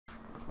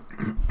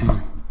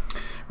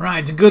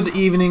Right, good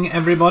evening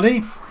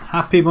everybody.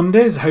 Happy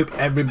Mondays. Hope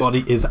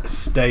everybody is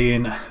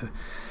staying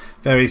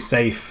very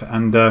safe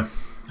and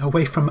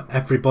away from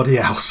everybody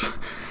else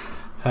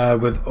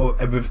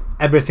with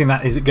everything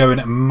that is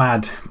going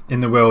mad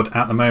in the world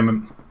at the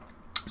moment.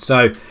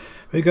 So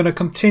we're going to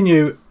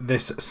continue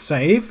this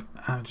save.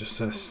 I'll just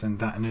send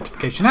that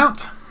notification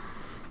out.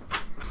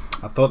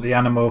 I thought the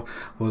animal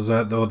was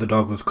or the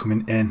dog was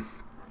coming in,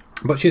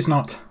 but she's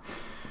not.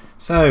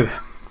 So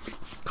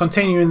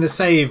continuing the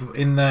save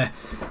in the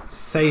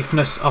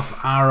safeness of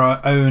our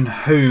own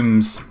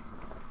homes.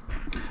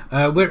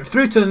 We're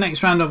through to the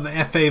next round of the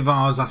FA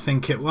Vars, I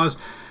think it was.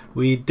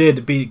 We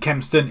did beat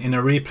Kempston in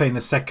a replay in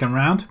the second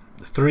round.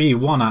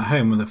 3-1 at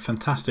home with a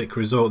fantastic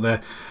result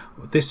there.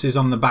 This is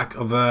on the back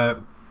of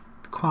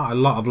quite a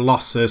lot of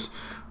losses.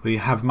 We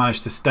have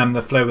managed to stem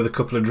the flow with a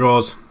couple of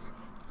draws.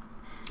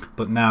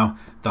 But now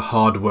the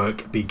hard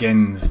work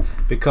begins,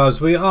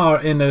 because we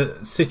are in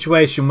a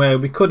situation where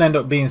we could end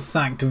up being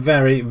sacked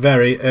very,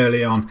 very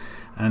early on.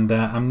 And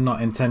I'm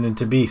not intending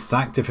to be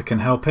sacked if I can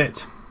help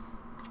it.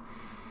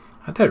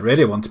 I don't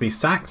really want to be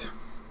sacked.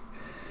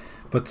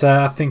 But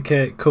I think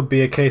it could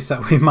be a case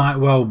that we might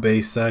well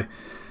be. So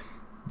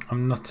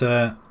I'm not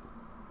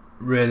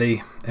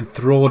really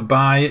enthralled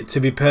by it, to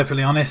be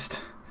perfectly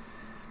honest.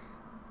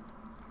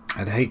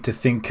 I'd hate to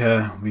think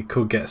we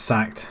could get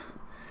sacked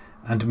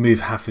and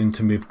having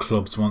to move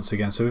clubs once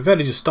again. So we've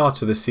only just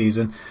started the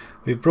season.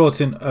 We've brought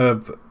in a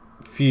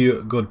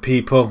few good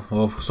people,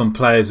 or some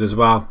players as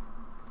well,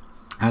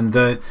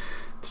 and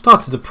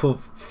started to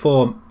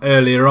perform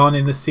earlier on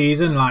in the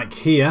season, like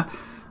here.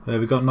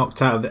 We got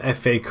knocked out of the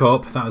FA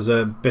Cup. That was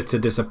a bitter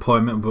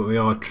disappointment, but we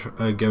are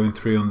going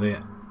through on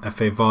the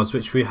FA Vars,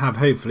 which we have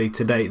hopefully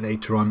today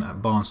later on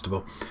at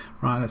Barnstable.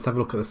 Right, let's have a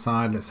look at the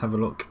side. Let's have a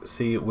look,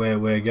 see where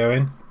we're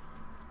going,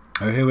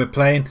 or who we're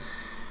playing.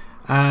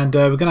 And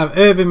we're going to have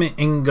Irving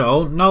in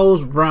goal,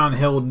 Knowles,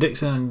 Brownhill,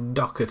 Dixon and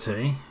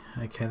Doherty.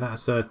 Okay,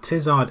 that's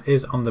Tizard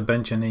is on the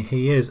bench and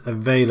he is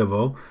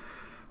available.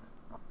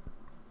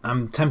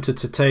 I'm tempted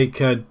to take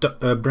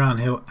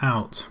Brownhill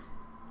out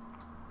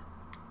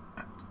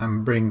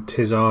and bring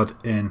Tizard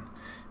in.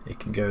 He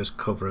can go as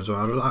cover as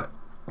well.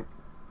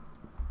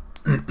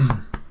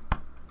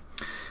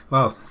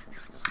 Well,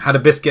 had a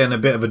biscuit and a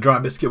bit of a dry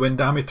biscuit went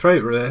down my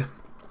throat there.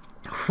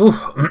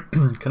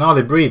 Can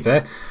hardly breathe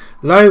there.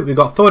 Low, we've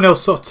got Thornhill,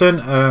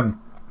 Sutton,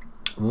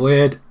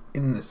 Weird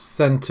in the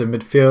centre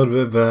midfield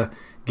with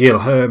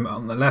Gilholm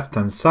on the left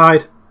hand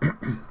side.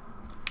 I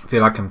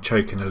feel like I'm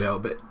choking a little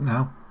bit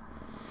now.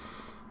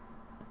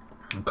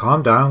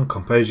 Calm down,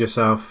 compose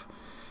yourself.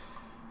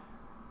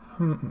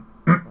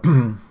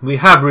 We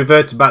have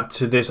reverted back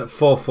to this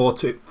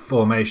 4-4-2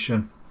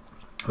 formation.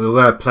 We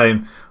were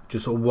playing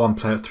just one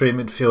player, 3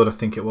 midfield I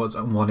think it was,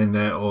 and 1 in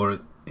there, or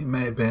it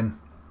may have been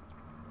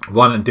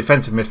 1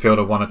 defensive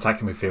midfielder, 1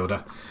 attacking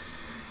midfielder,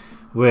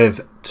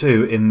 with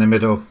 2 in the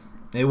middle.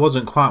 It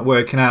wasn't quite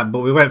working out, but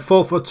we went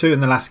 4-4-2 in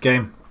the last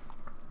game,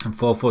 and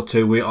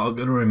 4-4-2 we are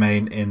going to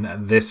remain in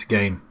this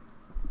game.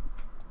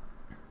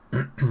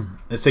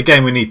 It's a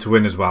game we need to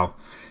win as well.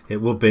 It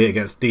will be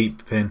against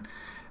Deepin.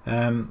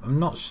 I'm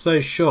not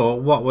so sure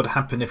what would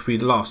happen if we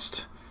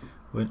lost.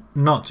 We're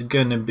not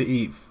going to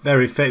be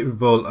very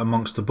favourable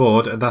amongst the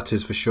board, that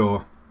is for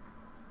sure,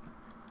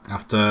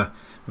 after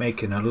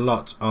making a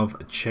lot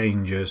of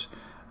changes.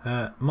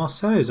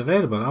 Marcelo is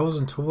available. I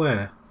wasn't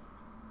aware.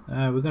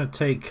 We're going to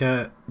take.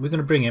 We're going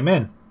to bring him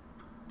in.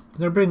 We're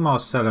going to bring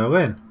Marcelo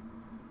in.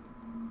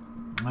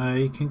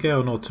 He can go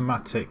on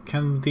automatic.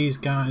 Can these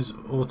guys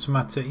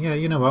automatic? Yeah,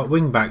 you know what?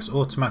 Wing backs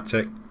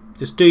automatic.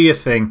 Just do your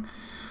thing.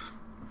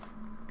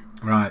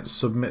 Right,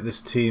 submit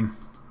this team.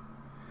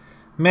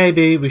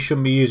 Maybe we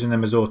shouldn't be using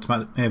them as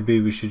automatic. Maybe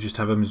we should just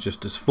have them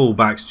as full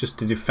backs, just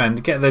to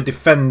defend. Get their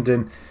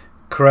defending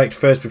correct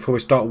first before we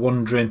start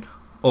wandering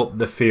up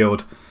the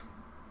field.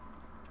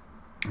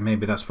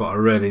 Maybe that's what I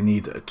really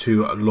need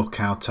to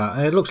look out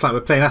at. It looks like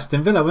we're playing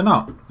Aston Villa. We're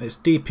not. It's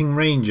Deeping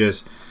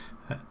Rangers.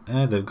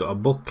 They've got a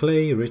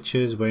Buckley,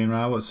 Richards,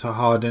 Wainwright. What's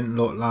Harden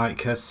look like?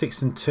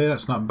 6-2.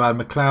 That's not bad.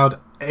 McLeod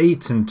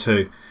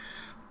 8-2.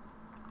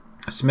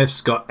 Smith's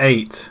got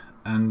 8,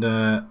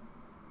 and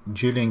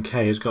Julian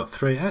Kay has got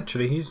 3.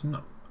 Actually, he's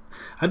not.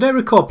 I don't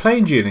recall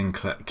playing Julian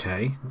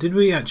Kay. Did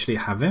we actually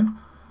have him?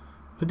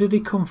 Where did he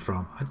come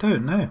from? I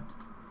don't know.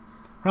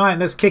 Right,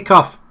 let's kick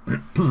off.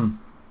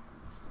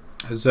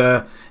 As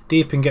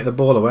Deep and get the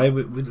ball away.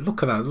 We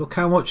look at that. Look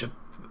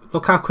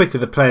how quickly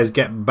the players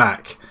get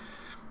back.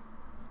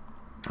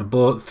 The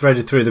ball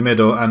threaded through the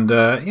middle, and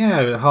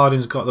yeah,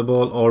 Harding's got the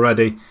ball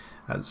already.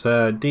 That's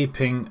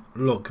Deeping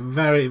look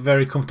very,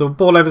 very comfortable.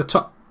 Ball over the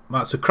top.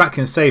 That's a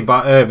cracking save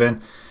by Irving.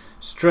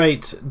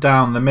 Straight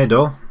down the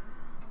middle.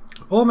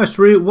 Almost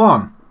route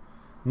 1.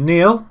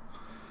 Neil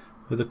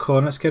with the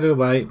corner. Let's get it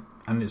away.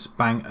 And it's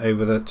bang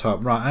over the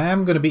top. Right, I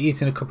am going to be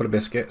eating a couple of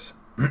biscuits.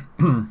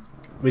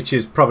 Which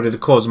is probably the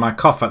cause of my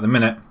cough at the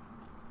minute.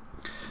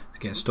 It's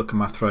getting stuck in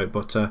my throat.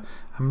 But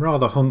I'm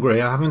rather hungry.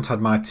 I haven't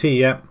had my tea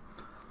yet.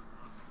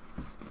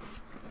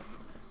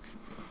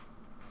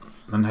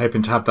 I'm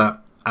hoping to have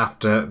that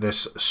after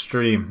this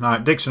stream.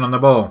 Right, Dixon on the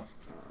ball.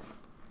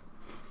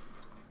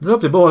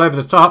 Lovely ball over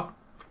the top.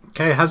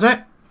 Kay has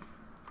it.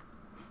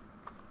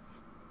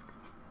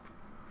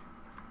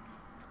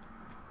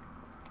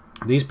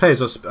 These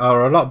players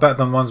are a lot better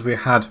than ones we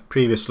had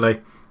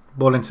previously.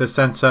 Ball into the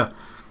centre.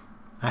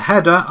 A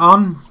header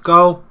on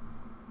goal.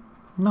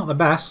 Not the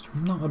best.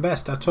 Not the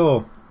best at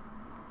all.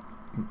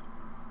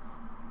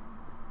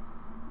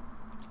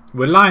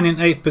 We're lying in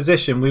 8th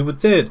position. We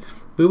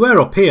were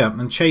up here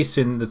and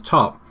chasing the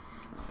top.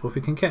 But if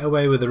we can get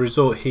away with a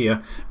result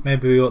here,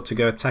 maybe we ought to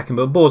go attacking.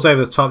 But the ball's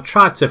over the top.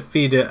 Tried to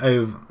feed it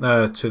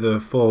over to the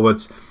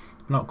forwards.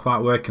 Not quite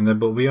working there,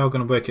 but we are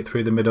going to work it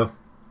through the middle.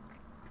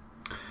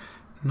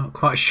 Not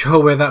quite sure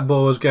where that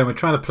ball was going. We're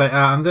trying to play it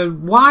out. And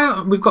then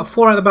why we've got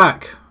 4 at the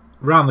back.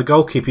 Round the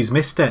goalkeeper. He's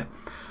missed it.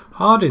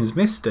 Harding's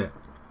missed it.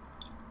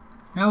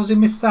 How's he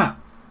missed that?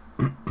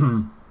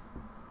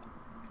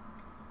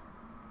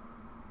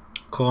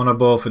 Corner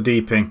ball for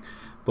Deeping.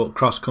 But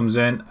cross comes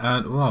in.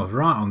 And well,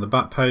 right on the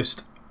back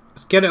post.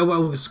 Let's get it away.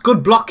 It's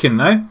good blocking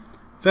though.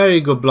 Very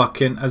good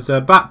blocking. As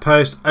a back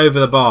post over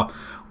the bar.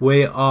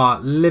 We are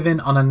living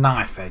on a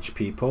knife edge,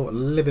 people.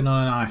 Living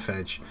on a knife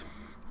edge.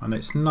 And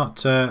it's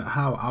not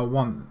how I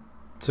want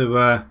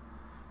to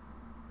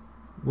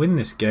win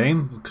this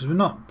game. Because we're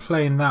not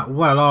playing that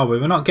well, are we?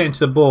 We're not getting to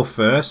the ball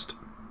first.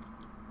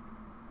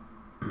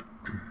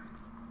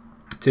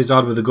 It is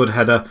odd with a good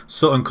header.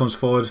 Sutton comes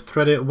forward.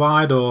 Thread it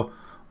wide or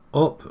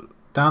up.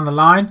 Down the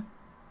line.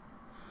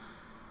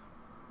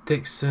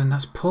 Dixon,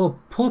 that's poor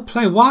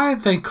play. Why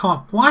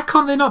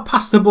can't they not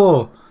pass the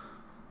ball?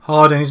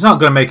 Harding, he's not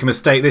going to make a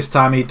mistake this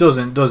time. He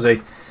doesn't, does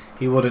he?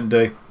 He wouldn't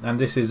do. And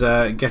this is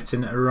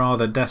getting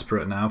rather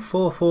desperate now.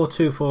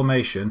 4-4-2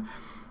 formation.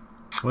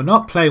 We're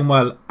not playing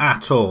well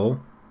at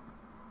all.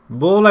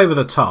 Ball over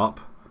the top.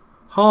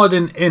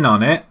 Harding in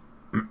on it.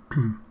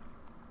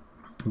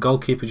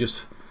 Goalkeeper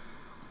just...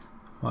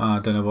 Well, I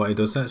don't know what he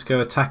does. Let's go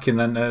attacking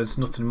then. There's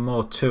nothing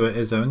more to it,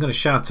 is there? I'm going to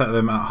shout at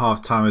them at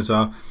half time as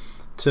well.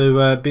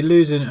 To be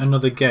losing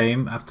another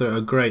game after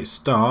a great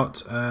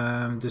start.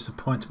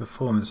 Disappointing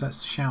performance.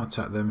 Let's shout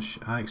at them.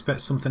 I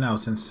expect something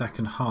else in the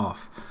second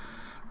half.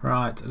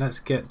 Right, let's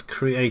get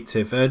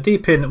creative.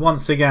 Deep in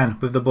once again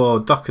with the ball.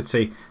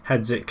 Doherty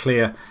heads it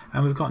clear.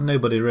 And we've got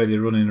nobody really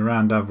running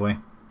around, have we?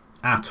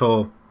 At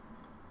all.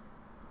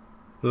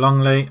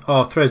 Longley,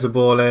 throws the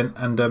ball in,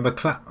 and that's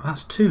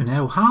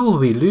 2-0. How are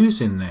we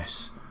losing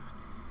this?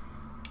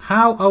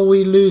 How are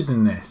we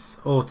losing this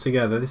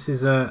altogether? This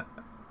is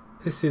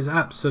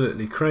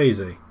absolutely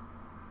crazy.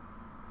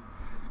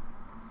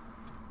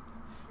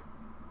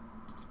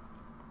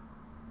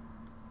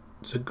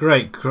 It's a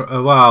great...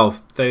 wow,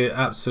 they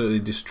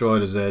absolutely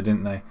destroyed us there,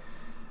 didn't they?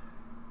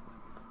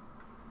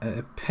 It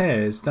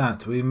appears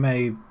that we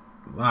may...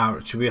 Wow,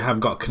 we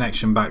have got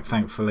connection back,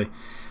 thankfully.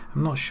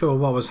 I'm not sure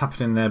what was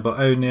happening there, but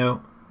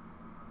O'Neill...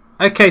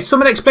 Okay,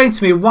 someone explain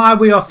to me why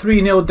we are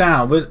 3-0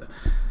 down. We're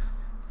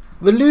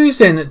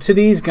losing to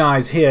these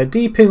guys here.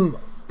 Deep in,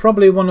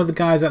 probably one of the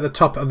guys at the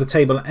top of the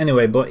table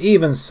anyway, but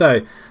even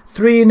so,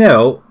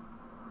 3-0.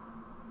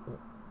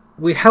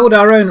 We held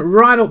our own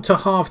right up to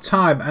half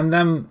time, and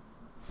then...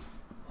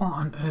 What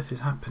on earth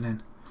is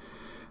happening?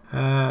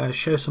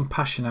 Show some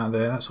passion out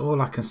there. That's all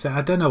I can say.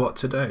 I don't know what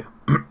to do.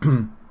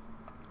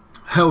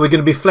 Are we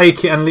going to be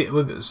flaky and...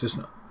 It's just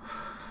not...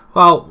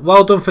 Well,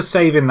 well done for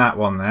saving that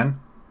one then.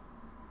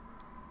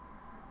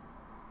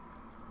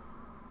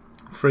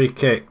 Free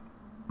kick.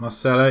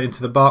 Marcelo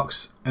into the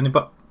box.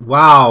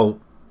 Wow.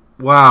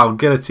 Wow.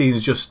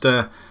 Guillotine's just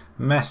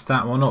messed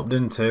that one up,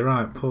 didn't he?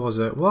 Right, pause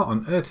it. What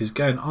on earth is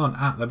going on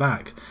at the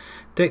back?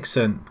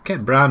 Dixon,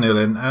 get Brownhill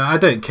in. I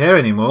don't care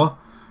anymore.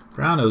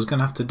 Brownhill's going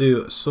to have to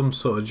do some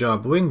sort of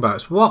job.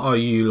 Wingbacks, what are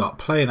you lot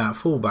playing at?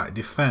 Fullback,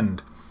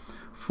 defend.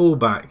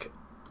 Fullback,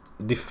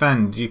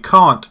 defend. You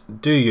can't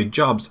do your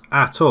jobs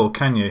at all,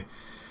 can you?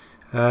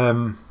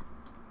 Kieran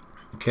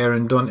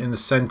Dunn in the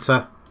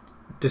centre.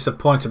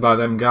 Disappointed by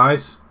them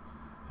guys.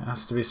 It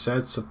has to be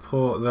said.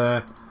 Support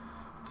there.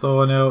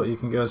 Thornhill, you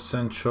can go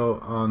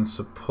central on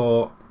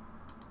support.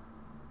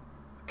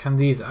 Can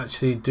these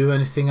actually do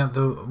anything at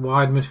the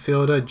wide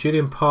midfielder?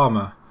 Julian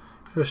Palmer.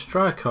 You're a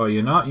striker, are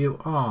you not? You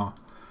are.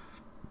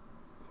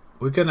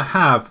 We're going to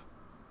have...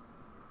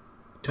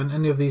 Can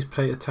any of these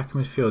play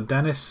attacking midfield?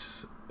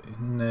 Dennis?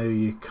 No,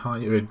 you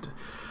can't.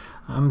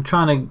 I'm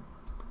trying to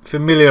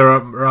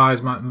familiarise.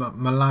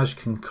 Malaj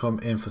can come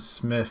in for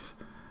Smith.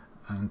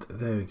 And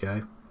there we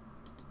go.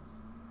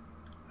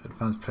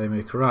 Advanced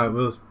playmaker. Right,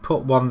 we'll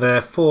put one there.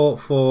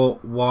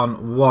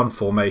 4-4-1-1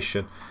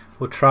 formation.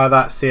 We'll try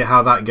that, see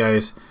how that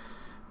goes.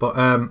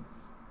 But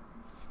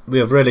we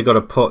have really got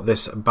to put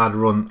this bad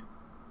run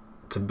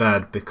to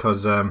bed,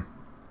 because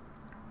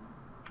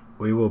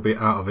we will be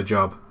out of a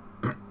job.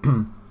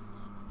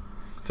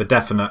 For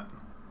definite.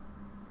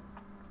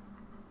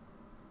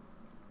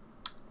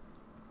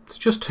 It's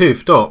just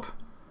hoofed up.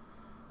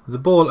 The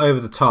ball over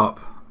the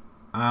top.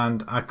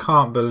 And I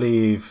can't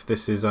believe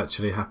this is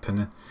actually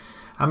happening.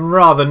 I'm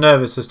rather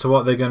nervous as to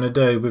what they're going to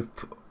do.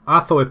 I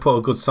thought we put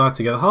a good side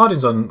together.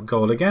 Harding's on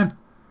goal again.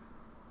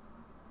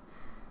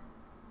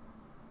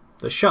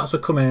 The shots are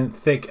coming in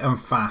thick and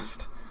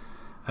fast.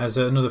 As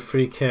another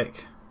free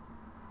kick.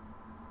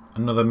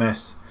 Another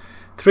miss.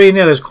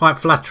 3-0 is quite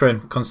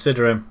flattering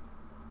considering.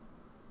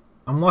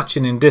 I'm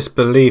watching in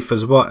disbelief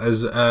as what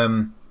is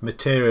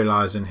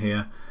materialising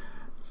here.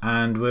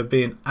 And we're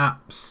being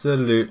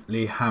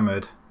absolutely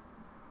hammered.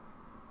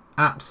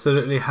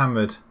 Absolutely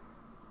hammered.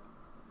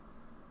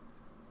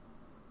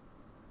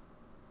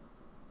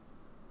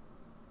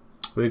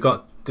 We've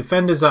got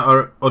defenders that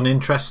are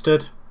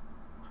uninterested.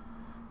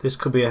 This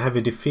could be a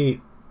heavy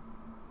defeat.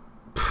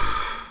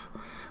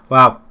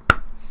 Wow.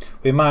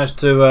 We managed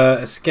to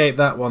escape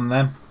that one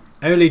then.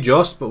 Only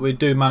just, but we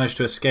do manage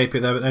to escape it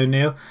there with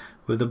O'Neill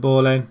with the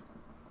ball in.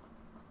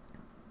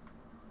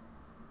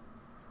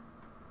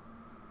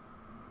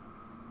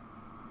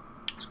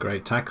 It's a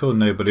great tackle.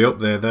 Nobody up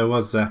there though,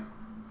 was there?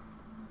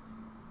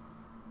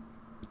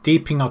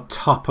 Deeping on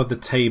top of the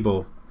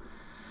table.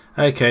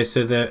 Okay,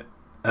 so they're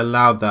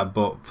allowed that,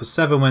 but for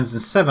 7 wins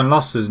and 7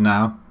 losses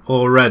now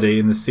already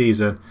in the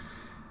season,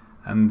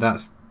 and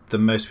that's the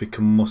most we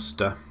can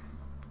muster.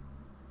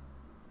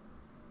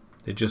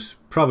 It just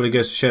probably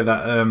goes to show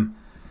that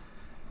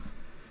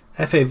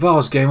FA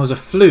Vars game was a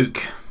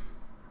fluke.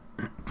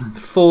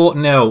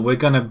 4-0. We're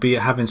going to be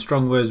having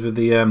strong words with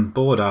the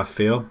board, I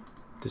feel.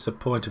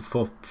 Disappointed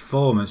for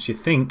performance, you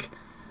think.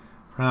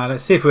 Right,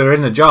 let's see if we're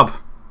in the job.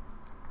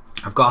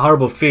 I've got a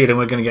horrible feeling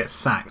we're going to get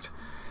sacked.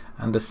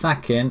 And the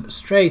sacking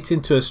straight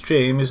into a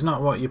stream is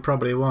not what you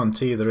probably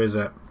want either, is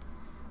it?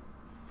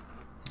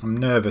 I'm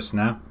nervous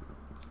now.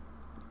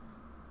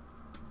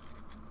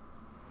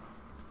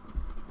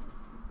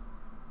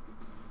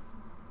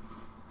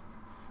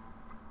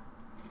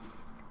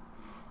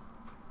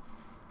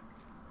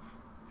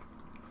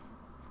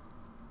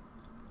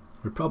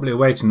 We're probably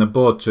awaiting the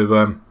board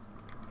to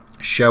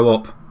show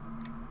up.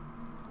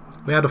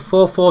 We had a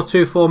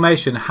 4-4-2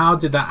 formation. How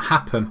did that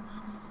happen?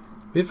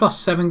 We've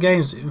lost 7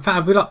 games. In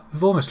fact,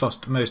 we've almost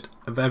lost most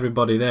of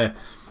everybody there.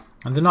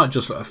 And they're not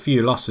just a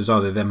few losses,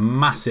 are they? They're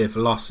massive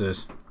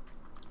losses.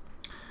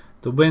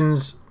 The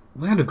wins...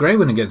 We had a great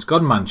win against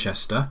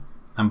Manchester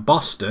and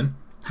Boston.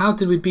 How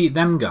did we beat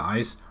them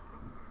guys?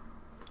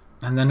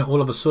 And then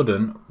all of a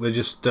sudden, we're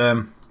just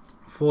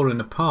falling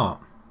apart.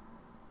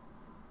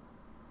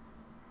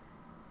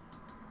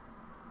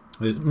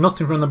 There's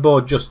nothing from the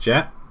board just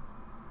yet.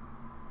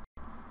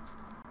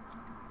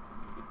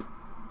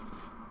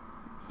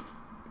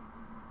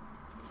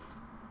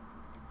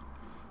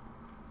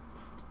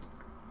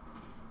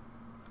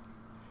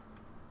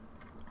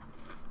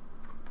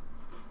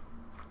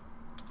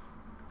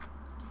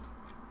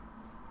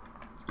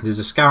 There's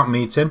a scout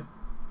meeting.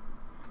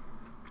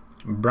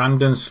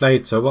 Brandon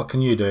Slater, what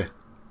can you do?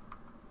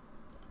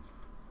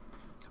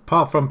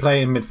 Apart from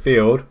playing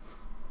midfield,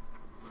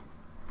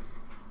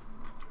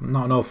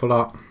 not an awful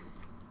lot.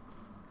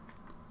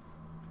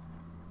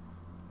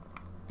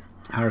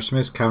 Harris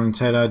Smith, Karen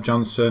Taylor,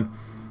 Johnson.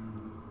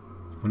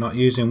 We're not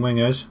using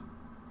wingers.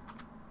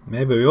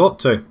 Maybe we ought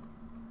to.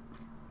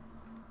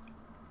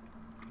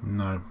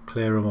 No,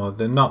 clear them all.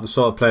 They're not the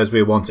sort of players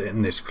we want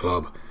in this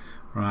club.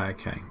 Right,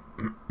 okay.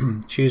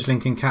 Choose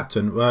Lincoln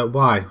captain.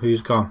 Why?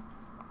 Who's gone?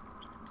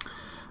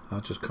 I'll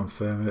just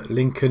confirm it.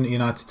 Lincoln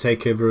United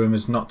takeover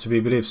rumours not to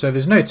be believed. So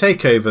there's no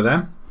takeover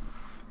then,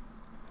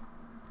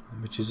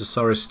 which is a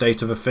sorry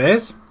state of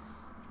affairs.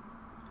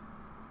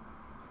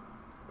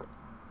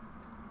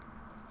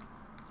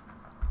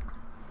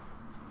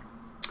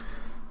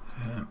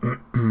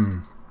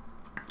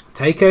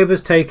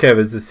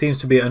 Takeovers. There seems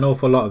to be an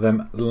awful lot of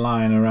them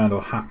lying around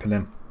or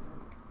happening,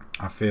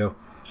 I feel.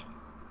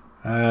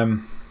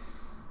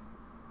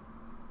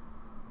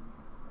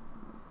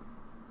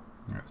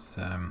 Let's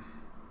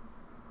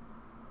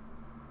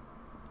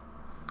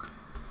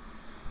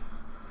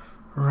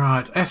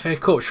right, FA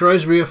Cup.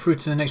 Shrewsbury are through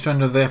to the next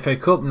round of the FA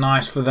Cup.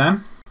 Nice for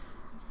them.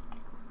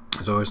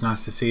 It's always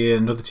nice to see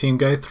another team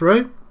go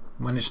through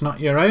when it's not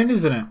your own,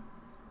 isn't it?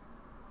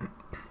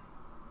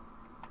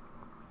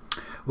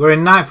 We're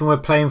in 9th and we're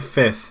playing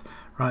 5th.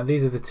 Right,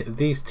 these are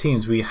these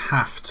teams we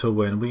have to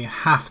win. We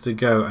have to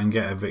go and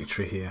get a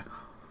victory here.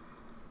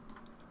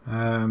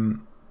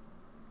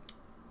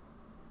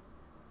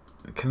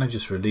 Can I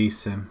just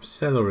release him?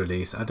 Sell or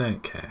release? I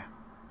don't care.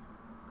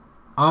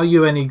 Are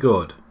you any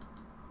good?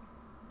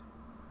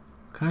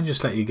 Can I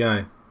just let you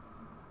go?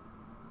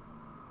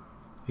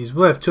 He's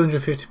worth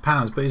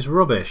 £250, but he's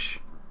rubbish.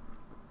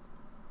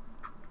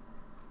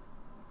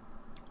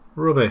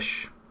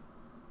 Rubbish.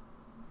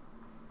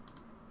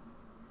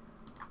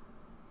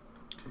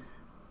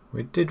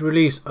 We did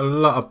release a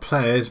lot of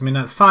players. I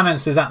mean,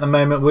 finances at the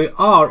moment, we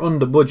are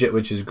under budget,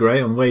 which is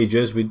great on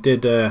wages. We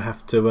did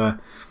have to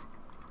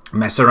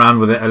mess around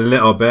with it a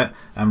little bit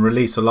and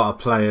release a lot of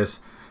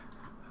players.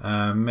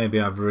 Maybe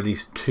I've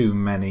released too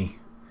many.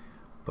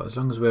 But as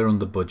long as we're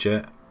under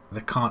budget,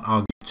 they can't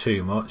argue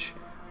too much.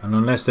 And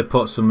unless they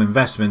put some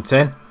investment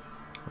in,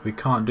 we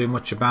can't do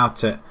much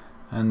about it.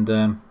 And,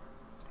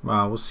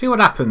 well, we'll see what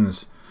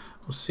happens.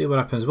 We'll see what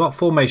happens. What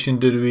formation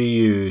do we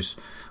use?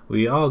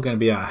 We are going to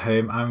be at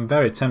home. I'm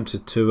very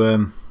tempted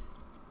to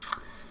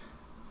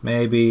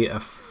maybe a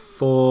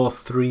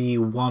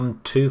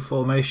 4-3-1-2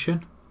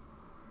 formation.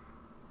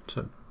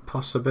 So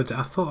possibility.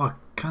 I thought I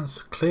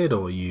cleared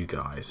all you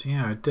guys.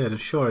 Yeah, I did. I'm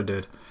sure I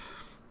did.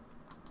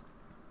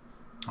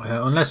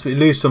 Unless we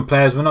lose some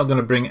players, we're not going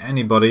to bring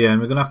anybody in.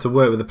 We're going to have to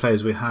work with the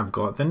players we have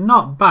got. They're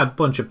not a bad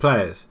bunch of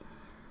players.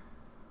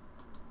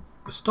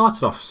 We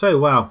started off so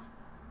well.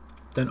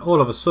 Then all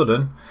of a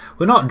sudden,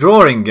 we're not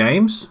drawing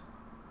games,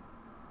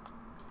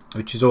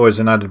 which is always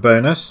an added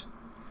bonus.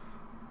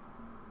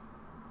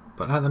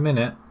 But at the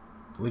minute,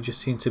 we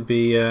just seem to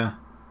be in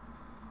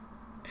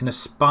a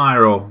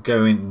spiral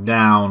going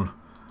down.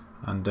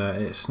 And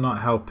it's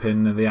not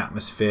helping the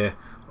atmosphere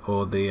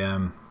or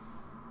the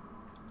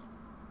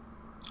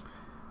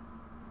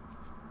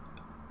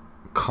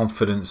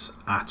confidence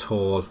at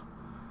all.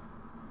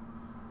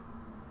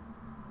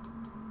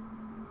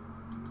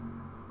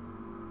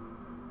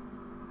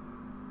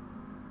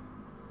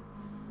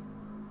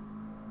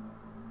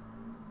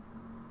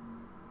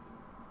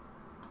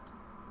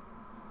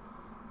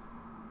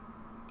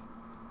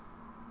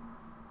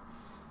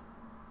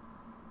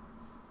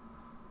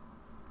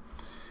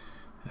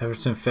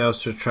 Everton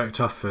fails to attract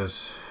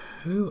offers.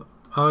 Who?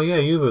 Oh yeah,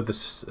 you were the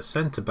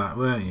centre back,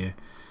 weren't you?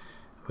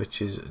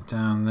 Which is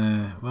down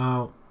there.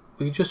 Well,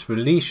 we just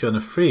release you on a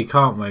free,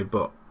 can't we?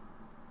 But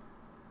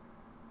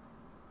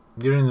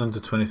you're in the under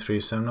 23,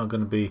 so I'm not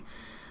going to be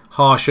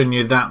harsh on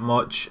you that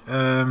much.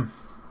 A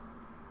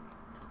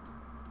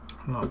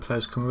lot of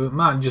players come with.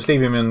 Might just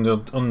leave him in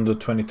the under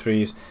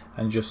 23s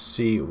and just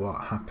see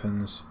what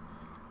happens.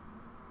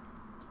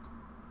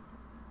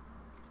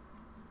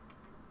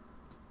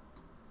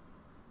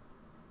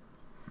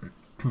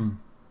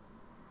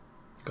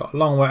 Got a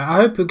long way. I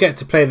hope we get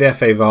to play the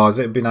FA Vars.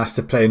 It'd be nice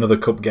to play another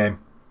cup game.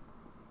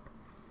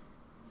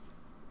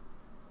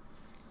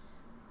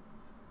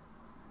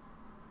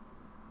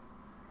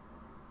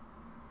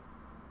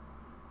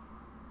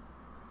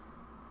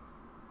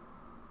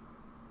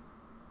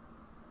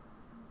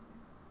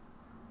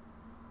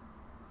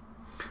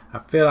 I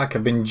feel like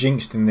I've been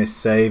jinxed in this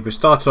save. We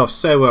started off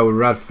so well with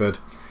Radford,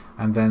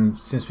 and then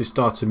since we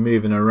started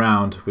moving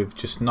around, we've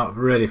just not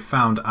really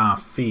found our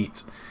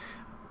feet.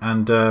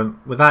 And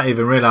without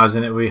even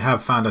realising it, we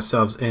have found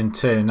ourselves in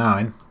Tier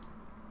 9.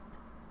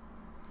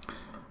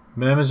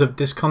 Murmurs of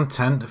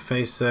discontent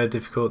face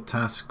difficult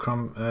tasks,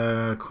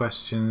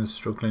 questions,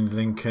 struggling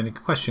Lincoln. He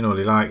can question all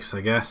he likes,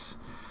 I guess.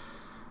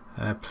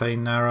 Play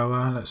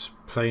narrower. Let's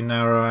play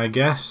narrower, I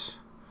guess.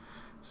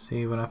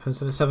 See what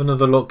happens. Let's have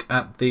another look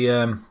at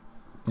the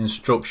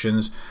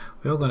instructions.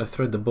 We're all going to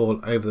thread the ball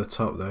over the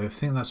top, though. I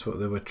think that's what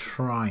they were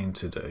trying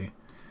to do.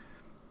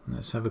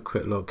 Let's have a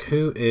quick look.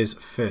 Who is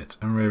fit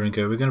and rear and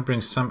go? We're going to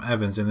bring Sam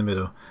Evans in the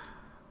middle.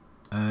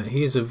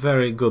 He is a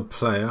very good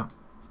player.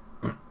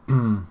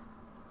 And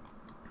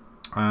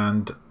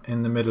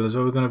in the middle as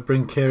well, we're going to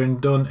bring Kieran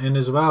Dunn in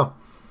as well.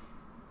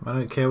 I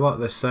don't care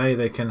what they say,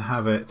 they can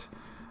have it.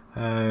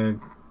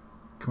 Can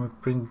we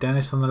bring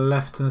Dennis on the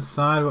left hand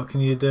side? What can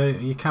you do?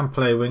 You can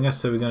play winger,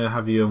 so we're going to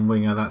have you on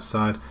winger that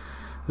side.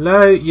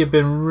 Low, you've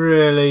been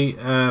really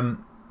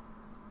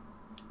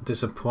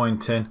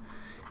disappointing.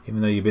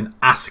 Even though you've been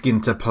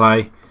asking to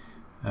play.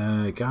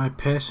 Guy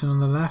Pearson on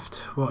the left.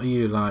 What are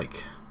you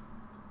like?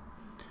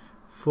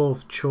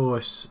 Fourth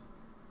choice.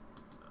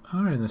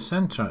 Oh, in the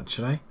centre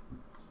actually.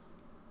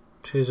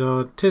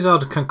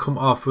 Tizard can come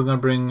off. We're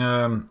going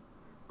to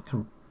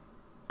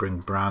bring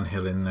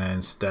Brownhill in there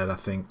instead, I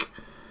think.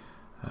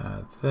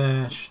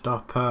 There,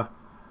 stopper.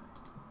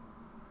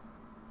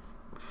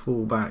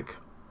 Fullback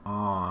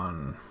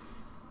on.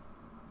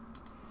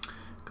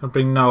 Going to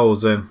bring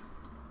Knowles in.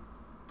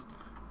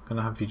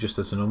 Gonna have you just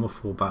as a normal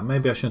fullback.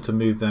 Maybe I shouldn't have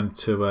moved them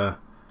to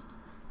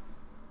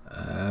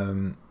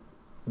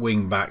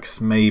wing backs.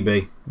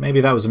 Maybe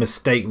that was a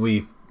mistake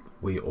we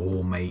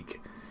all make.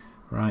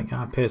 Right,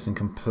 Guy Pearson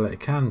can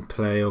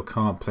play or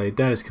can't play.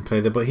 Dennis can play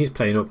there, but he's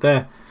playing up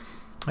there.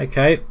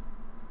 Okay,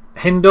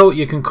 Hindle,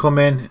 you can come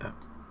in.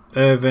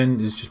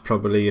 Irvin is just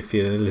probably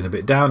feeling a little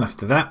bit down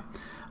after that.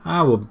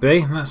 I would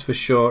be, that's for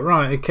sure.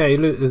 Right, okay,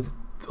 look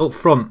up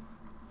front.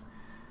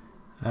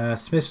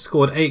 Smith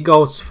scored 8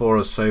 goals for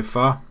us so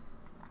far.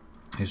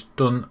 He's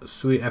done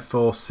sweet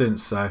F4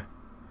 since so.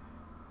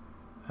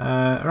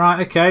 Right,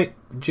 okay.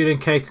 Julian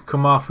K can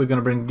come off. We're going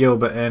to bring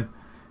Gilbert in.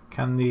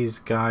 Can these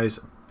guys...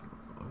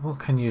 What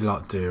can you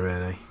lot do,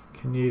 really?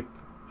 Can you...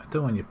 I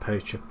don't want you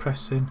poacher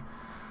pressing.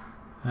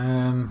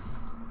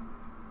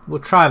 We'll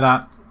try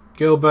that.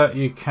 Gilbert,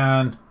 you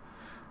can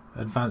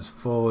advance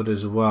forward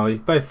as well. You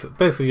both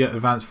of you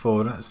advance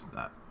forward. That's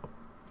that.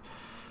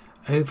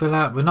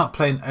 Overlap. We're not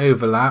playing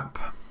overlap.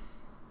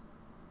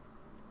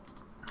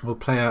 We'll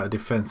play out a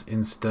defence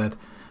instead.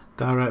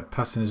 Direct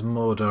passing is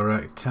more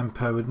direct.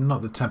 Tempo, we'd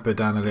knock the tempo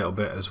down a little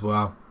bit as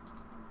well.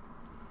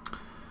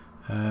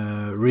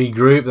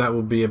 Regroup, that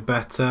will be a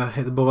better.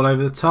 Hit the ball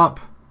over the top.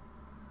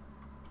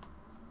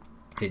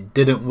 It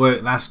didn't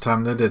work last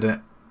time though, did it?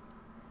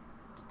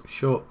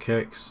 Short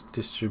kicks,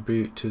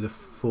 distribute to the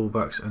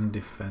fullbacks and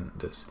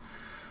defenders.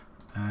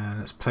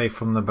 Let's play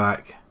from the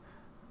back.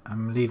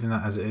 I'm leaving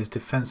that as it is.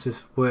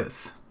 Defensive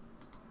width.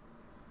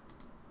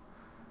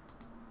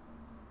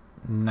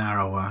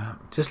 narrower.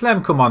 Just let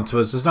them come on to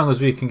us. As long as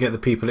we can get the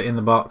people in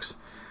the box,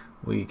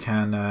 we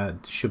can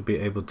should be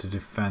able to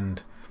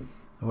defend.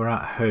 We're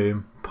at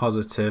home,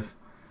 positive.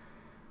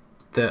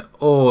 They're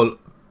all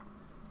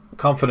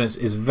confidence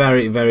is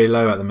very, very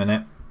low at the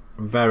minute,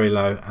 very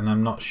low, and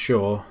I'm not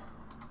sure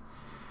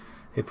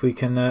if we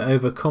can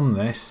overcome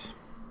this.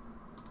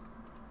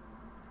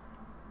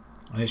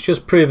 And it's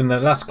just proven the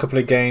last couple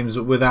of games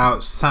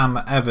without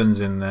Sam Evans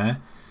in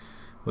there,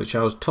 which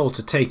I was told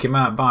to take him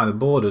out by the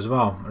board as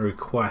well, a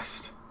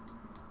request.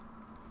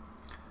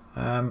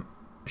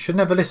 Should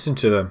never listen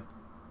to them.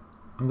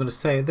 I'm going to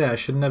say it there, I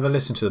should never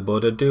listen to the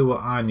board. I do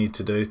what I need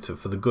to do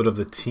for the good of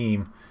the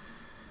team.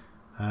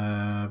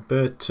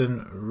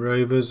 Burton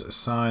Rovers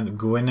signed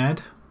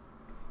Gwynedd.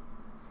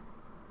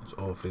 That's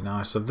awfully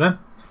nice of them.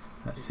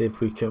 Let's see if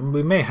we can.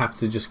 We may have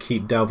to just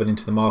keep delving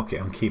into the market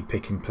and keep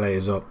picking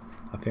players up.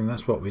 I think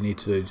that's what we need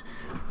to do.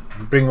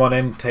 Bring one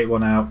in, take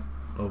one out,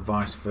 or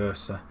vice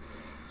versa.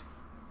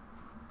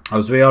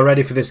 As we are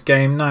ready for this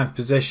game, 9th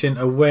position.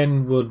 A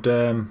win would,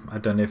 I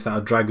don't know if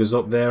that'll drag us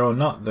up there or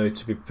not, though,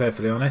 to be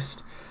perfectly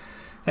honest.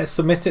 Let's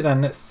submit it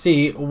then. Let's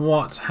see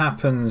what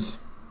happens.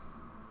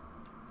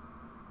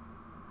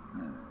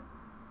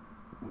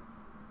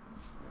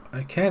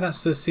 Okay, that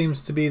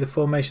seems to be the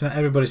formation that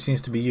everybody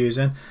seems to be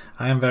using.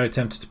 I am very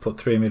tempted to put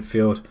 3 in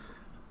midfield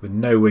with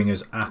no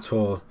wingers at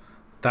all.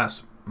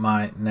 That's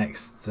my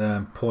next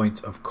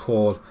point of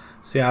call.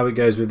 See how it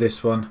goes with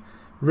this one.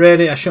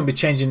 Really, I shouldn't be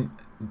changing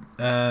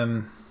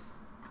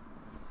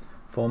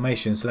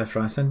formations left,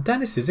 right, and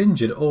Dennis is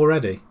injured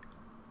already.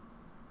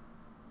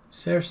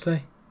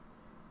 Seriously?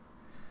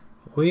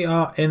 We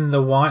are in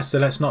the white, so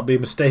let's not be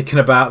mistaken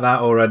about that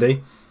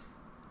already.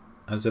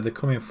 As they're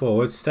coming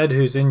forward, Stead,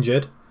 who's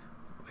injured,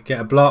 we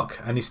get a block,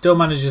 and he still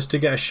manages to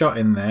get a shot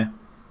in there.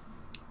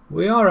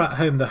 We are at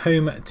home, the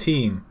home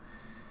team.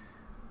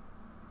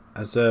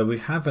 As we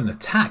have an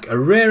attack, a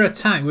rare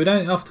attack. We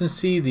don't often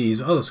see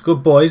these. Oh, that's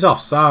good, boy. He's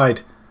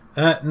offside.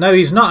 No,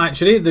 he's not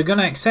actually. They're going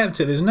to accept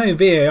it. There's no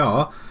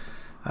VAR.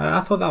 I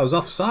thought that was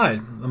offside.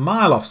 A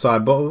mile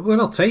offside, but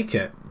we'll take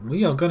it.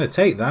 We are going to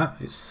take that.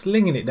 It's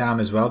slinging it down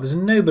as well. There's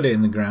nobody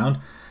in the ground.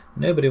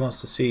 Nobody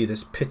wants to see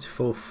this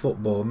pitiful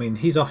football. I mean,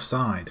 he's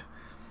offside.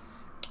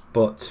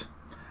 But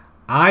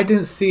I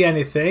didn't see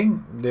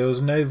anything. There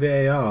was no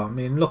VAR. I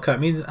mean, look at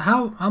me.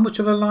 How much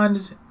of a line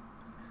is it?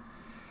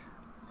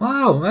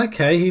 Wow,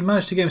 okay, he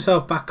managed to get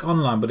himself back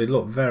online, but he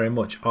looked very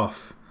much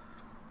off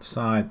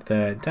side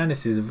there.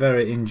 Dennis is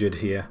very injured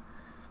here.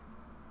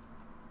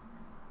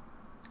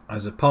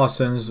 As a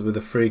Parsons with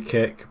a free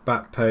kick,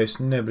 back post,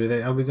 nobody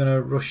there. Are we going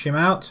to rush him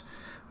out?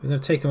 We're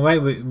going to take him away.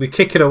 We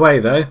kick it away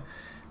though.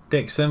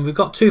 Dixon, we've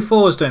got 2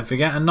 forwards, don't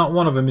forget, and not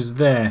one of them is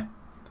there.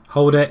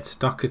 Hold it,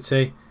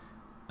 Doherty,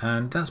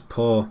 and that's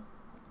poor.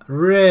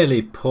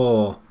 Really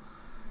poor.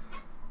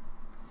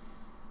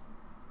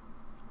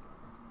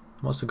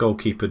 What's the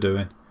goalkeeper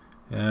doing?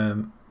 Yeah,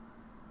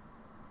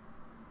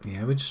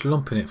 we're just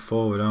lumping it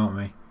forward, aren't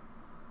we?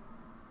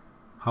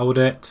 Hold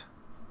it.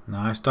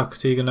 Nice.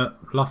 Doherty going to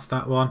loft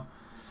that one.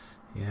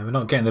 Yeah, we're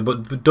not getting there,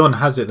 but Dunn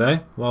has it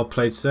though. Well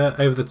played, sir.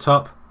 Over the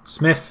top.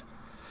 Smith.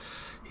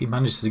 He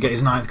manages to get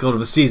his 9th goal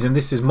of the season.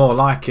 This is more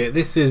like it.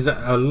 This is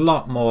a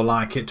lot more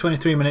like it.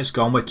 23 minutes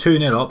gone. We're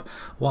 2-0 up.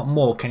 What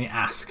more can you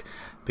ask?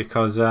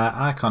 Because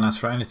I can't ask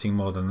for anything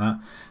more than that.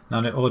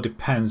 Now it all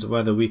depends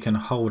whether we can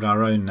hold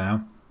our own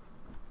now.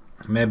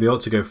 Maybe ought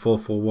to go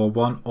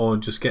 4-4-1 or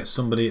just get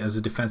somebody as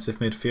a defensive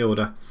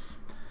midfielder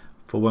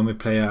for when we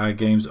play our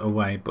games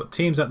away. But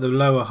teams at the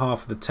lower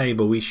half of the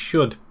table we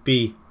should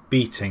be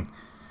beating.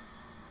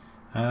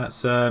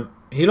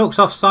 He looks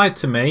offside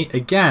to me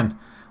again,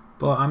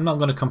 but I'm not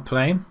going to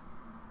complain.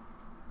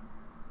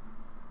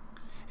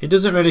 It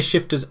doesn't really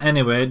shift us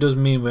anywhere. It does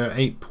mean we're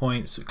 8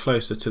 points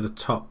closer to the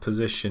top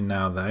position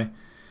now though.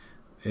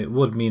 It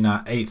would mean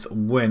our 8th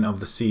win of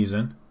the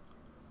season.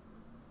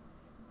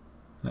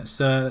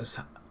 Let's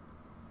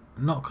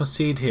not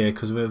concede here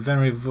because we're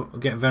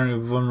get very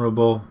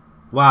vulnerable.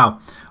 Wow,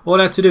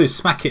 all I had to do is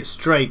smack it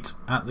straight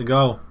at the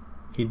goal.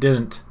 He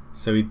didn't,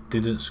 so he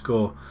didn't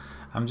score.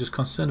 I'm just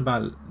concerned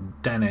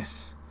about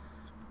Dennis.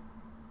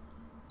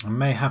 I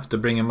may have to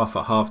bring him off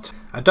at half time.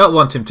 I don't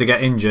want him to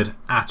get injured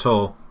at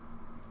all,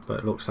 but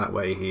it looks that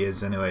way he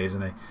is anyway,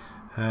 isn't he?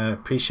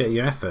 Appreciate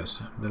your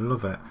efforts. They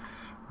love it.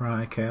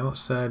 Right, okay,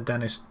 what's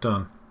Dennis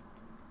done?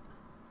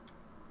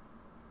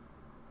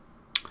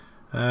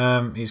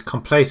 He's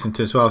complacent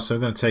as well, so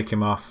we're going to take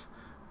him off.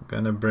 I'm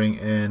going to bring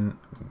in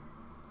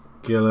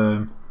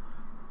Gillam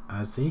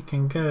as he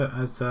can go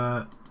as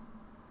a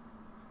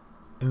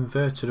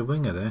inverted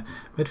winger there.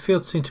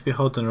 Midfield seem to be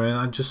holding around.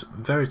 I'm just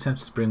very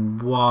tempted to bring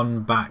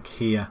one back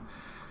here.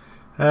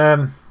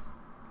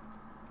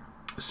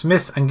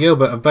 Smith and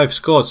Gilbert have both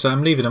scored, so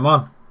I'm leaving them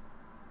on.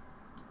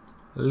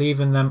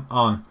 Leaving them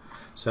on.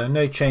 So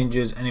no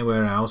changes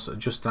anywhere else,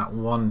 just that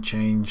one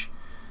change.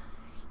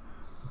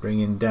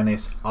 Bringing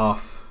Dennis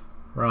off.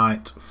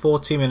 Right,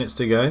 40 minutes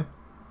to go.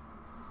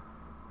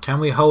 Can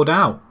we hold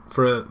out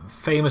for a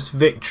famous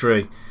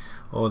victory?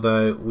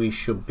 Although we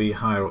should be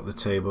higher up the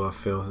table, I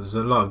feel. There's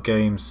a lot of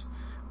games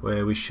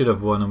where we should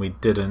have won and we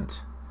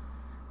didn't.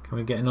 Can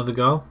we get another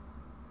goal?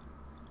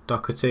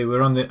 Doherty,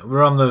 we're on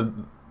the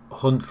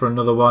hunt for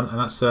another one, and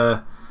that's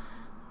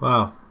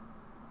wow.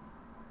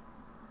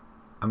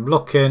 I'm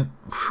looking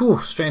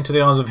straight into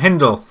the arms of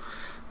Hindle.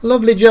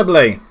 Lovely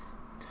jubbly.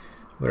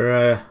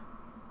 We're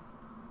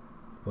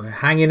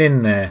hanging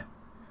in there.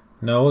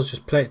 Knowles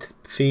just played to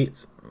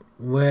feet.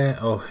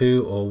 Where or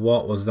who or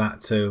what was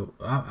that to?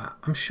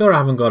 I'm sure I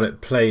haven't got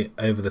it play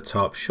over the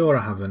top. Sure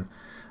I haven't.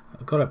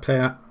 I've got it play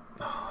out.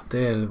 Oh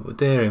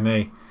dearie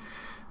me.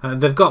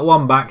 They've got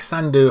one back.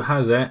 Sandu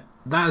has it.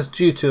 That is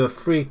due to a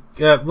free.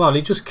 Well,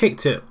 he just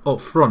kicked it up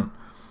front.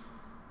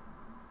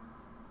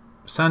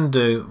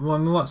 Sandu.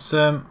 What's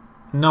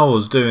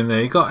Knowles doing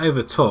there? He got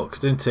overtook,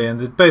 didn't he?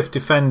 And both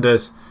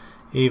defenders,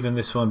 even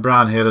this one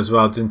Brownhill as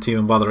well, didn't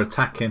even bother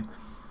attacking.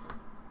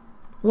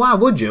 Why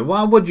would you?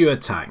 Why would you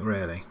attack,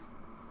 really?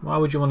 Why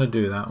would you want to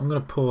do that? I'm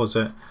going to pause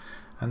it.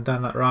 And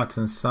down that right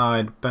hand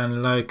side,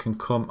 Ben Lowe can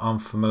come on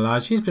for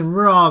Malaj. He's been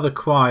rather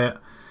quiet.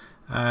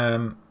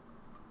 It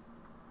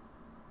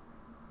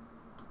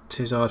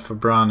is hard for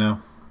Brownhill.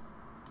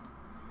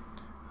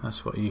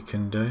 That's what you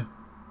can do.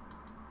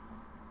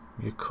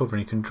 You're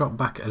covering. You can drop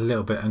back a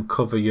little bit and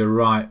cover your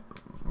right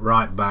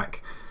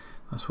back.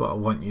 That's what I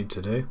want you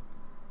to do.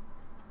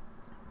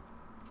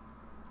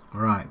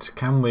 Right,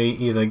 can we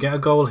either get a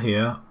goal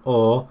here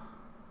or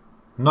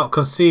not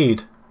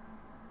concede?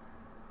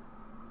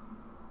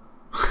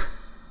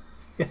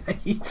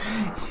 You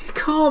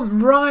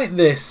can't write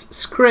this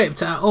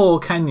script at all,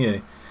 can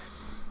you?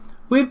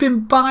 We've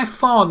been by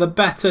far the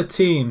better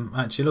team.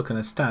 Actually, looking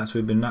at the stats,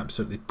 we've been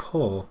absolutely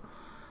poor.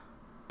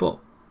 But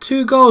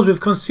 2 goals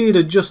we've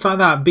conceded just like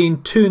that, being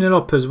 2-0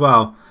 up as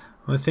well.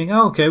 And we think,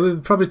 oh, okay,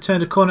 we've probably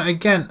turned a corner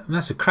again. And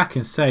that's a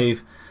cracking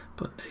save,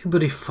 but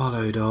nobody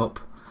followed up.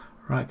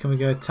 Right, can we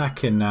go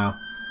attacking now?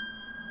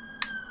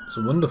 It's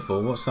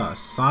wonderful. What's that? A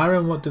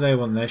siren? What do they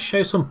want there?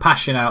 Show some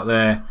passion out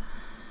there.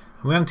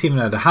 We haven't even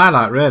had a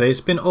highlight, really.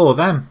 It's been all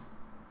them.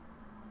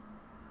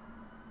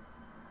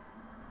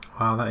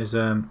 Wow, that is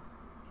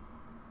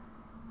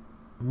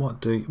what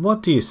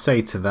do you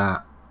say to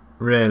that,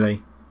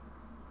 really?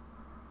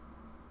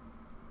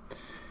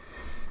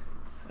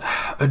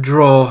 A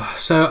draw.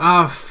 So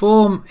our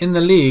form in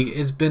the league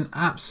has been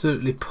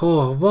absolutely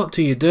poor. What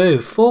do you do?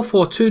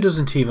 4-4-2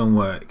 doesn't even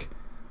work.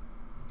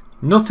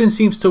 Nothing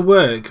seems to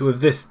work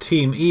with this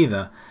team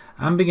either.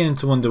 I'm beginning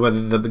to wonder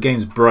whether the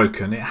game's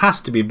broken. It has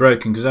to be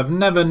broken because I've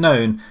never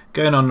known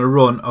going on a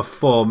run of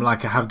form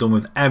like I have done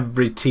with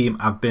every team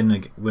I've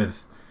been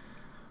with.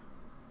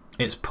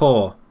 It's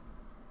poor.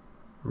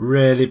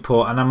 Really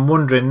poor. And I'm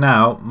wondering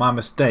now, my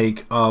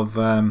mistake of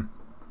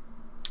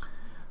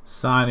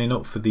signing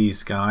up for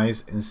these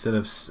guys instead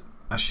of...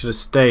 I should have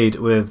stayed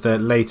with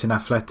Leighton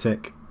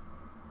Athletic.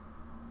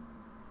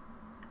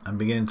 I'm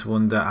beginning to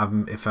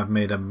wonder if I've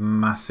made a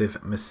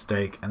massive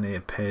mistake, and it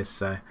appears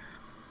so.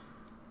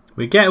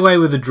 We get away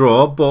with a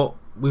draw, but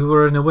we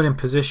were in a winning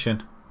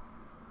position.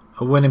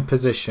 A winning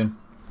position.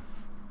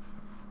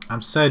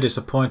 I'm so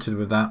disappointed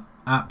with that.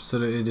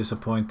 Absolutely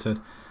disappointed.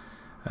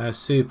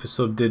 Super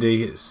sub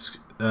Diddy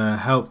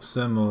helps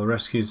them or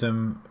rescues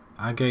them.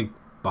 I go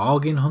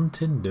bargain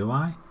hunting, do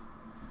I?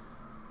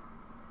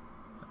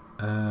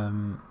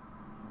 I'm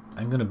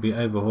going to be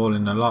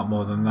overhauling a lot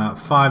more than that.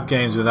 5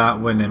 games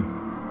without winning.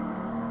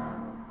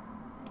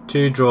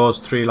 2 draws,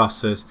 3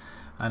 losses.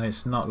 And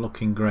it's not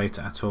looking great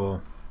at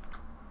all.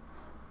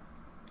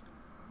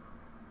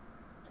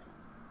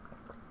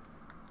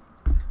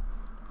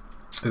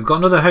 We've got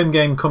another home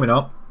game coming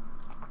up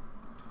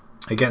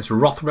against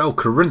Rothwell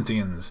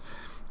Corinthians.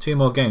 2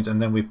 more games and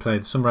then we play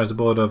the Sunrise the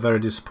Board. Are very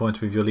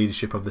disappointed with your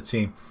leadership of the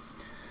team.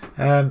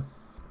 I'm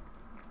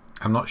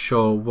not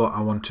sure what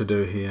I want to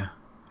do here.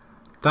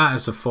 That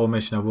is a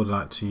formation I would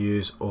like to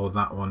use, or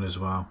that one as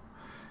well.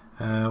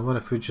 What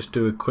if we just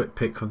do a quick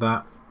pick for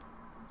that?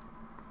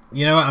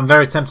 You know what, I'm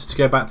very tempted to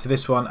go back to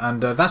this one,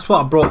 and that's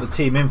what I brought the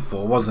team in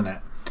for, wasn't it?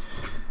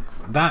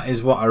 That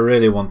is what I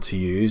really want to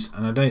use,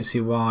 and I don't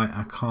see why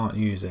I can't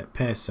use it.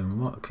 Pearson,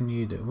 what can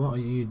you do? What are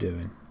you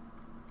doing?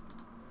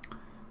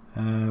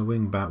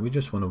 Wing back. We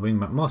just want a wing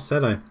back.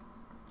 Marcelo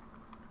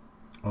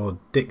or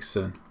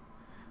Dixon.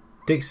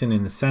 Dixon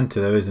in the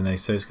centre though, isn't he?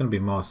 So it's going to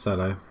be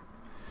Marcelo.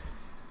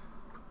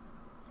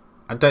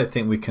 I don't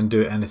think we can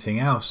do anything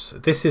else.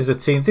 This is the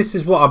team. This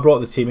is what I brought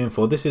the team in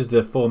for. This is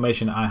the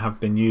formation I have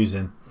been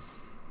using.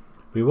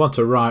 We want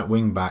a right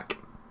wing back,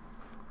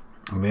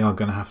 and we are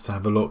going to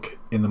have a look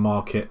in the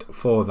market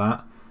for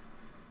that.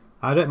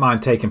 I don't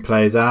mind taking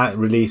players out,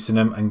 releasing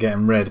them and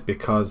getting rid,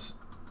 because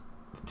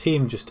the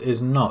team just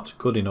is not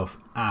good enough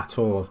at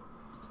all.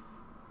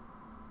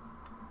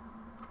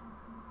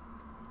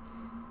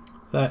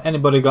 So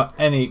anybody got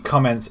any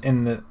comments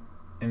in the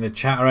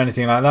chat or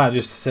anything like that?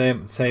 Just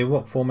say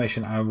what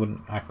formation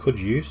I could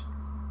use,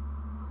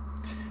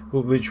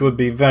 which would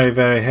be very,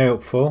 very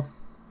helpful.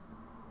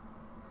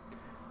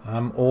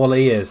 I'm all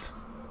ears.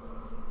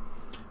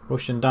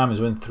 Russian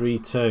Diamonds win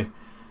 3-2.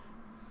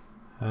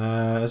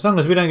 As long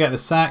as we don't get the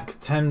sack.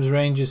 Thames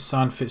Rangers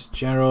signed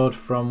Fitzgerald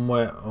from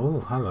where?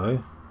 Oh,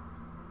 hello.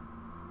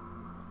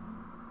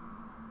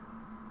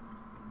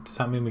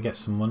 that mean we get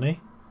some money?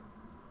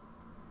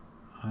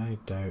 I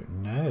don't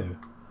know.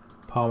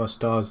 Parma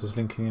Stars as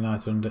Lincoln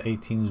United under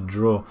 18s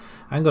draw.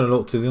 I'm going to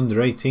look to the under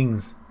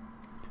 18s.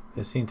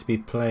 They seem to be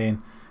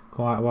playing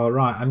quite well.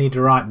 Right, I need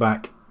a right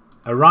back.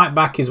 A right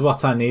back is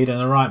what I need,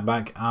 and a right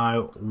back I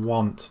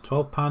want.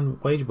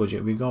 £12 wage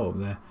budget we got up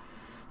there.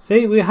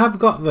 See, we have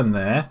got them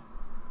there.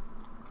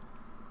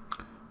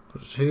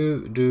 But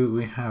who do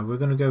we have? We're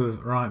going to go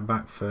with right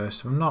back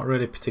first. I'm not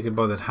really particularly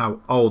bothered how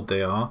old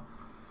they are.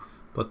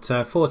 But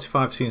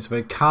 45 seems to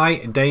be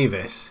Kai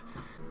Davis.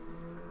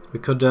 We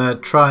could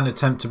try and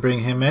attempt to bring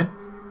him in.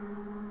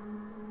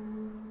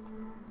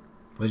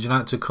 Would you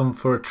like to come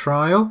for a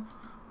trial?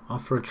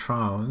 Offer a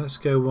trial. Let's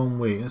go 1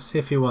 week. Let's see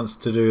if he wants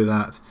to do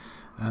that.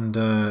 And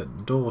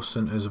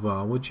Dawson as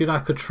well. Would you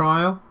like a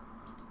trial?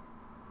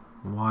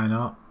 Why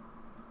not?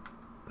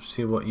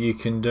 See what you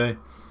can do.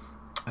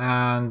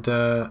 And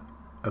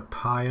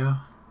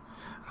Apaya.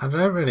 I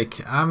don't really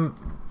care. I'm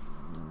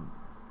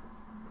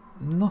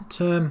not.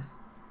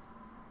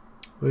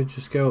 We'll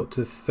just go up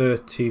to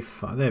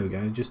 35. There we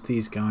go. Just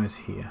these guys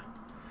here.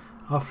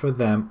 Offer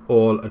them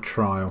all a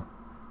trial.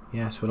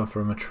 Yes, we'll offer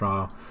them a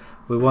trial.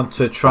 We want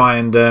to try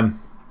and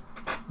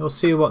we'll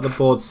see what the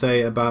board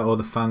say about all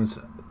the fans,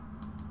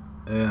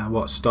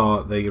 what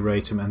star they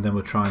rate them, and then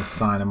we'll try and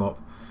sign them up.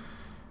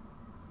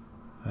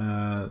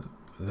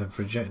 They've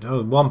rejected.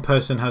 Oh, one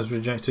person has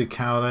rejected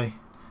Cowley.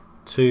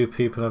 2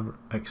 people have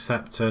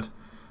accepted.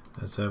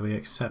 So we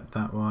accept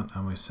that one,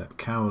 and we accept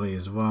Cowley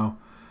as well.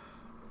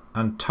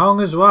 And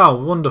Tong as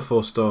well.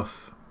 Wonderful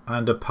stuff.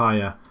 And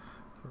Apaya.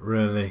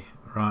 Really.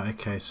 Right,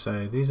 okay,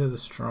 so these are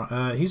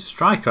the he's a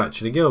striker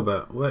actually,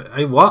 Gilbert.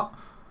 Hey, what?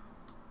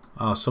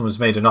 Oh, someone's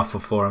made an offer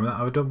for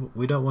him.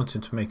 We don't want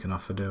him to make an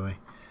offer, do we?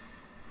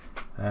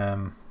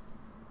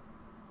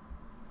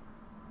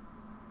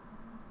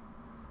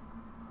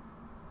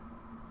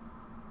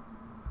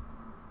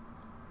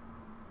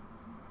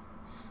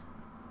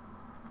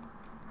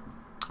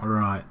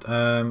 Right.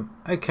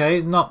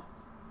 Okay, not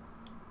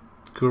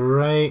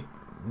great.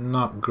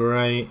 Not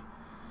great.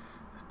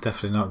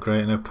 Definitely not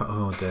great. No,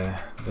 oh dear,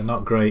 they're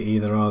not great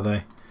either, are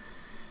they?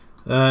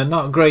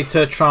 Not great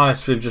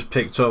trialists we've just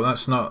picked up.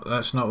 That's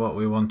not what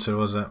we wanted,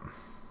 was it?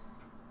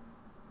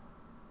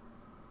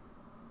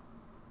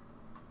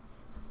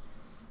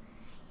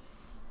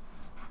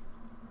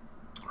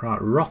 Right,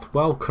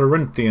 Rothwell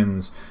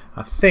Corinthians.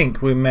 I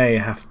think we may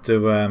have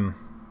to.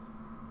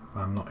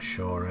 I'm not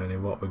sure really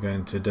what we're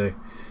going to do.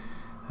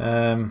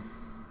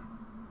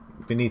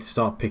 We need to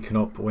start picking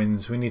up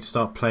wins. We need to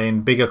start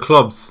playing bigger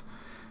clubs.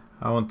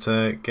 I want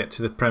to get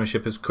to the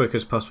Premiership as quick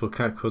as possible.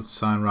 Cat could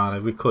sign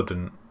Riley. We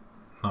couldn't.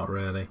 Not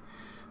really.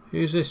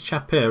 Who's this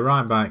chap here?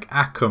 Right back.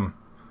 Ackham.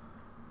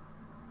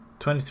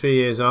 23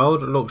 years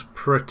old. Looks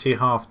pretty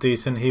half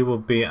decent. He will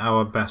be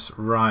our best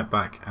right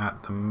back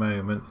at the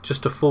moment.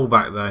 Just a full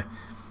back though.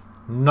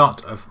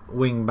 Not a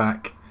wing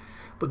back.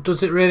 But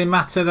does it really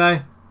matter though?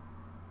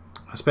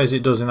 I suppose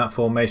it does in that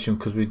formation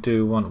because we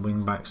do want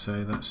wing back.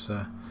 So that's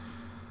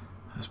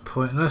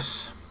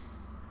pointless.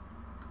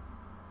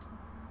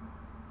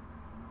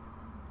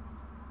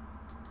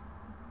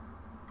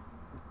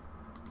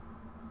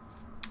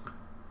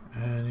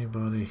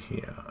 Anybody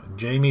here?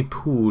 Jamie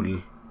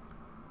Poole.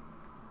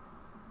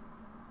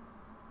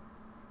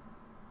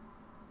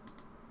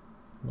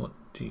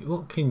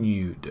 What can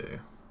you do?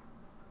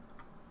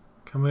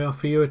 Can we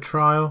offer you a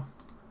trial?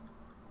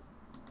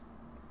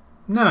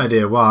 No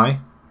idea why.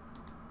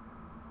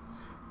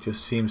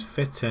 Just seems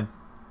fitting.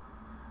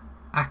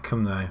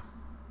 Ackham though.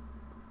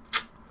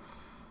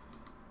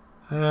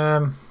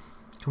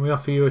 Can we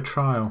offer you a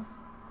trial?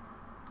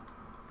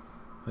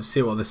 Let's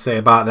see what they say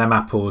about them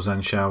apples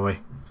then, shall we?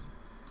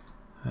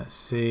 Let's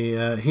see.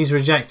 He's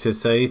rejected,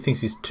 so he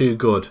thinks he's too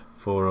good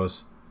for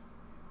us.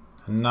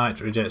 And Knight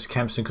rejects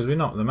Kempson because we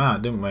knocked them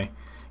out, didn't we?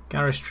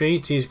 Gareth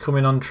Street, he's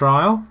coming on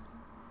trial.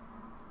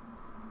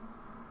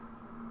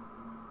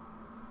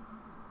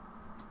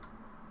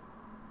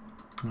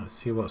 Let's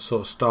see what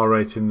sort of star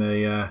rating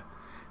they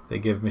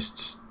give Mr.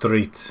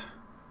 Street.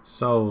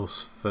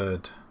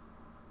 Salford.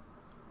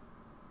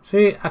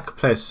 See, I could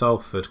play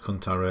Salford,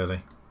 couldn't I?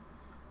 Really?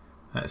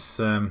 Let's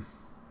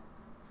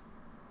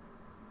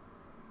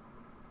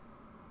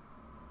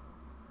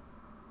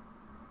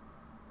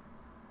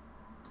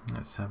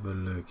have a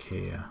look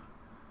here.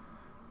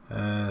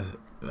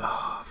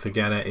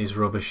 Forget it, he's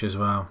rubbish as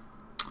well.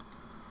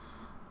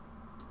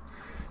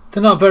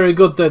 They're not very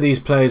good though, these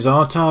players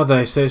aren't, are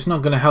they? So it's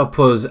not going to help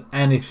us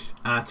any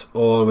at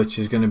all, which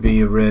is going to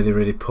be really,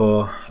 really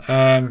poor.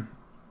 I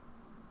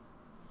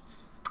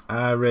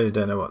really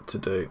don't know what to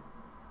do.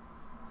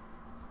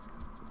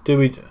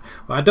 Well,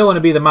 I don't want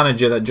to be the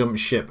manager that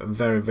jumps ship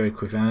very, very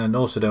quickly, and I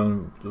also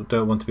don't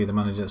want to be the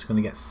manager that's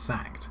going to get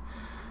sacked.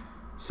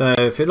 So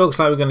if it looks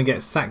like we're going to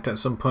get sacked at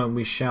some point,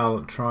 we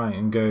shall try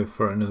and go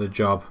for another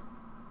job.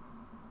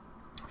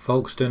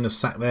 Folkestone has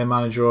sacked their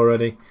manager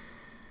already.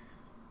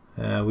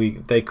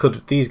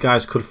 These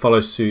guys could follow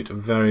suit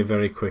very,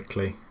 very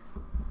quickly.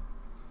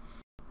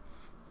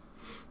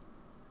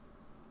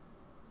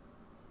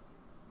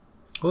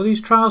 All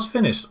these trials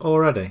finished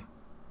already.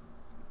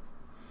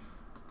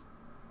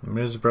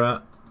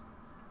 Middlesbrough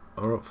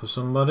are up for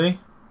somebody.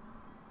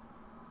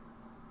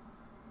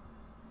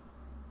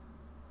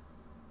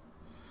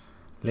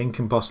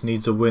 Lincoln Boss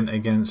needs a win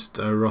against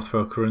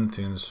Rothwell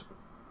Corinthians.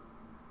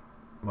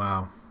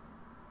 Wow.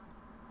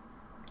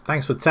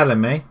 Thanks for telling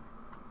me.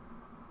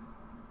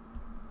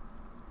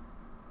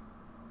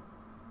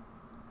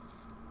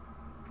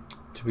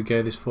 Do we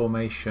go this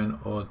formation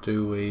or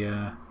do we...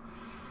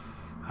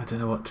 I don't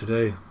know what to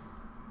do.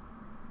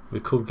 We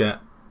could get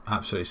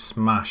absolutely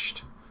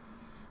smashed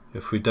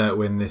if we don't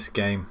win this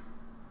game.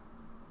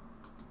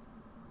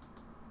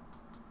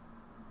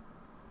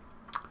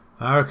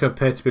 I reckon I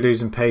appear to be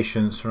losing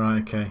patience.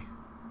 Right, okay.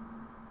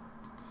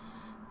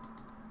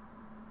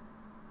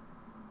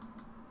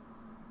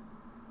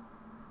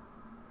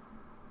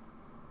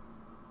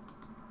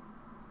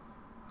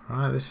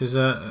 Right, this is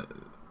a...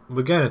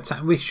 We're going to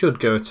attack. We should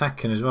go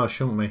attacking as well,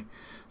 shouldn't we?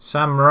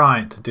 Sam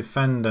Wright,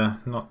 defender,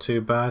 not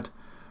too bad.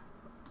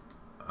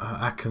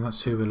 Acken,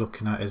 that's who we're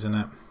looking at, isn't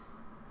it?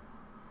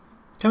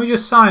 Can we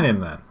just sign him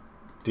then?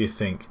 Do you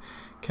think?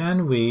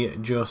 Can we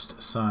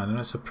just sign him?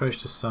 Let's approach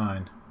to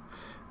sign.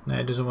 No,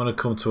 it doesn't want to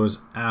come to us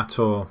at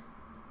all.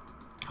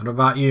 What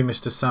about you,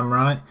 Mr. Sam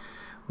Wright?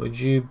 Would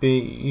you be...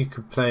 You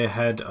could play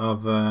ahead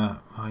of... oh,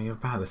 you're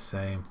about the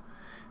same.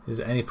 Is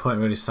there any point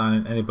really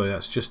signing anybody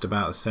that's just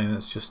about the same?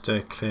 Let's just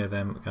clear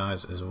them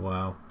guys as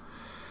well.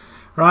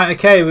 Right,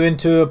 okay, we're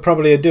into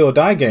probably a do or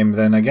die game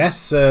then, I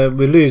guess.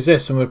 We lose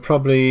this and we'll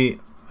probably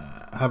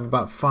have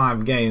about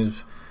 5 games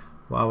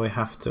while we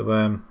have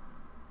to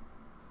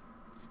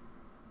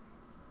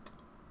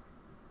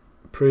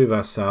prove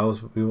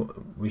ourselves.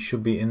 We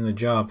should be in the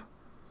job.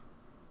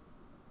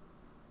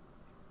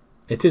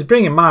 It is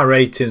bringing my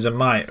ratings and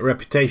my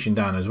reputation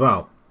down as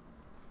well,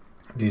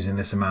 losing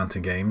this amount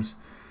of games.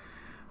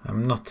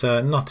 I'm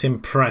not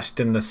impressed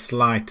in the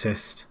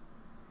slightest.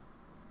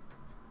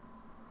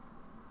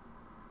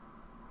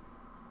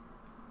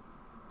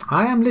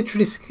 I am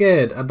literally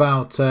scared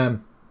about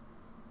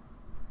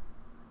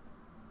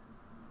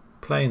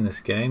playing this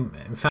game.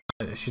 In fact,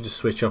 I should just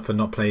switch off and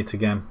not play it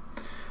again.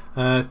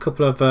 A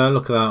couple of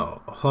look at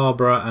that,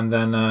 Harborough and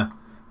then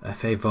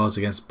FA Vars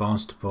against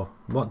Barnstaple.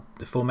 What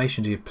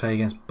formation do you play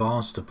against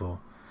Barnstaple?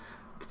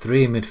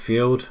 3 in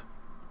midfield.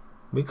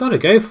 We've got to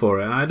go for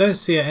it. I don't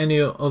see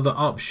any other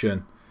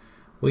option.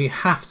 We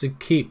have to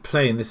keep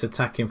playing this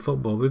attacking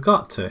football. We've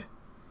got to.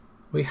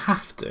 We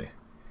have to.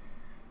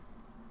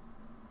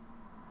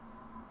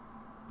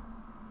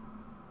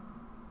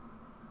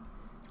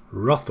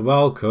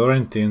 Rothwell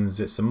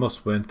Corinthians. It's a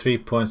must win. 3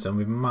 points and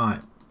we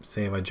might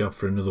save our job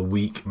for another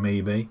week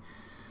maybe.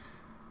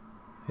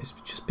 It's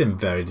just been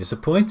very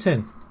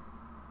disappointing.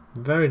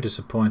 Very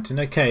disappointing.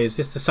 Okay, is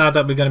this the side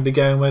that we're going to be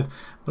going with?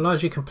 Well,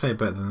 Lodge, you can play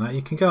better than that.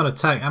 You can go on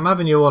attack. I'm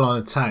having you all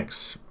on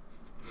attacks.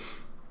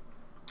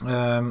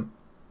 I'm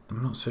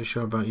not so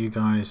sure about you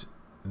guys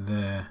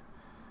there.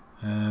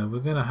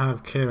 We're going to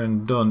have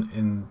Kieran Dunn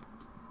in.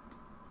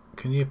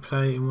 Can you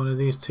play in one of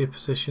these 2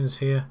 positions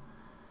here?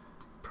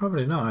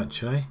 Probably not,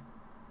 actually.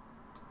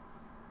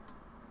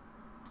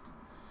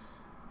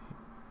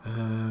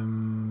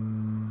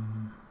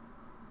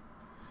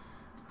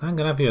 I'm going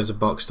to have you as a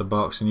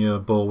box-to-box and you're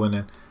ball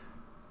winning.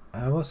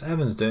 What's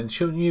Evans doing?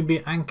 Shouldn't you be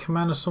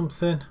anchorman or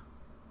something?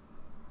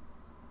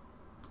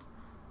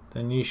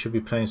 Then you should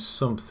be playing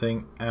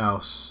something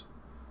else.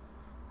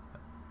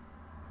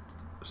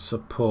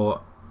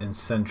 Support in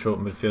central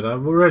midfield. I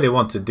really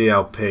want a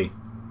DLP.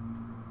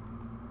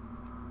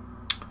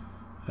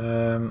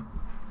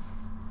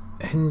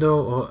 Hindle,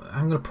 or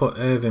I'm going to put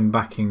Irving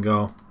back in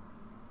goal.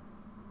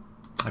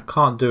 I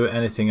can't do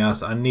anything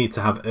else. I need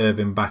to have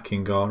Irving back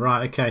in goal.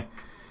 Right, okay.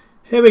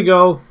 Here we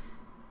go.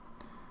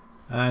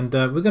 And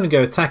we're going to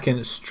go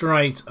attacking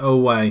straight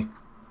away.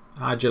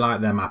 How'd you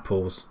like them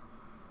apples?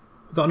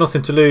 We've got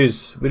nothing to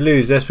lose. We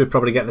lose this, we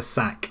probably get the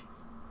sack.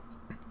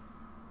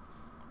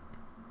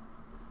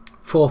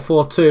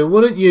 4-4-2.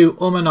 Wouldn't you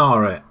and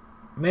ah it?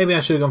 Maybe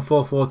I should have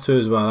gone 4-4-2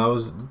 as well. I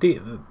was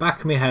deep back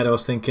of my head. I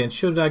was thinking,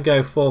 should I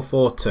go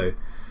 4-4-2?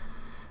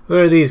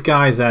 Where are these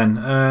guys then?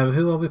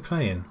 Who are we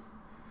playing?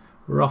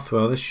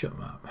 Rothwell. This should.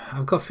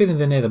 I've got a feeling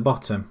they're near the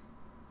bottom.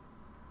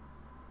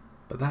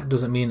 But that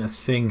doesn't mean a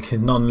thing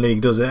in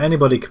non-league, does it?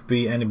 Anybody could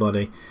beat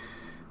anybody.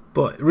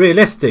 But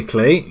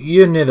realistically,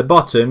 you're near the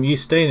bottom, you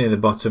stay near the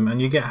bottom,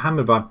 and you get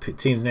hammered by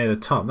teams near the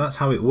top. That's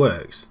how it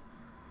works.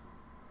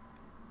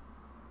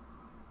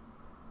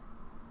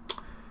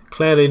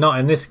 Clearly not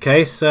in this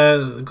case.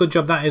 Good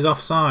job that is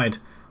offside.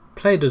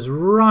 Played us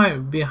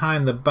right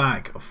behind the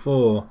back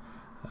for...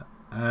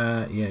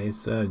 yeah,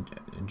 it's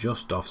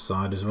just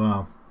offside as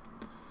well.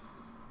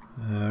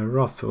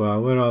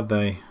 Rothwell, where are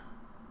they?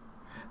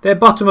 They're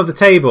bottom of the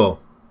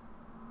table.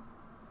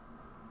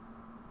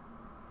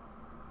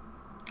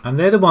 And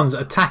they're the ones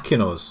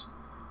attacking us.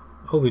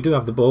 Oh, we do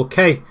have the ball.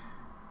 Okay.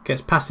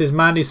 Gets past his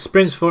man. He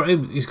sprints for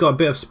it. He's got a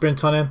bit of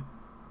sprint on him.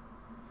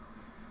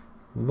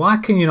 Why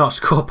can you not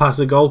score past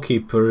a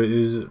goalkeeper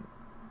who's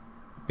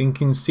been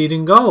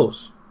conceding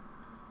goals?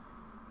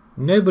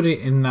 Nobody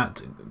in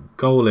that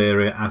goal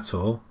area at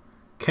all.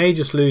 K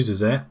just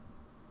loses it.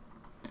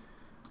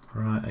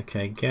 Right,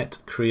 okay, get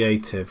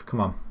creative.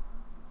 Come on.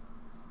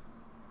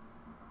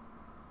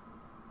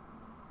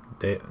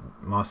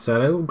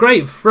 Marcelo.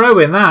 Great throw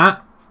in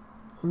that.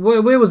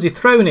 Where was he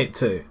throwing it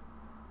to?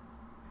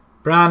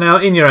 Brownell,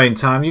 in your own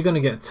time, you're going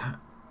to get...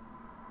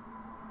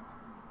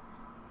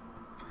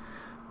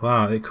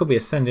 Wow, it could be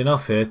a sending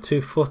off here.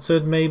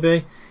 2-footed,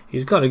 maybe.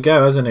 He's got to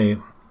go, hasn't he?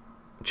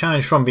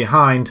 Challenge from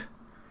behind.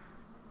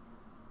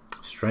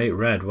 Straight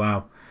red,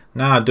 wow.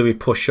 Now do we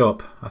push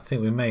up? I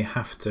think we may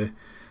have to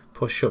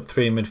push up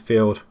 3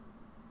 midfield.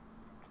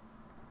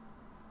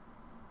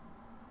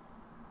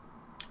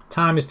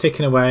 Time is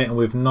ticking away and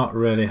we've not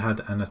really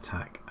had an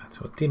attack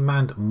at all.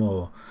 Demand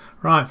more.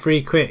 Right,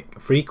 free kick,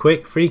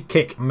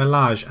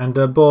 Melage, and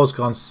the ball's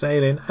gone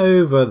sailing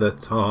over the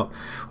top.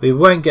 We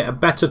won't get a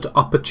better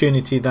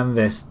opportunity than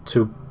this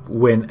to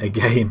win a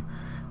game.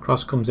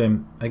 Cross comes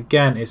in.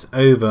 Again, it's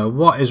over.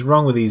 What is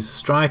wrong with these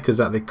strikers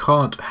that they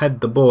can't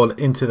head the ball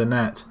into the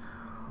net?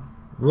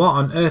 What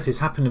on earth is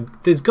happening?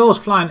 There's goals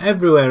flying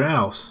everywhere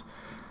else.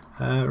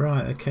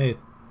 Right, okay.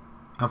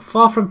 I'm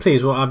far from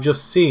pleased with what I've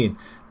just seen.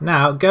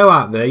 Now, go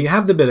out there. You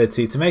have the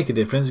ability to make a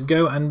difference.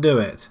 Go and do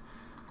it.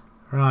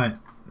 Right,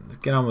 let's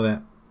get on with it.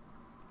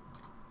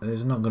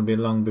 There's not going to be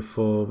long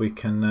before we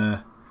can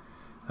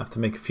have to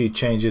make a few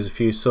changes, a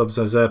few subs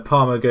as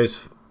Palmer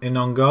goes in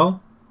on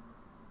goal.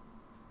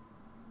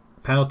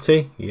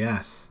 Penalty?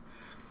 Yes.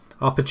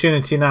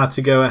 Opportunity now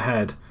to go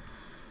ahead.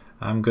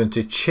 I'm going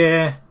to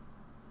cheer.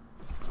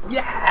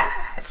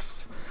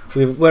 Yes!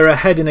 We're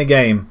ahead in a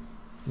game.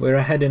 We're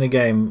ahead in a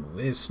game.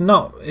 It's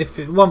not... If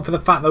it weren't for the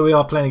fact that we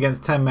are playing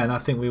against 10 men, I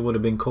think we would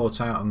have been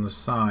caught out on the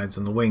sides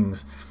and the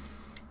wings.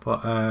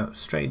 But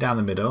straight down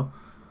the middle.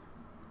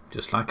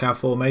 Just like our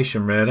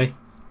formation, really.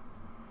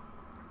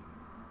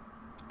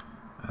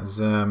 As...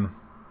 Wow.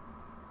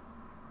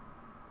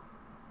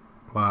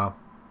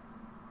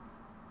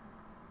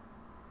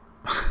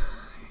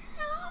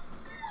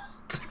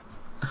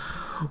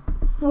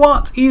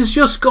 What? He's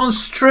just gone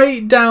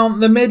straight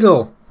down the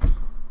middle.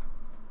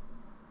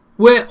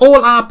 Where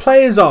all our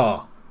players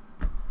are.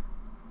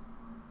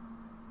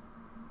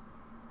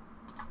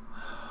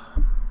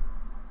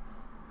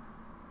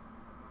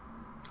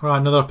 Right,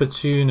 another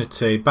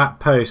opportunity. Back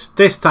post.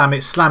 This time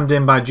it's slammed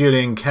in by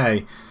Julian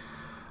K.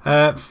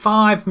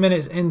 5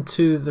 minutes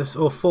into this,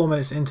 or 4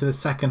 minutes into the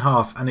second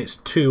half, and it's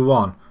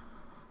 2-1.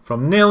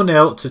 From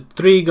 0-0 to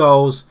 3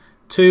 goals,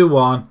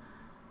 2-1.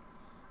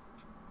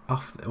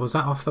 Was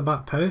that off the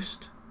back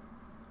post?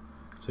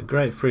 It's a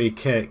great free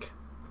kick.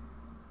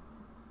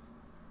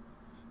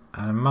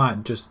 And I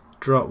might just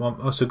drop one.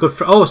 Oh, it's a good.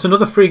 Oh, it's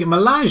another free kick.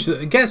 Melage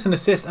that gets an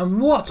assist,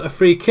 and what a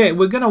free kick!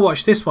 We're going to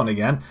watch this one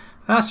again.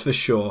 That's for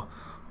sure.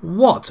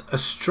 What a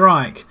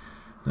strike!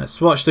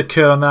 Let's watch the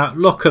curl on that.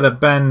 Look at the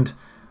bend.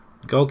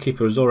 The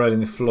goalkeeper is already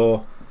on the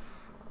floor,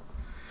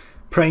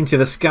 praying to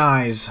the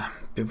skies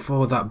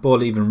before that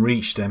ball even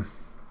reached him.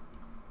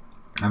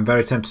 I'm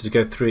very tempted to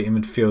go through it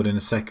in midfield in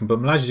a second, but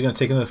Melage is going to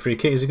take another free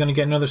kick. Is he going to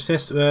get another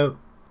assist?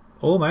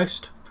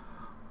 Almost.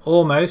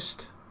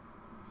 Almost.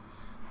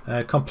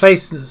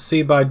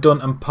 Complacency by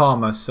Dunn and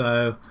Palmer,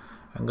 so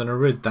I'm going to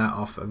rid that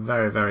off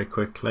very, very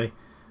quickly.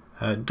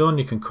 Dunn,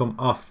 you can come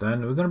off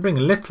then. We're going to bring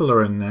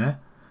Littler in there.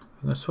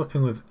 I'm going to swap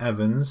him with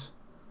Evans.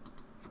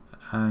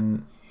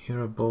 And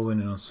you're a ball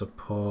winning on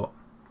support.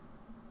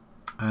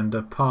 And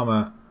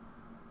Palmer,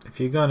 if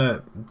you're going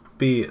to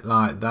be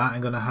like that,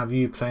 I'm going to have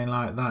you playing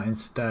like that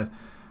instead.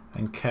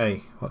 And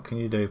K, what can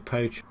you do?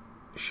 Poach.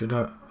 Should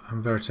I?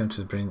 I'm very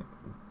tempted to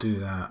do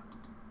that.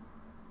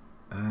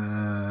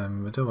 I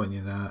don't want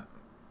you that.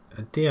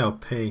 A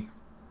DLP.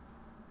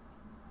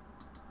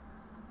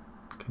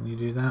 Can you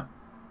do that?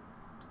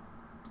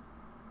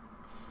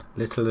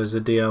 Little as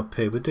a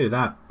DLP. We'll do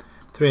that.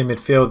 3 in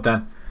midfield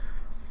then.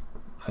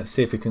 Let's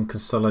see if we can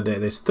consolidate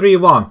this.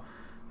 3-1.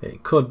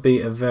 It could be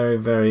a very,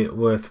 very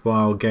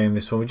worthwhile game,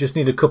 this one. We just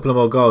need a couple of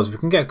more goals. If we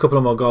can get a couple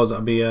of more goals,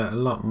 that'll be a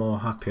lot more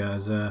happier.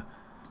 As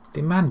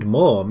demand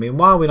more. I mean,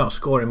 why are we not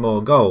scoring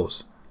more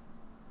goals?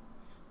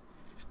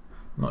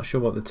 Not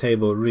sure what the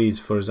table reads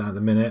for us at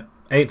the minute.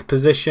 8th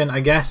position, I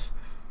guess.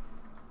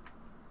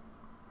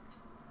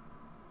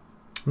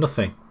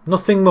 Nothing.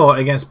 Nothing more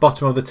against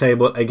bottom of the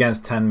table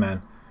against 10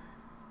 men.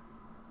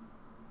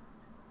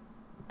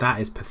 That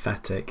is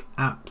pathetic.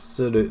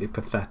 Absolutely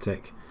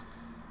pathetic.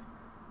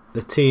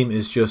 The team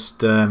is just...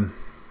 that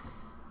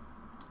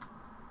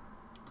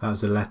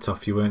was a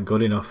let-off. You weren't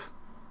good enough.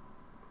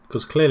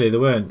 Because clearly they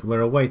weren't. We're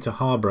away to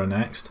Harborough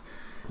next.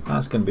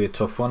 That's going to be a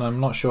tough one. I'm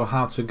not sure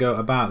how to go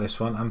about this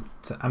one.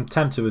 I'm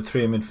tempted with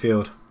 3 in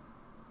midfield.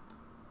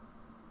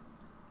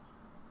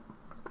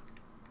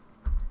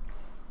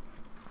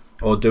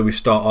 Or do we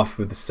start off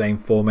with the same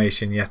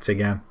formation yet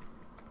again?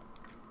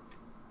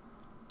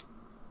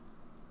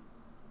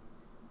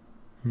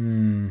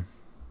 Who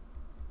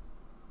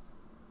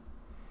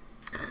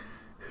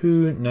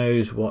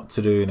knows what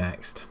to do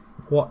next?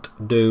 What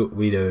do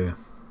we do?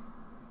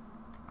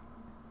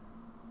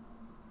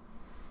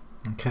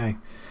 Okay,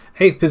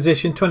 8th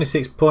position,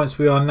 26 points.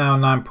 We are now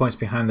 9 points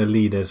behind the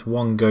leaders.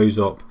 One goes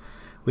up.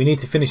 We need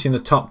to finish in the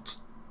top.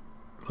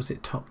 Was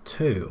it top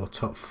 2 or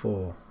top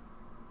 4?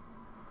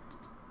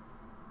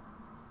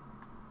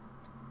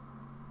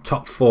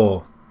 Top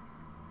 4.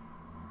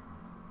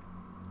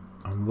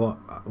 And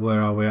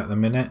where are we at the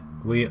minute?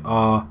 We're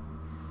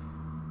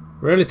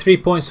only 3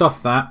 points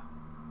off that.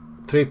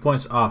 3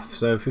 points off.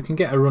 So if we can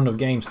get a run of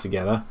games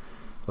together,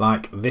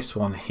 like this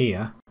one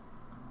here,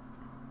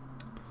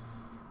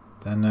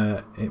 then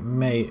it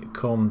may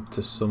come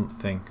to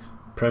something.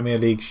 Premier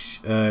League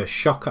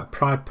shock at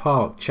Pride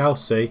Park,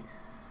 Chelsea.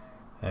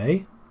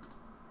 Hey,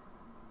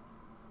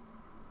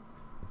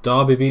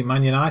 Derby beat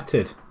Man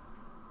United.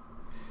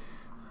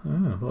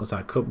 Oh, what was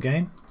that, cup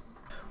game?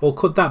 Or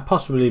could that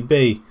possibly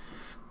be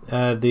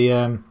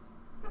the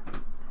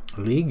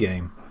league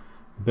game?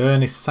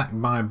 Burn is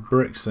sacked by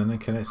Brixton.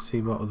 Okay, let's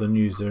see what other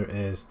news there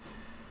is.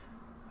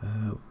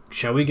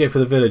 Shall we go for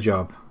the Villa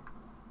job?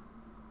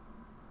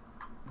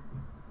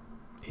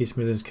 East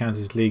Midlands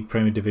Counties League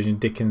Premier Division.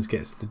 Dickens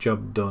gets the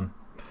job done.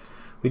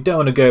 We don't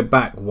want to go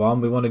back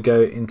one. We want to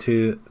go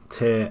into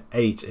tier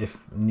 8 if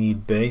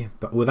need be,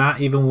 but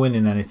without even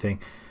winning anything.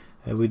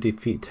 We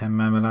defeat 10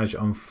 man Melage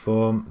on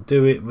form.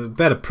 We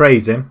better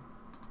praise him.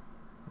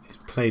 He's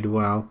played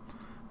well.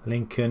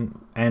 Lincoln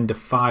end a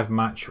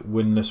 5-match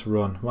winless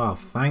run. Well,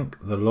 thank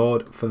the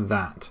Lord for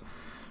that.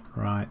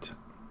 Right.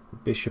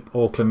 Bishop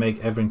Auckland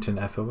make Everington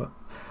effort.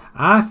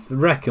 I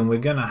reckon we're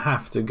going to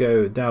have to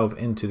go delve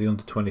into the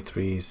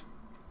under-23s.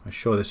 I'm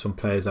sure there's some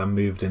players that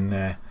moved in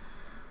there.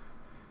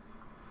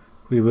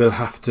 We will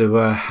have to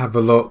have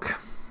a look.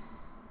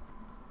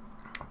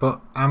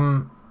 But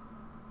I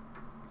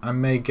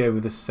may go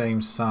with the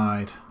same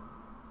side.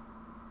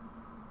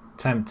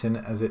 Tempting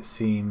as it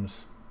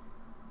seems.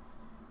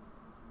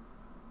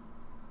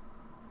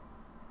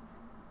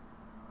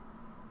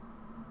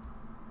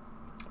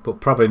 But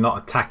probably not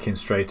attacking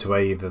straight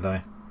away either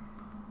though.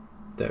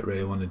 Don't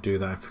really want to do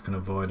that if we can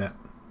avoid it.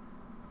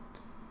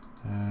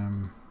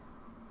 I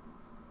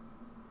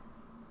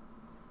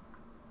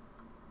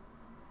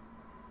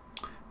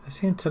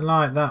seem to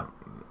like that.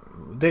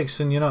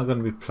 Dixon, you're not going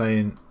to be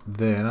playing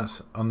there.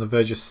 That's on the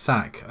verge of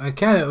sack.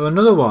 Okay,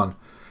 another one.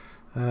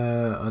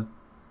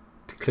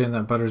 Declaring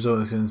that bad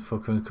result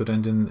could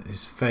end in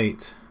his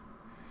fate.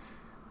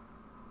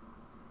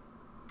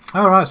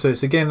 Alright, so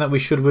it's a game that we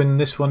should win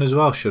this one as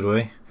well, should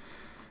we?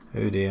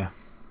 Oh dear.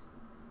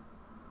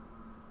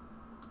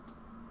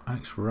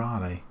 Alex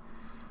Riley.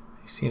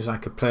 He seems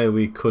like a player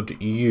we could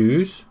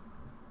use.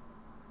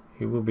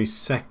 He will be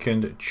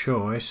second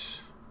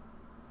choice.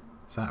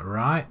 Is that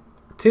right?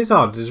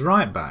 Tizard is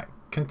right back.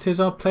 Can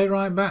Tizard play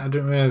right back? I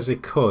didn't realise he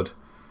could.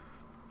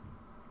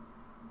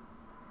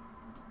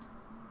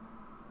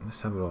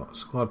 Let's have a look.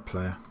 Squad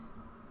player.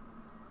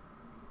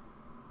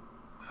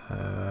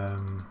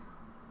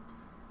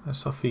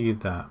 Let's offer you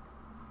that.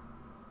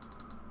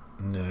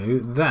 No,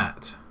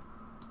 that.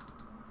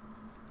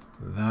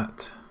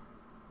 That.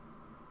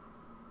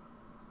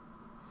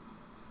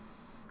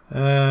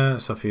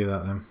 Let's offer you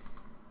that then.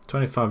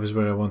 25 is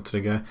where I wanted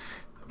to go.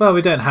 Well,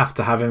 we don't have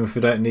to have him if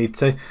we don't need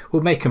to.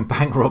 We'll make him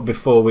bankrupt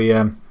before we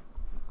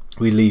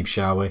leave,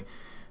 shall we?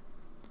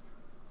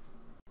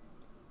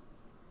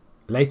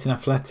 Leighton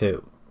Athletic,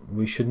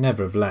 we should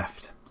never have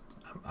left.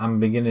 I'm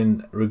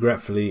beginning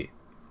regretting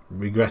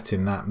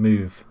that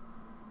move.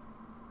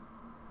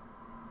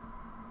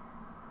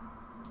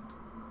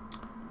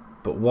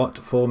 But what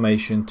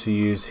formation to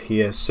use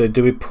here? So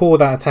do we pull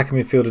that attacking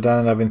midfielder down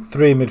and having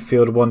 3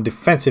 midfielder, 1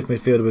 defensive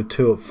midfielder with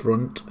 2 up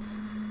front?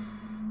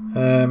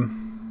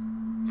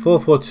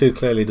 4-4-2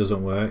 clearly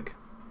doesn't work.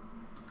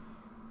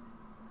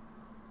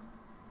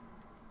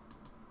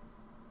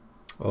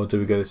 Or do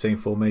we go the same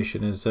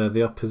formation as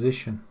the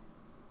opposition?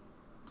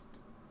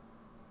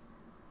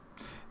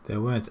 They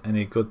weren't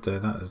any good though.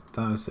 That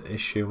was the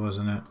issue,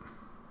 wasn't it?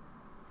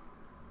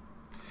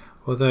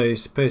 Although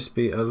it's supposed to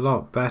be a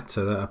lot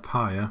better than up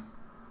higher.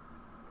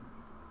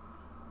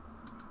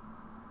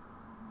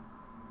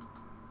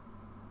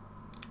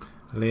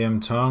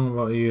 Liam Tong,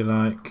 what are you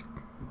like?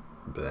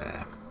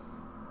 Bleh.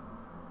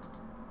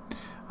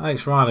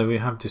 Alex Riley, we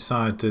have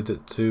decided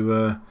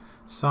to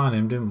sign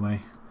him, didn't we?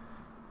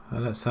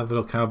 Let's have a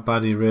look how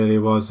bad he really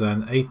was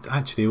then.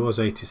 Actually, he was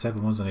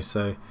 87, wasn't he?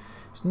 So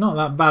it's not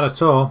that bad at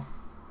all.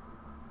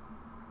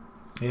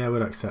 Yeah,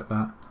 we'll accept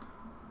that.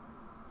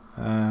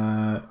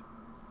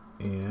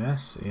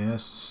 Yes.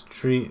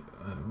 Street.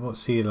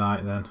 What's he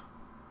like then?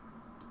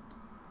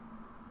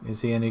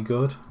 Is he any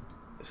good?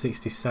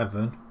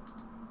 67.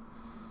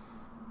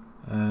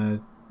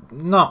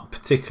 Not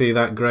particularly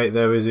that great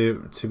though, is he,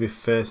 to be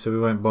fair, so we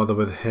won't bother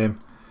with him.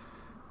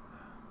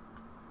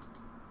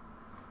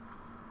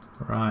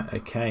 Right,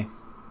 okay.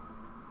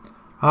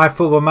 Hi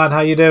Football Mad,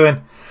 how you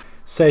doing?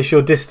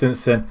 Social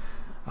distancing.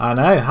 I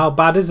know, how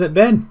bad has it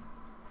been?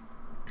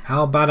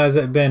 How bad has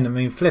it been? I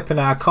mean, flipping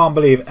out, I can't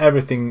believe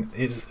everything,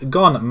 it's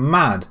gone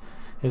mad.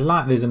 It's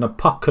like there's an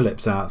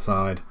apocalypse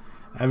outside.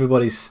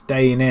 Everybody's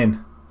staying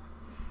in.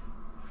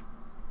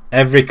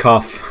 Every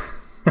cough.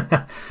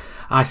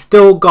 I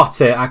still got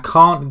it. I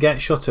can't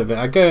get shut of it.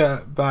 I go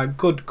about a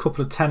good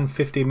couple of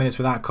 10-15 minutes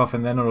without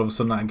coughing, then all of a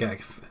sudden I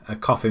get a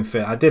coughing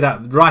fit. I did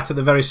that right at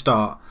the very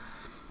start,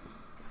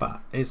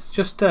 but it's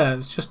just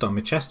on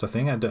my chest. I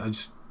think I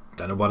just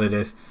don't know what it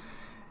is.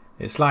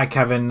 It's like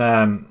having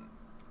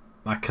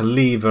like a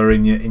lever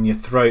in your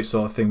throat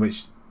sort of thing,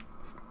 which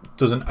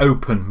doesn't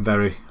open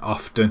very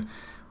often,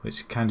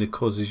 which kind of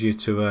causes you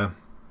to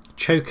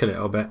choke a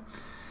little bit.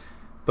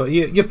 But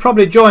you're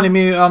probably joining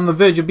me on the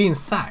verge of being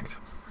sacked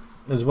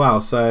as well,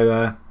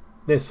 so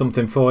there's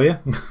something for you.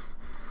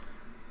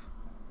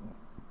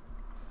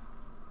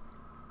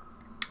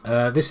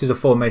 This is a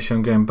formation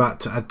I'm going back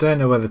to. I don't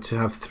know whether to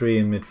have 3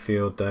 in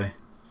midfield though.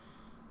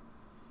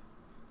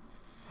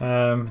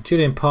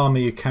 Julian Palmer,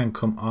 you can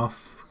come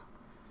off.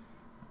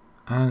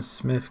 Alan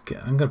Smith,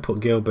 I'm going to put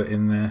Gilbert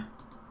in there.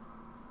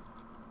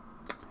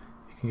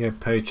 You can go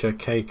Poacher,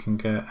 Kay can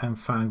go. In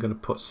fact, I'm going to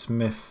put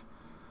Smith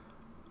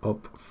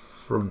up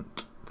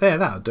front. There,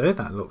 that'll do.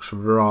 That looks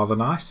rather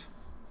nice.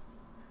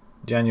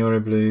 January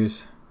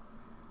Blues.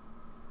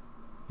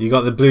 You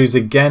got the Blues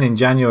again in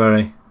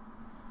January.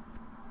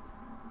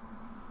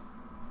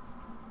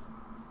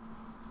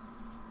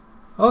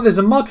 Oh, there's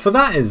a mod for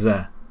that, is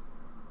there?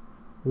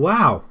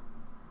 Wow.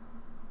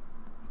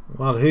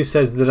 Well, who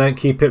says they don't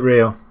keep it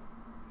real?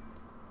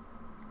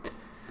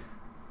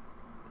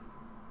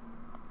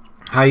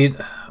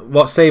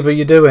 What save are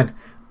you doing?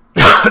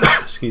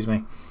 Excuse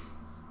me.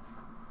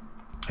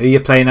 Who are you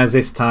playing as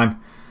this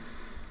time?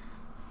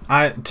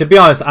 To be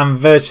honest, I'm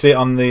virtually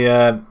on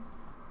the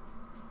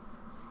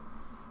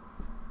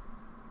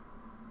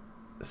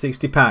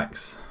 60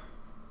 packs.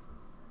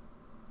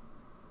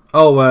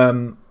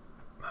 Oh,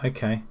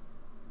 okay.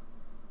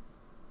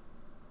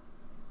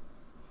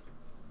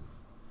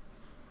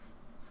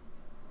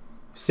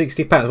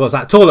 £60. What's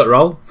that? Toilet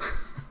roll?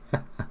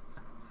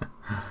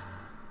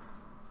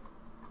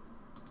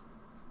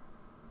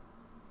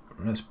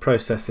 Let's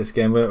process this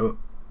game.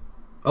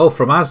 Oh,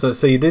 from Asda.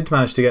 So you did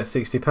manage to get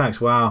 60 packs.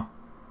 Wow.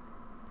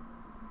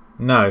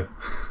 No.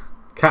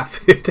 Cat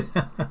food.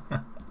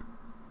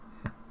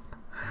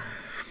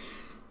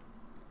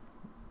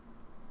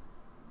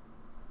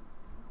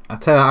 I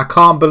tell you, I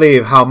can't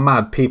believe how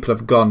mad people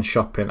have gone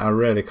shopping. I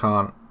really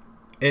can't.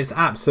 It's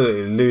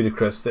absolutely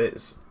ludicrous.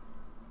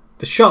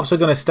 The shops are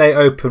going to stay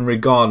open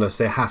regardless.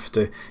 They have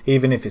to,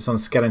 even if it's on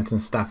skeleton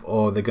staff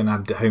or they're going to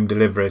have home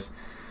deliveries.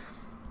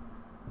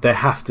 They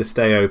have to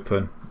stay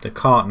open. They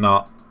can't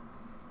not.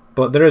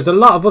 But there is a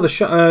lot of other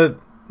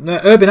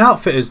Urban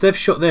Outfitters. They've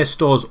shut their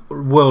stores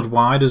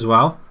worldwide as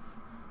well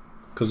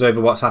because over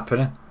what's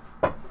happening.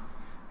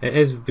 It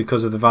is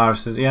because of the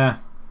viruses, yeah.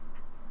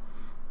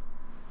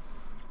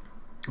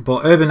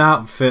 But Urban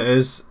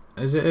Outfitters,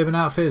 is it Urban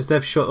Outfitters?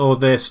 They've shut all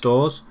their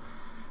stores.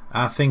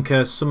 I think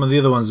some of the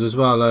other ones as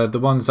well, the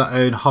ones that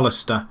own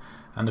Hollister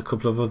and a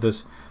couple of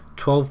others.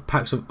 12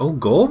 packs of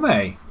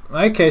gourmet.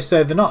 Okay,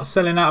 so they're not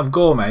selling out of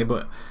gourmet,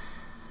 but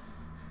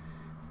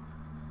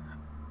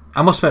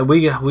I must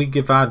admit we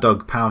give our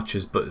dog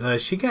pouches,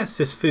 but she gets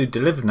this food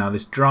delivered now,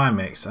 this dry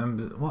mix.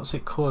 And what's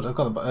it called? I've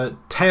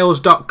got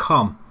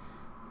tails.com.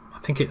 I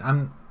think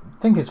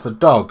it's for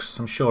dogs.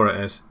 I'm sure it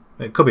is.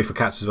 It could be for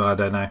cats as well. I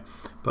don't know.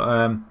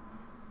 But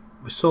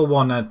we saw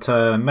one at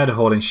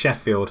Meadowhall in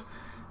Sheffield.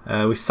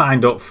 We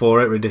signed up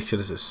for it,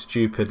 ridiculous,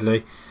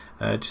 stupidly,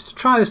 just to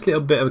try this little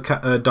bit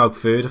of dog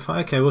food. I thought,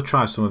 okay, we'll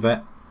try some of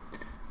it.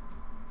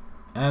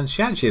 And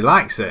she actually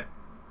likes it,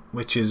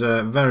 which is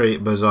very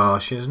bizarre.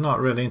 She's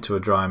not really into a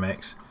dry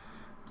mix,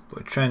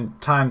 but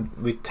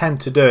we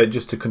tend to do it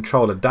just to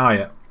control a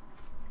diet.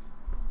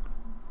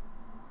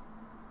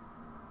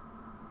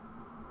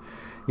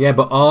 Yeah,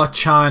 but are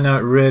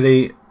China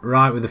really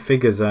right with the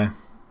figures though?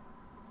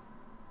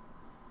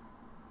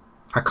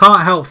 I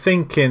can't help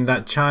thinking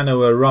that China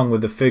were wrong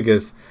with the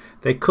figures.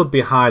 They could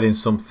be hiding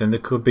something. They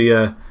could be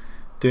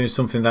doing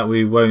something that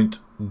we won't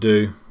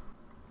do.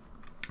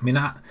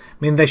 I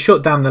mean, they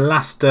shut down the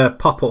last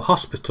pop-up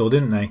hospital,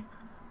 didn't they?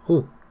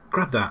 Oh,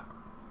 grab that.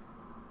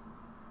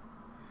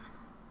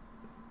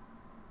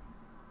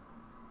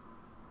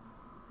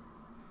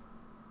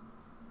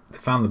 They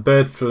found the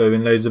bird flu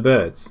in loads of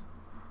birds.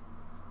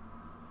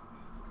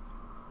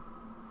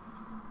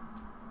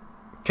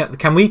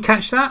 Can we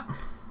catch that?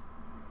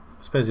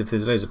 I suppose if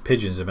there's loads of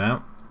pigeons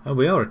about. Oh,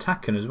 we are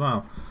attacking as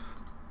well.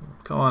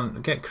 Go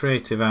on, get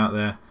creative out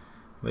there.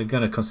 We're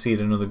going to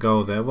concede another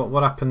goal there.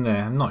 What happened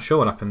there? I'm not sure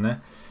what happened there.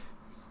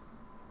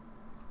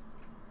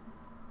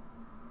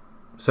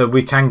 So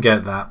we can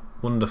get that.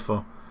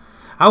 Wonderful.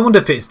 I wonder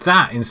if it's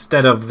that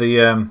instead of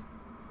the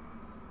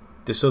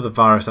this other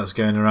virus that's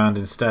going around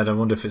instead. I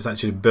wonder if it's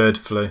actually bird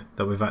flu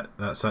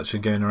that's actually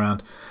going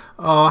around.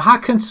 Oh, how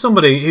can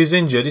somebody who's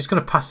injured, he's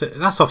going to pass it?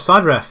 That's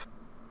offside, ref.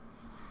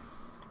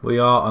 We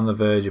are on the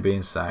verge of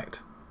being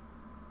sacked.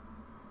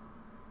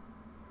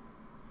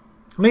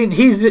 I mean,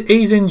 he's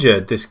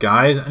injured, this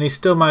guy, and he's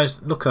still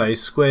managed. Look at that, he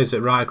squares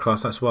it right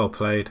across. That's well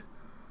played.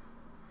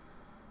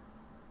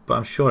 But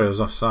I'm sure he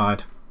was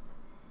offside.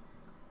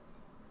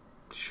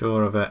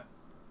 Sure of it.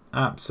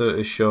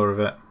 Absolutely sure of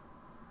it.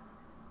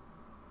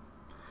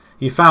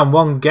 You found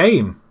one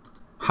game.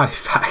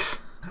 Halifax.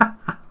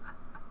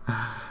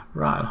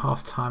 Right at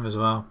half time as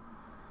well.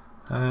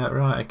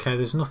 Right, okay,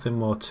 there's nothing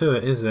more to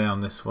it, is there,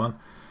 on this one?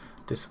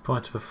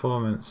 Disappointing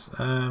performance.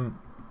 We're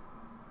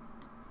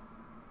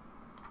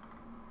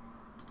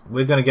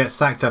going to get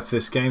sacked after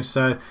this game,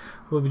 so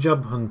we'll be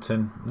job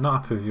hunting.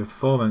 Not happy with your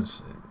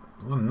performance.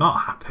 Well,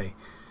 not happy.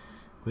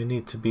 We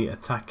need to be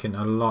attacking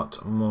a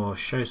lot more.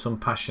 Show some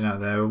passion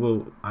out there.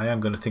 I am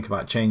going to think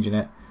about changing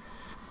it.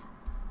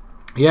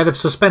 Yeah, they've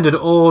suspended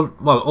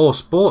all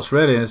sports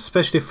really,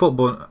 especially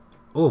football.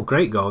 Oh,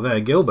 great goal there,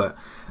 Gilbert.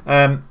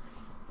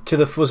 To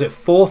the, was it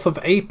 4th of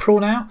April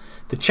now?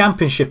 The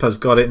Championship has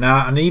got it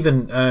now, and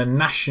even the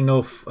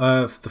National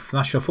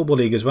Football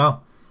League as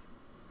well.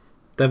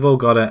 They've all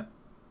got it.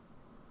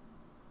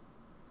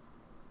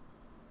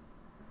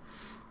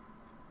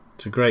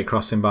 It's a great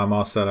crossing by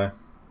Marcelo.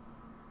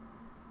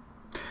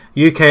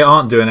 UK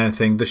aren't doing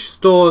anything.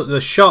 The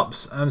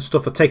shops and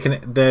stuff are taking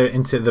it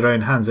into their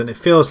own hands, and it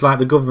feels like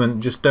the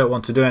government just don't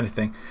want to do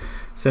anything.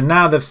 So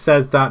now they've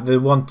said that they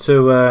want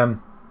to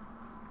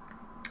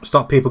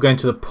stop people going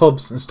to the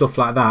pubs and stuff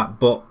like that,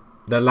 but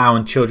they're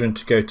allowing children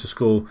to go to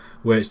school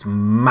where it's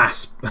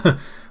mass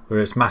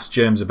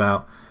germs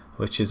about,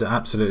 which is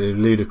absolutely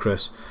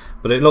ludicrous.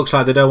 But it looks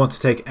like they don't want to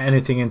take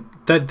anything in.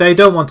 They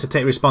don't want to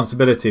take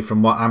responsibility,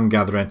 from what I'm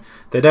gathering.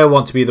 They don't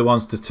want to be the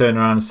ones to turn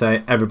around and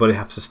say everybody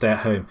has to stay at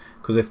home.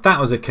 Because if that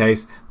was the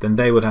case, then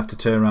they would have to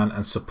turn around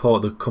and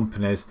support the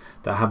companies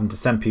that are having to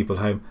send people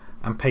home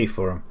and pay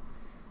for them.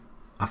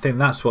 I think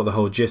that's what the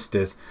whole gist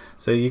is.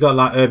 So you got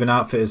like Urban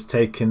Outfitters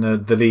taking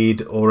the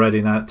lead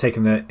already now,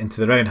 taking it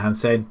into their own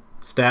hands, saying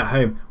stay at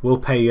home, we'll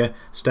pay you,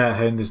 stay at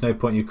home, there's no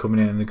point you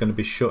coming in. And they're going to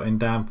be shutting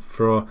down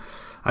for,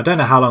 I don't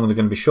know how long they're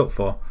going to be shut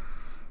for.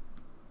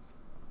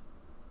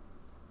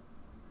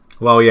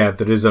 Well, yeah,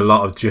 there is a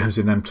lot of germs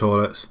in them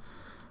toilets.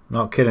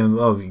 Not kidding.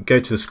 Well, you go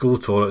to the school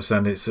toilets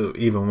and it's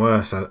even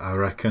worse, I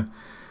reckon.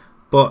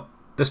 But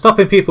they're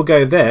stopping people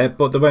go there,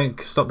 but they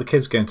won't stop the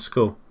kids going to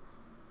school.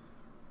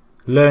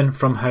 Learn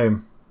from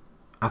home.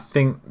 I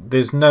think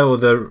there's no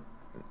other.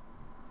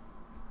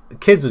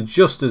 Kids are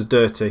just as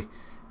dirty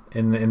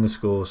in the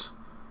schools.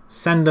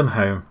 Send them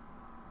home.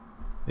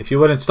 If you're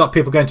willing to stop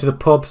people going to the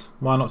pubs,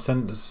 why not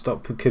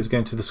stop kids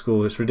going to the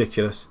school? It's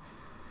ridiculous.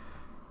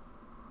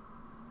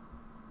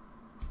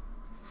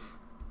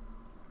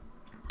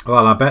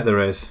 Well, I bet there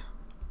is.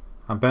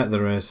 I bet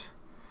there is.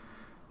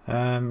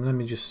 Let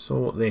me just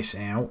sort this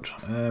out.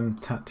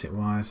 Tactic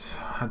wise,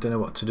 I don't know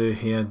what to do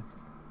here.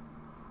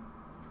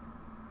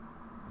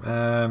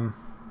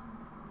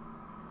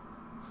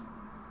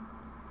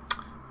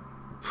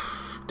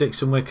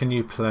 Dixon, where can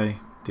you play?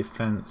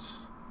 Defence.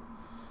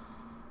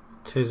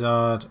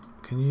 Tizard,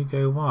 can you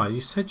go wide? You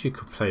said you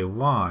could play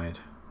wide.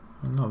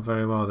 Well, not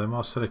very well though.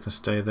 Marcelo can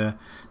stay there.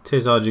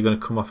 Tizard, you're going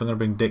to come off. I'm going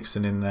to bring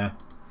Dixon in there.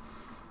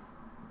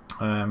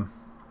 We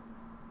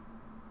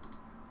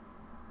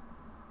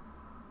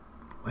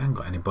haven't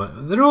got anybody.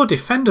 They're all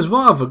defenders.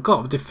 What have I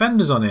got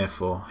defenders on here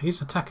for?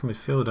 He's attacking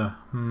midfielder.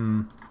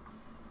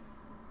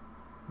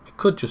 We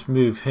could just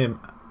move him.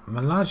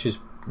 Malaj is.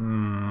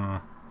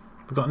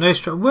 We've got no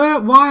strike.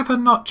 Why have I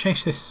not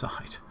changed this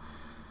side?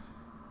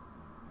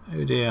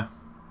 Oh dear.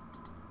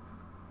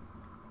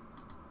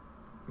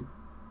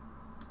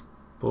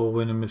 Ball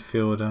winner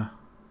midfielder.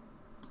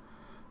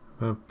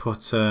 We'll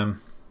put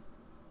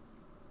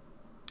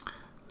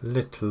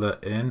Littler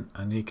in,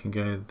 and he can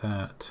go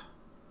that.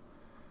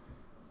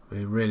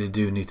 We really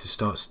do need to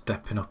start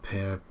stepping up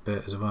here a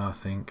bit as well, I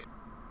think.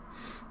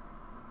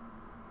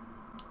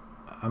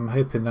 I'm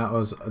hoping that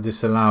was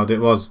disallowed. It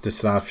was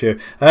disallowed for you.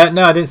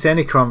 No, I didn't see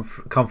any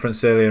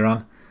conference earlier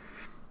on.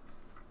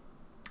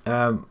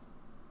 I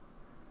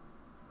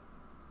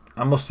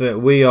must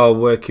admit, we are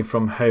working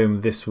from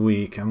home this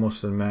week, I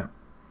must admit.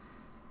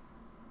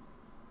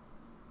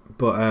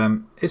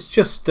 But it's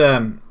just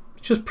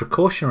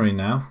precautionary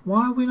now.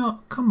 Why are we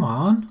not? Come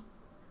on.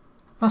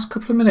 Last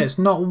couple of minutes,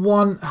 not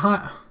one.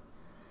 I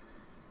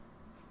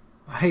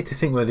hate to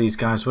think where these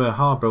guys were.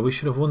 Harborough, we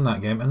should have won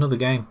that game. Another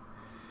game.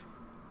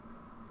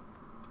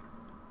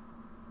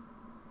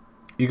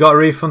 You got a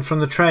refund from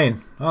the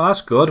train. Oh,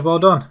 that's good. Well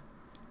done.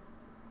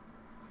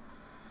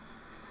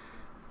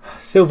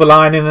 Silver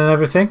lining and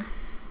everything.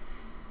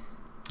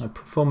 The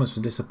performance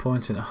was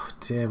disappointing. Oh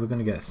dear, we're going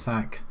to get a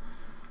sack.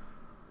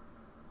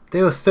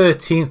 They were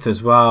 13th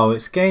as well.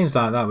 It's games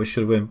like that we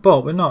should win,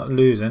 but we're not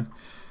losing.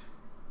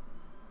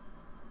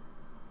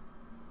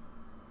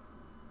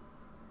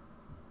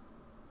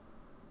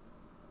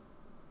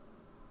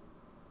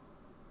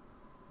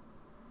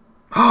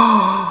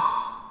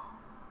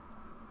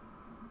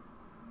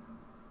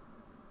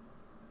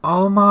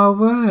 Oh my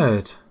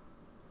word.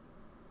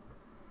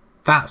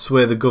 That's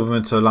where the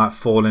government are like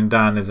falling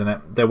down, isn't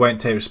it? They won't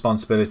take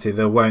responsibility.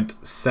 They won't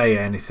say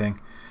anything.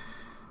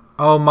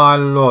 Oh my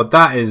lord,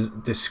 that is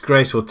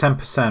disgraceful.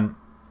 10%.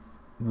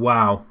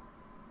 Wow.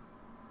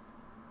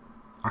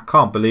 I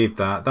can't believe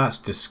that. That's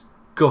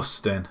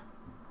disgusting.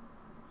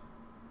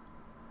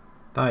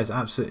 That is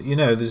absolutely... You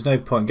know, there's no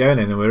point going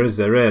anywhere, is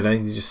there really?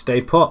 You just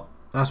stay put.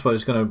 That's what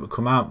it's going to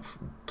come out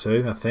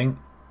to, I think.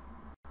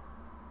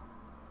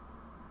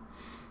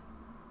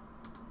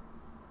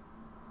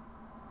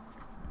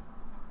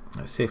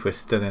 Let's see if we're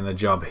still in the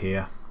job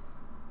here.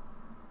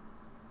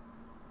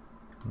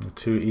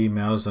 2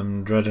 emails,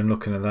 I'm dreading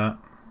looking at that.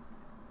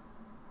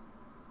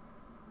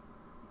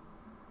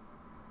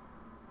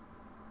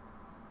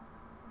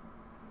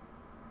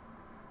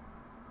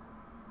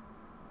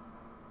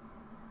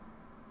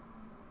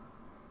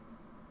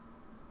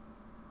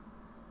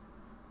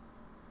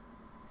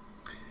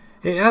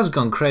 It has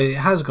gone crazy.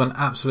 It has gone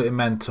absolutely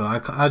mental.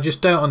 I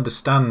just don't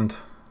understand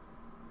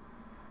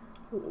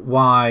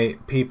why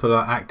people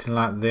are acting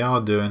like they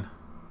are doing.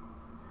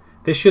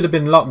 This should have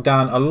been locked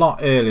down a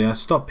lot earlier.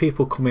 Stop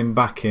people coming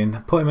back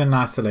in. Put them in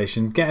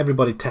isolation. Get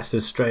everybody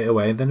tested straight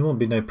away. Then there won't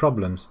be no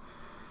problems.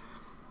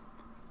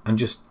 And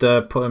just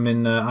put them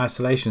in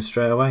isolation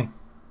straight away.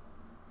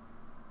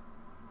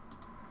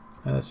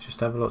 Let's just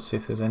have a look, see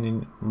if there's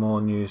any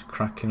more news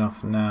cracking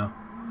off now.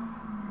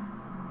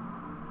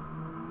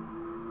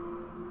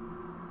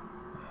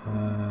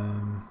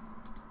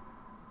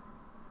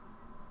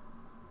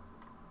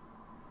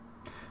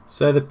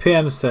 So the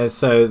PM says,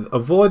 so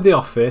avoid the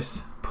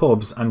office,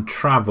 pubs and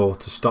travel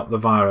to stop the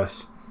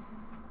virus.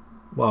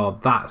 Well,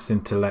 that's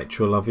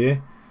intellectual of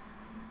you.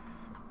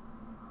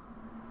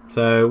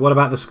 So what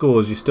about the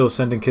schools? You're still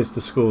sending kids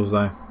to schools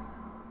though?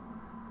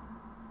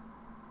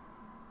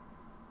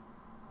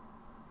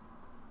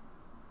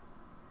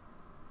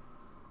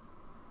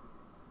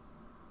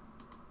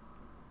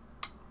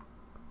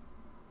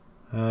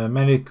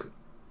 Many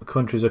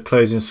countries are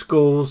closing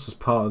schools as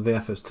part of the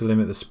efforts to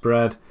limit the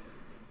spread.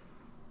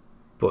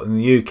 But in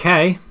the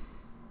UK,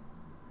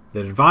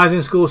 they're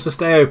advising schools to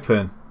stay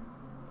open.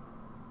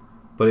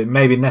 But it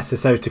may be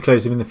necessary to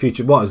close them in the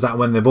future. What is that?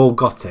 When they've all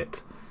got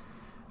it.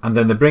 And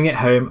then they bring it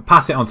home,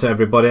 pass it on to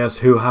everybody else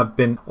who have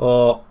been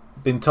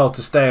told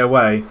to stay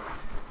away.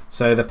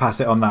 So they pass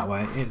it on that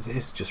way.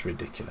 It's just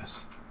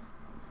ridiculous.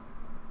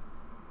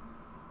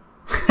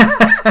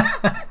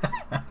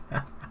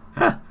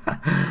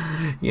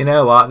 You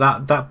know what?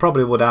 That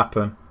probably would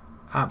happen.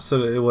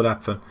 Absolutely would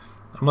happen.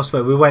 I must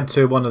admit, we went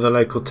to one of the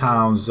local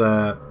towns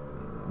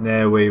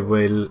near where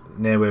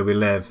we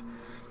live,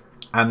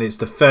 and it's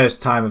the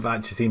first time I've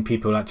actually seen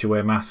people actually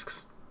wear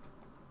masks.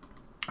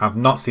 I've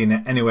not seen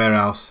it anywhere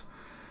else.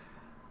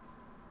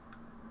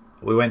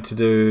 We went to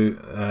do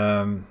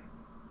a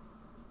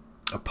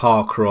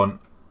park run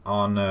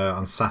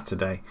on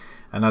Saturday,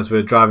 and as we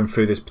were driving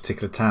through this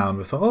particular town,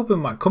 we thought, oh, we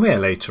might come here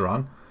later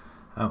on.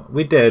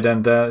 We did,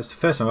 and it's the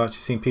first time I've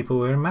actually seen people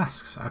wearing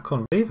masks. I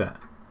couldn't believe it.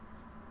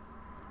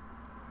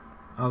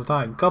 I was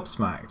like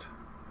gobsmacked.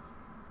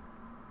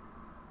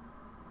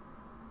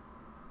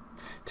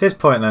 It is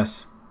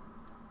pointless.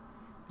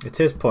 It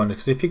is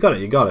pointless because if you got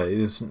it, you got it.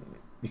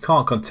 You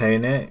can't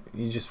contain it.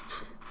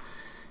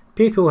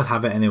 People would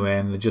have it anyway,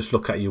 and they just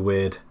look at you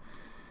weird.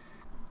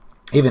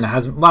 Even a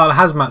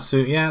hazmat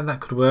suit, yeah,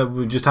 that could work.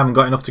 We just haven't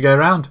got enough to go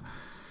around.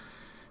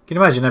 Can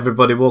you imagine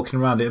everybody walking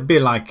around? It'd be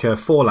like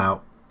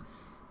Fallout,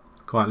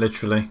 quite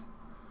literally.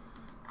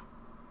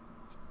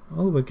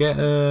 Oh, we get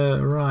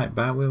right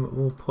back.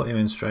 We'll put him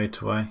in straight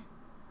away.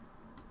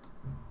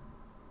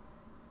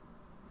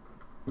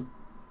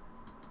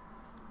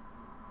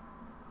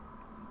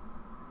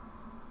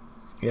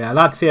 Yeah, I'd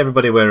like to see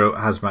everybody wear a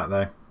hazmat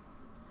though.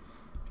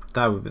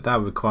 That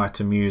would be quite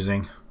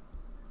amusing.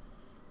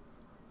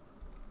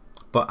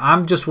 But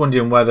I'm just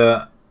wondering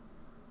whether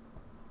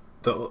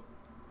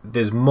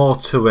there's more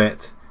to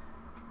it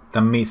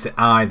than meets the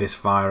eye, this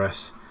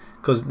virus.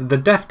 Because the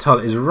death toll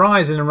is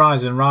rising and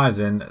rising and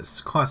rising.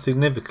 It's quite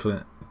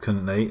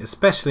significantly,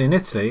 especially in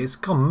Italy. It's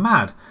gone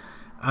mad.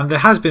 And there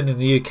has been in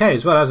the UK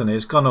as well, hasn't it?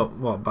 It's gone up,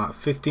 what, about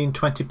 15,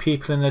 20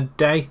 people in a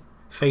day?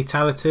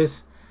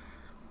 Fatalities.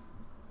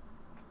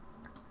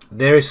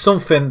 There is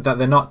something that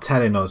they're not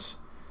telling us.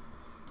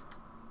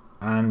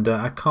 And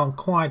I can't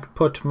quite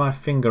put my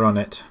finger on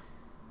it.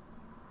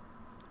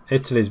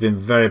 Italy's been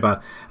very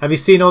bad. Have you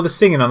seen all the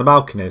singing on the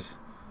balconies?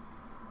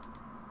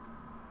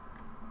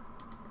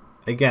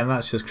 Again,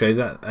 that's just crazy.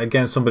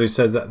 Again, somebody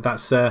says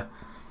that's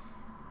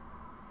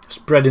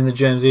spreading the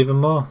germs even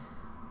more.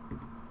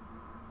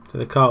 So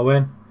they can't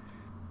win.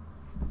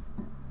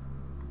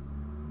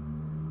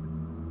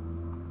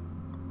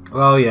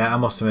 Well, yeah, I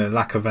must admit,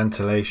 lack of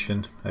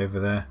ventilation over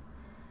there.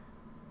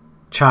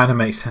 China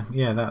makes them.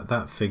 Yeah,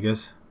 that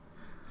figures.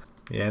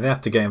 Yeah, they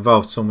have to get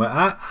involved somewhere.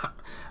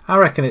 I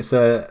reckon it's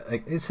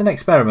an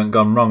experiment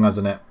gone wrong,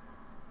 hasn't it?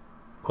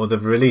 Or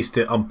they've released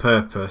it on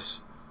purpose.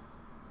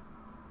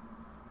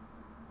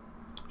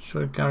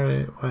 Should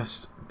Gary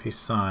West be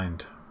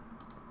signed?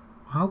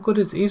 How good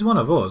is he's one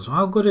of us?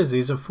 How good is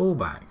he as a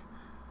fullback?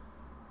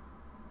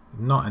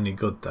 Not any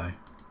good though,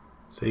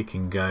 so he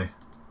can go.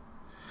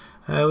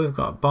 We've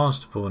got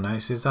Barnstable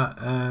next. Is that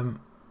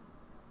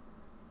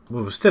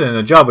well, we're still in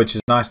a job, which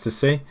is nice to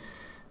see.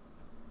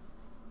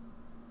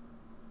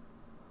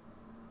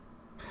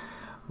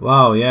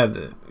 Wow, yeah,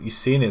 you've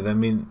seen it. I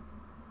mean,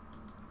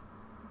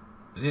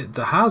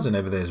 the housing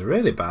over there is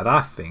really bad,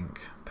 I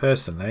think,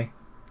 personally.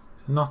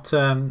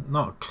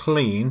 not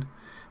clean.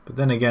 But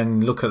then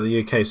again, look at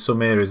the UK.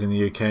 Some areas in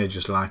the UK are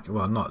just like,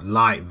 well, not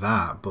like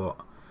that, but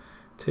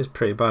it is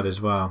pretty bad as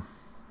well.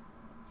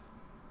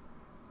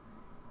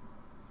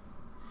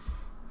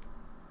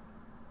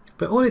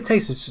 But all it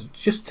takes is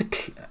just to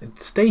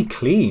stay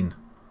clean.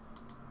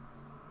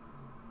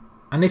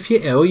 And if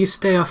you're ill, you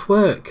stay off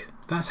work.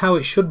 That's how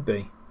it should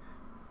be.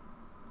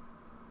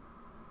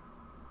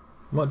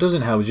 What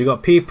doesn't help is you've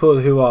got people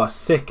who are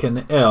sick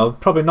and ill,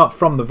 probably not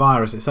from the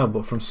virus itself,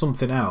 but from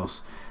something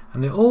else.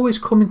 And they're always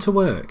coming to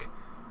work.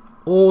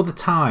 All the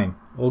time.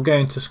 Or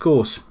going to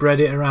school.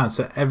 Spread it around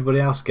so everybody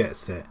else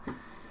gets it.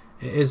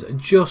 It is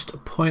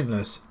just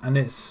pointless. And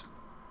it's...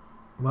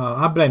 well,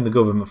 I blame the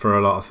government for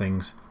a lot of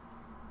things.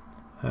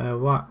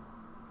 What?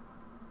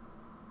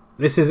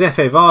 This is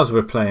FA20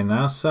 we're playing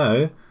now,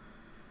 so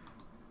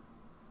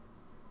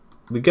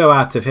we go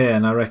out of here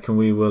and I reckon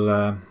we will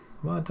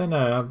well, I don't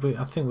know,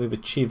 I think we've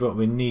achieved what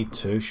we need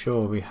to.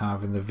 Sure we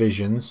have in the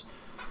visions.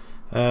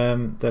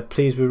 They're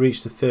pleased we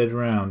reached the 3rd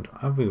round.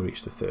 Have we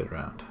reached the 3rd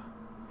round?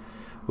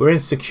 We're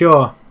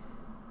insecure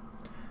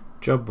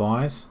job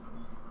wise.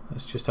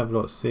 Let's just have a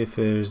look, see if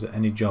there's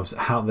any jobs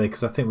out there,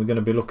 because I think we're going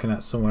to be looking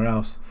at somewhere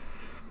else.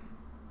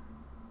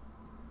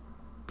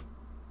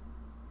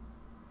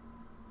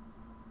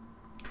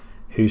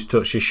 Who's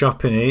touched your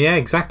shopping here? Yeah,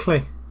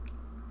 exactly.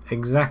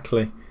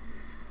 Exactly.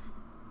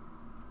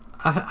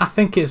 I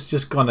think it's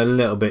just gone a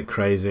little bit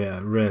crazy.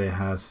 It really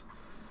has.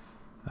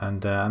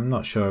 And I'm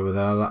not sure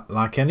whether I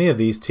like any of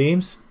these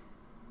teams.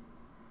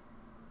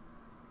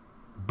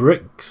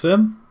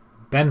 Brixham,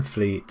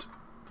 Benfleet.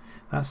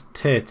 That's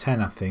tier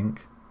 10, I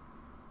think.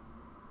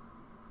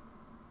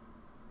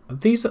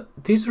 These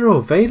are all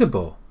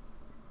available.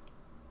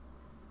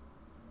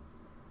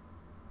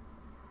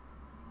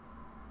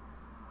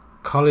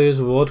 Colliers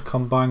Wood,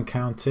 Combined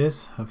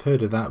Counties. I've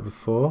heard of that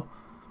before.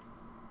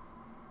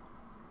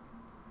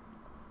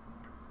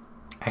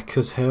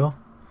 Eckers Hill.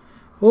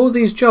 All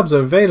these jobs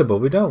are available.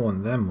 We don't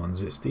want them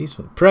ones. It's these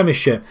ones.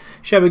 Premiership.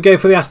 Shall we go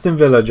for the Aston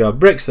Villa job?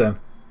 Brixham.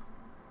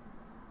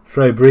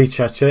 Throw breach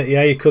at it.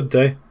 Yeah, you could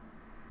do.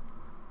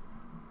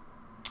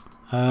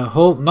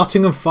 Hull,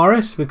 Nottingham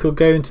Forest. We could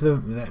go into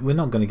the... we're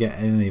not going to get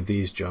any of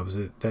these jobs.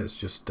 That's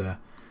just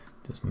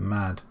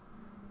mad.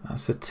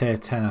 That's a tier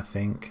 10, I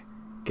think.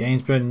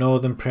 Gainsborough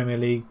Northern Premier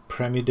League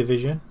Premier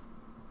Division.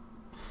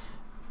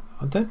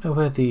 I don't know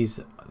where these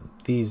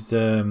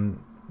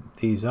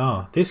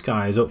are. This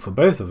guy is up for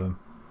both of them.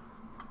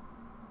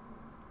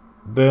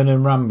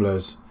 Burnham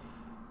Ramblers.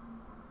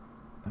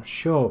 I'm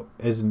sure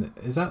is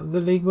that the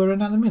league we're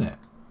in at the minute?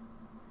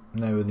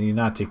 No, the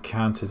United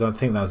Counties. I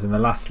think that was in the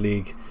last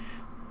league.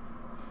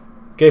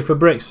 Go for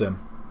Brixham.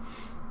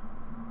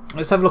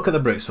 Let's have a look at the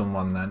Brixham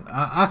one then.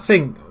 I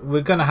think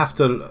we're going to have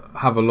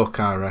a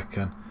look, I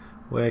reckon.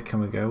 Where can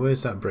we go?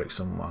 Where's that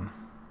Brixham one?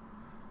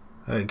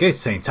 Go to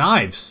St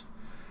Ives.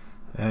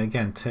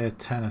 Again, tier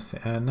 10, I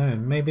think. No,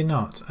 maybe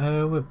not.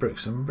 We're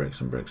Brixham.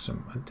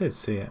 I did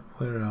see it.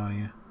 Where are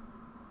you?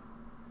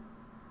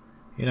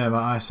 You know,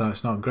 my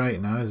eyesight's not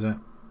great now, is it?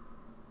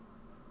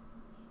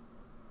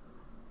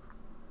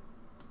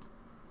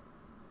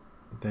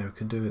 There, we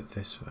can do it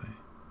this way.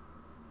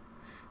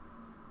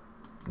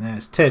 Yeah,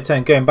 it's tier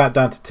 10. Going back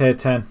down to tier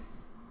 10.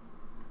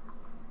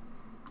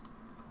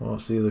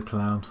 What's the other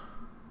clown?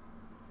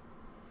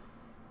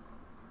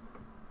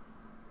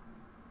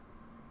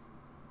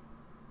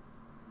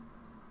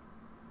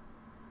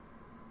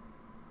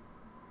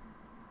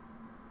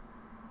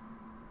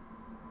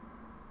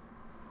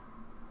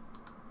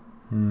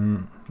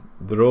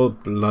 They're all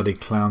bloody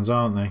clowns,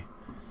 aren't they?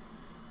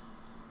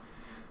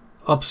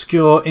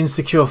 Obscure,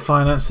 insecure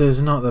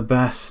finances, not the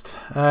best.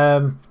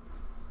 How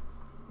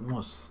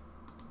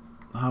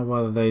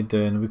well are they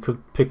doing? We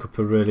could pick up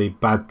a really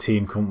bad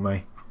team, couldn't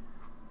we?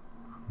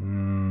 I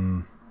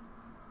mean,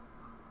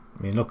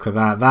 look at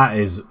that. That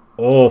is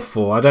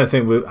awful. I don't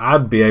think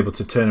I'd be able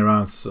to turn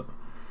around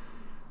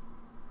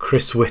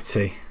Chris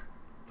Whitty.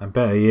 I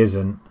bet he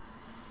isn't.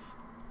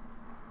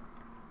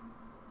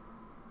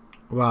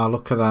 Wow,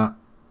 look at that.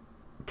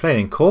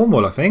 Playing in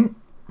Cornwall, I think.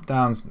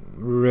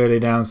 Really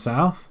down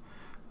south.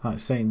 Like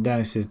St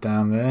Denis is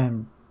down there.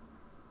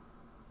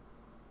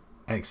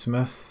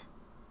 Exmouth.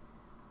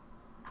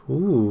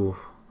 Ooh.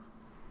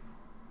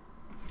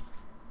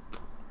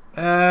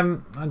 I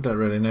don't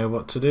really know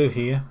what to do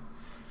here.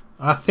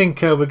 I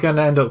think we're going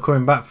to end up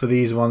coming back for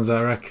these ones,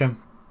 I reckon.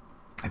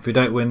 If we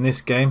don't win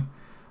this game.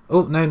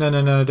 Oh, no. I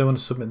don't want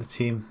to submit the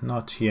team.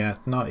 Not yet.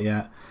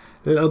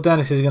 Little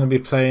Dennis is going to be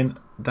playing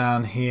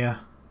down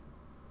here.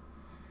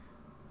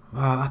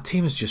 Wow, that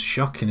team is just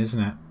shocking,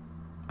 isn't it?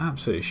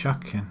 Absolutely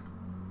shocking.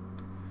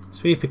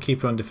 Sweeper,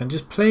 keeper on defend.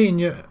 Just play in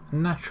your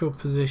natural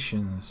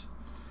positions.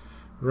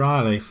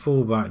 Riley,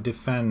 fullback,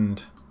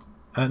 defend.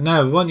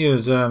 No, we want you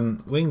as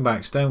wing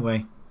backs, don't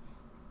we?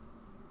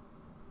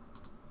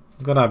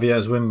 We've got to have you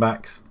as wing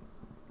backs.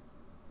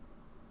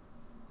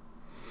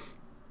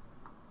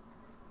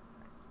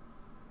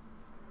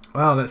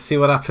 Well, let's see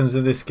what happens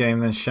in this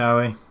game then, shall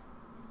we?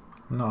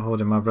 I'm not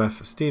holding my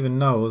breath. Stephen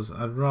Knowles,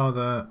 I'd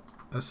rather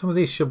Some of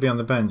these should be on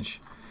the bench.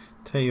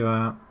 Take you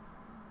out.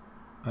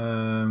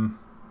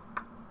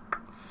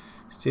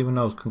 Stephen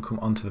Knowles can come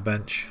onto the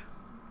bench.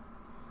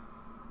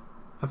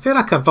 I feel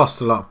like I've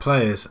lost a lot of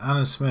players.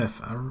 Alan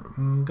Smith,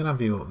 I'm going to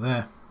have you up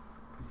there.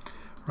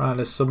 Right,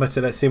 let's submit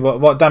it. Let's see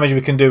what damage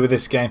we can do with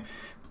this game.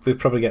 We'll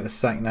probably get the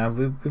sack now.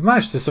 We've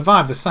managed to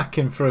survive the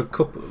sacking for a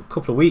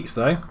couple of weeks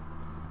though.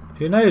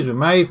 Who knows, we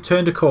may have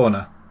turned a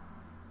corner.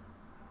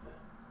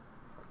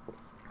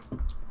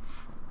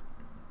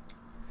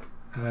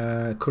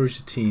 Encourage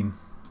the team.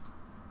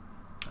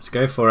 Let's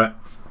go for it.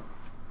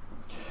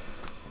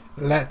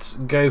 Let's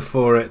go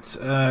for it.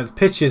 The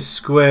pitch is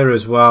square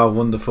as well.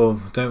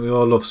 Wonderful. Don't we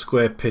all love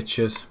square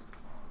pitches?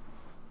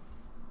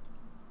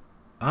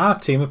 Our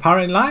team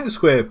apparently like the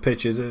square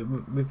pitches.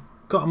 We've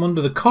got them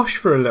under the cosh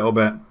for a little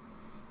bit.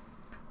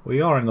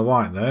 We are in the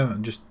white though.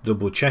 I'm just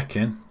double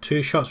checking.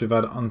 2 shots we've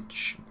had on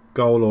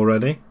goal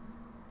already.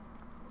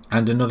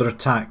 And another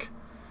attack.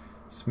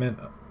 Smith.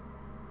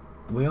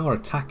 We are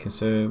attacking,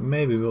 so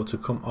maybe we ought to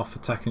come off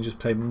attack and just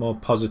play a more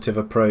positive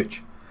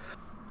approach.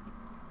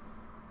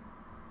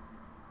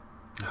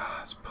 Ah,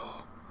 that's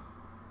poor.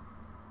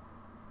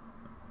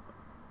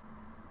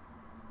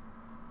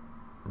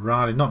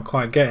 Riley not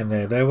quite getting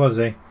there, was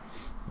he?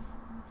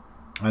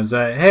 As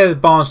here the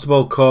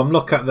Barnstable come,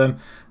 look at them,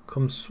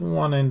 come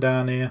swanning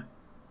down here.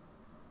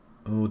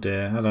 Oh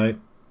dear, hello.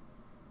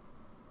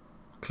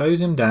 Close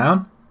him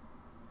down.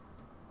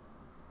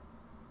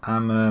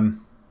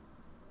 I'm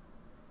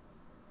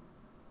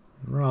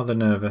rather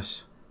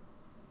nervous.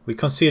 We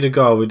concede a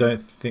goal. We don't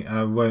think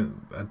I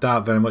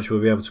doubt very much we'll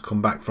be able to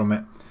come back from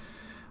it.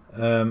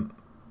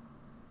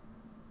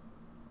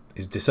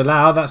 Is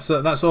disallowed.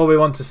 That's all we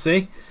want to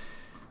see.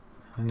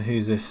 And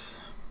who's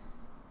this?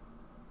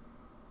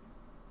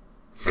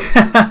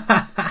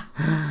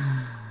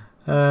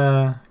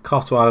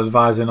 Coswell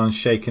advising on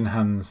shaking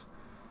hands.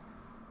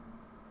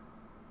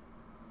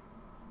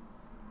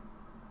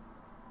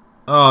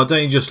 Oh,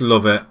 don't you just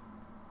love it?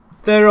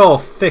 They're all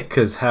thick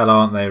as hell,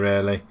 aren't they,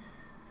 really?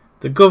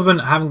 The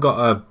government haven't got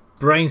a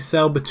brain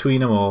cell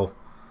between them all.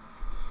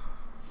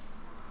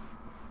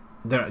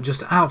 They're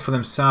just out for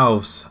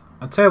themselves.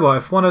 I'll tell you what,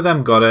 if one of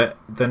them got it,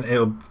 then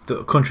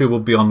the country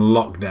would be on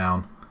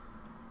lockdown.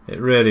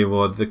 It really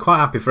would. They're quite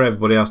happy for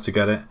everybody else to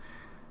get it.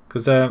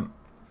 Because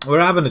we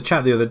were having a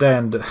chat the other day,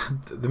 and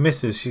the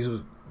missus, she's...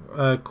 oh,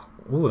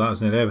 that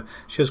was nearly over.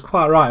 She was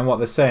quite right in what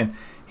they're saying.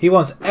 He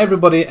wants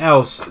everybody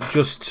else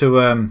just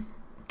to...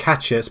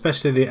 catch it,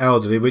 especially the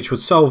elderly, which would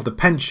solve the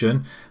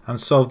pension and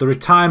solve the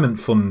retirement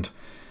fund,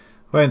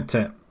 won't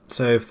it?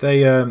 So if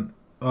they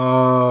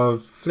oh,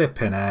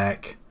 flipping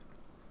heck.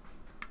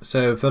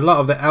 So if a lot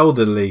of the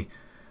elderly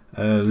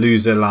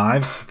lose their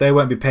lives, they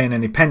won't be paying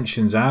any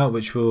pensions out,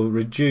 which will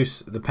reduce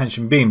the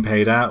pension being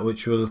paid out,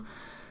 which will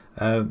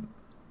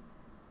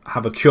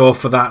have a cure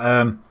for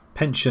that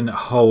pension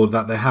hold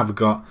that they have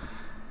got.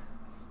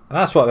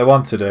 That's what they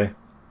want to do.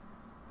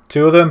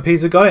 2 other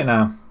MPs have got it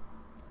now.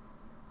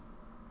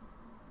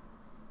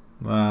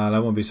 Well, I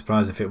won't be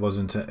surprised if it was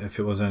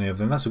any of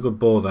them. That's a good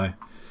ball though.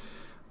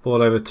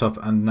 Ball over top,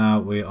 and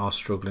now we are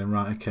struggling.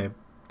 Right, okay,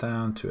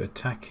 down to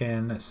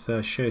attacking. Let's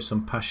show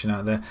some passion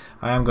out there.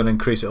 I am going to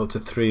increase it up to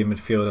 3 in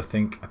midfield. I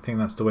think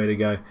that's the way to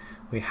go.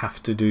 We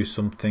have to do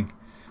something.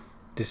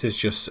 This is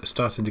just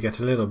starting to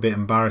get a little bit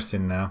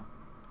embarrassing now.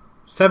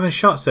 7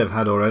 shots they've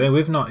had already.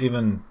 We've not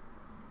even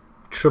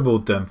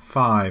troubled them.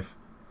 5.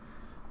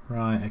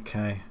 Right,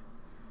 okay.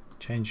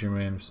 Changing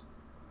rooms.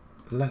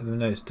 Let them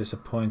know it's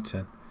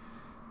disappointing.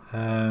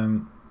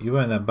 You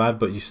weren't that bad,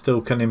 but you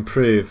still can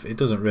improve. It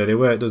doesn't really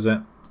work, does it?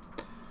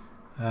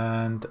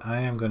 And I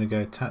am going to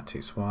go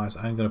tactics wise.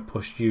 I'm going to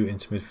push you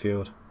into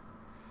midfield.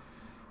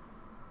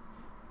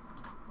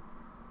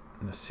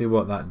 Let's see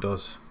what that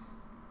does.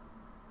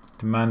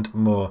 Demand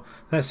more.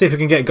 Let's see if we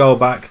can get a goal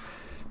back.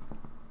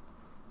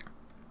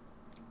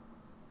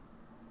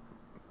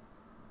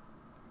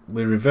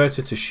 We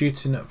reverted to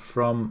shooting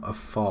from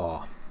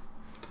afar.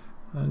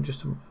 I'm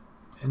just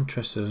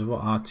interested as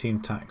what our team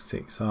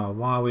tactics are.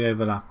 Why are we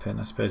overlapping?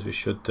 I suppose we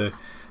should do.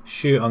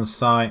 Shoot on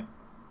sight.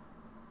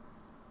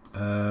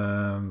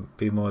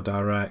 Be more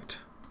direct.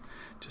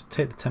 Just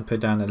take the tempo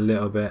down a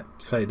little bit.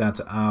 Play it down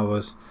to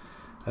hours.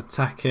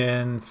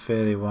 Attacking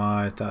fairly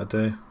wide. That'll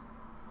do.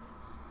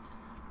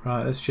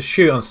 Right, let's just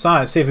shoot on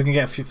sight. See if we can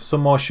get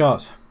some more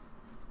shots.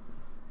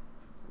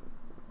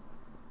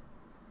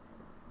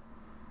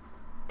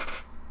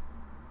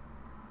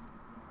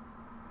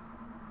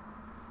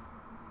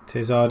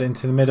 Tizard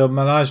into the middle.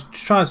 Malaj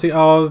trying to see.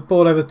 Oh,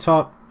 ball over the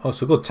top. Oh,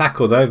 it's a good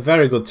tackle though.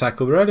 Very good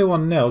tackle. We're only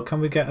 1-0. Can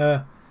we get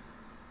a...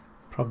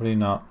 Probably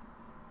not.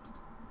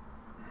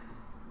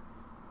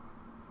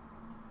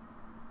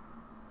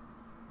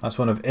 That's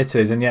one of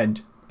Italy's, and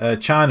yet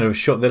China have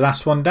shut the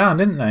last one down,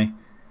 didn't they?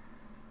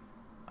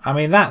 I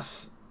mean,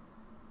 that's...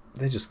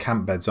 They're just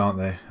camp beds, aren't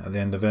they, at the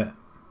end of it?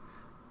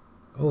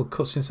 Oh,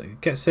 cuts inside.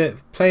 Gets it.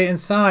 Play it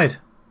inside.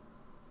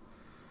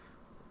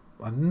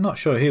 I'm not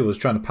sure who was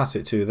trying to pass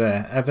it to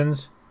there.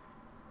 Evans.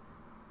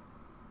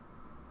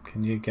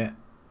 Can you get...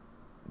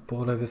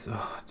 Ball over.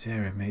 Oh,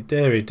 dearie me.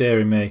 Dearie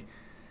me.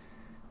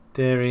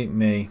 Dearie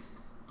me.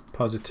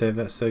 Positive.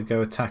 Let's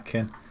go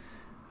attacking.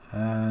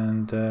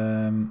 And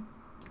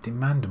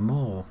demand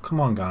more. Come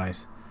on,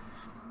 guys.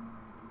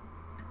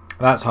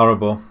 That's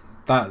horrible.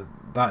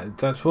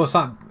 That's what's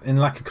that in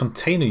like a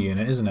container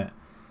unit, isn't it?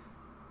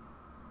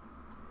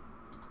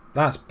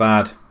 That's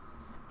bad.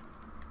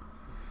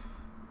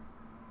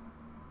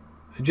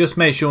 It just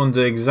makes you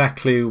wonder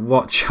exactly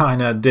what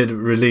China did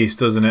release,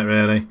 doesn't it?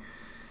 Really.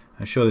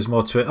 I'm sure there's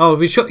more to it. Oh,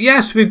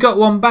 yes, we've got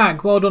one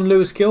back. Well done,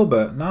 Lewis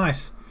Gilbert.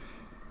 Nice.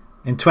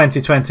 In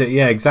 2020,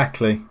 yeah,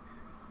 exactly.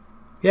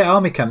 Yeah,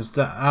 army camps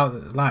that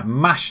out like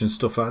MASH and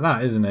stuff like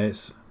that, isn't it?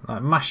 It's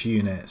like MASH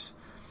units.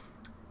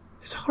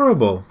 It's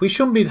horrible. We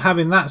shouldn't be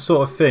having that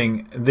sort of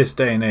thing this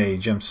day and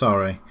age. I'm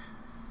sorry.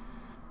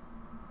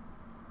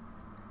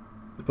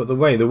 But the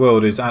way the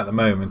world is at the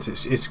moment,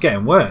 it's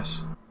getting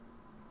worse.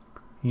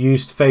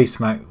 Used face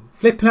mask.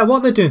 Flipping out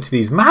what they're doing to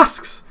these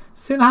masks.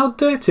 See how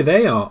dirty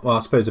they are. Well, I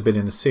suppose they've been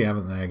in the sea,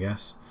 haven't they, I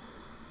guess.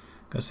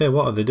 I say,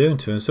 what are they doing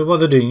to them? So what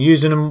they're doing,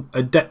 using them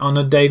on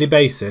a daily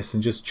basis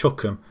and just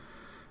chuck them.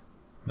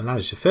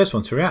 Milad's the first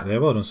one to react there.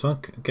 Well done, son.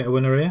 Get a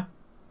winner here.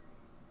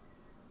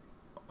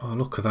 Oh,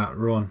 look at that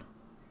run.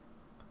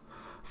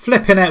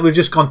 Flipping it, we've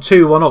just gone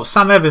 2-1 up.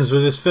 Sam Evans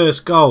with his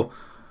first goal.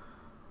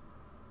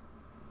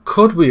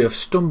 Could we have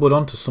stumbled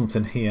onto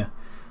something here?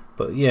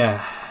 But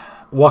yeah,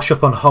 wash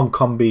up on Hong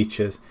Kong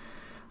beaches.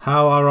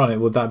 How ironic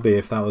would that be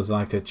if that was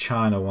like a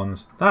China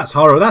ones? That's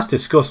horrible. That's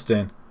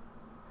disgusting.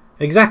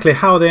 Exactly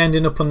how are they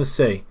ending up on the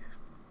sea?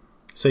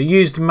 So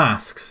used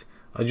masks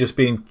are just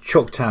being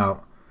chucked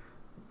out.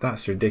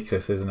 That's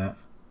ridiculous, isn't it?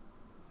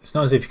 It's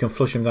not as if you can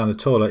flush them down the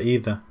toilet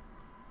either.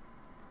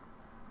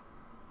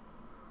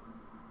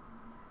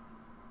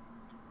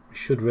 We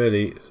should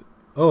really...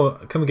 Oh,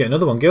 can we get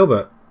another one?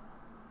 Gilbert.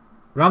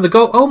 Round the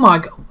goal. Oh my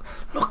God.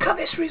 Look at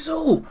this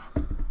result.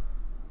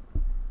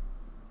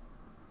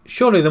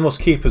 Surely they must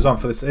keep us on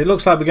for this. It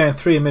looks like we're going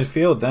 3 in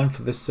midfield then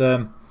for this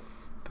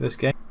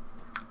game.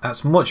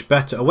 That's much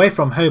better. Away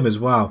from home as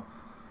well.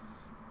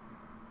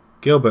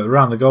 Gilbert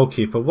around the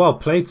goalkeeper. Well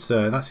played,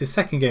 sir. That's his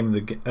second game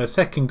of the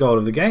second goal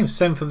of the game.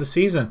 7th of the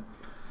season.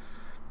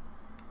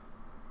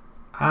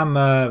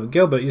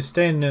 Gilbert, you're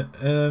staying.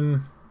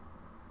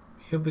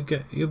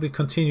 You'll be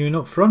continuing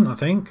up front, I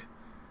think.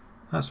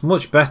 That's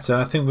much better.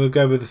 I think we'll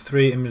go with the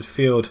 3 in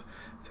midfield.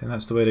 I think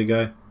that's the way to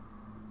go.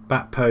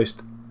 Back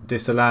post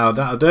disallowed.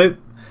 That'll do.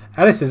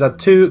 Ellis has had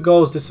 2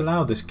 goals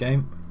disallowed this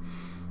game.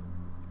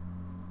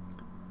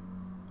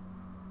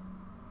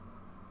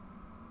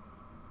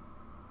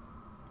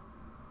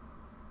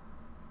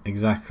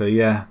 Exactly,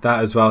 yeah,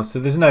 that as well. So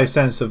there's no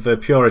sense of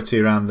purity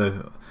around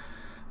the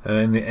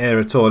in the air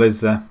at all, is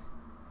there?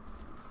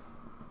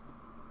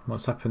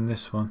 What's happened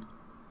this one?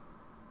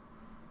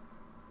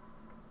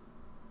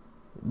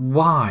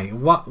 Why?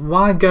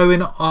 Why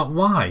going?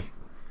 Why?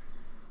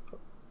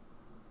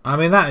 I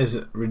mean, that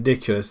is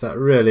ridiculous. That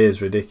really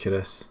is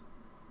ridiculous.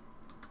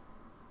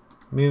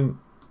 I mean,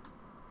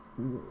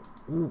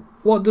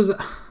 what does it?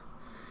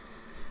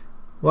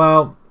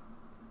 Well.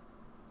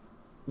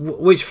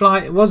 Which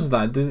flight was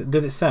that? Did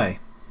it say?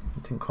 I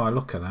didn't quite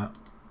look at that.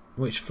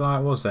 Which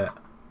flight was it?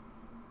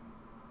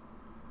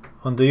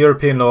 Under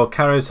European law,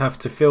 carriers have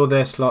to fill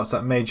their slots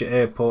at major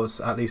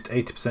airports at least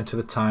 80% of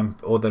the time,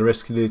 or they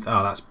risk losing.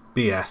 Oh, that's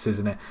BS,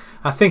 isn't it?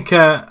 I think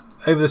over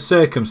the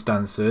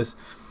circumstances,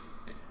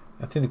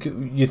 I think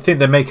you'd think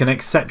they'd make an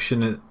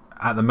exception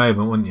at the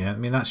moment, wouldn't you? I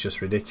mean, that's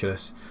just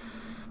ridiculous.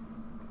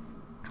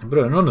 But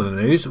on another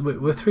news,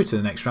 we're through to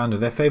the next round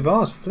of the FA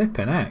Vars.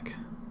 Flipping heck.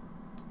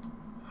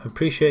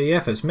 Appreciate the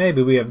efforts.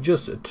 Maybe we have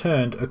just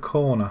turned a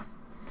corner.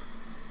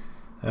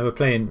 We're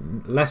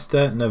playing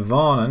Leicester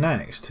Nirvana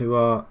next, who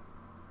are...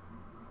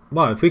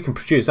 Well, if we can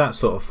produce that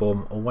sort of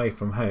form away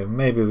from home,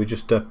 maybe we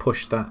just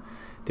push that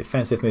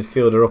defensive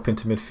midfielder up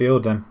into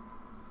midfield then.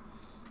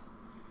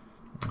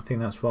 I think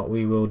that's what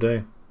we will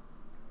do.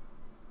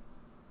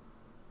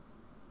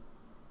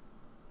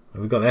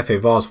 We've got the FA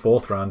Vars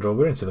 4th round draw.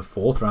 We're into the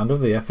 4th round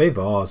of the FA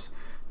Vars.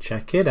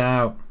 Check it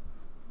out.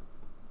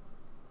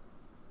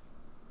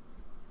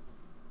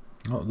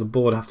 What does the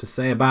board have to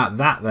say about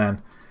that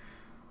then?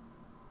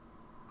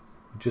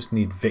 We just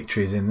need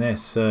victories in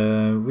this.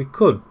 We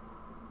could.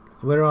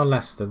 Where are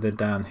Leicester? They're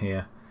down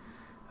here.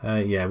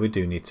 Yeah, we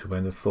do need to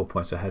win. They're 4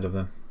 points ahead of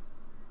them.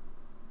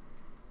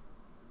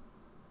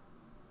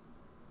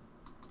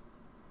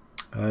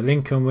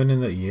 Lincoln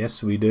winning that?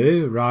 Yes, we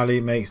do.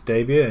 Riley makes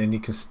debut and you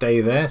can stay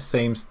there.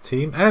 Same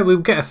team. We'll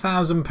get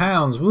 £1,000.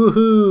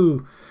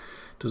 Woohoo!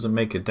 Doesn't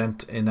make a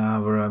dent in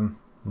our...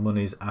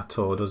 monies at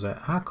all, does it?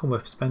 How come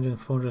we're spending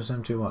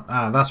 471?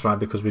 That's right,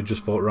 because we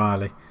just bought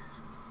Riley.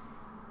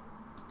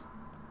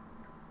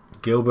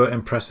 Gilbert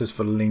impresses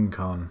for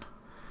Lincoln.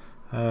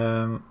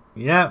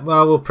 Yeah,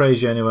 well, we'll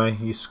praise you anyway.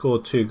 You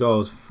scored 2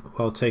 goals,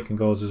 well taken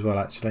goals as well,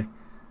 actually.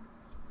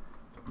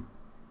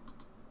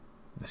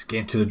 Let's get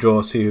into the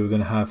draw, see who we're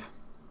going to have.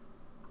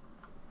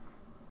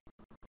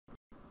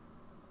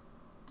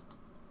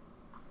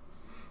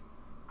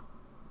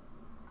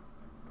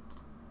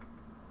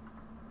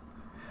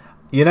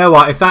 You know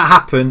what? If that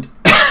happened,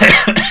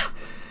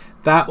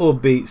 that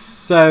would be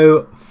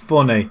so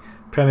funny.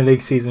 Premier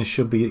League season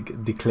should be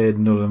declared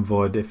null and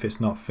void if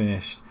it's not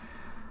finished.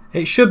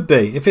 It should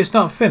be if it's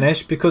not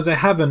finished because they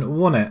haven't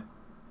won it.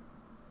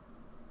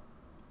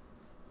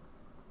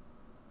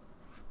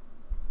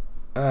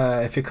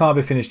 If it can't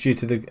be finished due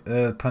to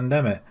the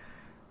pandemic.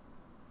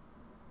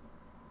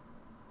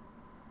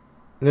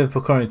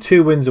 Liverpool currently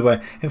 2 wins away.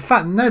 In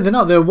fact, no, they're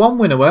not. They're 1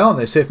 win away, aren't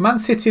they? So if Man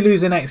City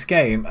lose the next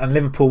game and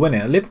Liverpool win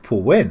it,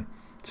 Liverpool win.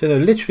 So they're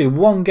literally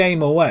 1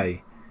 game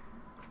away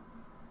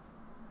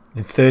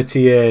in 30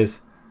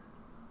 years.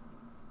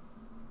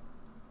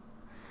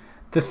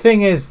 The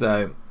thing is,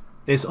 though,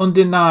 it's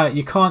undeniable.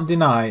 You can't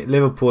deny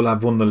Liverpool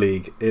have won the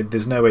league.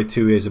 There's no way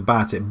 2 years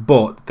about it.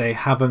 But they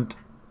haven't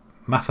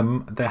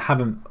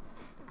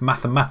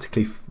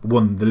mathematically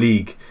won the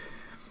league.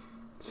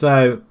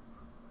 So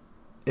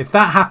if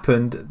that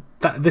happened,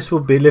 this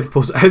would be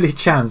Liverpool's only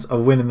chance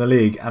of winning the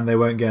league, and they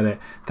won't get it.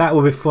 That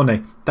would be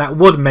funny. That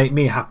would make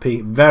me happy,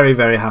 very,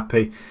 very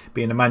happy,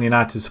 being a Man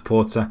United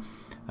supporter,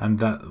 and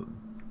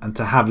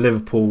to have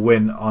Liverpool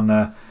win on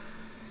a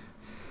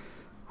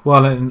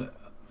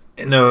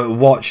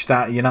watch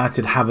that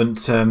United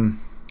haven't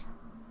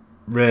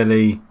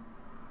really,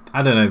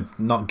 I don't know,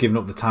 not given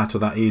up the title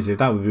that easy.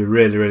 That would be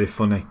really, really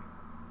funny.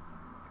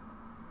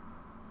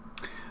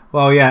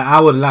 Well, yeah, I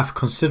would laugh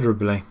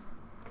considerably.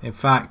 In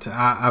fact,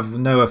 I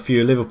know a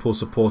few Liverpool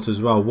supporters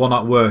as well. One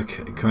at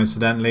work,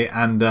 coincidentally,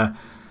 and a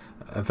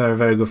very,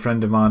 very good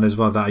friend of mine as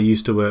well that I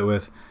used to work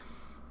with.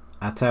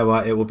 I tell you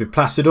what, it would be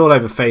plastered all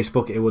over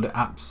Facebook. It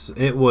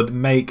would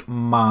make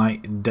my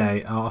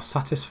day. Are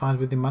satisfied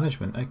with the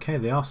management? Okay,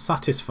 they are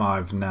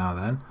satisfied now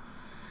then,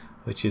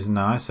 which is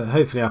nice.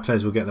 Hopefully our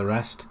players will get the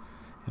rest.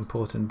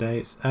 Important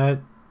dates.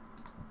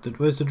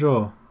 Where's the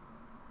draw?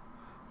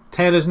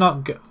 Taylor's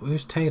not.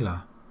 Who's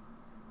Taylor?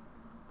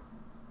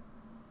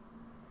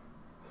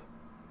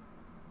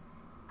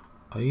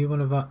 Are you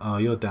one of our? Oh,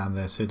 you're down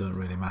there, so it doesn't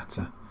really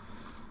matter.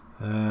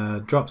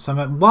 Drop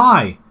some.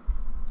 Why?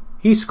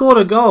 He scored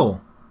a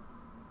goal.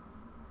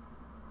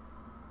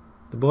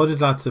 The board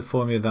would like to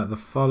inform you that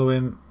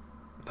following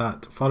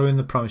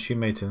the promise you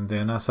made to them, they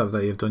announce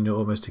that you have done your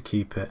utmost to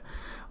keep it.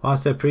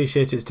 Whilst they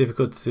appreciate it's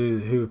difficult to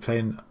who are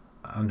playing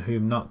and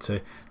whom not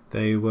to,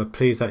 they were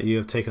pleased that you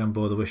have taken on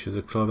board the wishes of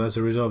the club. As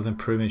a result of the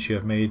improvements you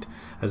have made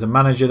as a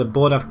manager, the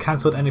board have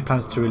cancelled any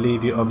plans to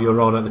relieve you of your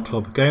role at the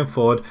club. Going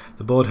forward,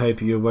 the board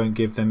hope you won't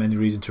give them any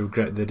reason to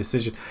regret their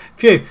decision.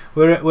 Phew,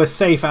 we're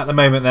safe at the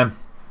moment then.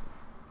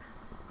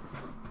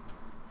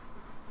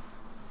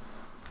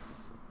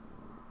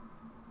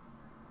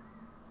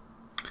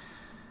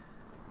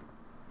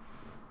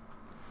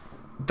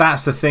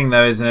 That's the thing,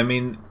 though, isn't it? I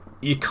mean,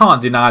 you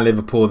can't deny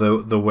Liverpool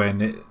the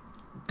win.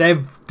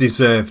 They've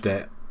deserved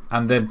it,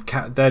 and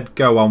they'd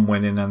go on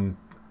winning and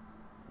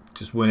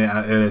just win it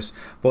at earliest.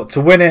 But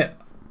to win it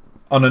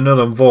on a null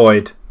and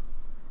void,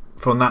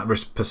 from that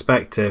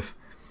perspective,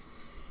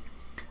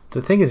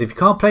 the thing is, if you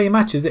can't play your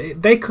matches,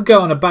 they could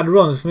go on a bad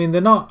run. I mean,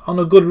 they're not on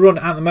a good run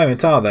at the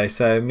moment, are they?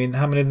 So, I mean,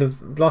 how many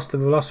they've lost?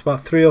 They've lost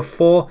about 3 or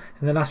 4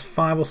 in the last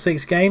 5 or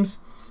 6 games.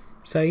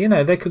 So, you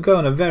know, they could go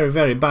on a very,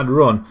 very bad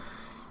run.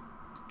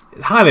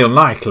 It's highly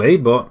unlikely,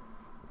 but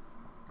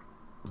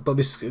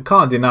we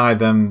can't deny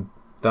them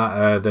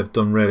that they've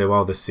done really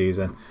well this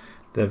season.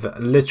 They've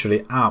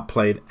literally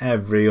outplayed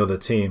every other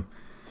team.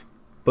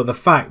 But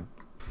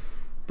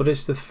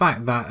it's the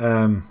fact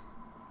that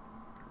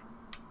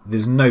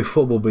there's no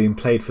football being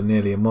played for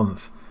nearly a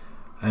month.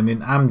 I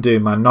mean, I'm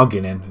doing my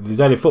noggin in. There's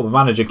only Football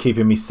Manager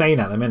keeping me sane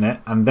at the minute,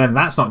 and then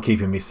that's not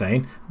keeping me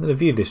sane. I'm going to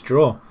view this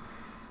draw.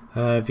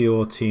 View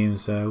all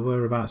teams.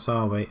 Whereabouts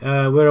are we?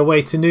 We're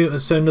away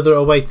to another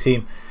away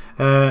team.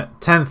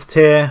 10th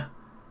tier,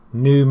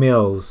 New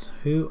Mills.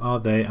 Who are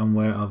they and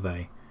where are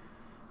they?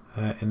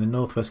 In the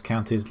North West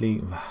Counties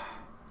League.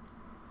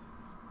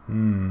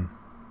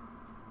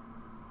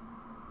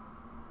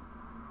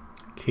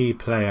 Key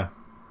player.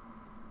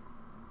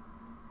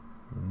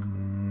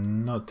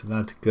 Not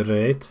that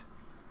great.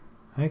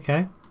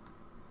 Okay.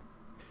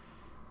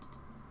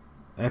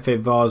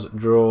 F8 Vars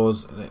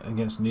draws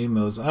against New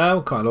Mills. I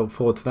quite look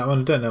forward to that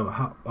one. I don't know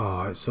how.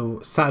 Oh, so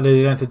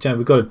Saturday the 10th of January.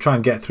 We've got to try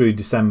and get through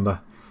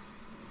December.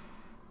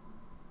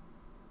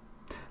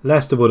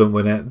 Leicester wouldn't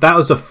win it. That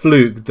was a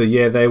fluke the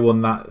year they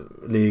won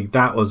that league.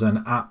 That was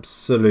an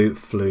absolute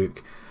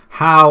fluke.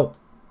 How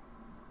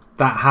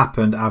that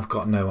happened, I've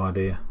got no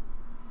idea.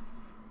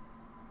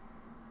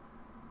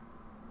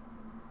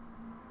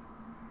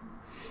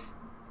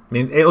 I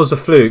mean, it was a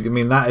fluke. I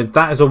mean,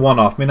 that is a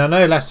one-off. I mean, I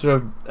know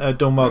Leicester have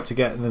done well to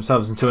get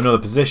themselves into another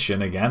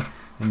position again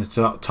in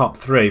the top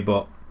 3,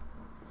 but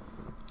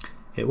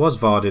it was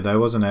Vardy though,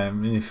 wasn't it? I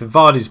mean, if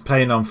Vardy's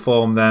playing on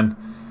form, then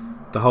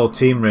the whole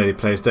team really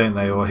plays, don't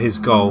they? Or his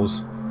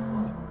goals,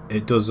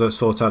 it does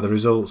sort out the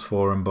results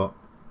for him. But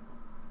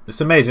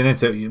it's amazing,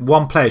 isn't it?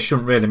 One player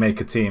shouldn't really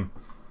make a team,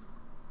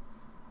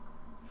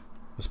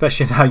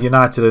 especially now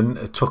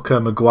United took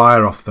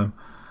Maguire off them.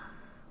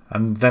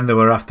 And then they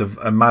were after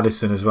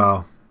Maddison as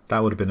well.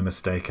 That would have been a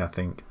mistake, I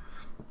think.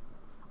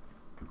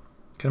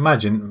 Can you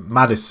imagine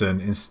Maddison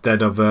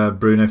instead of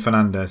Bruno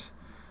Fernandes?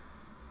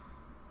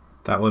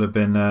 That would have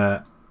been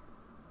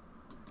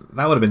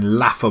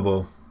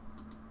laughable.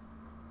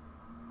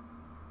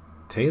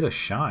 Taylor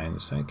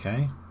shines,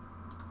 okay.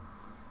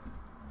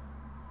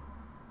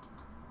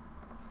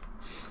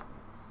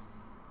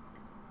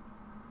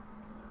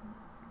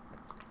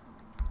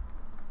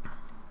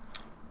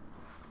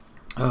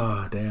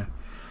 Oh dear.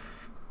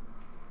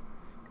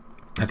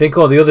 I think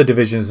all the other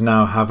divisions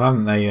now have,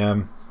 haven't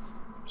they,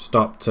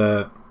 stopped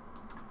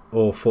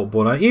all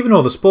football. Even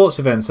all the sports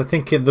events. I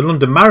think the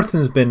London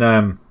Marathon's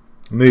been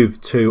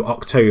moved to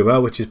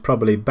October, which is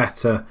probably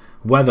better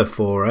weather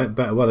for it,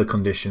 better weather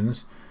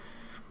conditions.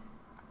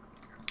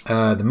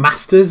 The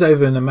Masters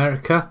over in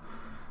America,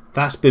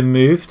 that's been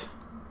moved.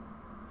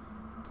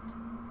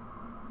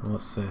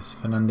 What's this?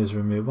 Fernandez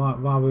removed. Why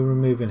are we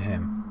removing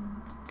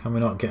him? Can we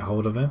not get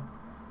hold of him?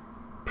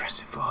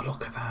 Pressing forward.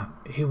 Look at that.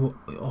 He will.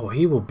 Oh,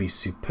 he will be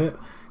superb.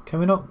 Can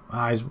we not?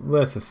 Ah, he's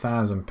worth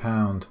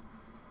 £1,000.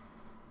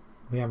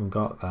 We haven't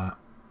got that.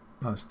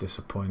 That's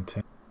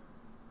disappointing.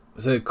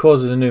 So it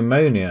causes a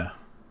pneumonia.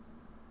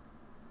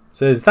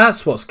 So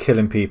that's what's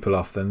killing people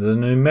off then, the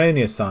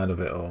pneumonia side of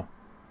it all.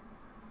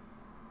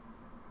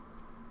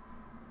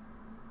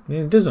 I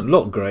mean, it doesn't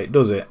look great,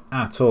 does it?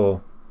 At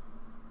all.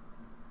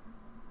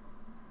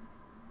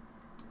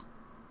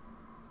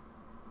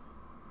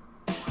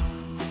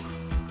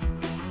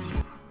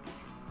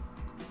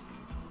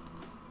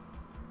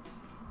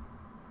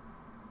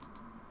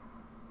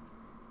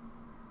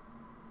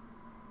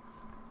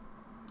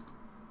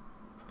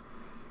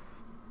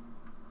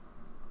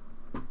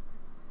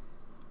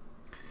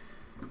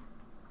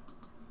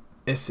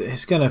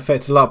 It's going to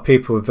affect a lot of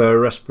people with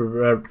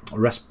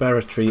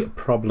respiratory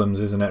problems,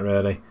 isn't it,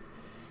 really?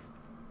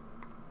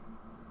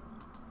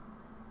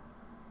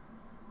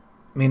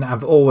 I mean,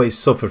 I've always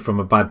suffered from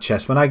a bad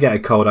chest. When I get a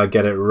cold, I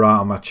get it right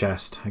on my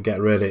chest. I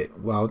get really,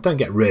 well, don't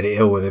get really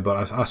ill with it,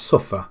 but I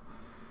suffer.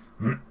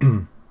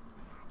 And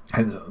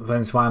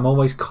that's why I'm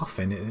always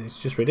coughing. It's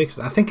just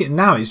ridiculous. I think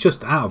now it's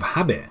just out of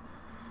habit.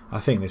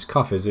 I think this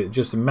cough is, it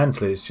just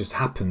mentally, it just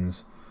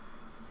happens.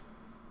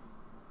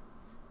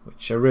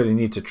 Which I really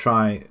need to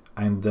try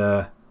and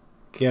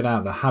get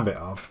out the habit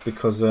of,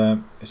 because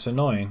it's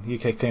annoying.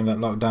 UK claimed that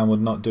lockdown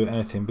would not do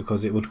anything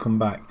because it would come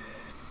back.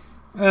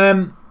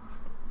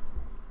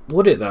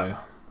 Would it though?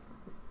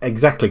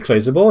 Exactly,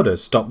 close the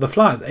borders, stop the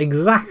flights.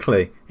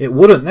 Exactly. It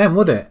wouldn't then,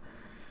 would it?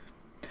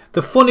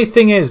 The funny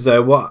thing is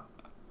though,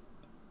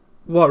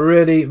 what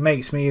really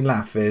makes me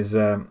laugh is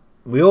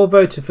we all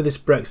voted for this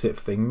Brexit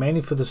thing,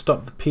 mainly for the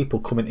stop the people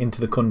coming into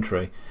the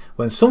country.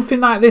 When something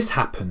like this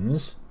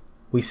happens,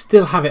 we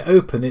still have it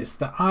open. It's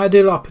the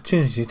ideal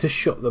opportunity to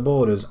shut the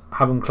borders,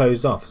 have them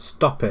closed off,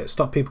 stop it,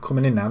 stop people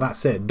coming in now.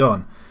 That's it,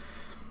 done.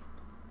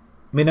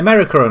 I mean,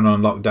 America are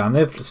on lockdown.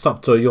 They've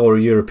stopped all your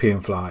European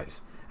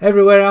flights.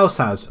 Everywhere else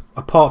has,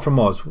 apart from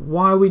us.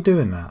 Why are we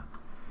doing that?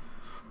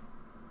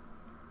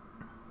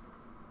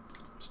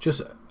 It's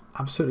just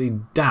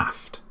absolutely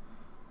daft.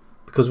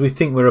 Because we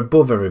think we're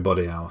above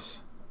everybody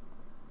else.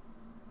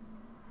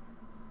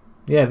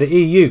 Yeah, the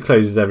EU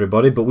closes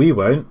everybody, but we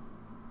won't.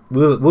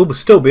 We'll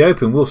still be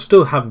open. We'll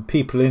still have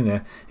people in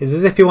there. It's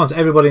as if he wants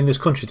everybody in this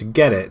country to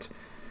get it.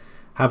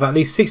 Have at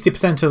least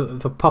 60%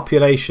 of the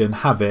population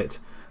have it.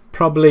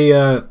 Probably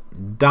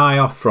die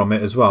off from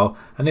it as well.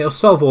 And it'll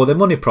solve all their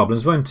money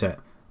problems, won't it?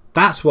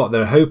 That's what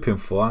they're hoping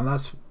for. And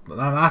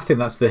I think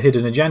that's the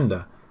hidden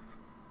agenda.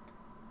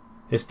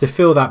 It's to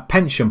fill that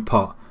pension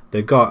pot.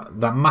 They've got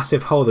that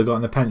massive hole they've got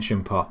in the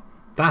pension pot.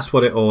 That's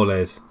what it all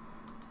is.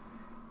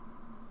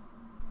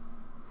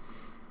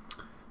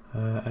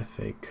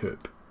 FA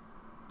Cup.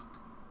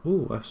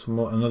 Ooh, that's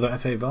another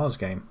FA Vars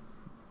game.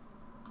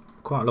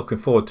 Quite looking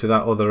forward to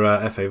that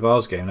other FA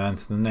Vars game now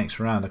into the next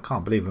round. I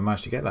can't believe we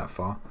managed to get that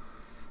far.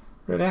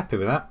 Really happy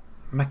with that.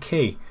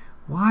 McKee.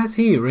 Why is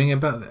he ringing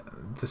about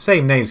the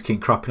same names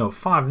keep cropping up?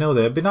 5-0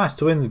 there. It'd be nice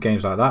to win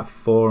games like that.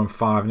 4 and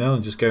 5-0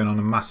 and just going on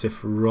a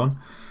massive run.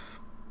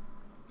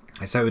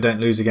 I hope we don't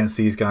lose against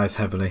these guys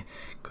heavily,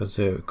 because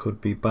it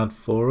could be bad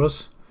for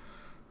us.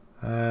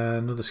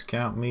 Another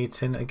scout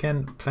meeting.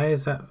 Again,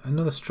 players that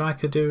another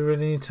striker. Do we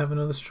really need to have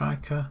another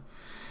striker?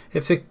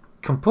 If they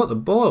can put the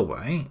ball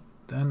away,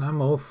 then I'm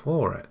all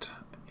for it.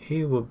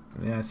 He will.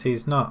 Yes,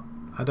 he's not.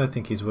 I don't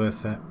think he's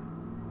worth it.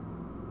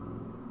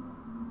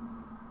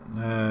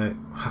 I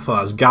thought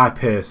that was Guy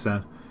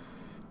Pearson.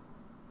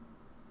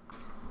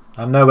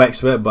 I'm no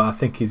expert, but I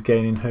think he's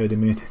gaining herd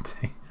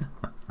immunity.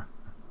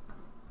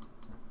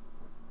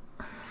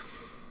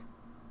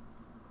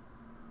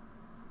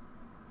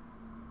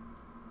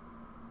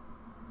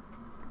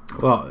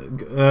 Well,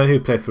 who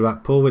played for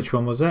Blackpool? Which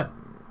one was it?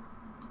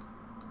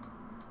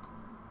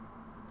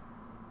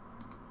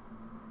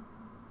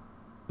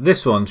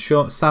 This one,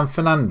 sure, Sam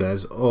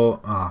Fernandez, or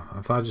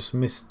have I just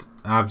missed?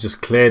 I've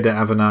just cleared it,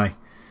 haven't I?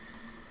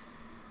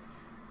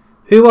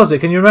 Who was it?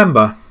 Can you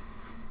remember?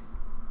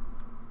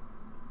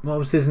 What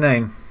was his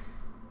name?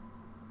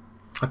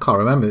 I can't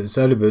remember. It's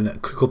only been a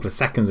couple of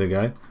seconds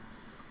ago.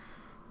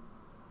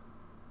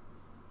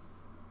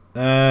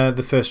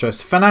 The first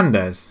choice,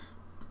 Fernandez.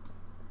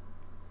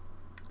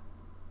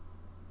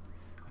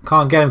 I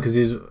can't get him because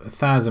he's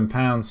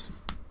 £1,000.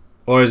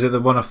 Or is it the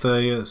one off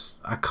the...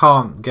 I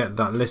can't get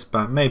that list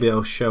back. Maybe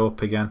it'll show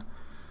up again.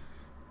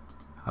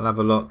 I'll have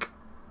a look.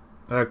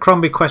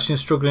 Crombie question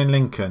struggling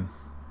Lincoln.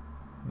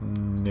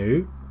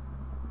 No.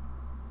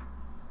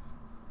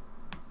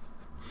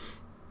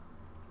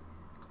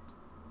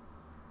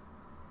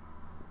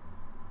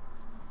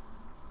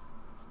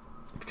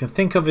 If you can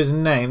think of his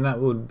name, that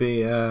would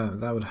be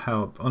that would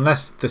help.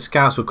 Unless the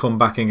scouts will come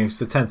back in, because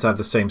they tend to have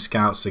the same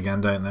scouts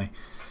again, don't they?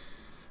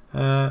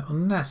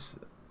 Unless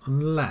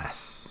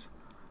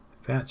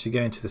if we actually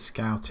go into the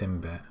scouting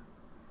bit.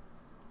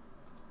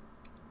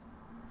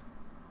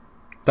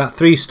 That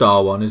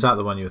 3-star one, is that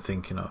the one you're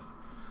thinking of?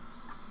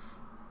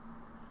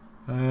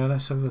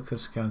 Let's have a look at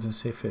scouting and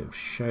see if it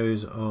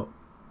shows up.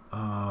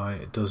 Oh,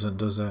 it doesn't,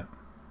 does it?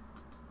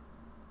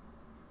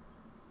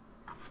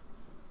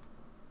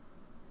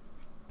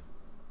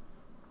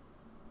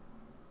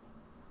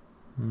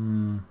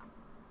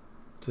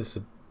 Is this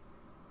a...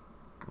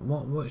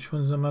 Which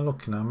ones am I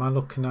looking at? Am I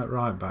looking at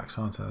right backs,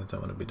 aren't I? I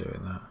don't want to be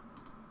doing that.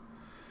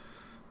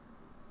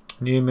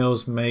 New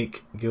Mills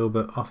make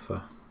Gilbert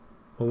offer.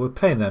 Well, we're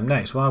playing them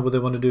next. Why would they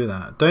want to do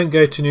that? Don't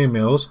go to New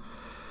Mills.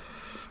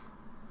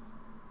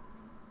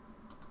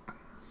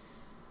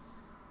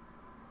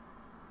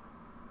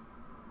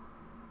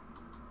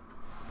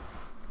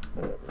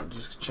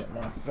 Just check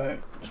my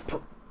phone. Just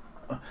put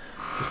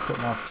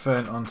my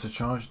phone onto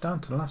charge. Down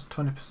to the last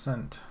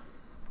 20%.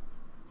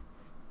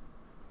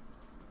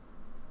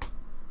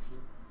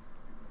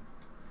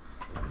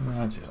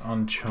 Right, it's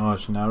on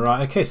charge now.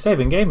 Right, okay,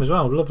 saving game as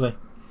well. Lovely.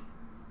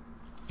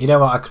 You know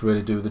what I could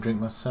really do with a drink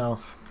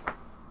myself?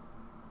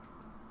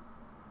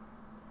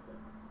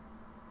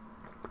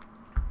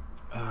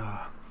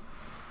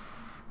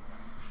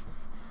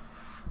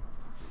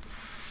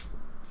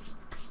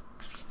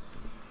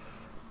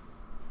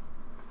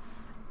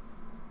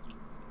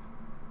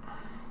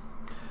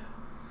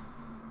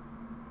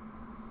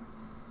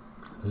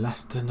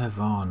 Leicester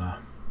Nirvana.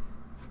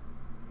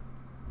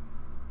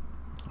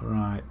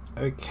 Right,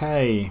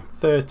 okay.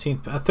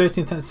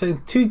 13th. So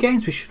 2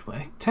 games we should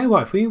win. Tell you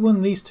what, if we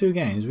won these 2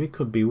 games, we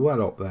could be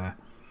well up there.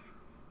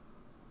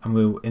 And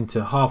we're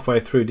into halfway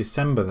through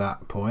December at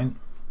that point.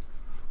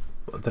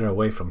 But they're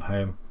away from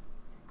home.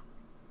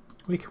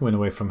 We can win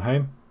away from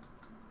home.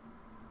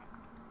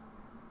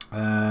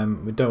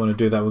 We don't want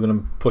to do that. We're going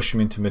to push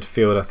them into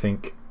midfield, I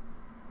think.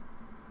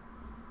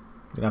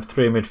 We're going to have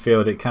 3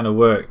 midfield. It kind of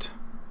worked.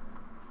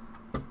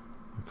 In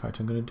fact,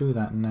 I'm going to do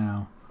that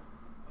now.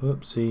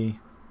 Oopsie.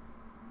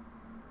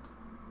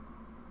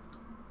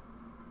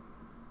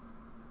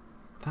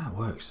 That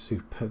works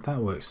superb. That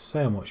works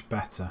so much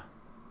better.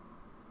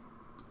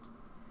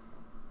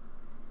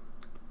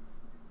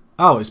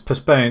 Oh, it's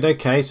postponed.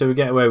 Okay, so we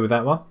get away with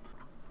that one.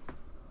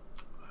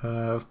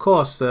 Of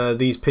course,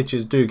 these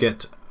pitches do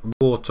get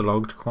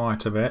waterlogged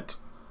quite a bit.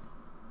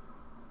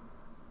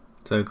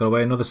 So we've got to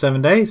wait another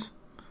 7 days.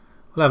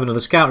 We'll have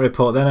another scout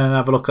report then and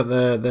have a look at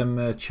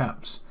them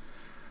chaps.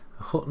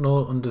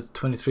 Hucknall under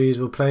 23s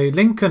will play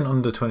Lincoln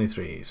under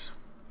 23s.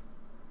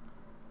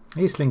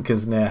 East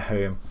Lincoln's near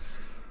home.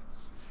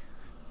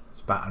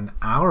 It's about an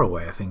hour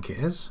away, I think it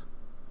is.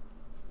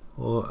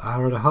 Or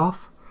hour and a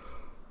half.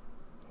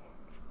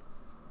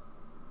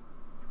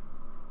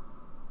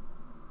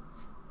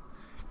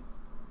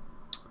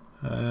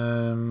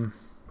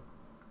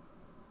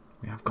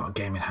 We have got a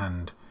game in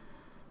hand.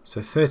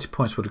 So 30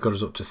 points would have got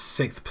us up to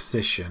 6th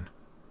position.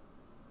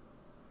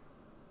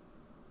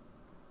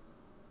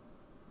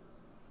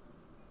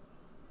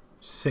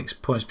 Six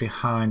points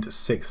behind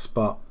 6th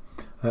spot,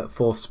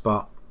 4th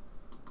spot.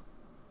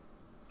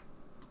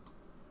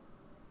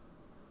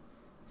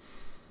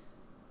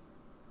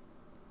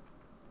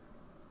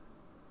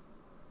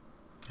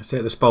 I say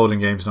the Spalding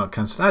game's not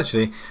cancelled.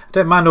 Actually, I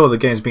don't mind all the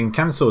games being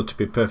cancelled, to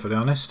be perfectly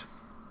honest.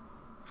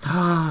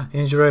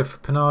 Injury for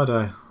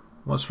Pinardo.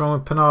 What's wrong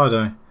with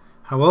Pinardo?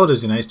 How old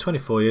is he now? He's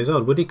 24 years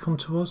old. Would he come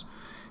to us?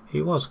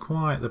 He was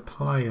quite the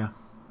player.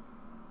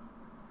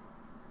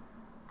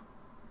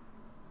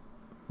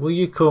 Will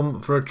you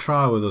come for a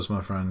trial with us,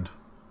 my friend?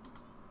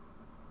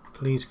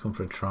 Please come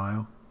for a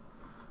trial.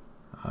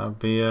 I'd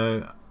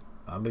be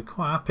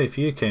quite happy if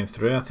you came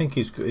through. I think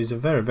he's a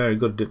very, very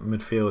good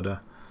midfielder.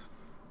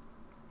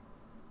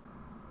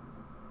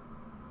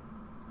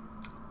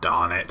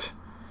 Darn it.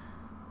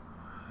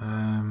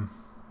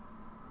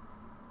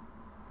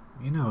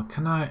 You know,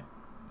 can I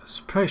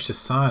approach the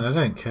sign? I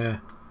don't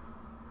care.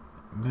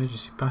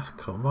 Emergency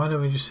backup. Why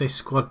don't we just say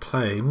squad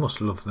play? You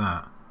must love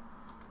that.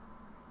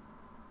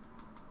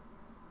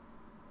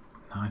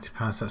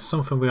 £90. That's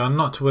something we are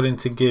not willing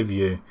to give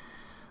you,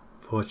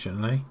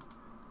 fortunately.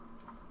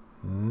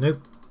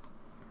 Nope.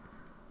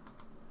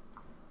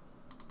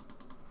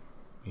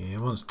 Yeah, he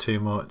wants too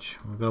much.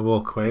 We're going to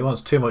walk away. He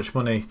wants too much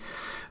money.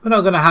 We're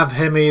not going to have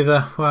him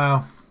either.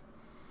 Wow.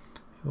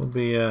 He will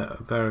be a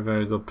very,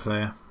 very good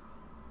player.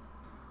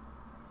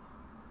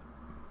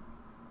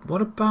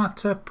 What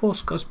about Paul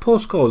Scholes? Paul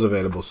Scholes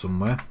available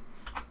somewhere?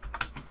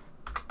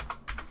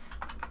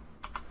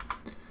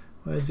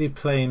 Where's he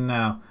playing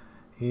now?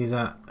 He's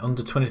at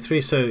under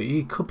 23, so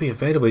he could be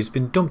available. He's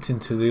been dumped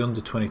into the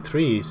under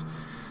 23s.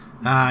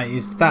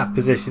 He's that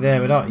position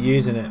there. We're not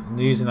using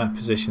that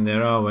position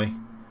there, are we?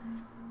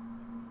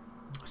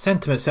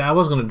 Sentiment said I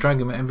was going to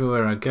drag him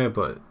everywhere I go,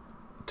 but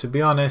to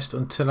be honest,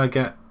 until I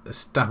get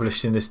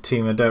established in this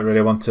team, I don't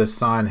really want to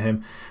sign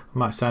him. I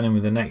might sign him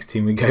with the next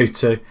team we go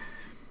to.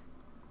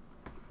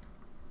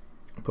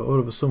 But all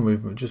of a sudden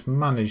we've just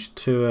managed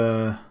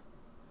to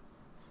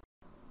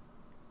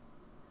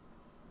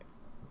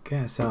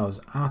get ourselves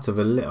out of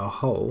a little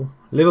hole.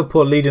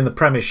 Liverpool leading the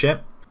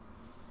Premiership.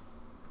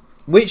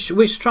 Which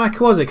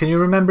striker was it? Can you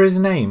remember his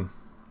name?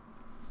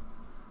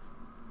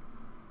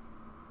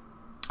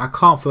 I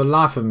can't for the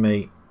life of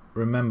me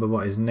remember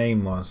what his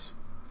name was.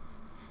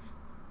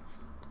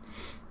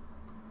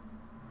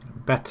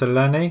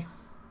 Betteleni.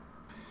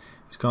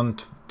 He's gone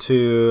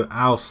to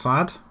Al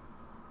Sadd.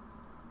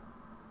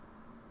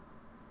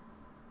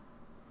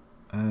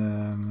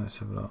 Let's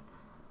have a look.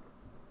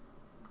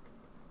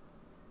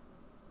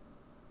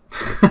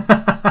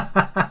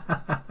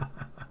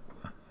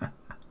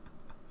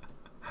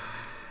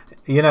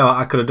 You know what,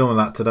 I could have done with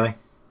that today.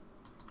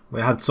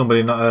 We had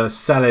somebody not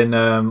selling.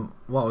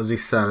 What was he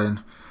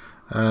selling?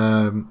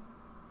 Oh,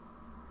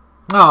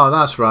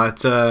 that's right.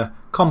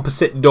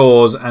 Composite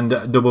doors and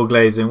double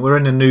glazing. We're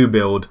in a new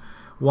build.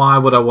 Why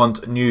would I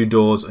want new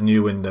doors and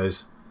new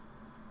windows?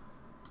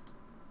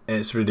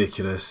 It's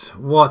ridiculous.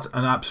 What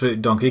an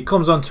absolute donkey. He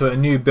comes onto a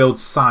new build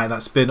site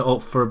that's been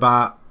up for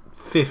about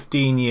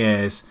 15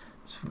 years.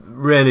 It's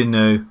really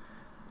new.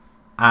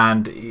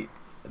 And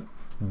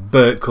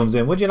Bert comes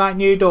in. Would you like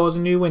new doors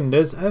and new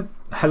windows?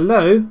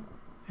 Hello?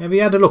 Have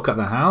you had a look at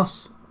the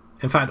house?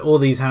 In fact, all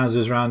these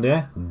houses around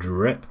here,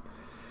 drip.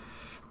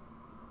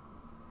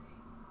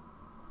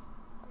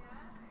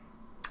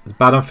 It's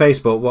bad on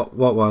Facebook.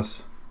 What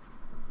was?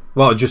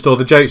 What, just all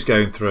the jokes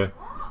going through?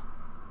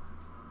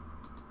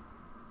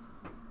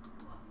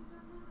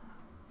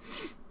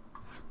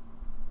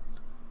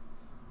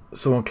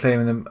 Someone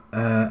claiming them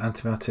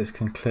antibiotics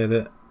can clear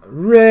the...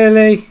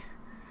 Really?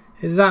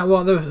 Is that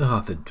what the...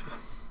 Oh,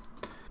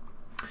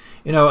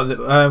 you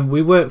know,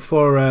 we work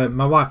for...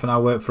 my wife and I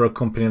work for a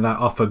company that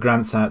offer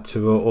grants out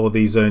to all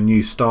these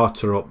new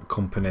starter-up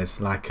companies,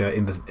 like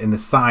in the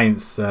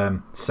science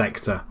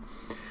sector.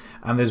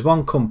 And there's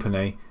one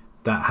company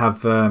that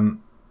have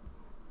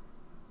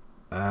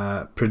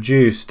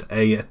produced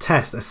a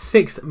test, a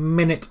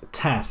 6-minute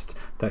test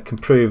that can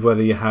prove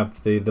whether you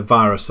have the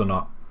virus or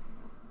not.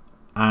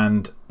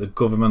 And the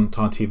government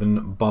aren't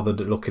even bothered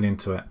looking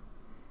into it.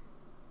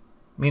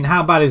 I mean,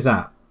 how bad is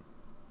that?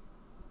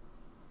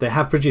 They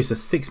have produced a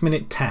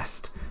 6-minute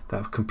test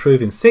that can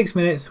prove in 6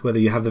 minutes whether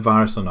you have the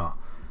virus or not.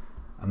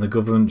 And the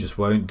government just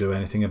won't do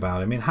anything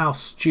about it. I mean, how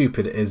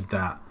stupid is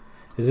that?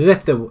 It's as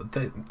if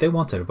they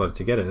want everybody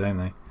to get it, don't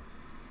they?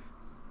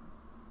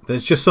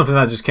 There's just something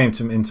that just came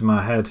into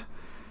my head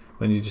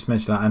when you just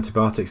mentioned like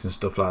antibiotics and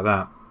stuff like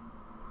that.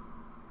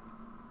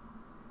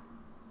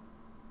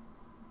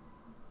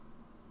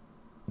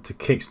 To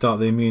kickstart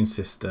the immune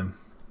system.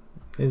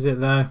 Is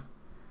it though?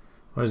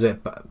 Or is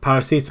it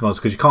paracetamol?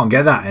 Because you can't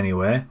get that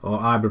anywhere. Or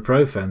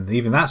ibuprofen.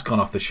 Even that's gone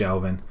off the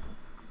shelving.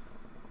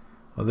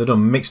 Or they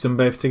done mixed them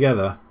both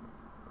together.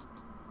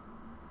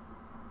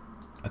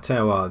 I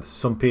tell you what,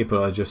 some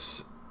people are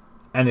just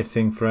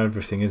anything for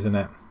everything, isn't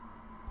it?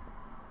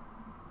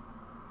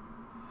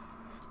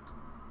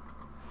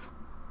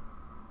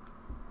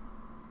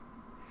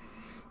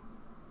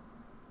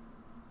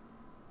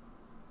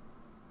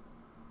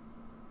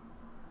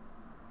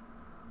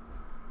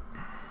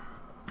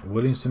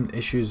 Williamson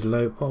issues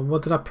low.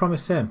 What did I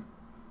promise him?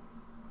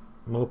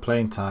 More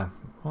playing time.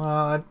 Well,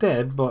 I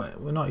did, but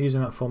we're not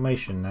using that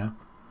formation now.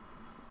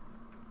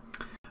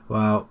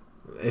 Well,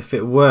 if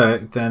it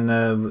worked, then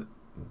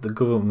the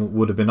government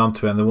would have been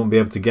onto it and they wouldn't be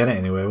able to get it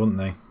anyway, wouldn't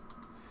they?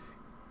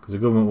 Because the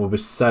government will be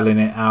selling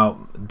it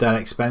out dead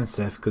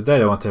expensive because they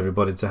don't want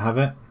everybody to have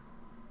it.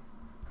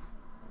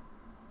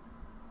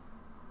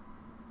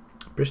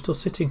 Bristol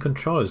City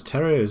controllers.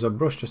 Terriers are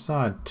brushed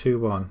aside.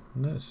 2-1.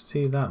 Let's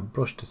see that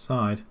brushed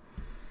aside.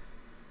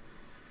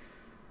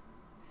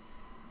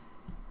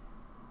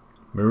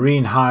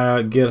 Marine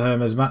hire.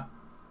 Gilherm has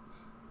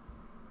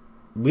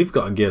We've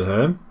got a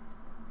Gilherm.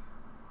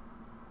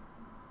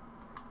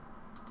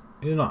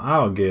 He's not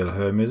our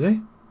Gilherm, is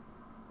he?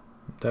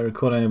 Don't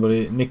recall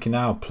anybody nicking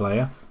our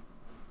player.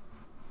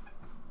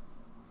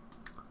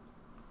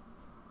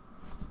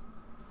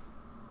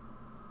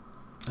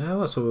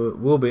 Oh, so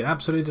we'll be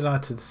absolutely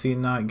delighted to see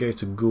Knight go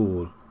to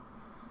Gould.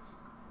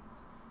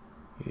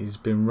 He's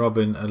been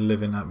robbing a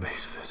living at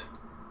Baseford.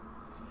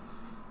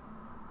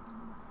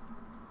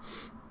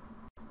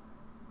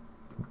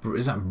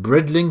 Is that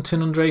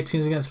Bridlington under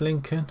 18s against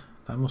Lincoln?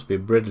 That must be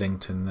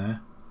Bridlington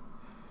there.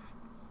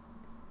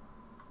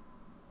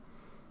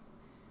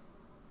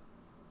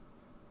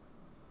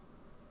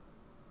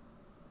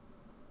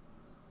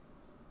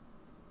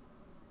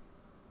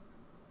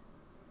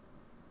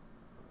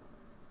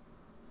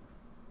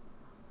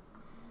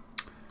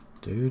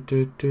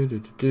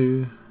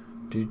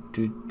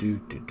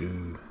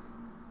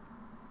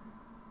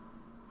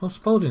 Oh,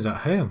 Spalding's at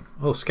home.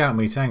 Oh, scout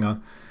meet, hang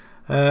on.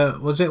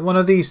 Was it one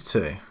of these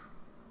two?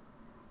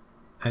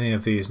 Any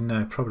of these?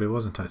 No, probably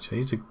wasn't actually.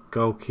 He's a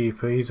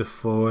goalkeeper, he's a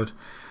forward.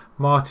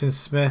 Martin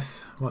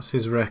Smith, what's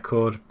his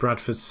record?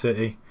 Bradford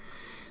City.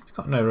 He's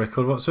got no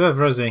record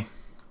whatsoever, has he?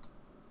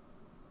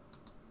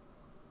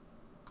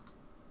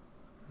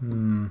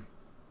 We're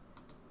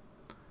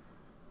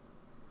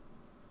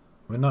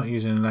not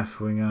using a left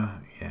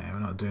winger. Yeah, we're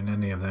not doing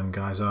any of them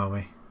guys, are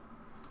we?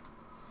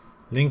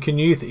 Lincoln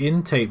Youth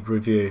intake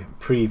review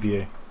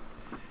preview.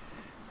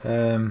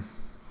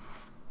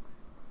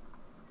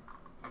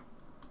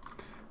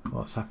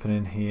 What's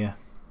happening here?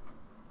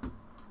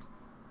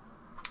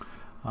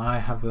 I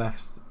have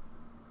left.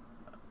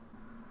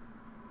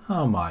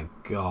 Oh my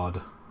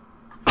god.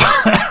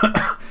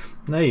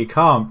 No, you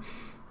can't.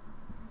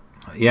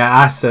 Yeah,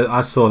 I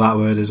saw that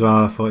word as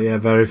well. I thought, yeah,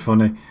 very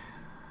funny.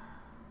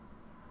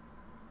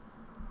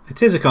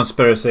 It is a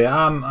conspiracy.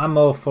 I'm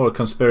all for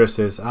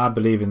conspiracies. I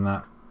believe in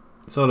that.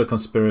 It's all a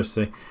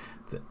conspiracy.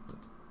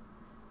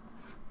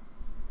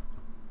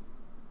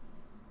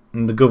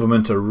 And the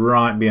government are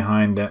right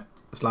behind it.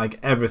 It's like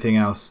everything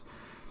else.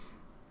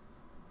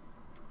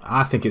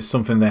 I think it's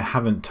something they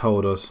haven't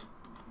told us.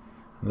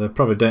 They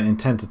probably don't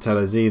intend to tell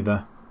us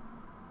either.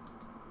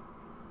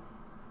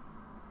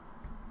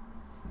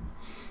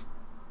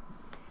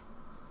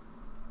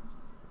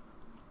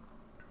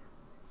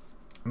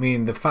 I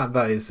mean, the fact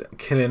that it's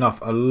killing off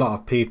a lot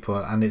of people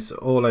and it's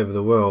all over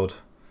the world.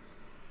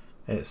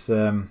 It's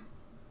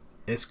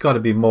got to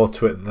be more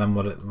to it than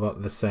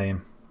what they're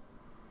saying.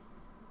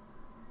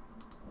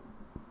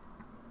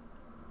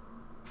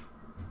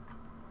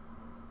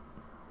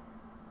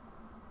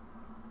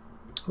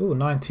 Oh,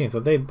 19th. Are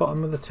they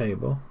bottom of the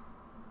table?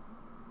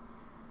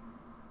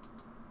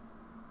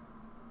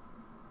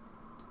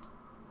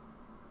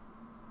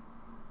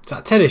 Is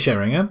that Teddy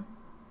Sheringham?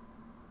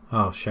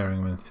 Oh,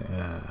 Sheringham.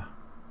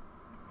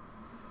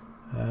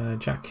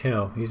 Jack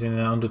Hill. He's in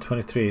under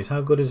 23s.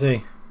 How good is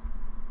he?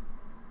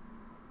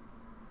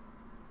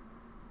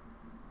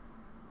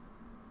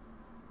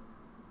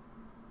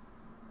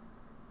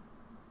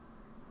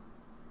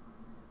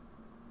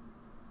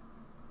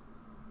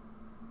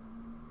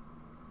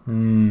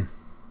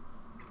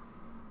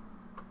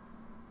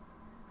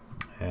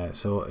 Yeah,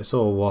 it's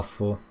all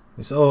waffle.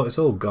 It's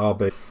all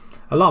garbage.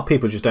 A lot of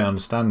people just don't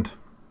understand.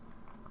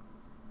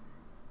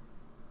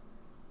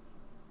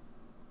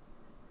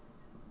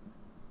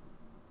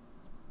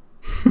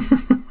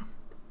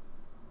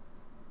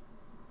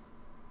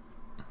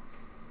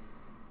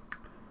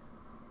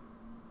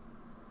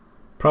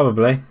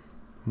 Probably,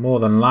 more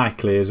than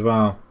likely as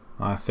well.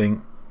 I think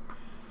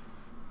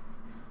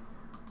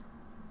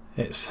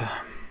it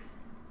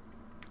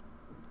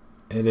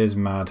is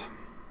mad.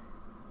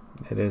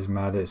 It is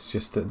mad. It's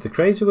just the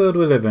crazy world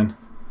we live in.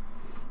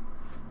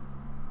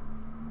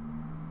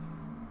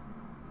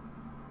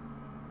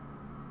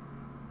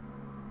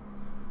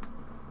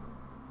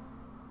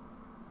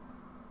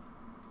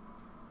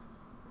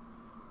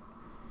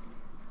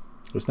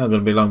 It's not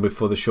going to be long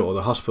before they shut all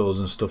the hospitals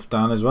and stuff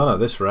down as well at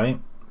this rate,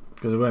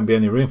 because there won't be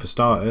any room for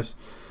starters.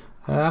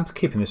 I'm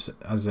keeping this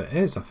as it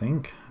is, I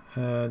think.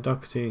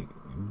 Doherty,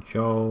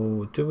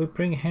 Joe, do we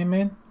bring him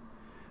in?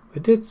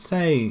 We did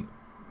say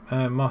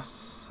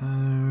Moss.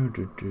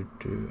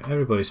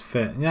 Everybody's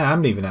fit. Yeah,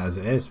 I'm leaving it as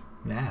it is.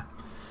 Yeah,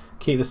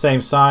 keep the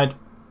same side,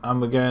 and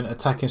we're going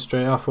attacking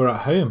straight off. We're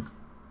at home.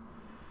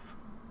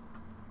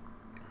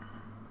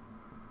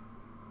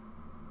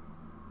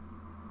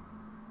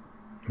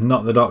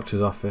 Not the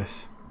doctor's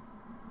office.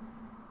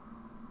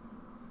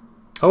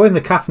 Oh, in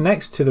the calf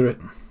next to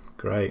the...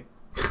 Great.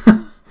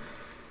 Did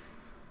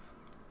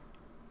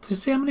you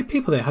see how many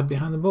people they had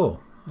behind the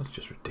ball? That's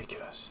just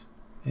ridiculous.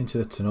 Into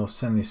the tunnel,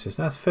 send the assist.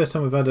 That's the first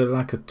time we've had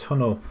like a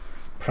tunnel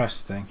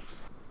press thing.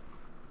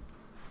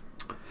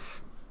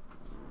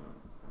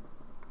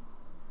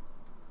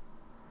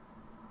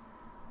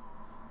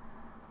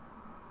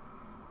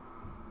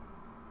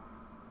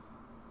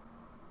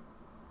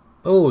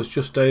 Oh, it's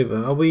just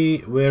over. Are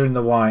we? We're in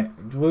the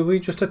white. Were we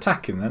just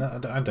attacking then?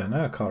 I don't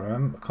know. I can't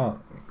remember.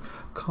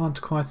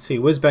 Can't quite see.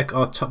 Wisbeck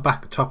are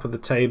top of the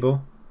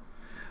table.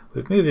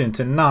 We've moved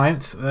into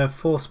 9th.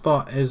 Fourth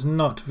spot is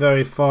not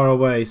very far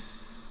away.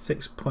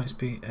 6 points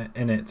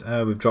in it.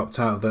 We've dropped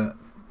out of the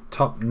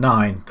top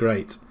 9.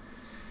 Great.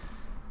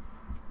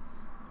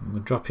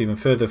 We'll drop even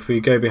further if we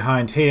go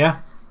behind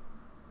here.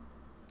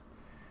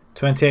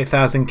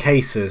 28,000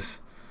 cases.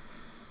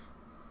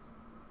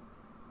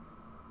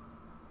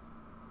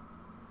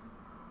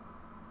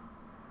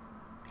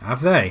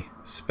 Have they?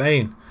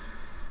 Spain.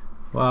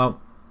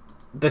 Well,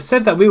 they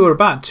said that we were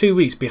about 2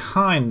 weeks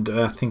behind,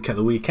 I think at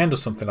the weekend or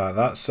something like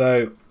that.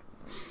 So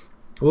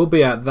we'll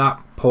be at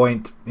that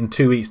point in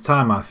 2 weeks'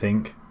 time, I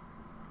think.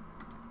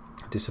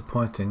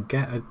 Disappointing.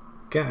 Get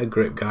a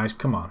grip, guys.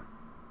 Come on.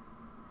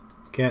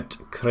 Get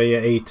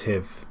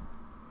creative.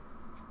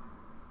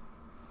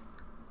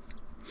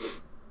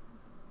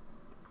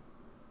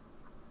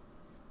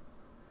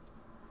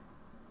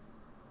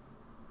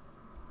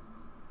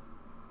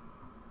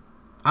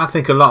 I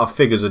think a lot of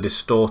figures are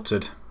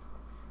distorted.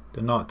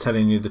 They're not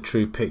telling you the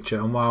true picture.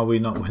 And why are we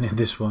not winning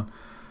this one?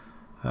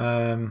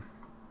 I'm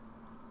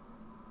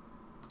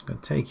going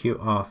to take you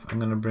off. I'm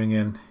going to bring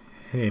in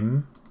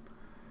him.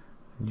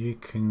 You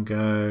can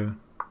go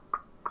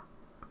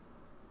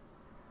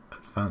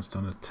advanced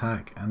on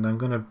attack. And I'm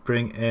going to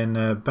bring in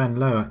Ben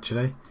Lowe,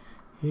 actually.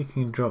 You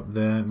can drop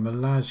there.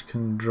 Malaj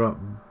can drop.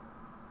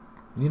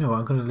 You know what?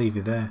 I'm going to leave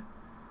you there.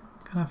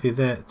 Can I have you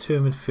there? Two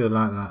in midfield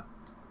like that.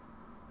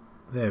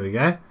 There we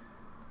go.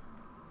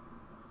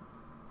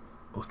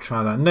 We'll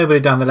try that.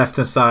 Nobody down the left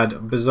hand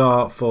side.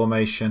 Bizarre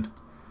formation.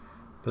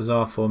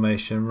 Bizarre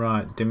formation.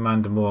 Right.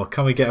 Demand more.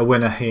 Can we get a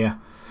winner here?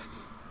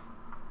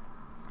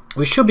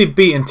 We should be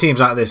beating teams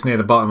like this near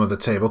the bottom of the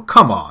table.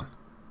 Come on.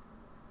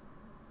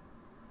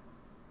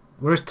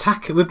 We're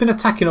attacking. We've been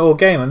attacking all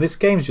game, and this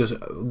game's just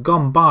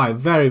gone by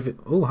very.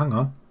 Oh, hang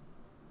on.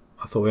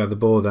 I thought we had the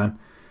ball then.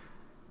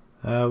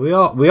 We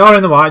are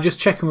in the white. Just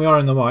checking we are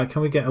in the white.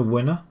 Can we get a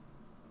winner?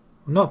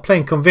 I'm not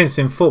playing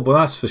convincing football,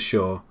 that's for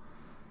sure.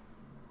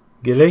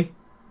 Gilly.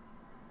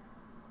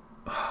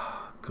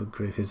 Oh, good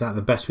grief, is that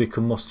the best we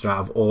can muster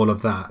out of all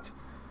of that?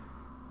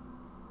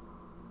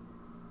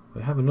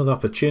 We have another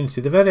opportunity.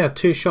 They've only had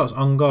 2 shots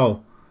on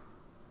goal.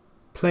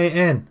 Play it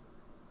in.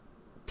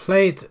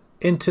 Play it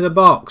into the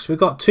box. We've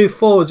got 2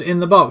 forwards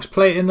in the box.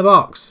 Play it in the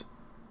box.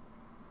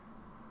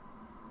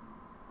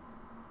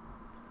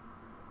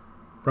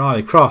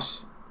 Riley,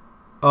 cross.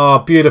 Oh,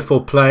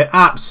 beautiful play.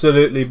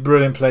 Absolutely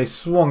brilliant play.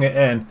 Swung it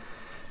in.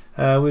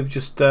 We've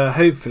just,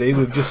 hopefully,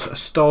 we've just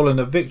stolen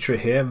a victory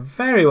here.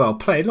 Very well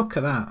played. Look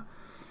at that.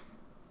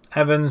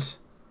 Evans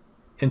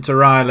into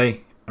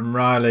Riley. And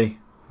Riley.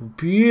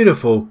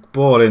 Beautiful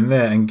ball in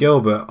there. And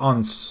Gilbert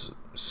on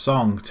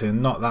song to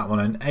knock that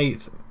one in.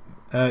 8th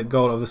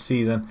goal of the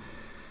season.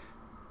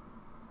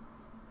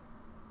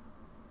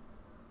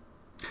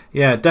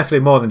 Yeah,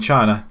 definitely more than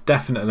China.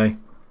 Definitely.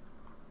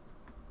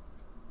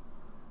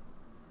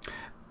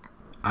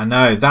 I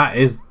know,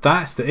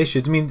 that's the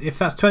issue. I mean, if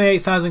that's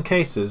 28,000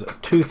 cases,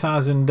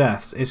 2,000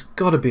 deaths, it's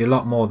got to be a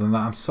lot more than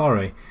that. I'm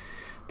sorry.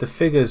 The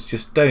figures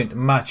just don't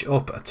match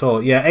up at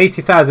all. Yeah,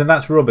 80,000,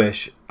 that's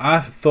rubbish.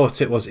 I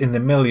thought it was in the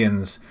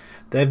millions.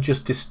 They've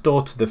just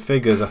distorted the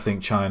figures, I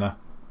think, China.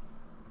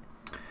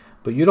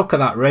 But you look at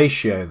that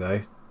ratio,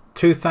 though.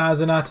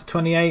 2,000 out of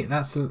 28,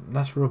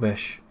 that's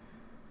rubbish.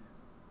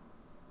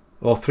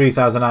 Or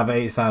 3,000 out of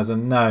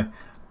 8,000. No,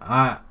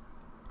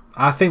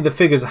 I think the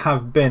figures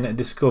have been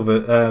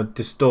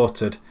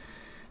distorted.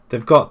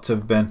 They've got to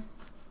have been.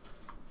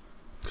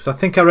 Because I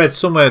think I read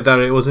somewhere that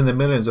it was in the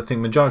millions. I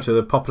think majority of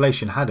the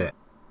population had it.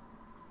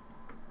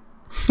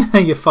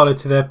 You follow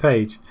to their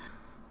page.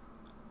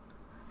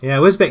 Yeah,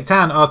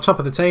 Uzbekistan are top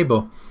of the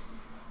table.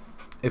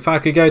 If I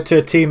could go to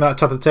a team at the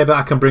top of the table,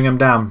 I can bring them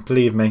down.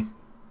 Believe me.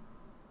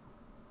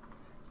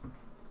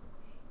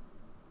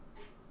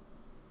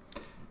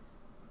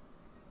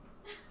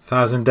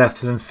 Thousand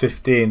deaths and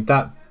 15.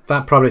 That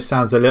probably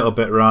sounds a little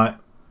bit right.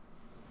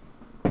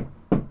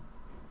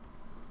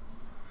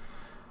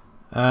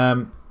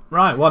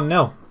 Right,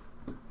 1-0.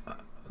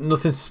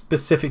 Nothing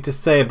specific to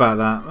say about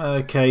that.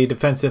 Okay,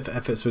 defensive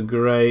efforts were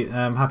great.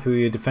 I'm happy with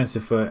your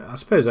defensive foot. I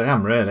suppose I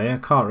am, really. I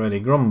can't really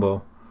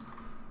grumble.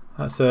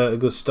 That's a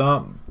good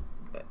start.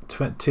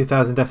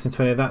 2,000 deaths in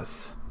 20.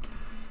 That's...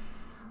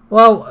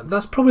 Well,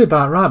 that's probably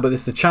about right, but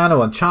this is the China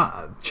one.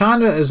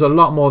 China is a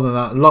lot more than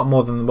that. A lot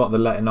more than what they're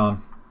letting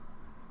on.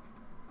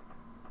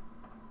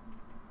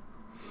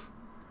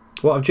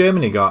 What have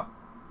Germany got?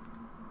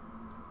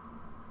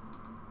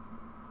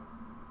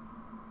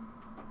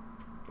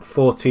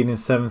 14 in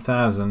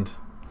 7,000.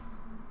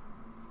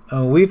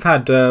 Oh, we've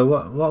had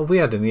what have we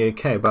had in the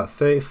UK? About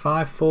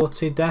 35,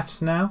 40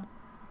 deaths now,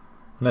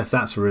 unless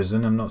that's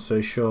risen. I'm not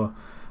so sure.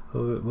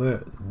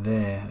 We're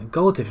there.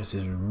 Goal difference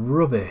is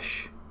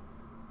rubbish.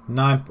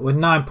 We're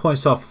 9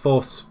 points off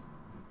fourth.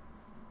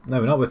 No,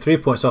 we're not. We're 3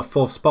 points off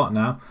 4th spot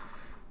now.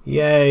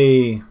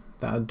 Yay!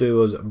 That'll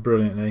do us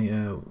brilliantly.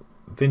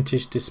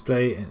 Vintage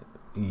display.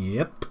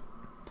 Yep.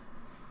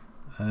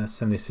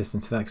 Send the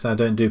assistant to that because I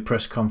don't do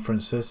press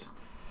conferences.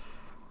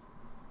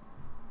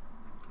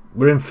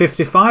 We're in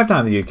 55 now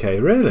in the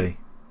UK. Really?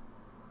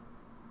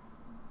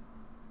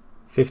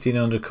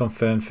 1,500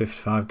 confirmed,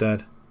 55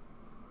 dead.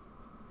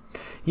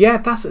 Yeah,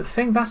 that's the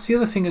thing. That's the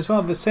other thing as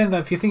well. They're saying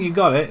that if you think you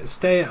got it,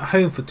 stay at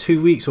home for 2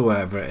 weeks or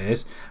whatever it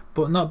is,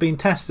 but not being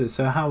tested.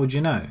 So how would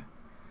you know?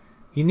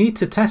 You need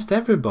to test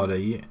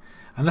everybody,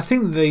 and I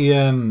think the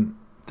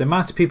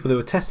amount of people that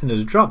were testing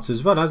has dropped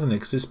as well, hasn't it?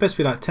 Because it's supposed to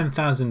be like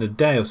 10,000 a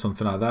day or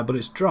something like that, but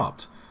it's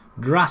dropped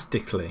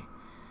drastically.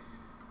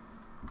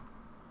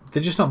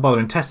 They're just not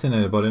bothering testing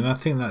anybody, and I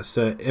think that's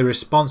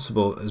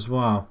irresponsible as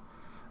well.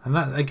 And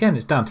that, again,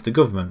 it's down to the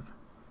government.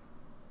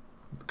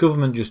 The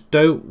government just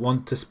don't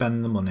want to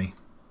spend the money.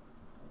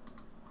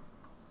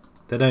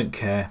 They don't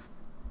care.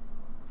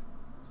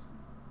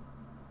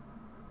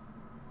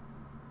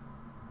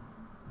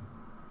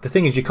 The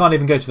thing is, you can't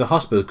even go to the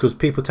hospital because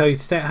people tell you to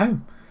stay at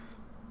home.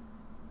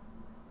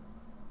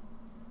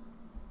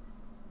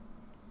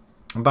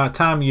 And by the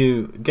time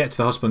you get to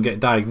the hospital and get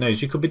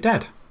diagnosed, you could be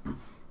dead.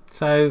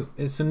 So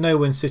it's a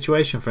no-win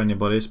situation for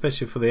anybody,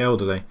 especially for the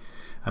elderly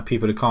and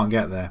people who can't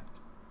get there.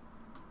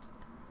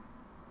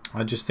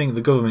 I just think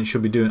the government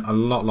should be doing a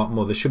lot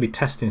more. There should be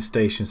testing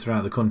stations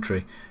throughout the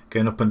country,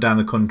 going up and down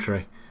the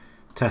country,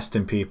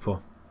 testing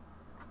people.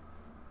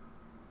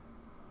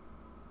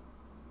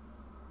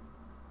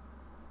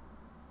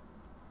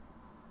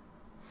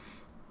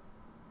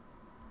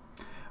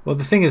 Well,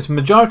 the thing is,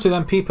 majority of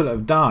them people that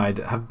have died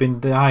have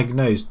been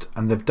diagnosed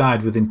and they've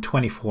died within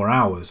 24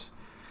 hours.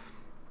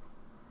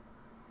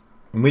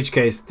 In which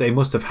case, they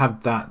must have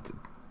had that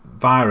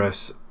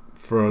virus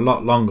for a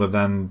lot longer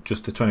than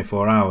just the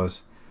 24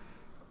 hours.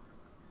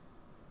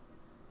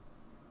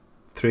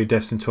 3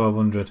 deaths in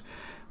 1200.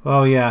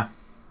 Well, yeah.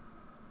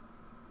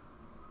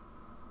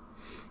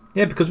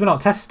 Yeah, because we're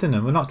not testing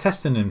them. We're not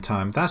testing them in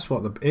time. That's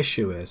what the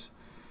issue is.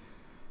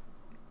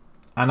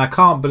 And I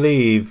can't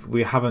believe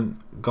we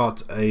haven't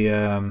got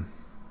a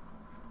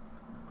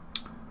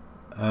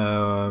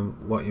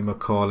what you might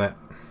call it,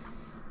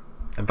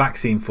 a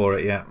vaccine for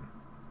it yet.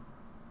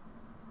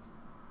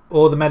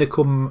 All the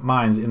medical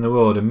minds in the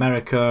world,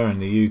 America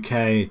and the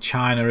UK,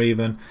 China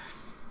even,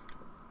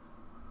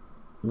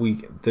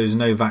 there's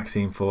no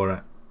vaccine for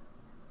it.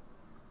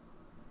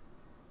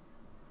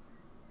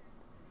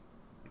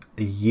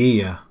 A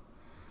year.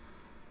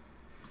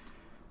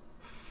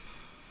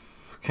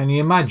 Can you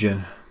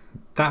imagine?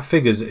 That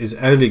figure is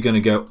only going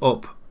to go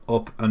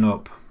up and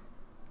up.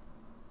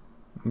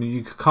 I mean,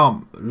 you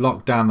can't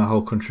lock down the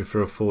whole country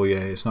for a full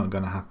year. It's not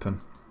going to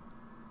happen.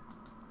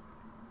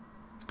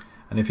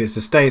 And if it's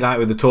a stay like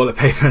with the toilet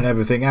paper and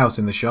everything else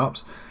in the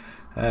shops,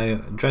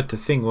 I dread to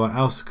think what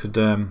else could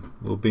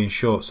will be in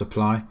short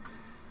supply.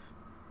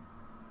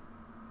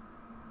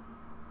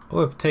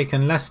 Oh, we've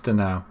taken Leicester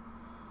now.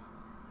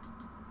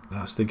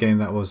 That's the game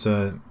that was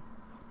I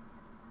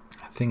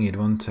think he'd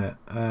want it.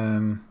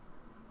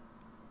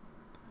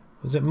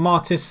 Was it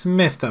Martin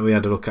Smith that we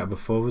had a look at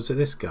before? Was it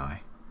this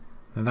guy?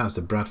 No, that was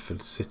the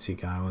Radford City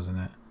guy, wasn't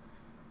it?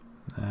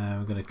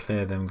 We're going to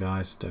clear them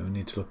guys. Don't we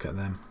need to look at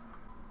them?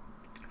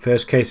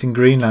 First case in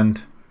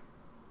Greenland.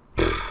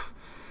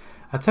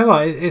 I tell you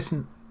what, it's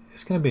going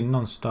to be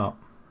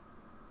non-stop.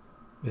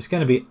 It's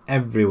going to be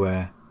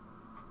everywhere.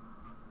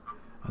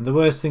 And the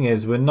worst thing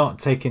is, we're not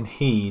taking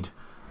heed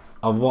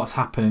of what's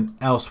happening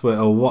elsewhere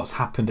or what's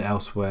happened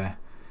elsewhere.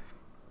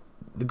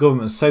 The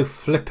government's so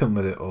flippant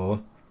with it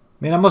all.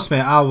 I mean, I must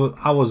admit,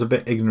 I was a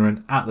bit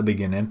ignorant at the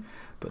beginning,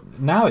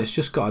 but now it's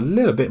just got a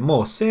little bit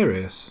more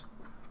serious.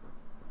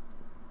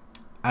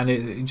 And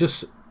it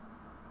just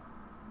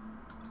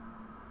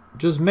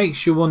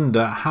makes you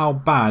wonder how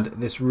bad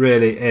this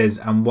really is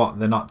and what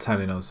they're not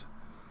telling us.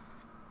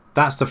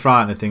 That's the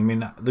frightening thing. I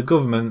mean, the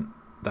government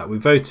that we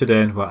voted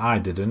in, well, I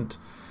didn't,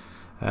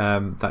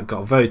 that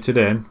got voted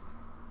in,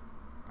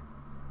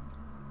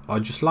 are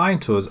just lying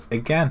to us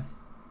again.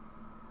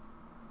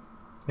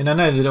 I mean, I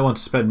know they don't want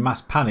to spread mass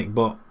panic,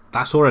 but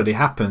that's already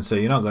happened, so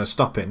you're not going to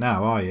stop it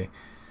now, are you?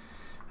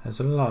 There's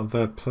a lot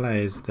of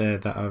players there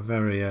that are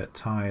very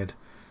tired.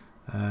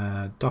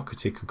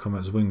 Doherty can come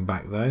as wing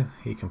back though.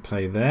 He can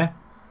play there.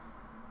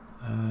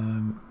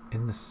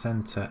 In the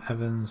centre,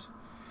 Evans.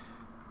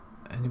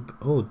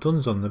 Oh,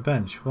 Dunn's on the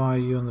bench. Why are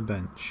you on the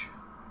bench?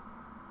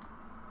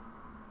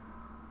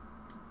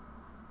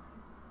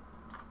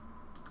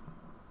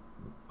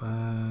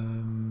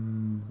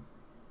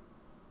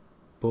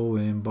 Ball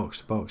winning box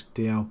to box,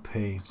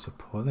 DLP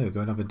support. There we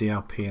go, have a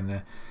DLP in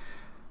there.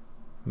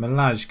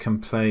 Malaj can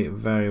play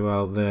very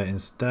well there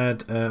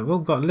instead.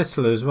 We've got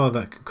Little as well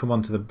that can come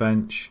onto the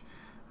bench.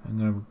 I'm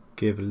going to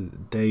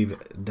give Dave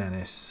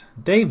Dennis.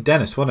 Dave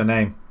Dennis, what a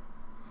name.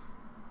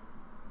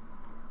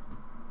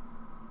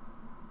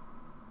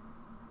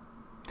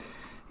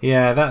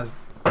 Yeah,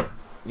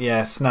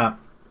 snap.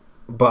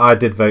 But I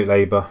did vote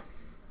Labour.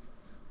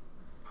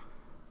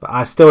 But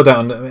I still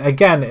don't.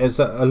 Again, it's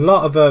a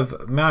lot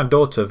of my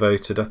daughter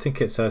voted. I think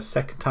it's her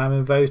second time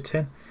in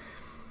voting,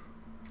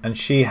 and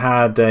she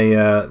had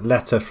a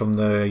letter from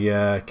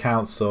the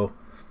council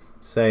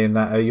saying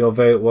that your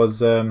vote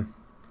was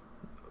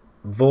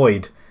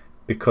void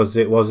because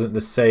it wasn't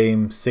the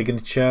same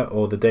signature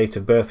or the date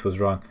of birth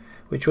was wrong,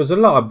 which was a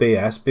lot of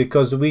BS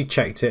because we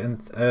checked it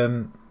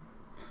and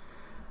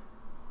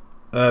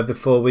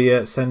before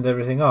we send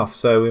everything off.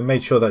 So we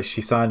made sure that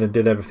she signed and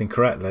did everything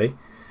correctly.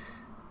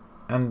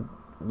 And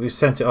we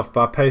sent it off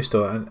by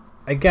postal, and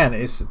again,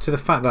 it's to the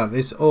fact that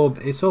it's all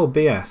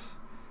BS.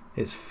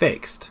 It's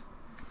fixed,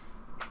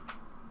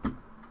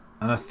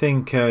 and I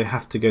think you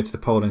have to go to the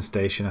polling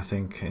station. I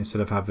think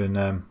instead of having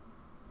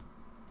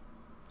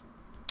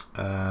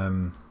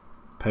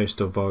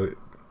postal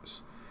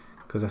votes,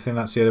 because I think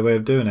that's the other way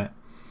of doing it.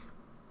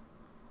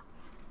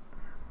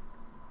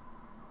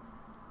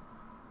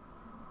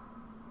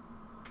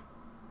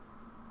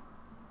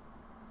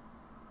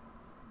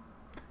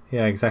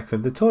 Yeah, exactly.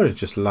 The Tories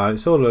just lie.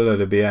 It's all a load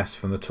of BS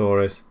from the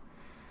Tories.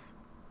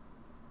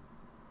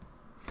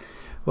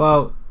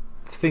 Well,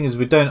 the thing is,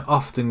 we don't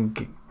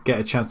often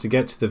get a chance to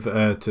get to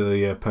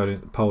the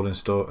polling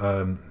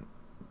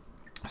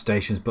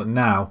stations, but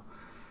now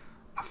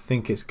I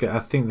think they're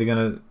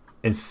going to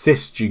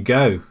insist you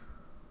go.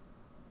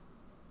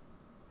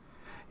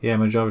 Yeah,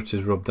 majority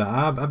is rubbed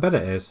out. I bet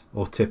it is.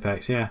 Or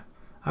Tipex, yeah.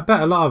 I bet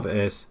a lot of it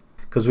is.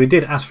 Because we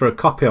did ask for a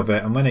copy of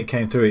it, and when it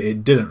came through,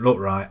 it didn't look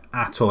right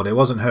at all. It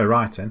wasn't her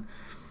writing.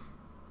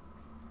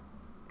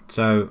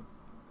 So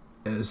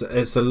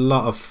it's a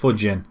lot of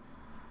fudging,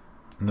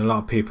 and a lot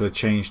of people have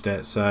changed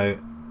it. So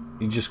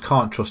you just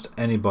can't trust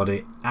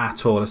anybody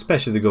at all,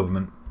 especially the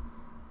government.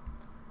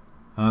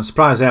 And I'm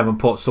surprised they haven't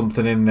put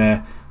something in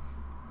there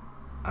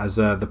as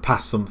the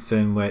past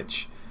something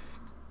which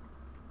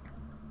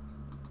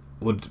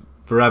would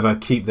forever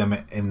keep them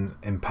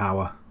in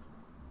power.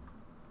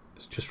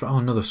 It's just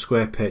another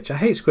square pitch. I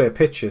hate square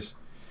pitches.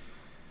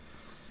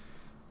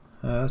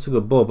 That's a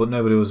good ball, but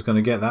nobody was going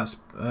to get that.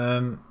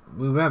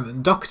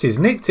 Doherty's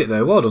nicked it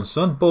though. Well done,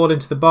 son. Ball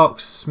into the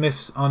box.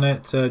 Smith's on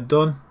it.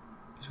 Done.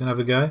 He's going to have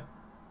a go.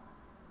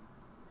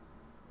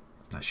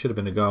 That should have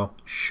been a goal.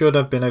 Should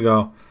have been a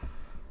goal.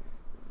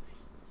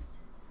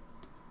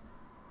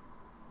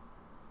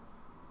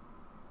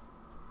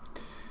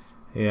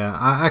 Yeah,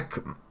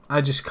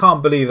 I just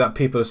can't believe that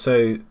people are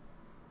so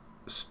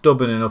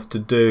stubborn enough to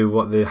do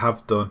what they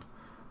have done.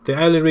 The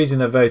only reason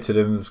they voted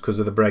him was because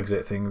of the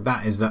Brexit thing.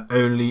 That is the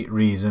only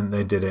reason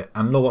they did it.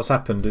 And look what's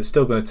happened. It's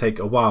still going to take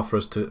a while for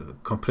us to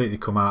completely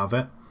come out of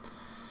it.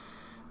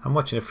 I'm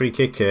watching a free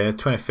kick here,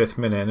 25th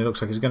minute, and it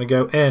looks like it's going to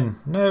go in.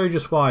 No,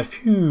 just wide.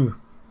 Phew.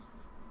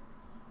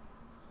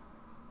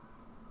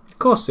 Of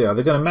course they are.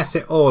 They're going to mess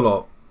it all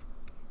up.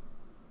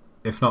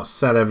 If not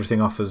sell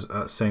everything off at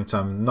the same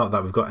time. Not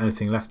that we've got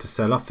anything left to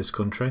sell off this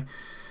country.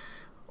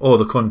 Or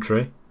the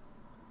country.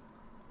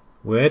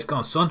 Weird. Go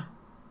on, son.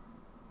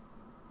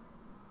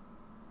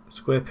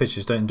 Square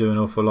pitches don't do an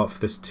awful lot for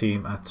this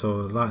team at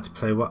all. I'd like to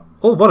play what?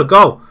 Oh, what a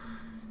goal!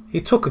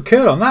 He took a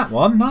curl on that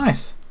one.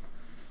 Nice.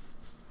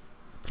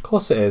 Of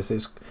course it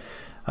is.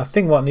 I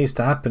think what needs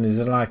to happen is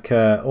like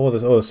all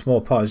the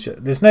small parties.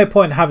 There's no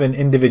point in having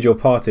individual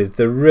parties.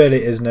 There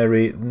really is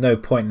no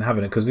point in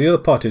having it because the other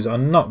parties are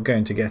not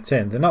going to get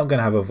in. They're not going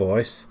to have a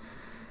voice.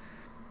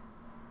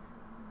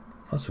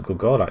 That's a good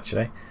goal,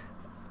 actually.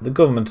 The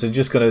government are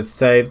just going to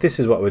say this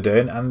is what we're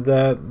doing, and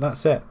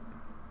that's it.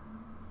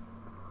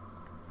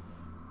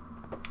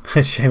 It's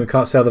a shame we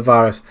can't sell the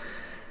virus.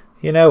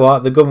 You know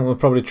what? The government will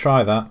probably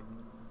try that.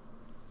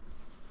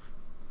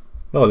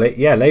 Well,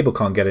 yeah, Labour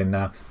can't get in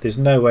now. There's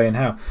no way in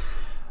hell.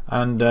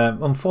 And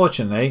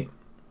unfortunately,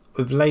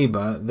 with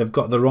Labour, they've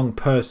got the wrong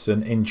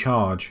person in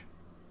charge.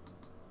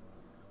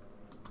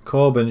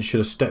 Corbyn should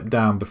have stepped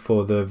down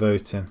before the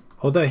voting.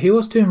 Although he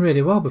was doing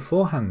really well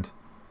beforehand.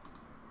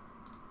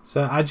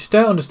 So I just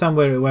don't understand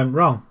where it went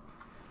wrong.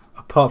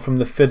 Apart from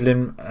the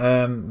fiddling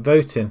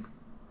voting.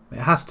 It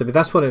has to be.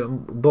 That's what it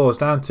boils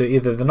down to.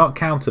 Either they're not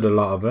counted a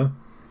lot of them,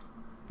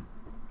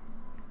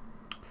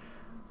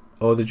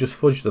 or they just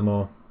fudged them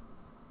all.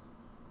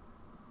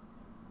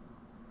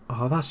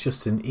 Oh, that's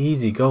just an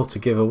easy goal to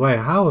give away.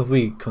 How have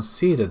we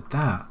conceded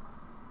that?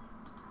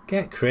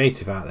 Get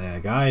creative out there,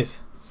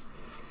 guys.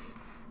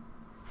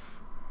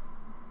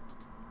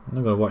 I'm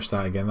not going to watch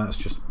that again. That's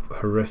just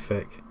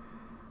horrific.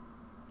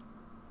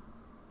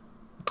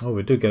 Oh,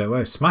 we do get it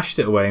away. Smashed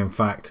it away, in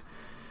fact.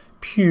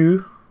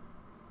 Pew.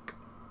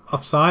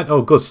 Offside.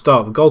 Oh, good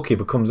start. The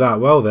goalkeeper comes out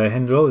well there.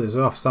 Hindrell is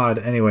offside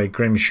anyway.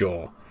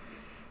 Grimshaw.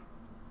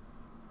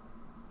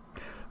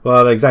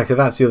 Well, exactly.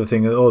 That's the other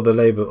thing. All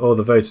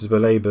the voters were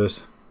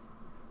Labour's.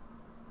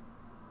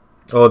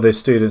 All the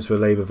students were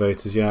Labour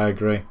voters. Yeah, I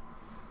agree.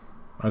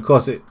 And of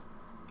course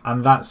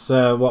and that's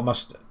what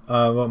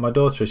my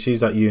daughter is.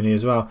 She's at uni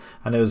as well,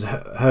 and it was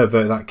her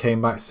vote that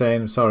came back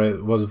saying, sorry,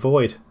 it was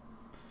void.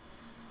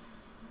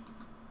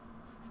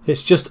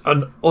 It's just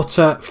an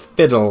utter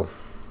fiddle.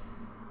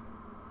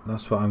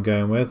 That's what I'm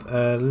going with.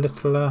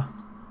 Littler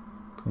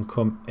can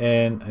come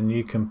in and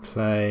you can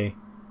play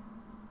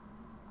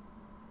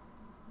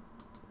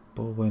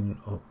Baldwin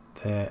up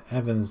there.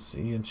 Evans,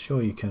 I'm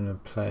sure you can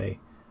play.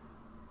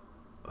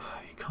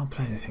 You can't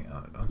play anything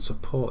on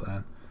support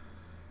then.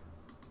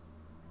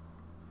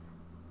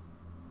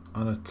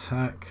 On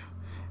attack.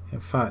 In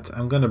fact,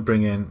 I'm going to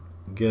bring in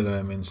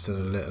Gillam instead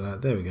of Littler.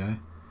 There we go.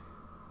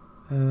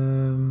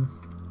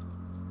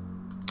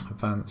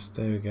 Advanced.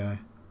 There we go.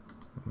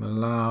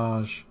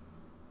 Melage,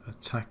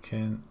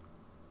 attacking.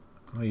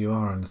 Oh, you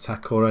are on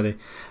attack already.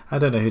 I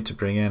don't know who to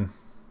bring in.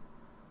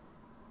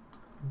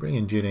 Bring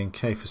in Julian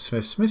K for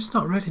Smith. Smith's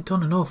not really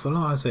done an awful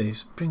lot, has he?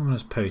 He's bring him on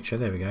as poacher.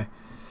 There we go.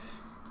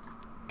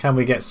 Can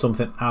we get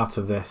something out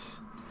of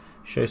this?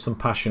 Show some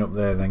passion up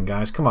there then,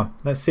 guys. Come on.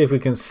 Let's see if we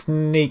can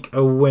sneak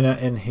a winner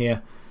in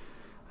here.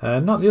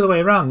 Not the other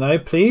way around, though,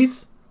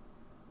 please.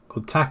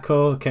 Good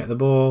tackle. Get the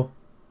ball.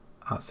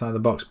 Outside the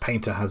box.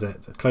 Painter has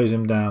it. Close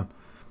him down.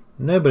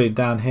 Nobody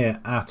down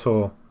here at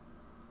all.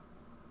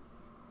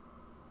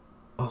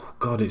 Oh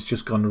God, it's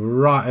just gone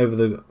right over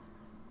the...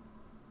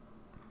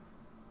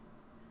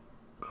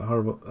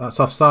 Horrible. That's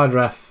offside,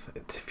 ref.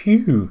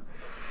 Phew.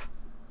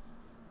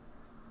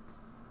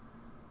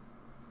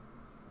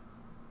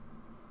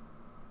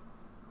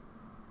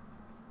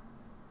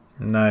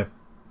 No.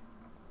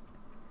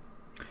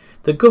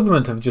 The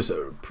government have just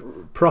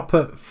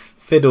proper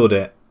fiddled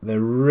it. They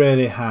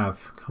really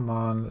have. Come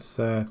on, let's.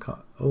 Oh,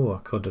 I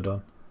could have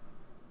done.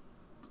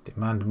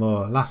 Demand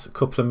more. Last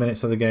couple of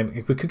minutes of the game.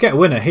 If we could get a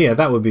winner here,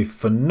 that would be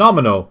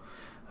phenomenal.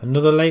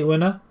 Another late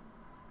winner.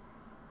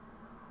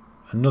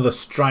 Another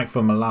strike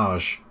from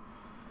Malage.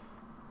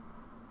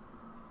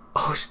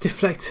 Oh, it's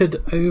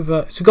deflected over.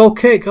 It's a goal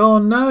kick. Oh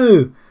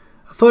no!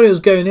 I thought it was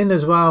going in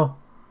as well.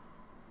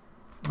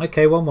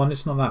 Okay, 1-1.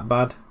 It's not that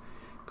bad.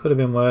 Could have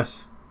been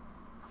worse.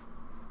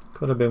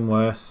 Could have been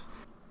worse.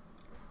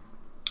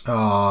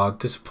 Oh,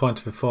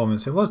 disappointing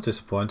performance. It was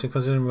disappointing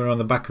because we were on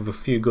the back of a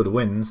few good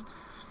wins.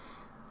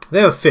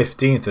 They were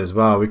 15th as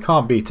well. We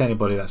can't beat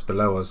anybody that's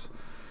below us.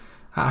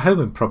 At home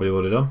we probably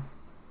would have done.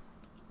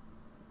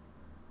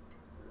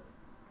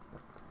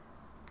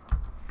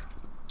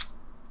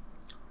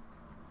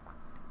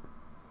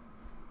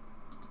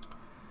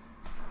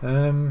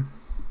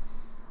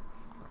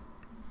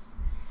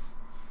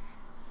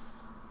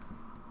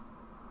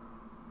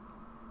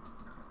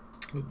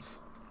 Oops.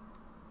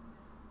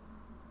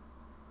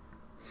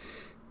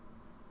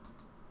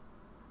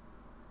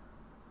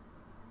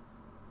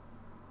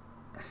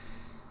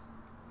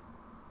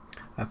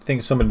 I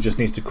think somebody just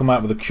needs to come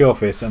out with a cure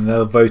for this and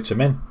they'll vote them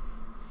in.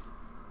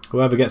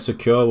 Whoever gets a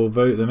cure will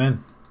vote them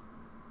in.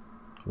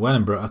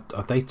 Wellingborough,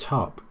 are they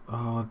top?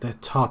 Oh, they're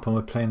top and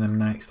we're playing them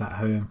next at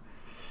home.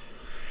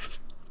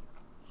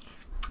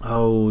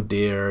 Oh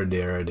dear,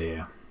 dear,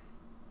 dear.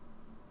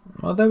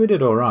 Although we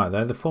did alright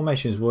though. The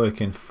formation is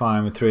working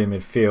fine with 3 in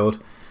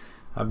midfield.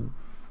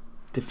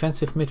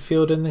 Defensive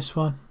midfield in this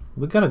one.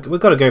 We've got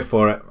to go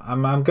for it.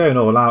 I'm going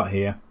all out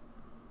here.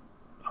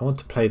 I want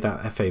to play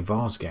that FA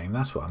Vars game.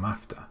 That's what I'm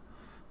after.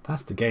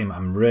 That's the game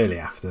I'm really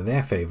after.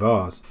 The FA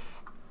Vars.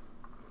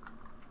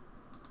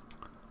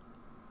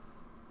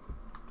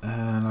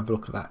 And I'll have a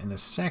look at that in a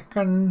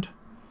second.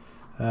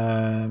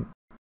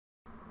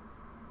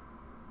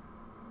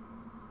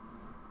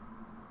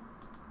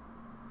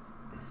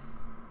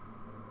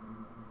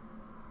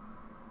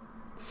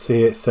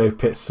 See it,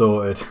 soap it,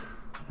 sorted.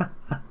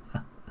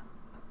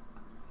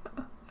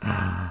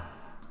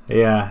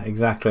 Yeah,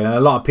 exactly. And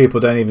a lot of people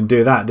don't even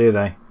do that, do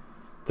they?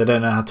 They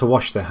don't know how to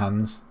wash their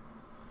hands.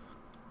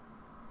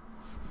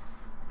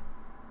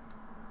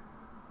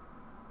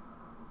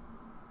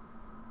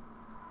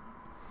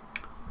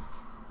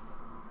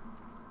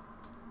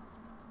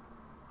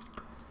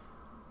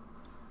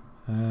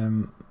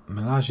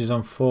 Malage is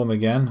on form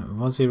again.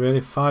 Was he really?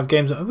 5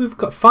 games. We've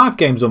got 5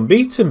 games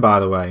unbeaten, by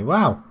the way.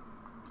 Wow.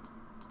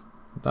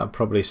 That'll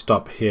probably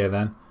stop here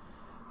then.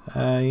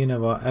 You know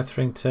what,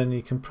 Etherington,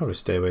 you can probably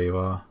stay where you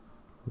are.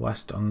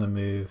 West on the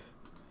move.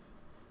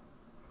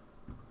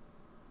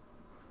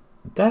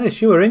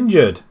 Dennis, you were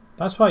injured.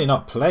 That's why you're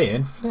not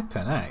playing.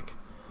 Flippin' heck.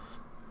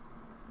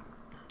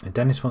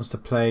 Dennis wants to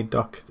play.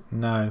 Doc,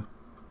 no.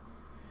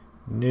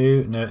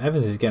 No,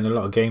 Evans is getting a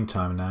lot of game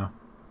time now.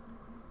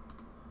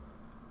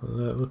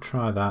 We'll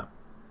try that.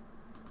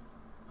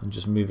 And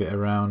just move it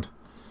around.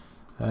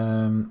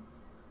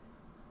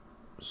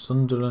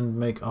 Sunderland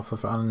make offer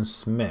for Alan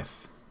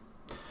Smith.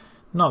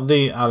 Not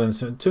the Alan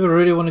Smith. Do we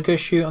really want to go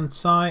shoot on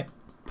site?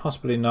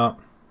 Possibly not.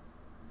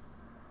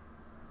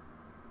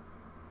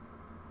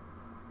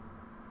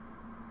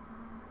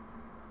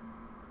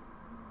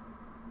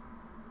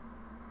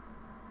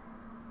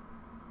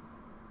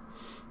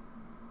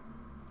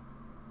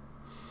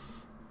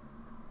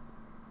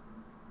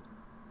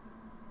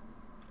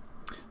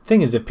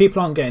 Thing is, if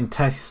people aren't getting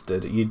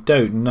tested, you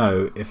don't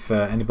know if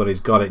anybody's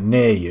got it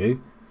near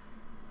you.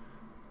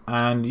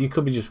 And you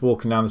could be just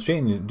walking down the street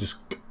and you just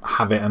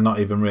have it and not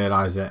even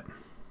realise it.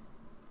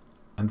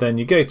 And then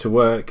you go to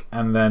work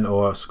and then,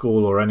 or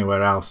school or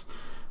anywhere else,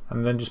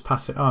 and then just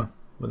pass it on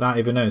without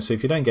even knowing. So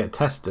if you don't get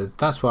tested,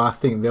 that's why I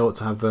think they ought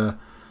to have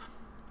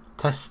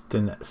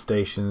testing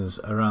stations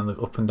around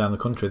up and down the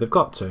country. They've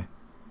got to.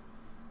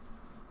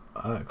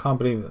 I can't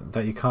believe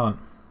that you can't.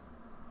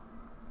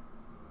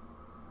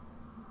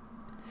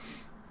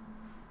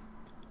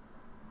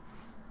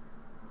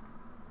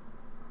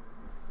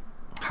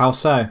 How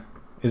so?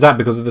 Is that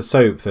because of the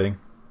soap thing?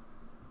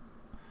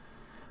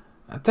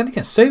 Then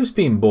again, soap's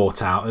being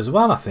bought out as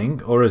well, I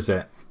think, or is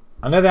it?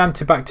 I know the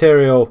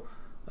antibacterial,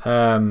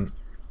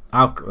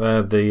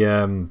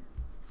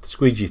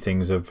 squeegee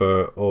things have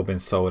all been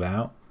sold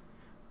out.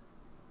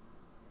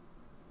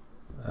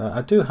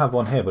 I do have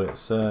one here, but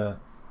it's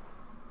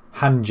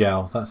hand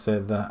gel. That's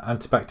it, the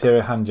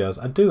antibacterial hand gels.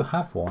 I do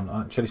have one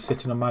actually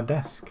sitting on my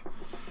desk.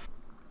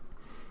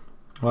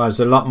 Well, there's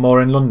a lot more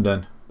in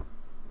London.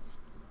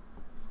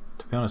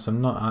 To be honest,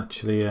 I'm not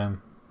actually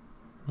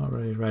not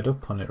really read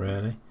up on it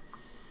really.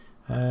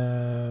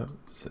 I'm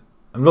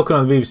looking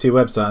on the BBC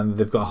website and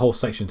they've got a whole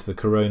section to the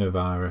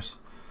coronavirus.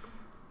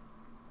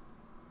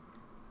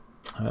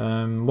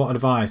 What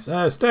advice?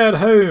 Stay at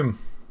home.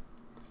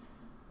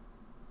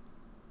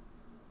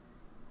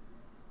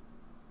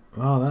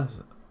 Oh, that's...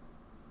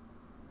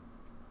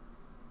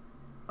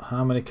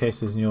 How many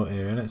cases in your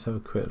area? Let's have a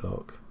quick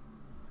look.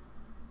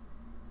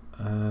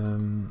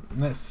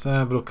 Let's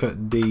have a look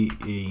at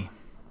DE.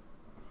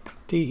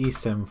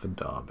 DE7 for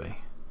Derby.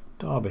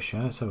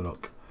 Derbyshire, let's have a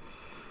look.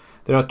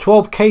 There are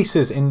 12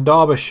 cases in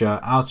Derbyshire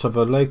out of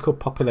a local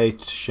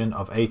population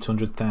of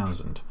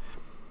 800,000.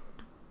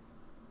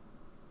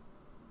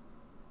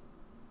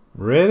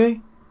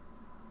 Really?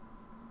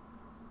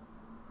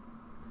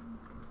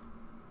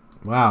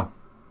 Wow.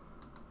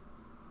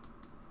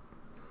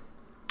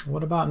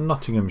 What about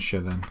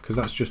Nottinghamshire then? Because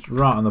that's just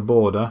right on the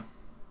border.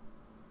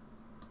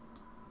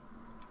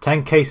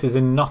 10 cases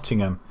in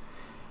Nottingham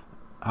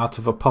out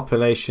of a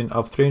population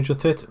of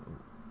 330.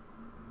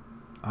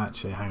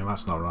 Actually, hang on,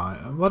 that's not right.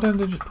 Why don't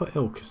they just put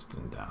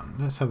Ilkeston down?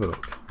 Let's have a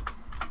look.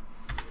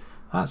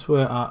 That's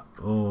where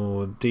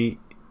D.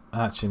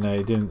 Actually, no,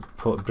 it didn't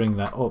bring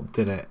that up,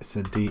 did it? It's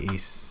a DE.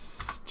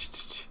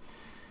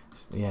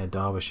 Yeah,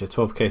 Derbyshire.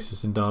 12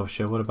 cases in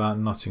Derbyshire. What about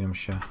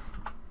Nottinghamshire?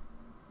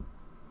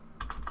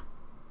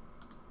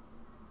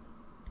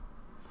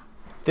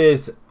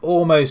 There's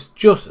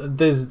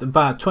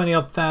about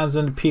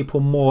 20,000 people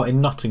more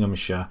in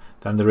Nottinghamshire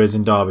than there is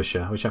in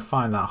Derbyshire, which I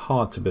find that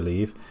hard to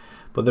believe.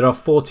 But there are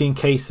 14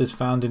 cases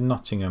found in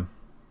Nottingham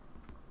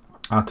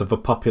out of a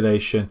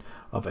population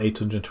of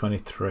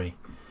 823.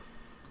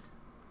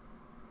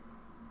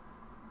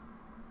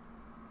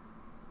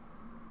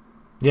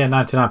 Yeah,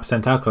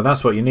 99% alcohol.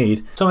 That's what you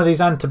need. Some of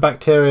these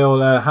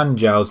antibacterial hand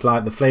gels,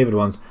 like the flavoured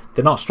ones,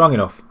 they're not strong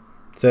enough.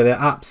 So they're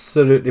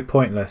absolutely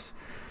pointless.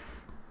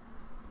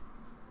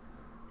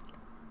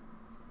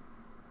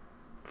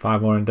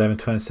 5 more in Devon,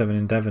 27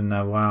 in Devon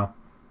now. Wow.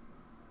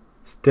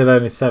 Still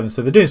only 7.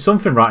 So they're doing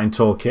something right in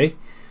Torquay.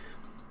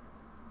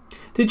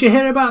 Did you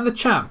hear about the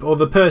chap or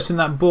the person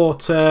that bought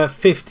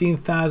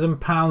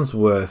 £15,000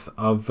 worth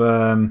of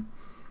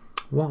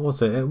what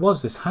was it? It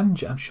was this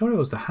hand. I'm sure it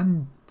was the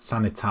hand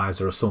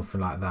sanitizer or something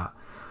like that.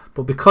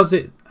 But because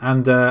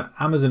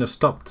Amazon have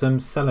stopped them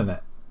selling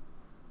it.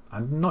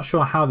 I'm not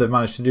sure how they've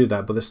managed to do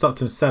that, but they stopped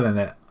them selling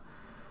it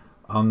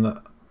on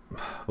the,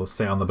 we'll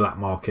say on the black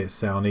market,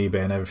 say on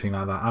eBay and everything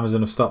like that.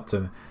 Amazon have stopped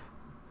them.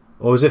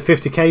 Or was it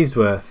 50k's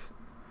worth?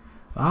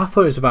 I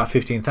thought it was about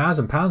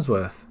 £15,000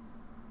 worth.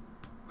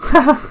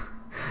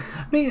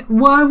 I mean,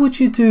 why would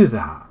you do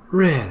that?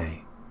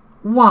 Really?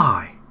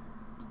 Why?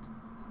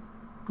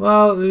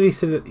 Well, at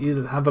least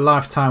you'll have a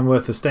lifetime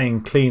worth of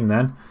staying clean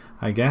then,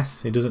 I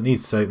guess. He doesn't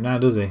need soap now,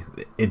 does he?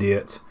 The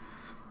idiot.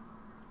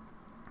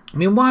 I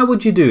mean, why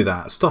would you do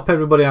that? Stop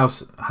everybody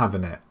else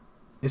having it.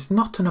 It's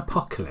not an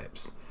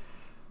apocalypse.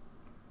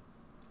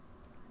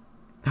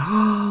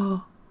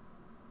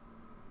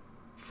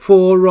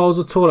 4 rolls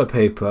of toilet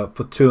paper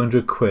for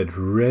 200 quid.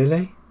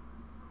 Really?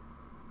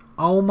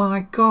 Oh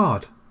my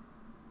god.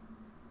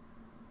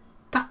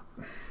 That.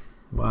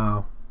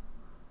 Wow.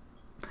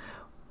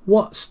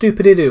 What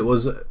stupid idiot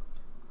was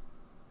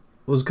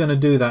going to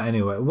do that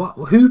anyway? What?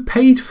 Who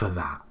paid for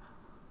that?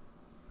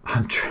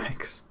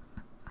 Antrix.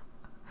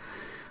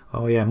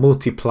 Oh yeah,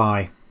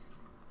 multiply.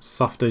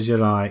 Soft as you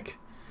like.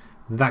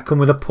 Did that come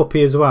with a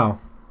puppy as well?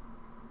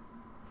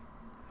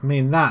 I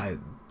mean, that's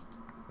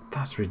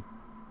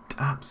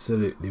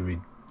absolutely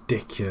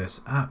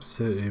ridiculous.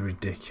 Absolutely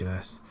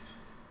ridiculous.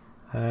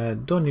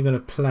 Don, you're going to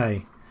play.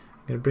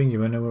 I'm going to bring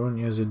you in and we'll run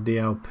you as a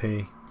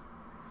DLP.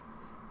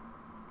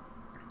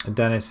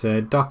 Dennis,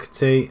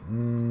 Doherty.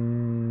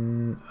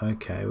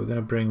 Okay, we're going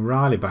to bring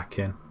Riley back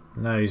in.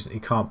 No, he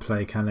can't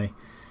play, can he?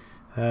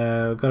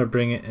 We've got to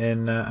bring it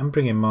in. I'm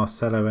bringing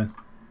Marcelo in.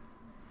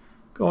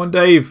 Go on,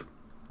 Dave.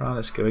 Right,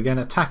 let's go again.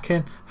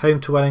 Attacking. Home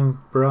to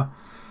Wellingborough.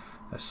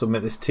 Let's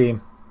submit this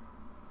team.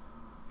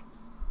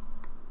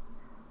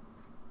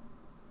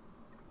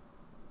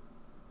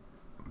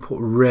 Put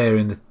rare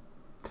in the...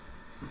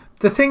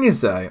 The thing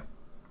is, though,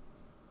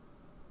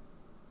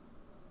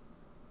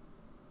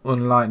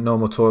 unlike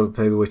normal toilet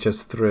paper, which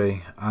has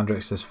 3,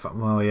 Andrex says,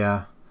 well,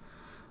 yeah.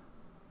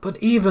 But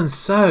even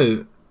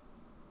so,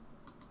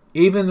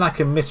 even like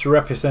a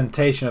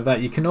misrepresentation of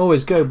that, you can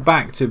always go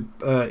back to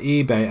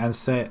eBay and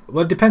say,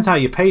 well, it depends how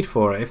you paid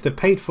for it. If they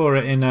paid for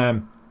it in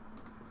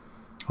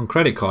on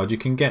credit card, you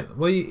can get,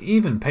 well,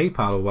 even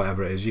PayPal or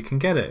whatever it is, you can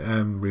get it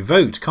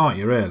revoked, can't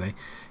you? Really,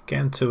 get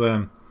them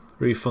to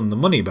refund the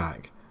money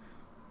back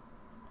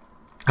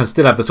and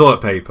still have the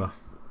toilet paper.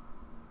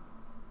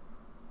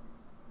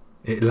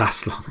 It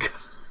lasts longer.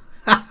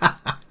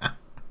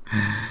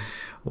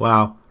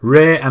 Wow.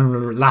 Rare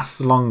and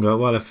lasts longer.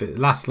 Well, if it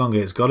lasts longer,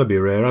 it's got to be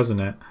rare,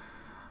 hasn't it?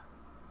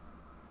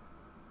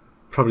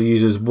 Probably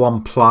uses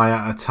 1 ply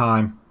at a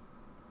time.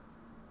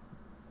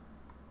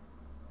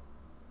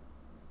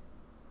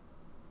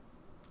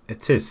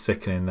 It is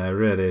sickening though,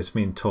 really. It's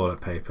mean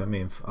toilet paper. I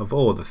mean, of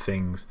all the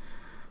things.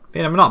 I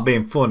mean, I'm not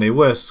being funny.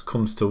 Worst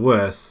comes to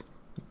worst.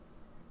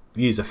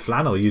 Use a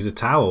flannel, use a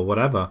towel,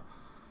 whatever.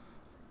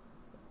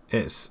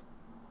 It's...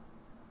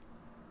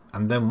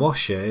 And then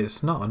wash it.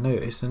 It's not a no.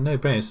 It's a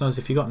no-brainer. It's not as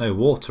if you got no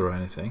water or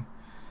anything.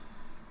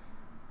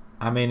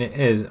 I mean, it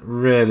is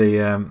really.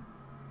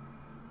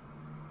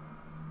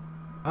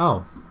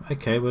 Oh,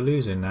 okay. We're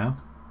losing now.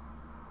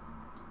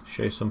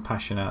 Show some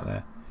passion out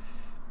there.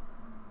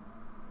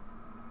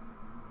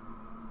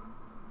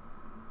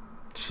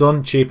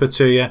 Son, cheaper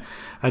to you.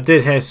 I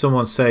did hear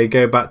someone say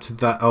go back to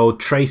that old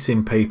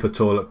tracing paper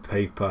toilet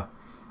paper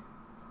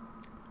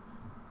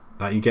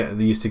that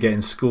they used to get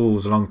in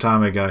schools a long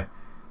time ago.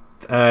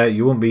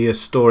 You won't be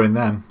storing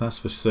them, that's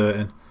for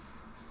certain.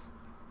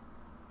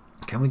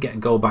 Can we get a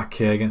goal back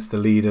here against the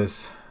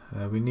leaders?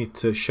 We need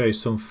to show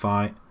some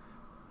fight.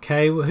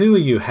 Okay, who are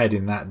you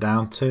heading that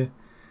down to?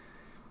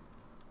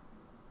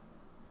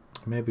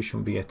 Maybe we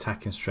shouldn't be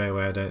attacking straight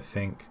away, I don't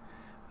think.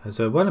 As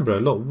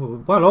Wellingborough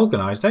look well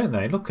organised, don't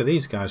they? Look at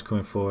these guys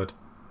coming forward.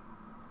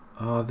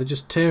 Oh, they're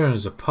just tearing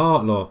us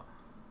apart, look.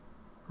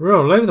 We're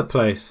all over the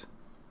place.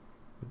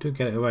 We do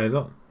get it away,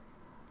 look.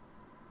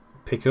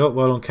 Pick it up,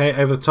 well on Kate,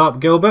 over the top.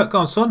 Gilbert, go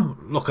on son.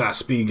 Look at that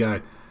speed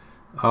go.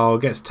 Oh,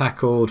 gets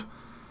tackled.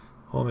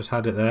 Almost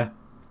had it there.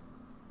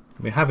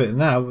 We have it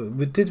now.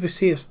 Did we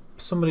see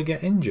somebody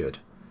get injured?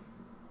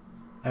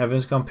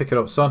 Evans, go and pick it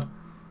up, son.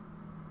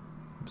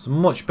 It's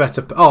much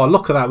better. Oh,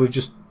 look at that. We've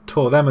just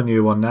tore them a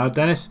new one now.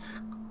 Dennis,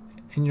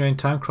 in your own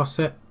time, cross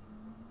it.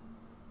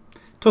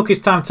 Took his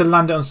time to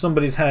land it on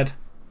somebody's head.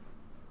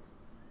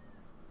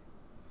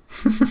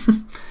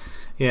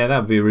 Yeah, that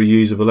would be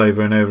reusable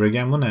over and over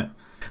again, wouldn't it?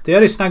 The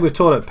only snag with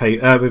toilet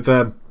paper,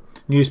 with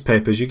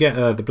newspapers, you get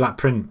the black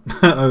print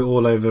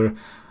all over.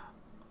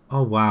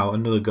 Oh wow,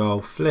 another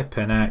goal.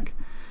 Flipping heck.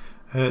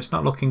 It's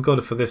not looking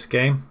good for this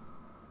game.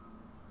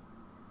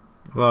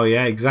 Well,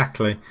 yeah,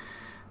 exactly.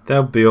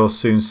 They'll be all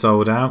soon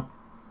sold out.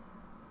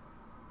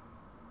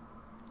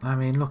 I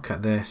mean, look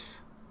at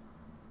this.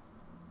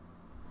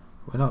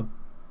 We're not...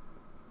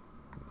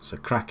 It's a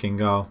cracking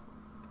goal.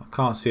 I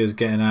can't see us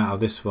getting out of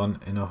this one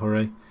in a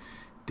hurry.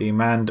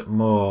 Demand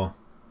more.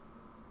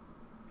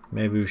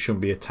 Maybe we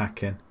shouldn't be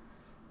attacking.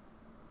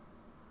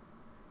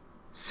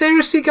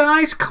 Seriously,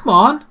 guys? Come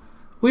on.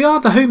 We are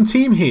the home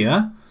team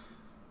here.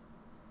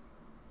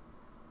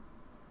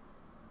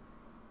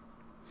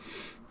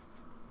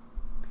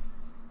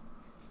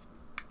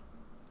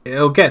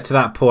 It'll get to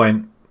that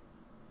point.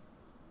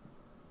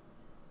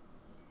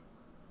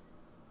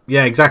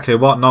 Yeah, exactly.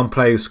 What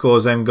non-player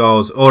scores them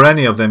goals, or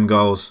any of them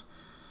goals?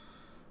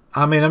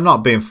 I mean, I'm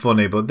not being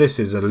funny, but this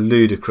is a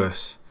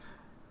ludicrous.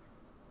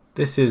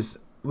 This is...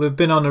 We've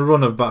been on a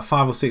run of about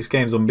 5 or 6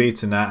 games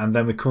unbeaten now, and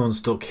then we come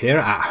unstuck here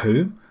at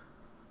home.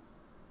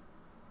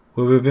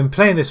 Well, we've been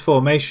playing this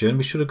formation.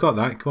 We should have got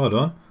that. Well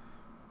done.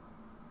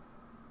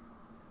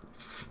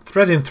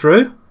 Threading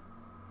through.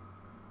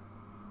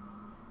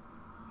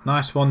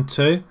 Nice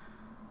 1-2.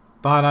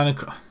 Byline.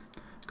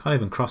 Can't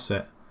even cross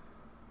it.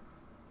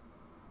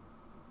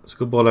 It's a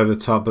good ball over the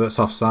top, but that's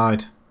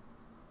offside.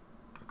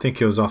 I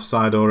think it was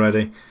offside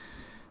already.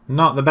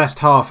 Not the best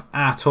half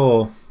at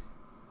all.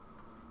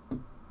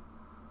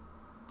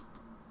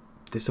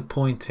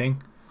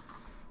 Disappointing.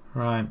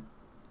 Right.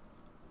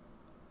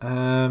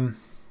 I've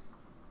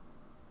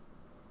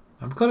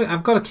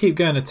got to keep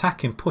going,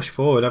 attacking, push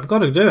forward. I've got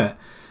to do it.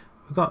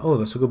 We've got. Oh,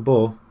 that's a good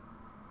ball.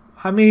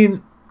 I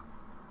mean.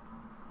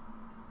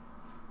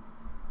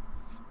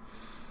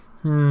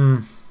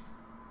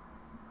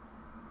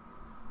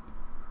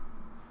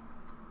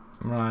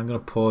 Right, I'm going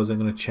to pause. I'm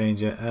going to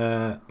change it.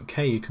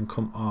 Okay, you can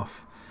come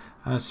off.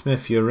 Anna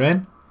Smith, you're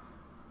in.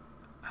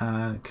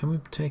 Can we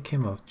take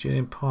him off?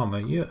 Julian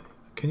Palmer,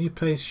 can you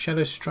play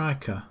Shadow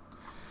Striker?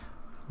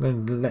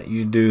 I'm going to let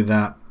you do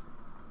that.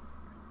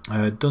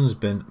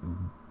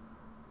 Dunsbin,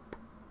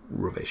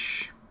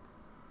 rubbish.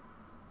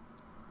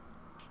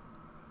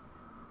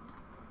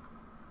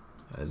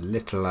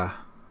 Littler.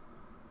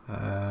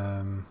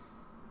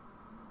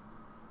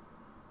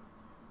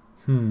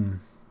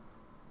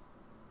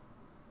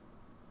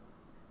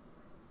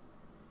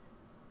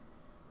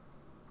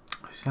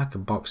 It's like a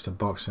box to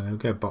box, and we'll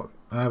go box.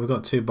 We've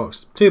got two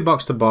box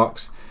to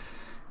box.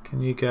 Can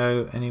you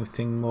go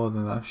anything more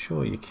than that? I'm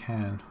sure you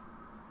can.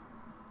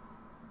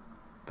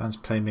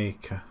 Advanced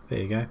playmaker. There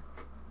you go.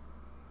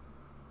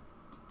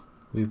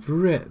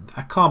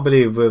 I can't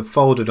believe we've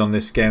folded on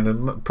this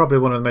game. Probably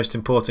one of the most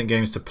important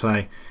games to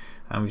play,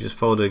 and we just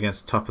folded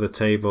against the top of the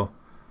table.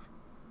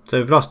 So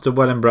we've lost to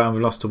Wellingborough and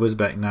we've lost to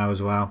Wisbech now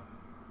as well.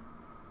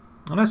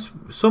 Unless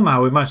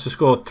somehow we managed to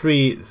score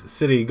 3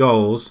 silly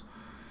goals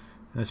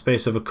in the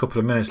space of a couple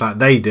of minutes like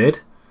they did,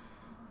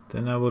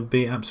 then I would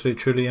be absolutely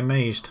truly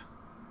amazed.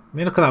 I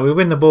mean, look at that. We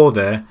win the ball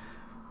there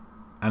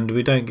and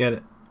we don't get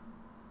it,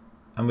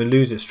 and we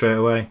lose it straight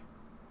away.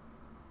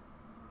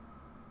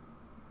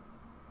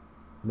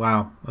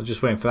 Wow, I was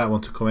just waiting for that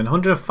one to come in.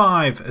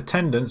 105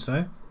 attendance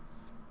though.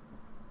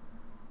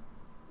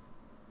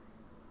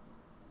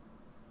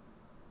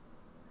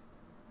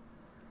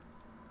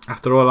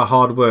 After all our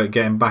hard work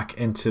getting back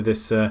into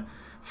this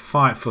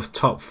fight for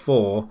top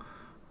 4,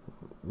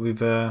 we've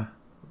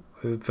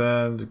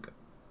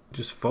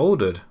just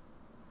folded.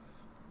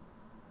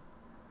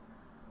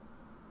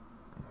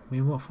 I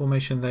mean, what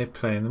formation are they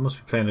playing? They must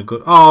be playing a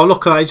good... Oh,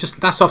 look at that.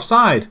 That's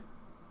offside.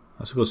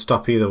 That's a good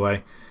stop either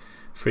way.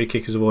 Free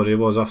kick is awarded. It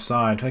was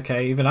offside.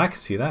 Okay, even I can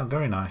see that.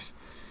 Very nice.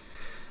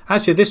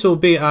 Actually, this will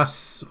be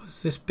us.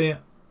 What's this be?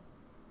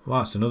 Well,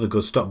 that's another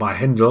good stop by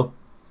Hindle.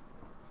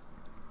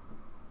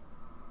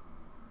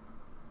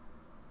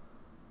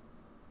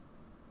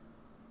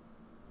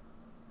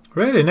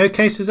 Really? No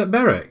cases at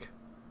Berwick?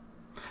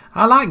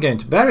 I like going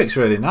to Berwick's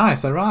really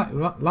nice. I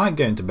like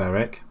going to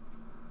Berwick.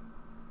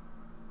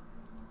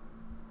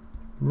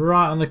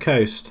 Right on the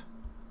coast.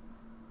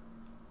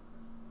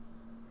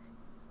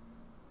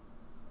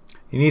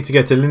 You need to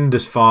go to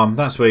Lindisfarne.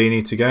 That's where you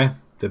need to go.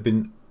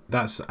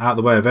 That's out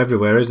the way of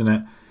everywhere, isn't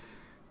it?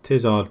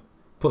 Tizard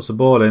puts the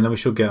ball in and we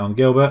should get on.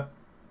 Gilbert.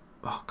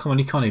 Oh, come on,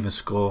 you can't even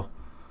score.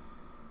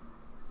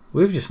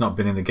 We've just not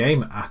been in the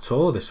game at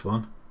all, this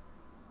one.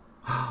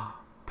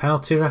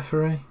 Penalty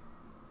referee.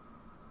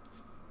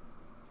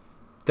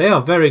 They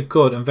are very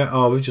good and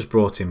oh, we've just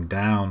brought him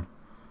down.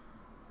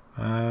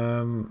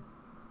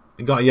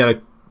 He got a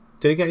yellow.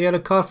 Did he get a yellow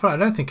card for it? I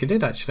don't think he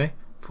did actually.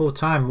 Full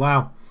time.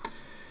 Wow.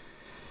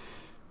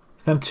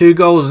 Them 2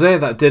 goals there,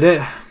 that did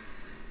it.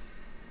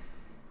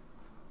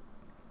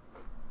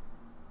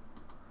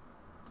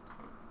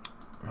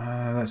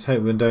 Let's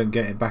hope we don't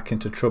get it back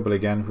into trouble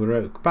again.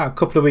 We're about a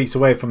couple of weeks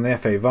away from the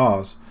FA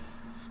Vars.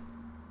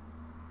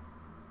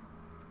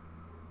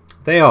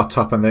 They are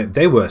top and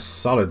they were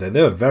solid there.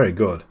 They were very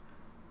good.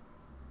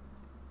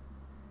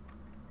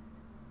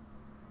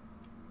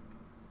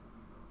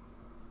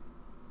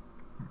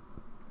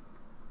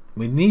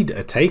 We need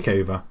a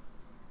takeover.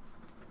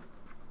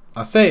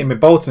 I say it in my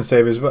Bolton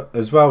save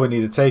as well. We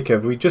need a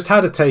takeover. We just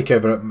had a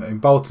takeover in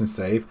Bolton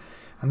save,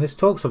 and there's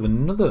talks of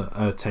another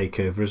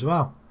takeover as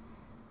well.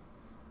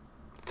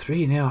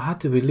 3-0. How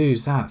did we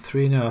lose that?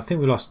 3-0. I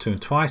think we lost to them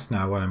twice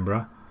now,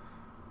 Wellingborough.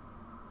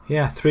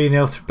 Yeah,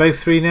 3-0.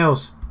 Both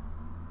 3-0s.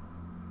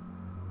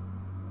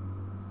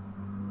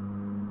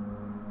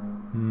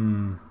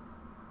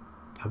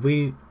 Have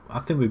we? I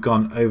think we've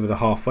gone over the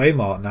halfway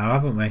mark now,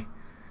 haven't we?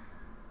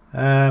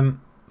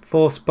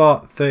 4th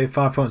spot,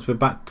 35 points. We're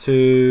back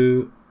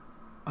to...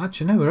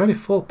 Actually, no, we're only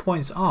 4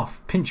 points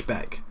off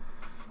Pinchbeck.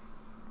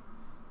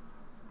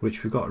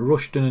 Which we've got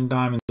Rushden and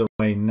Diamonds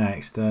away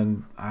next.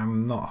 And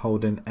I'm not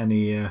holding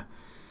any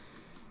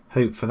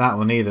hope for that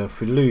one either. If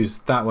we lose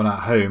that one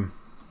at home,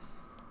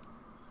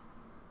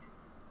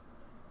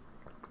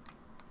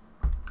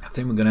 I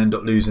think we're going to end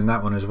up losing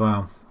that one as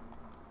well.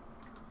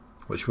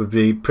 Which would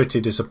be pretty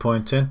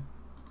disappointing.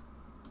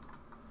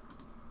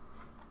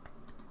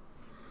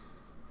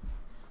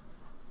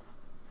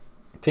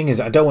 Thing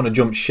is, I don't want to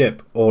jump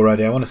ship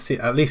already. I want to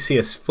at least see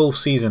a full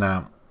season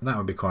out. That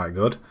would be quite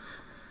good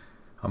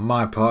on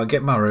my part.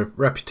 Get my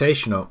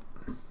reputation up.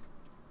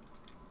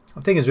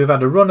 The thing is, we've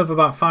had a run of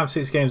about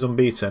 5-6 games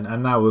unbeaten,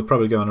 and now we'll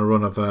probably go on a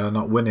run of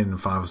not winning in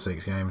 5 or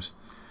 6 games.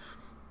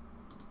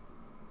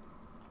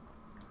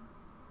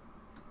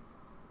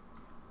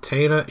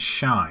 Taylor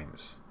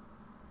shines.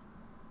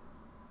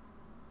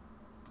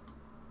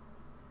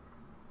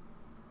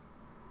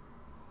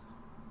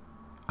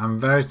 I'm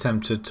very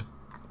tempted to...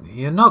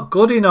 You're not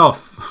good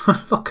enough.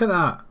 Look at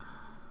that.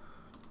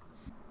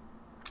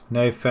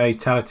 No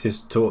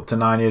fatalities to up to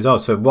 9 years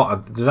old. So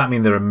what does that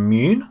mean? They're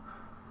immune?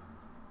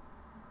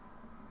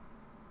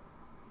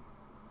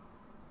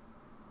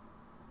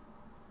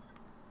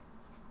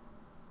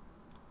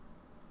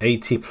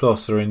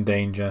 +80 are in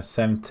danger.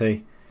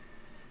 70.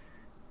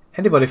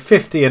 Anybody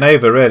 50 and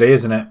over, really,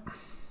 isn't it?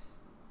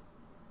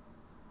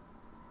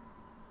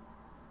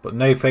 But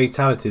no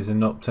fatalities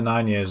and up to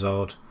 9 years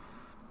old.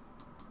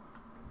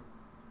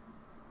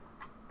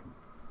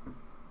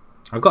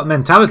 I've got the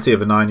mentality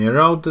of a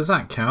 9-year-old. Does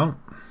that count?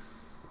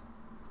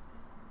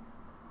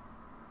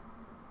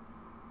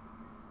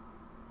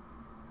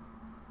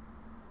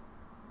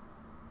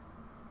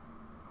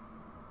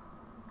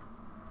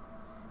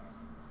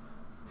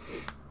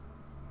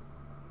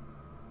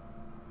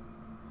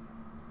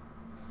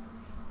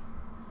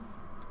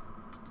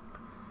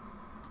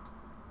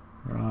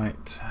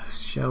 Right.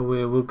 Shall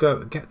we? We'll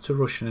get to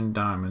Russian and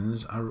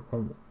Diamonds. I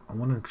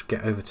want to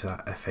get over to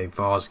that FA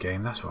Vars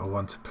game. That's what I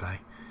want to play.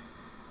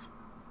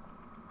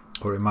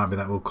 Or it might be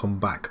that we'll come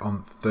back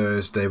on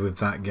Thursday with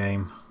that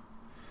game.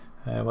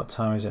 What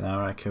time is it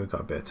now? Okay, we've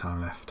got a bit of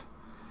time left.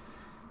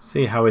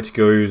 See how it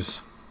goes.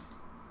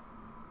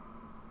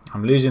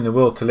 I'm losing the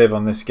will to live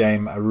on this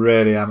game. I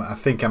really am. I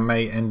think I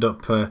may end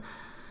up a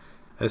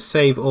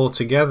save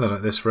altogether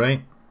at this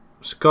rate.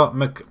 Scott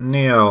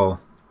McNeil.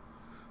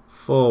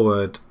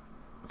 Forward.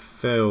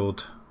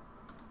 Field.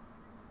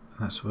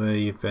 That's where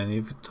you've been.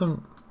 You've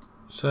done...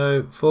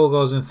 So, 4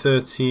 goals in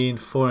 13.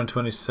 4 in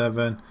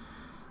 27.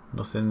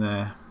 Nothing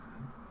there.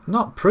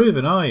 Not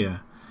proven, are you?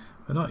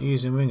 We're not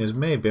using wingers.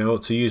 Maybe I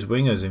ought to use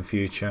wingers in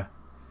future.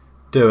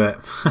 Do it.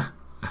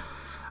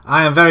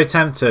 I am very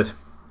tempted.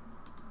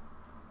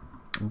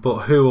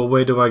 But who or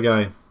where do I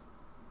go?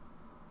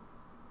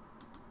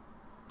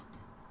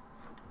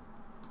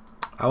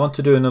 I want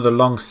to do another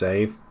long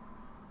save.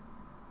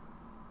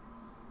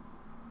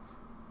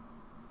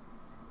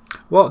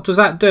 What does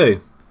that do?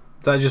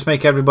 Does that just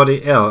make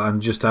everybody ill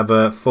and just have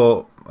a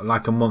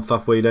month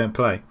off where you don't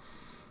play?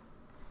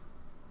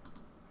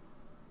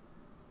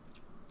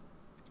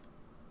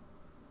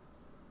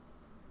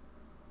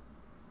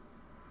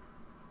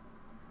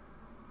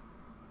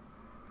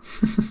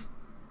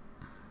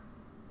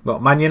 What,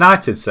 Man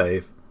United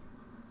save?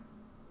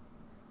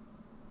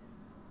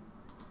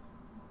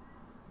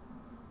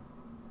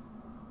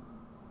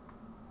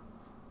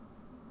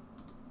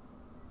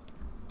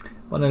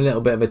 Want a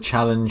little bit of a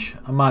challenge.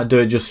 I might do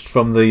it just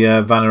from the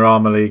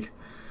Vanarama League.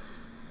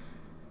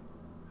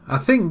 I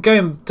think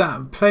playing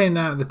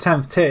that at the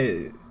 10th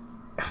tier,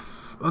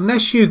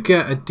 unless you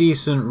get a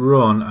decent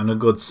run and a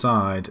good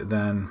side,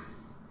 then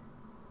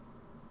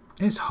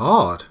it's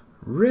hard.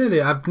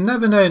 Really, I've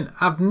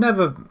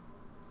never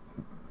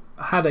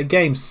had a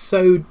game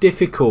so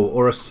difficult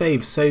or a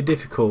save so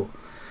difficult.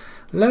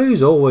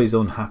 Lowe's always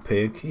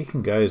unhappy. He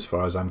can go as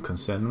far as I'm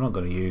concerned. I'm not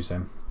going to use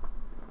him.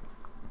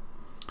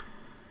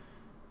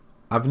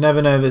 I've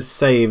never known a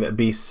save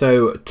be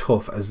so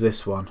tough as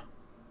this one.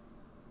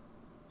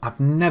 I've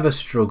never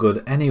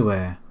struggled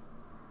anywhere.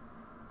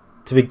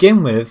 To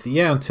begin with,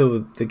 yeah,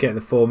 until they get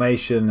the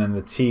formation and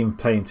the team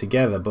playing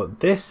together, but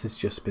this has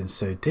just been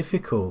so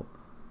difficult.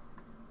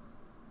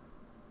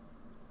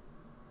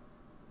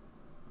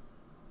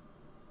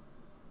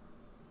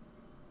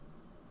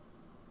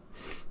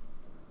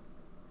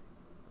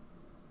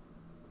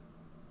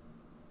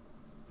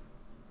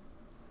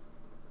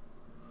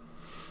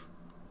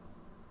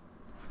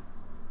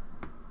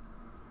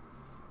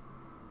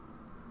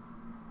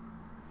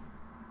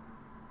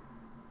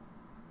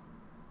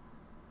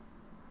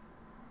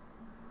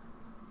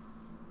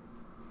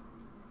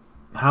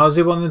 How does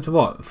he want them to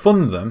what?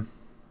 Fund them?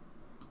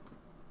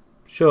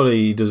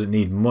 Surely he doesn't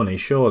need money,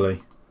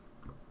 surely.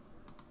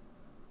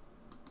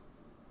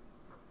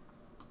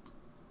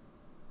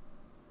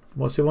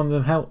 What's he want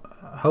them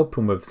help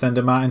him with? Send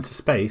him out into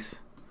space?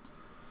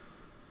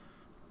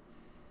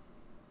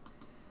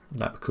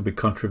 That could be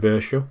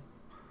controversial.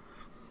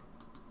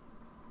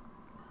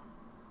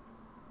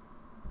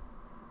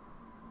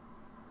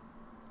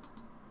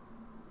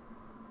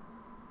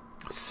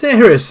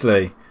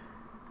 Seriously?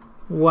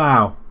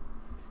 Wow.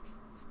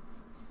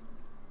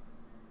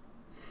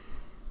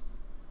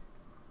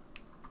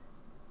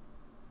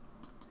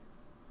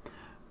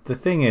 The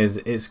thing is,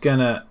 it's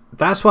gonna.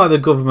 That's why the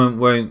government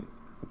won't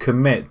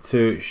commit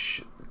to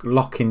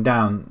locking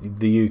down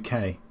the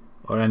UK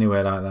or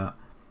anywhere like that.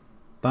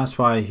 That's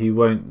why they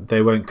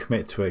won't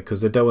commit to it,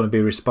 because they don't want to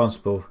be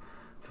responsible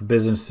for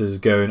businesses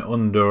going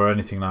under or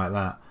anything like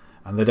that,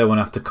 and they don't want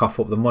to have to cough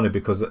up the money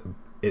because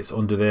it's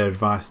under their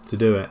advice to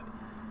do it.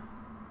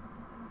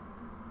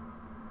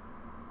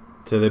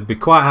 So they'd be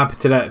quite happy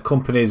to let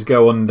companies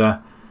go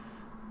under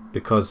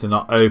because they're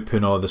not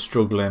open or they're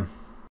struggling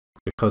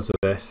because of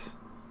this.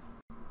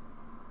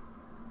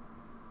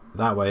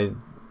 That way,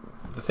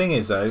 the thing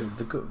is though,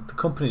 the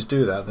companies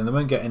do that, then they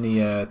won't get any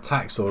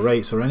tax or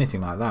rates or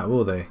anything like that,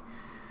 will they?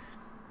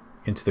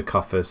 Into the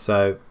coffers.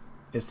 So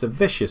it's a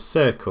vicious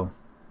circle.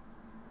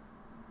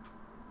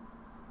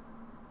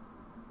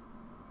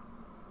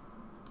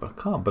 But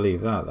I can't believe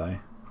that though.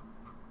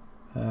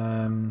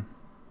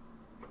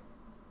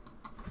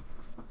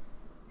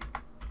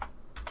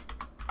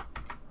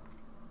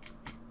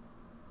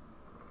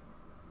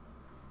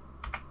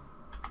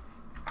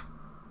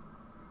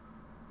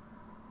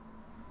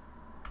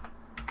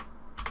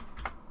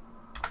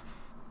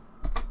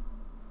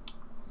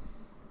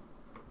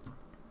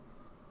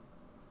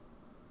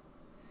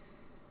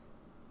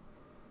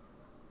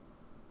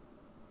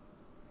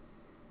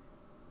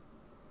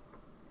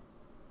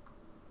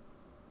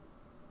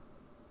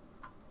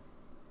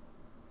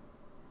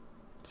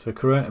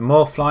 So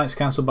more flights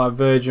cancelled by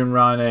Virgin,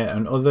 Ryanair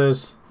and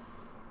others.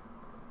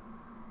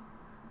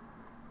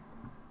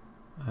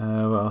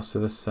 What else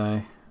did they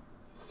say?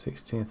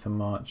 16th of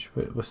March.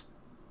 We're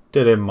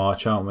still in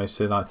March, aren't we?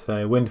 So like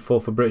today, windfall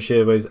for British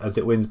Airways as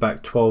it wins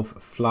back 12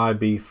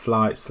 Flybe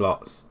flight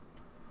slots.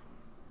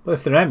 But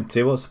if they're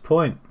empty, what's the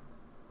point?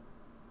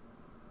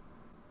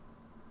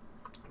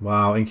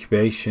 Wow,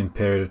 incubation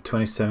period of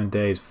 27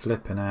 days.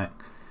 Flipping heck.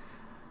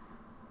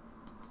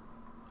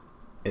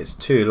 It's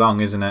too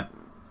long, isn't it?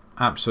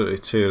 Absolutely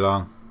too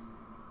long.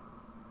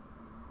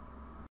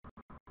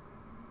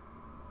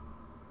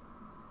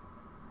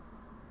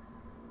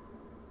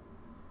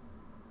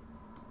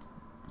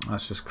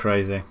 That's just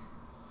crazy.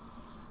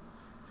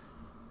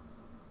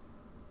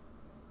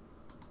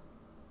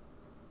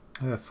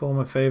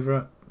 Former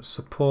favourite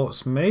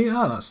supports me.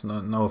 Oh, that's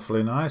not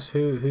awfully nice.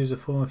 Who's a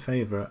former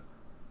favourite?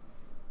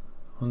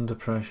 Under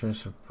pressure,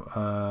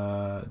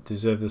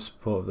 deserve the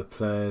support of the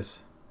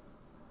players.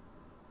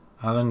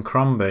 Alan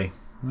Crombie.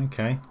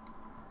 Okay.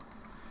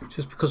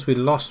 Just because we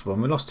lost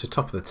one, we lost to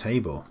top of the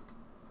table.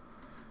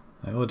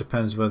 It all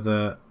depends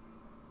whether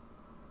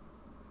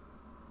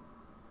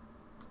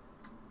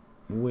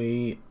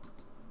we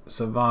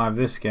survive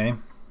this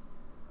game.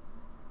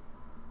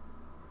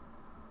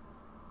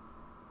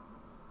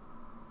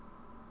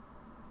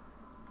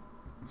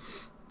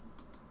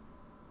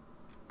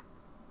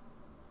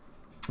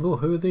 Oh,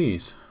 who are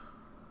these?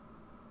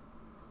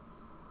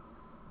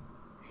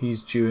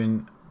 He's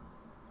doing.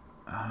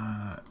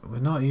 We're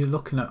not. You're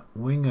looking at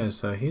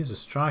wingers though. He's a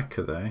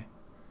striker though.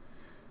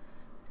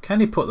 Can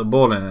he put the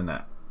ball in the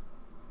net?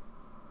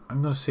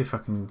 I'm going to see if I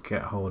can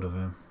get hold of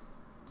him.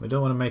 We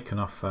don't want to make an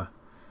offer.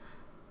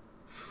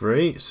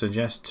 Free.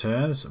 Suggest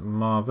terms.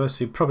 Marvellous.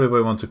 He probably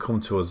won't want to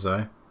come to us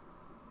though.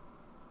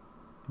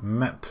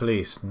 Met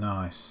Police.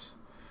 Nice.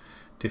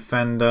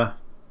 Defender.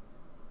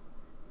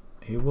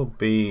 he will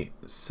be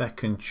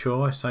second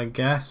choice, I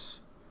guess.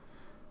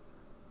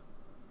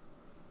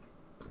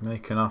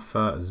 Make an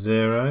offer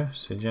 0.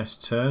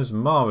 Suggest terms.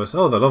 Marvellous.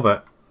 Oh, they love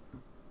it.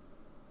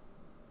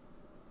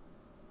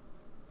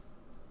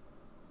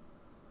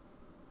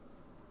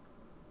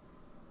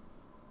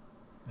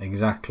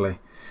 Exactly.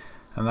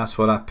 And that's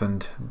what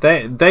happened.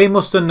 They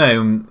must have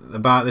known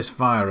about this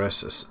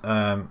virus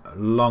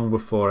long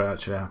before it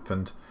actually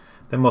happened.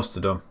 They must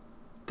have done.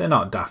 They're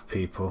not daft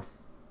people.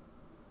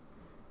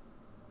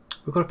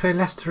 We've got to play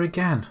Leicester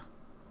again.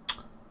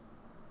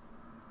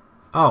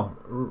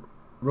 Oh,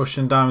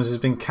 Russian Diamonds has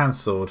been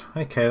cancelled.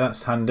 Okay,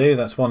 that's handy.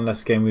 That's one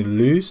less game we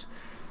lose.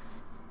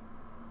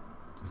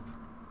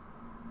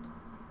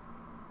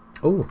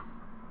 Oh,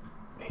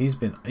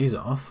 he's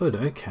offered.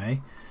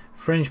 Okay.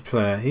 Fringe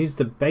player. He's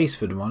the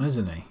Baseford one,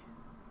 isn't he?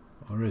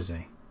 Or is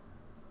he?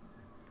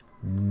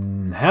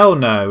 Hell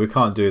no, we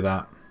can't do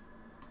that.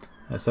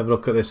 Let's have a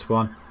look at this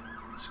one.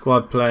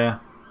 Squad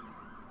player.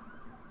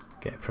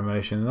 Get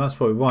promotion. That's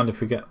what we want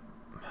if we get...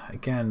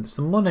 Again, it's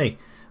the money.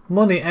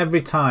 Money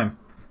every time.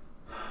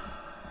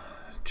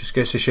 Just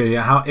goes to show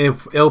you how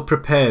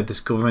ill-prepared this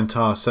government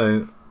are.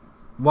 So,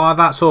 while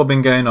that's all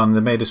been going on, they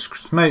made a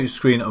smoke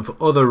screen of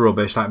other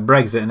rubbish like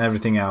Brexit and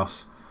everything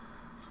else.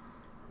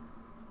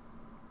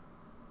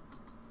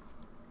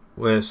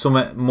 Where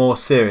something more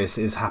serious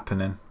is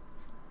happening.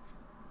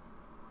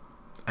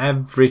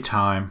 Every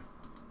time.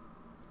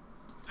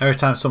 Every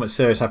time something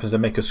serious happens, they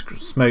make a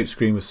smoke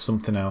screen with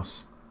something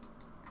else.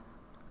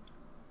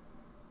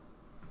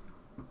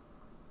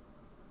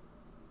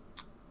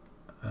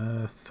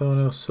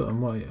 Thornhill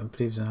Sutton, what I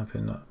believe is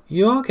happening.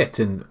 You are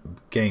getting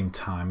game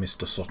time,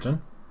 Mr.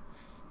 Sutton.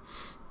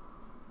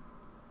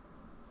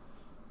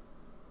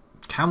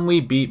 Can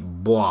we beat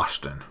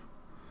Boston?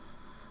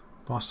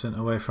 Boston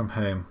away from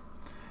home.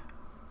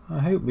 I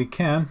hope we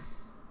can.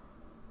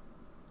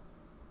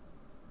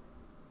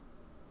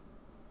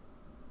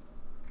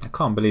 I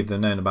can't believe they've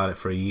known about it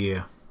for a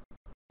year.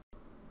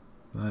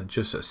 That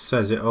just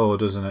says it all,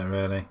 doesn't it,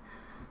 really?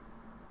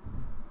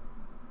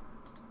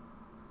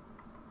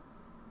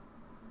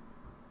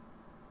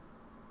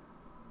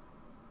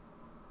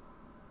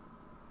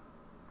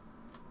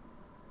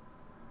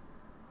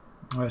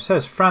 Well, it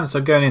says France are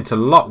going into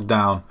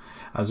lockdown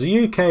as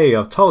the UK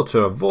are told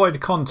to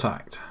avoid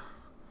contact.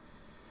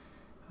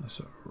 That's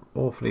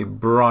awfully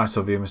bright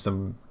of you,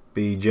 Mr.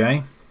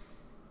 BJ.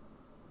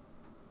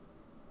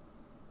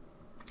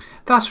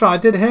 That's right, I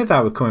did hear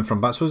that we're coming from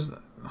bats.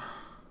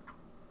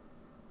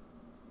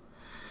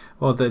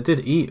 Well, they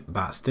did eat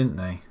bats, didn't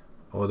they?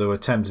 Or they were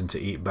attempting to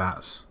eat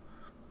bats.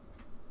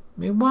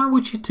 I mean, why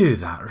would you do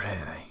that,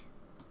 really?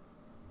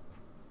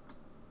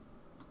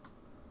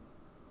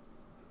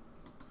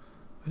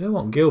 We don't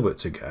want Gilbert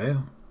to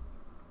go.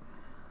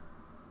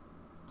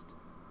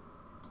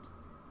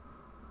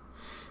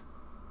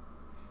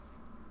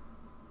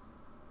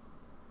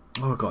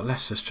 Oh, we've got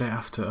Leicester straight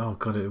after. Oh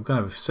god, we're going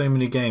to have so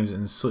many games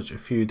in such a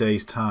few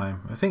days'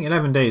 time. I think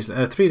 11 days,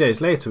 3 days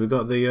later, we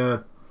got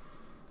the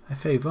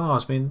FA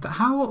Vars. I mean,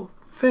 how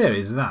fair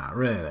is that,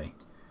 really?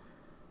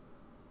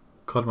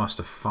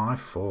 Codmaster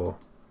 5-4.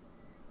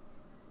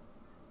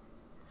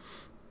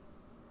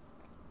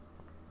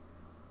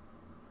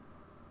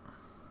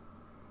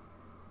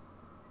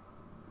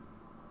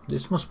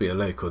 This must be a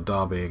local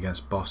derby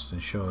against Boston,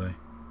 surely.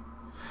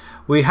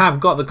 We have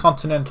got the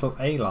Continental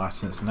A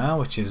license now,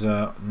 which is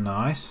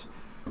nice.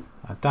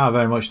 I doubt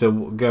very much they'll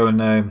go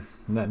and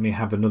let me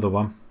have another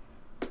one.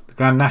 The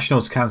Grand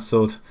National's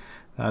cancelled.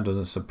 That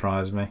doesn't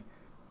surprise me.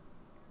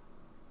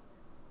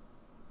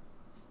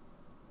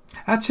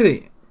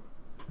 Actually,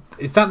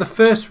 is that the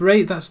first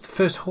race? That's the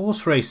first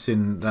horse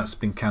racing that's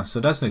been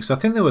cancelled, hasn't it? Because I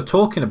think they were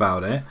talking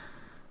about it.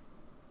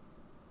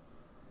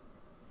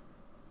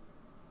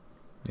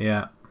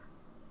 Yeah.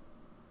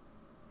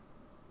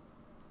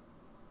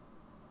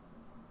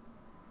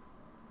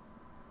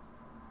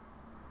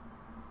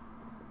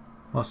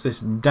 What's this?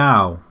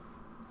 Dow.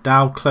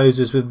 Dow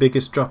closes with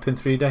biggest drop in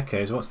 3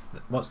 decades.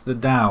 What's the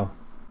Dow?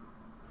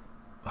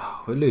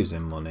 Oh, we're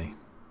losing money.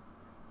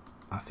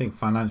 I think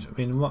financial. I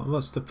mean,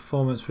 what's the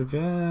performance review?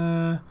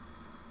 They're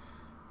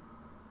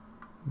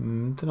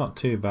not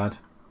too bad.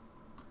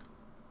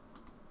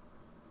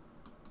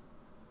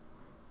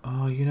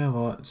 Oh, you know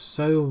what?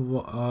 So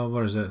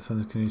what is it?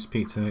 Can you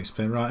speak to and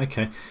explain? Right,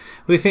 okay.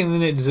 We think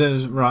that it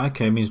deserves. Right,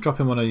 okay. It means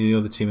dropping one of the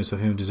other teammates for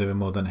whom deserving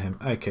more than him.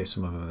 Okay,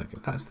 some of them.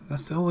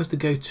 That's always the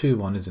go-to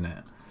one, isn't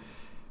it?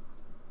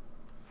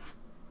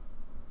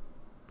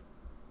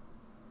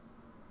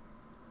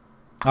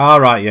 All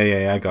right.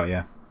 Yeah. I got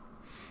you.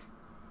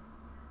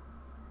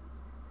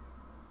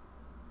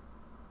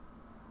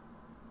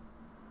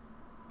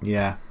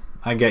 Yeah,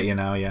 I get you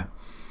now. Yeah.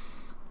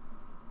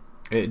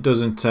 It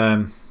doesn't.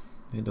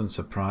 It doesn't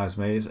surprise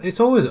me. It's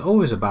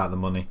always about the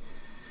money.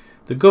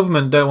 The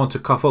government don't want to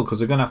cough up because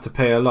they're going to have to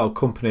pay a lot of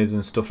companies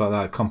and stuff like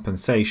that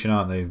compensation,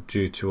 aren't they,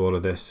 due to all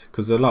of this?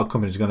 Because a lot of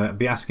companies are going to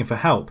be asking for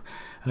help,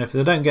 and if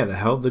they don't get the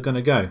help, they're going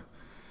to go.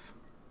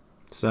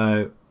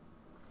 So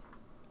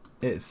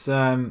it's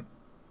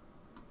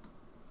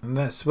And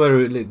that's where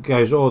it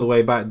goes all the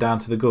way back down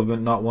to the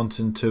government not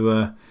wanting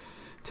to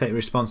take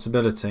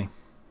responsibility.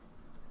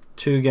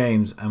 2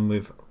 games,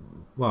 and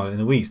well, in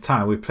a week's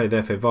time we played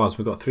the FA Vars.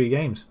 We've got 3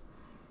 games.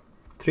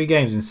 3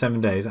 games in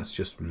 7 days. That's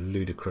just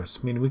ludicrous.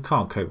 I mean, we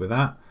can't cope with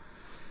that.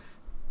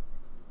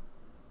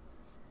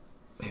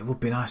 It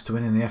would be nice to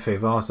win in the FA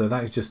Vars, though.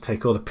 That would just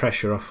take all the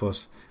pressure off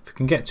us. If we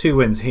can get 2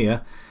 wins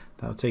here,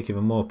 that will take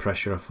even more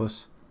pressure off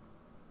us.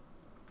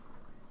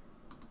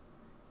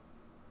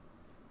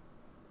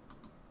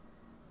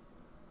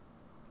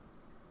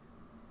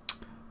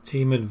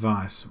 Team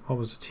advice. What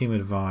was the team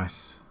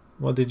advice?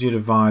 What did you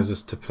advise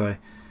us to play?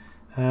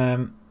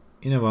 You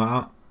know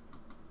what?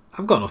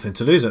 I've got nothing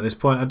to lose at this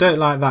point. I don't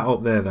like that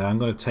up there, though. I'm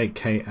going to take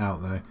Kate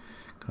out, though. I'm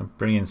going to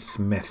bring in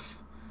Smith.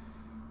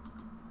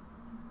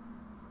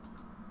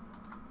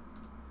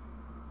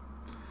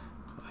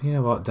 You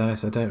know what,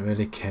 Dennis? I don't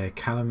really care.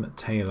 Callum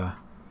Taylor.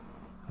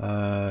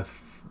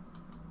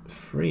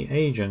 Free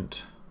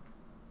agent.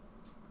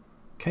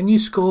 Can you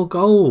score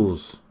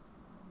goals?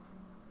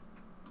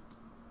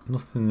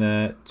 Nothing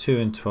there. 2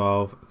 and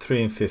 12,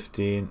 3 and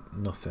 15,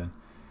 nothing.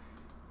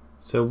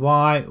 So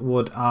why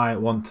would I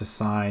want to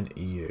sign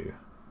you?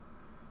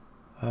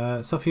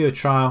 Let's offer you a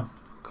trial.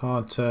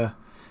 Can't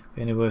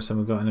be any worse than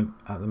we've got in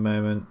at the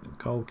moment.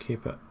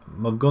 Goalkeeper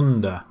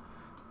Magunda.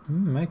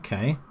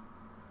 Okay.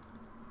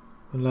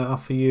 We'll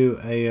offer you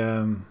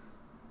a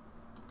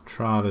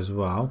trial as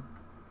well.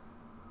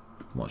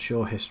 What's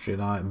your history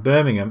like?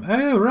 Birmingham.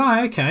 Oh,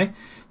 right, okay.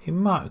 He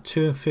might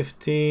 2 and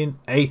 15,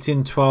 8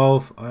 and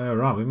 12. Oh,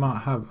 right, we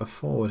might have a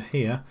forward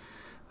here.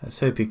 Let's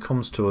hope he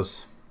comes to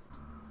us.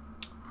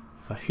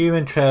 A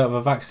human trial of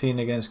a vaccine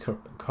against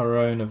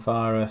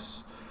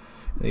coronavirus.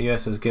 The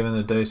US has given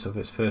the dose of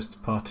its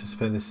first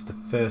participant. This is the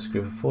first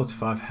group of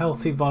 45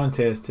 healthy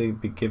volunteers to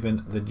be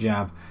given the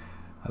jab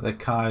at the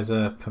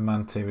Kaiser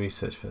Permanente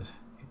Research Facility.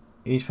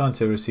 Each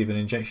volunteer will receive an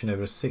injection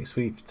over a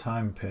 6-week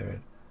time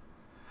period.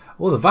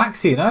 Oh, the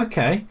vaccine,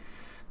 okay.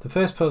 The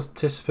first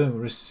participant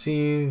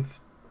received.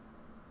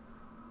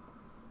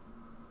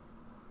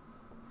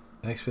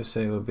 Experts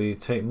say it will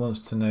take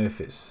months to know if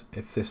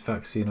this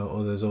vaccine or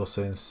others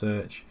also in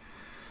search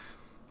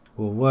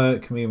will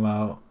work.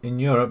 Meanwhile, in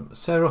Europe,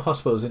 several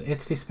hospitals in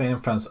Italy, Spain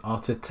and France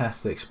are to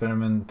test the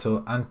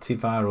experimental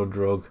antiviral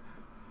drug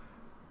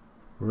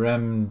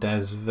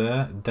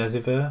Remdesivir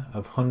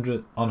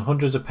on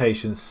hundreds of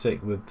patients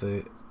sick with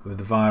the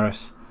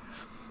virus.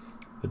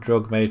 The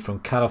drug, made from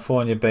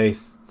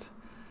California-based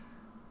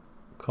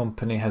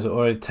company, has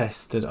already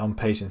tested on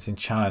patients in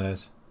China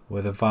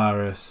where the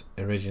virus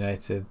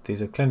originated.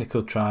 These are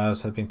clinical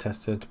trials, have been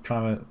tested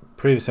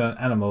previously on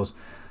animals.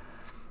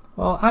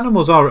 Well,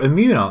 animals are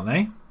immune, aren't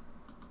they?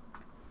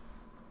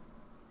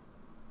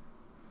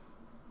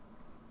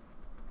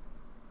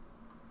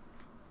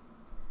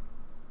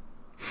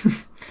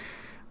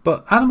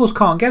 But animals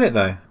can't get it,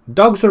 though.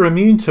 Dogs are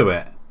immune to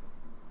it.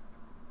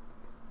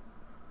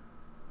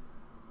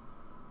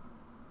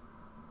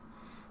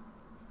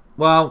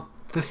 Well,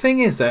 the thing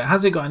is, though,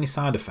 has it got any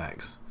side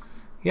effects?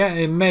 Yeah,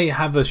 it may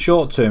have a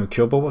short-term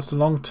cure, but what's the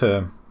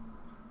long-term?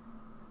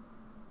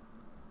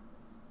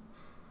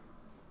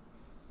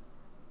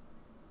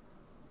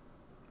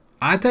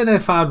 I don't know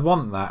if I'd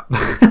want that.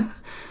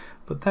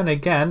 But then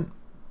again,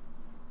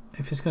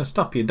 if it's going to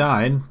stop you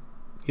dying,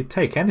 you'd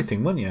take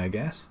anything, wouldn't you, I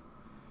guess?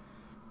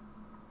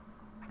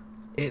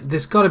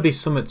 There's got to be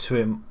something to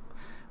it. I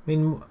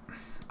mean,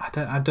 I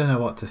don't know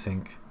what to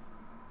think.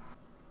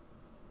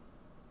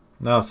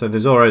 No, so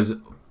there's always...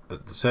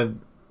 So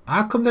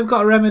how come they've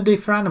got a remedy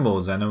for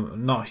animals then,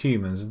 and not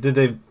humans? Did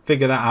they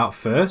figure that out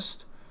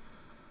first?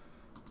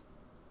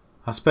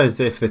 I suppose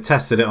if they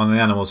tested it on the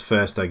animals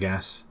first, I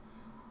guess.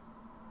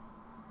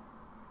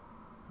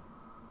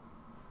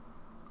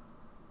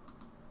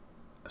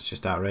 That's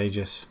just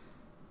outrageous.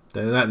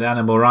 They let the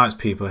animal rights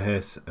people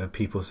here,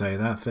 people say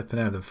that. Flipping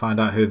out, they'll find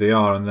out who they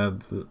are and they'll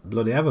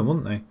bloody have them,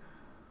 wouldn't they?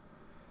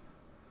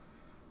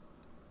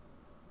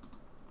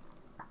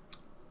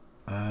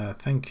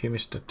 Thank you,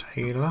 Mr.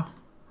 Taylor.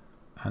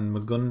 And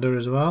Magunda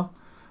as well.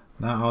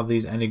 Now, are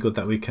these any good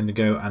that we can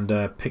go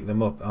and pick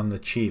them up on the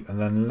cheap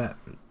and then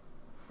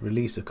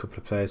release a couple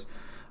of players?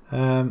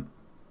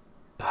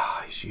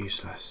 He's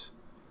useless.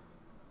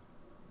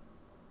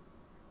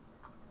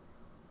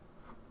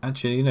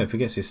 Actually, you know, if he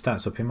gets his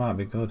stats up, he might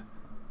be good.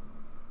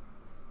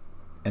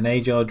 An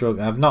age-old drug.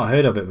 I've not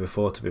heard of it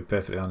before, to be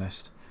perfectly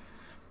honest.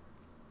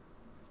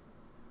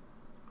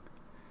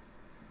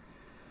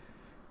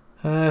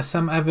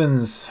 Sam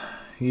Evans,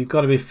 you've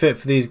got to be fit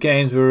for these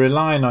games. We're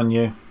relying on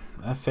you.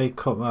 FA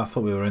Cup. Well, I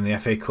thought we were in the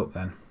FA Cup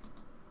then.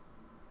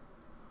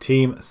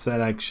 Team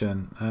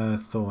selection.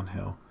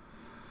 Thornhill.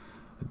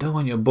 I don't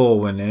want your ball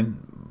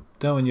winning.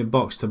 Don't want your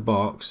box to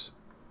box.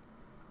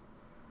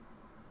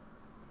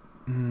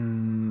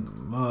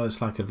 Well,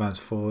 it's like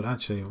advanced forward.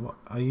 Actually, what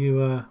are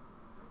you?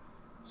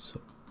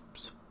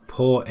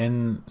 Support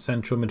in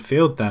central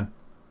midfield then.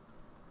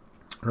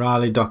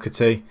 Riley,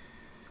 Doherty,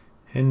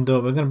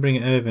 Hindle. We're going to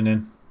bring Irvin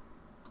in,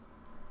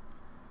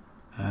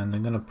 and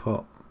I'm going to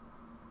put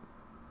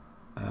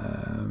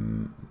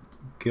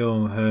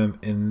Gilham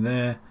in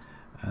there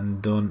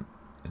and done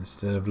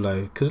instead of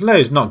Lowe. Because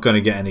Lowe's not going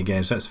to get any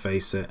games, let's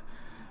face it.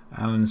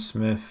 Alan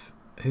Smith.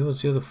 Who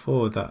was the other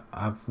forward that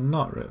I've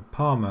not written?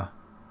 Palmer.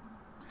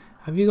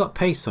 Have you got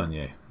pace on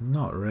you?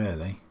 Not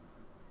really.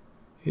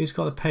 Who's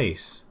got the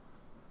pace?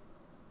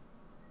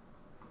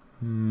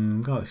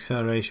 Got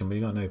acceleration, but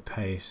you got no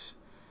pace.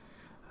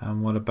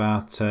 And what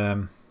about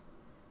I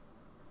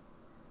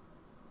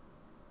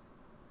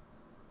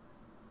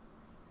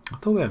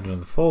thought we had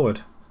another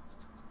forward.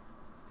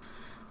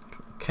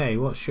 Okay,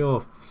 what's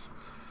your...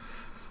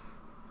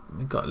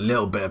 We've got a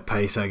little bit of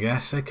pace, I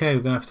guess. Okay,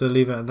 we're going to have to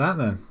leave it at that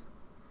then.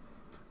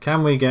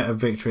 Can we get a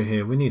victory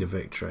here? We need a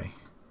victory.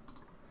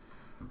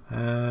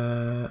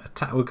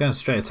 Attack. We're going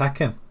straight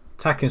attacking.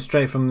 Attacking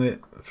straight from the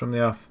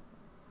off.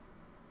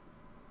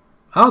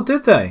 Oh,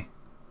 did they?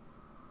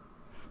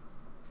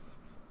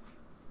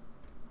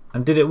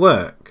 And did it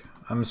work?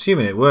 I'm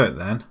assuming it worked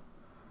then.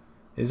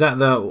 Is that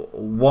the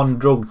one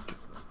drug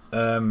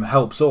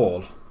helps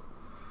all?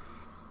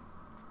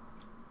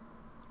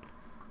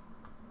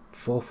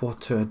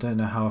 4-4-2. I don't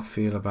know how I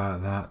feel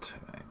about that.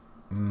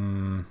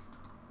 We'll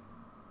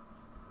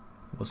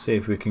see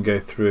if we can go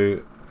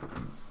through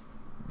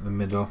the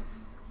middle.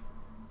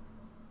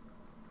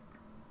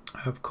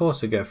 Of course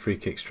they get a free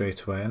kick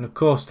straight away, and of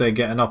course they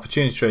get an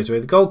opportunity straight away.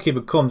 The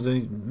goalkeeper comes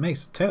and he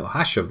makes a total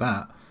hash of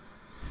that.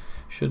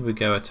 Should we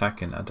go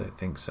attacking? I don't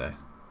think so.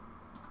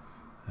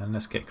 And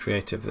let's get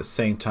creative at the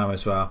same time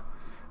as well.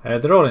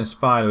 They're all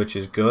inspired, which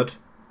is good.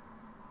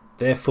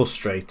 They're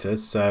frustrated,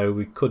 so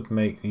we could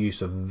make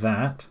use of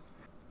that.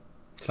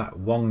 It's like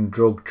one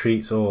drug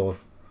treats all.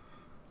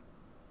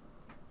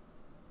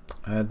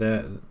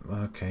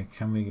 Okay,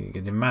 can we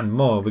demand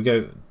more? We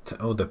go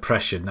to, oh, they're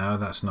pressured now.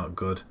 That's not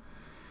good.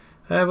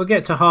 We'll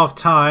get to half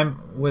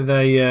time with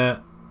a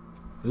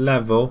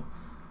level.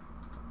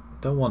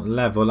 Don't want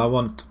level. I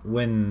want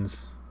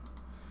wins.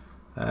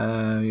 We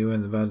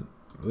weren't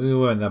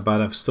that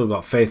bad. I've still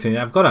got faith in it.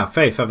 I've got to have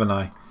faith, haven't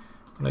I?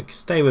 I'm gonna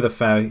stay with the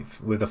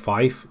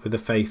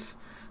faith.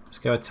 Let's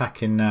go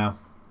attacking now,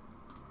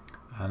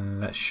 and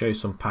let's show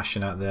some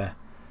passion out there.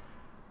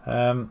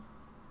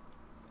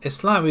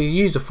 It's like we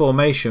use a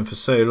formation for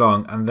so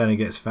long, and then it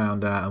gets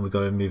found out, and we've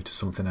got to move to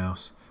something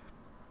else.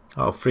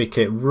 Oh, free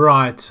kick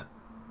right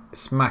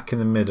smack in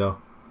the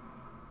middle.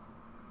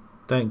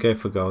 Don't go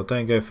for goal.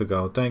 Don't go for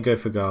goal. Don't go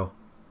for goal.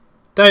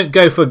 Don't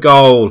go for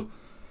goal.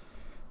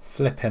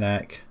 Flipping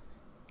heck.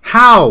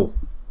 How?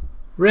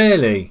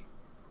 Really?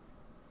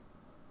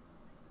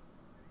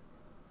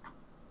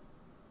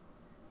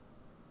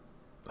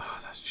 Oh,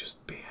 that's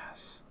just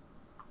BS.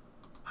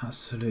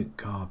 Absolute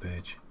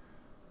garbage.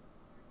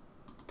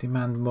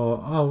 Demand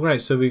more. Oh,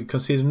 great. So we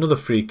conceded another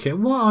free kick.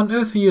 What on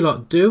earth are you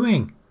lot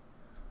doing?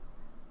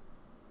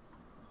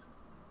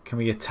 Can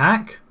we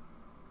attack?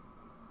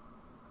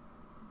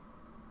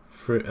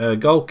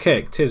 Goal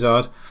kick.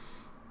 Tizard.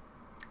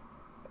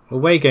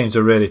 Away games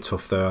are really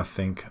tough though, I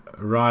think.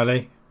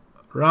 Riley.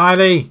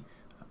 Riley!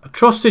 I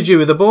trusted you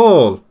with the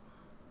ball.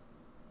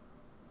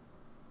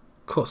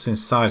 Cuts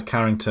inside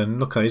Carrington.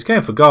 Look at it. He's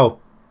going for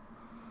goal.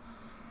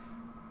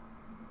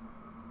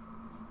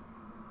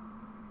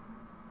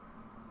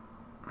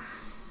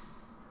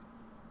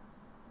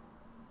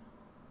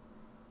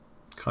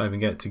 Can't even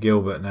get to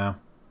Gilbert now.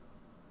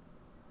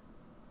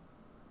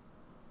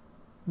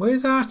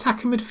 Where's our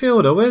attacking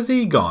midfielder? Where's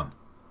he gone?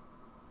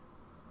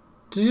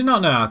 Does he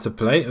not know how to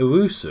play?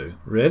 Owusu?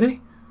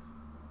 Really?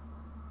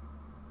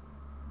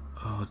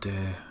 Oh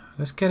dear.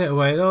 Let's get it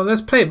away. Oh,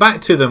 let's play it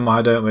back to them,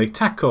 why don't we?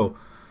 Tackle.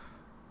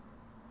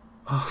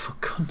 Oh, for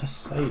goodness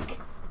sake.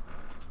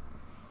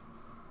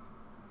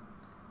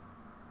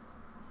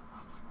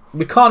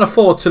 We can't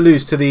afford to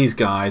lose to these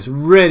guys.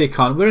 Really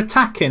can't. We're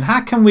attacking.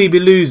 How can we be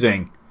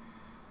losing?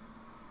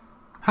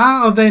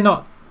 How are they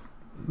not...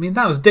 I mean,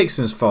 that was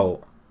Dixon's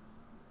fault.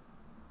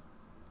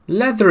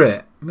 Leather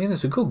it. I mean,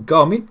 that's a good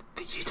goal. I mean,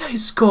 you don't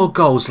score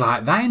goals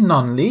like that in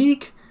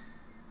non-league.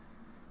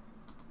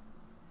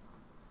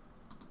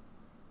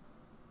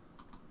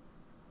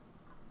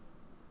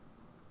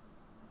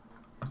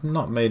 I've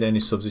not made any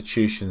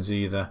substitutions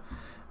either.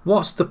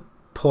 What's the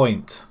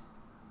point?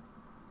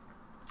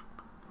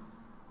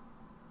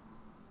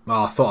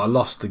 Oh, I thought I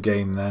lost the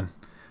game then.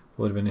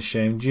 Would have been a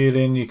shame.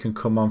 Julian, you can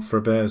come on for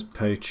a bit as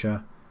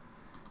poacher.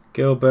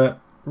 Gilbert,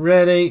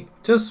 ready?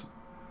 Just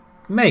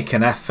make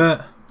an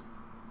effort.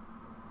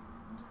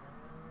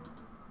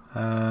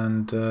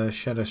 And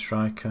Shadow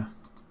Striker.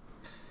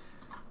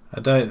 I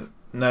don't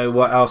know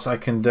what else I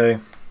can do.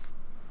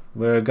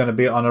 We're going to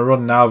be on a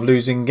run now of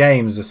losing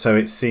games, so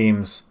it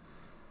seems.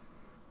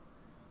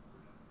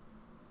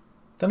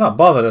 They're not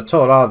bothered at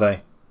all, are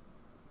they?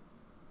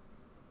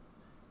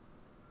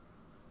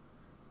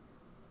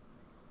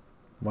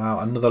 Wow,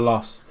 another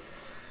loss.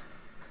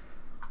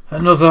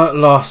 Another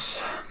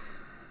loss.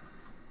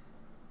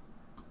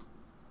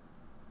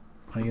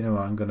 Oh, you know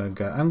what? I'm gonna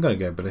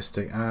go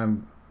ballistic.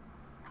 I'm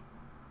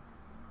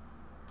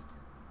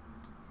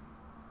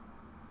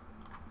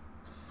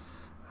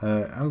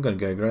going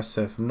to go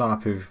aggressive. I'm not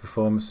happy with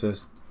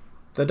performances.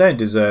 They don't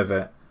deserve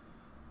it.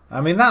 I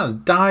mean, that was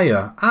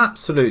dire.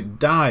 Absolute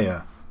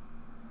dire.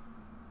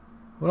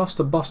 We lost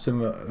to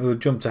Boston, who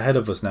jumped ahead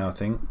of us now, I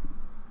think.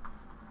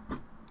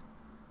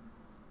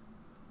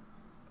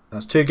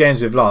 That's 2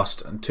 games we've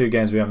lost and 2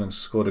 games we haven't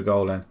scored a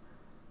goal in.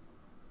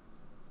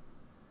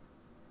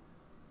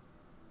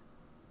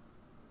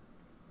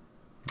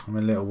 I'm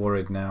a little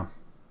worried now.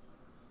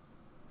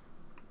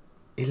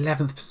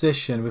 11th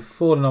position. We've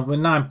fallen off. We're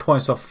 9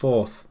 points off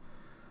 4th.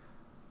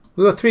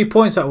 We were 3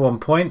 points at one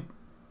point.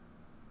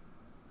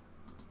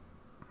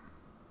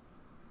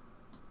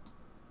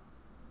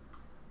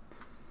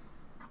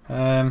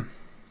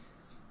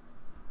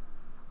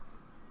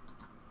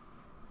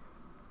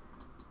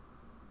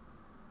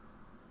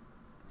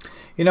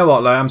 You know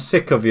what, like, I'm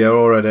sick of you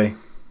already.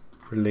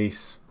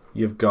 Release.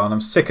 You've gone.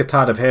 I'm sick and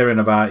tired of hearing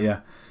about you.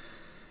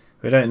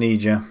 We don't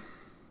need you.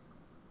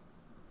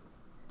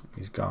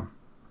 He's gone.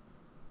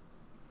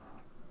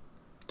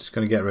 Just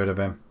going to get rid of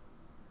him.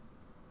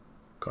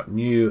 Got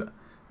new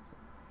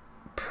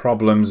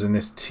problems in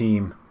this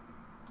team.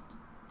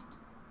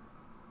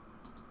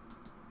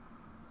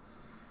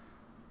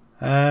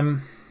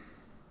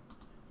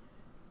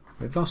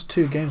 We've lost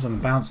 2 games on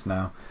the bounce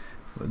now.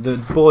 The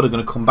board are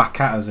going to come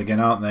back at us again,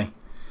 aren't they?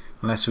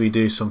 Unless we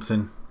do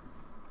something.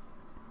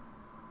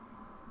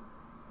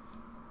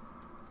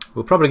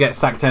 We'll probably get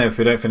sacked anyway if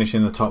we don't finish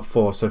in the top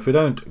 4. So if we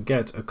don't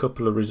get a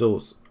couple of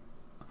results,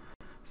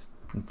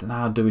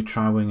 now do we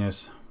try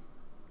wingers?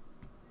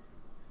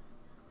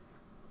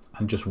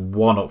 And just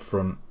 1 up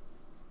front.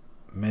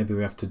 Maybe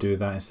we have to do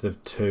that instead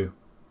of 2.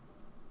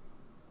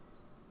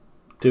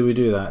 Do we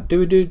do that? Do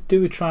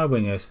we try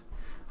wingers?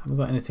 I haven't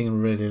got anything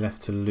really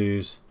left to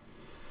lose.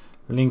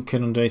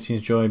 Lincoln under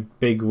 18's joy,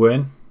 big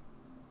win.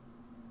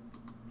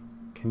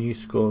 Can you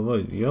score? Well,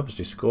 you're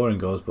obviously scoring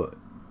goals, but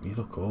you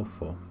look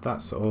awful.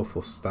 That's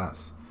awful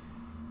stats.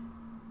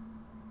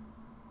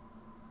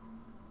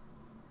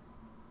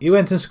 You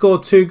went and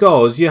scored 2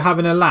 goals. You're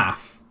having a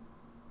laugh.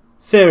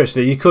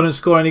 Seriously, you couldn't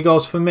score any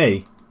goals for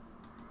me?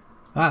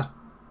 That's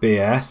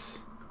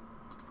BS.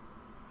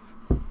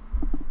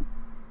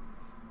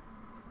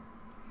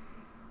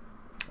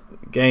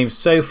 Game's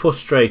so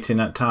frustrating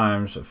at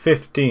times.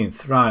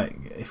 15th, right.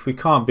 If we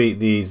can't beat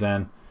these,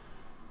 then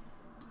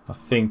I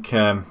think,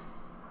 well,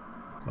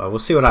 we'll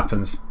see what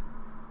happens.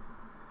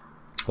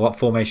 What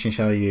formation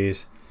shall I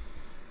use?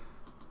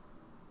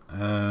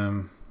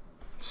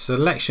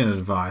 Selection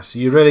advice. Are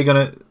you really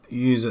going to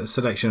use a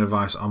selection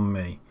advice on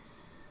me?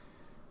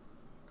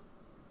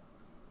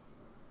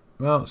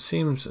 Well,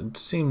 seems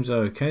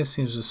okay.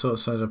 Seems the sort of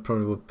side I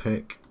probably would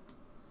pick.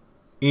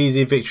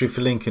 Easy victory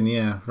for Lincoln.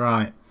 Yeah,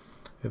 right.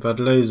 We've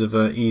had loads of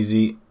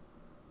easy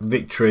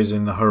victories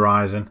in the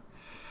horizon.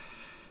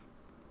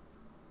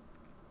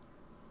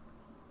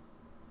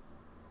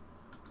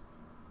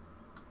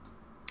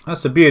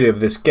 That's the beauty of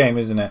this game,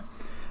 isn't it?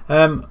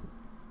 They're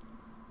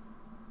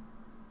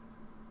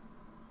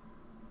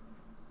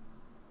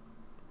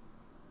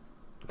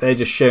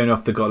just showing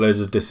off they've got loads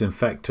of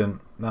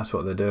disinfectant. That's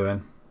what they're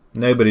doing.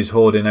 Nobody's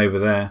hoarding over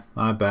there,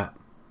 I bet.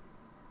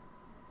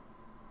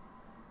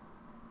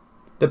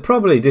 They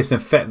probably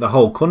disinfect the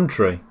whole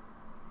country.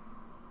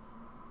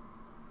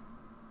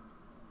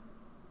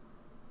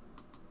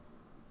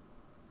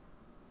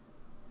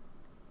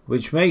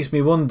 Which makes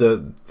me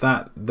wonder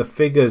that the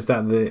figures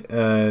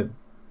that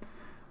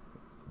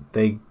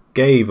they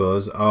gave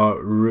us are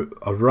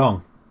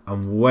wrong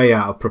and way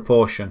out of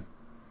proportion.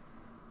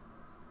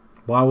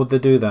 Why would they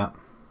do that?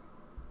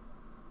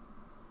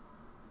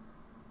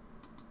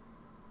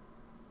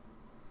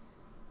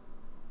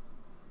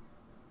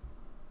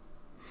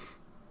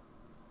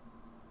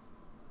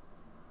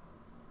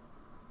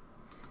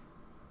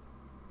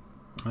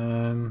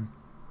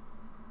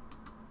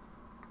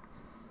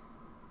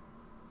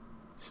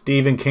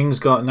 Stephen King's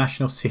got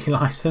national C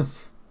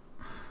license.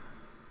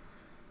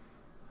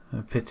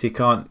 A pity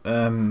can't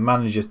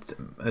manage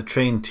a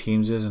train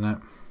teams, isn't it?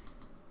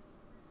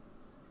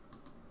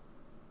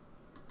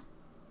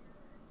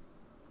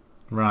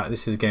 Right,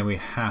 this is a game we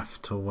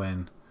have to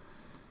win.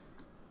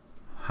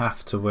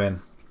 Have to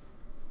win.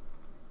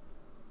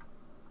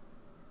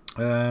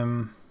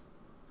 Right,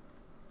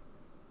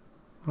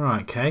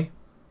 Kay.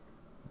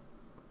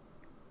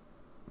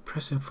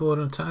 Pressing forward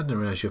on I didn't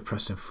realise you were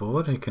pressing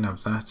forward. You can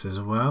have that as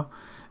well.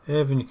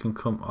 Irvin, you can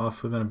come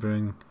off. We're going to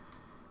bring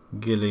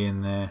Gilly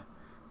in there.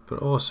 But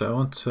also, I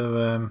want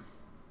to...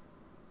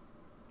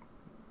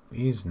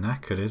 he's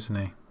knackered, isn't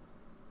he?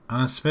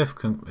 Alan Smith,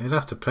 he'll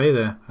have to play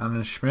there.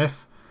 Alan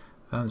Smith.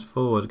 Hands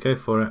forward. Go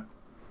for it.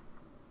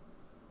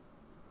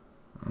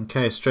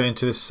 Okay, straight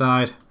into this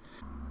side.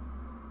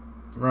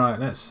 Right,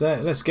 let's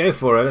go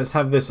for it. Let's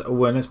have this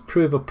win. Let's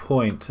prove a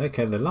point.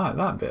 Okay, they like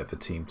that bit of a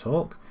team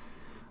talk.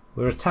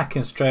 We're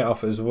attacking straight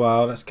off as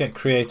well. Let's get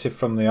creative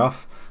from the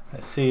off.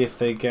 Let's see if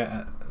they get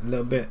a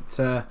little bit...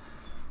 let's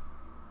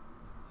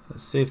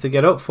see if they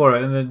get up for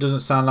it. And it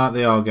doesn't sound like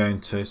they are going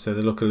to. So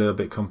they look a little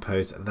bit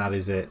composed. That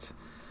is it.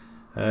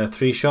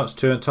 3 shots,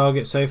 2 on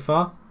target so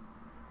far.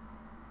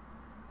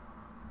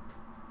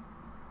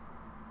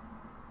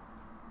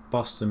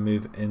 Boston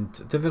move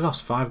into... They've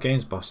lost 5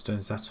 games, Boston.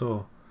 Is that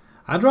all?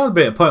 I'd rather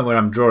be at a point where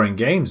I'm drawing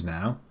games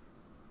now.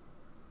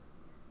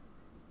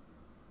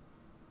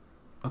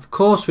 Of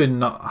course we're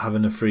not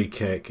having a free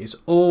kick. It's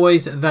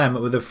always them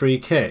with a free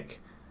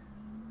kick.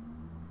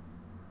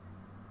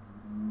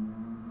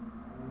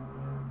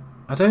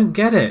 I don't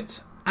get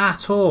it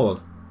at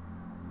all.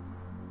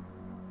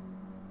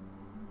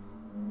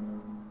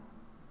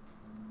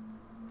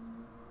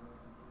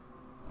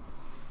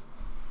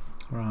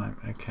 Right,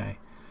 okay.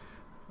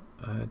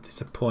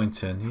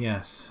 Disappointing,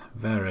 yes,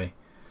 very.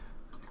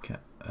 Okay.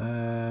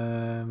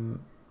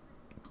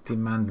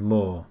 Demand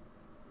more.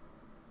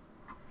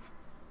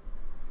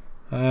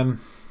 How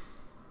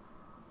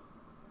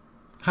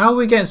are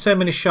we getting so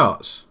many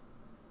shots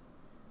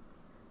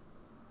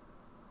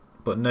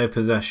but no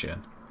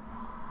possession?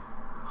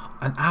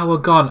 An hour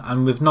gone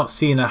and we've not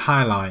seen a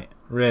highlight,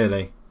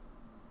 really.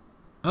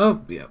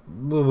 Oh, yeah,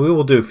 well, we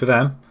will do for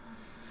them.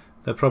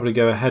 They'll probably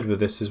go ahead with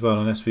this as well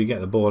unless we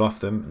get the ball off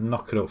them and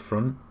knock it up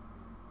front.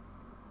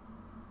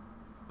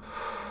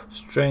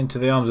 Straight into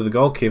the arms of the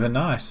goalkeeper.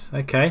 Nice.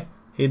 Okay.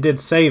 He did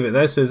save it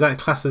though, so is that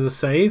classed as a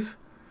save?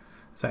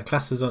 Is that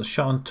classed as a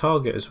shot on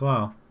target as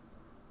well?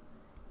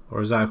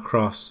 Or is that a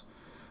cross?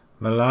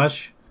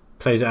 Malaj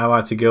plays it out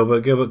wide to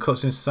Gilbert. Gilbert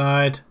cuts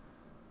inside.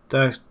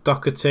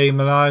 Doherty,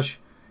 Malaj.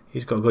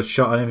 He's got a good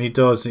shot on him. He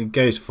does. He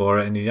goes for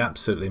it and he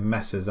absolutely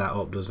messes that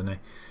up, doesn't he?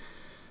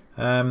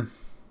 I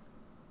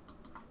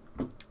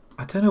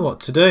don't know what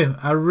to do.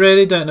 I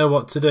really don't know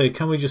what to do.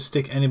 Can we just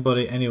stick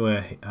anybody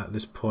anywhere at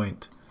this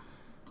point?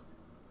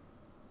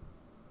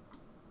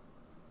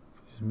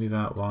 Just move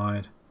out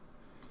wide.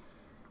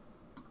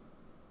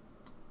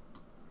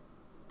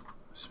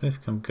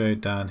 Smith can go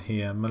down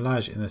here.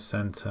 Malaj in the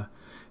centre.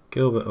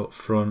 Gilbert up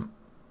front.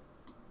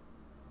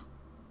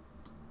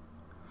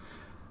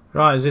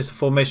 Right, is this a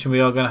formation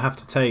we are going to have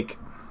to take?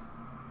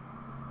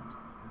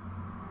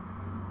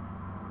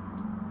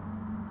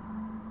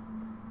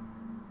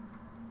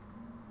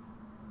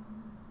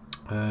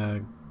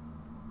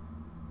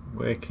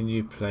 Where can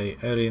you play?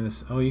 Early in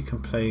this. Oh, you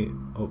can play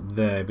up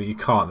there, but you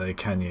can't though,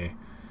 can you?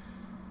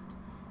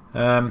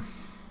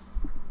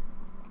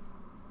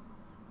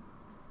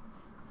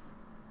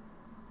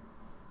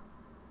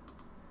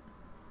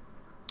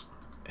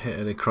 Hit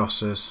early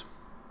crosses.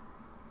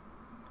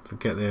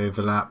 Forget the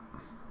overlap.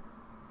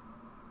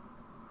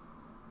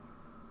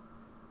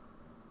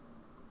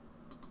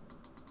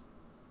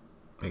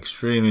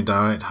 Extremely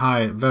direct,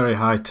 very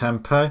high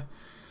tempo.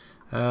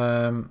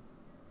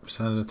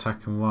 Stand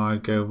attacking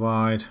wide, go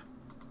wide.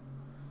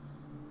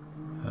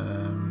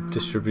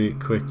 Distribute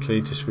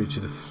quickly, distribute to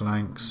the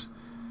flanks.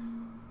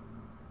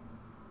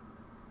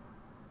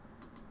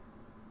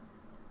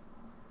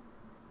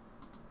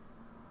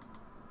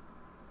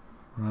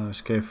 Right,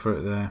 let's go for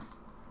it there.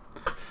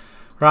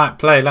 Right,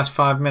 play, last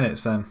 5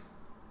 minutes then.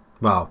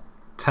 Well,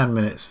 10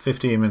 minutes,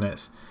 15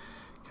 minutes.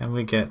 Can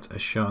we get a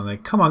shot on there?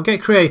 Come on,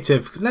 get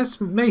creative.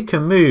 Let's make a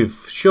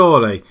move,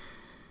 surely.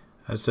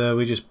 As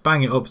we just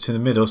bang it up to the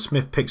middle.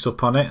 Smith picks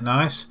up on it.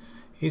 Nice.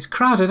 He's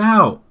crowded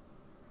out.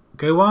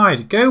 Go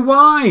wide. Go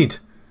wide!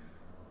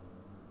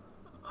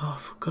 Oh,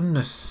 for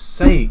goodness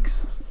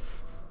sakes.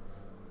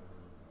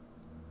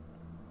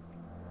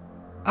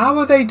 How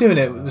are they doing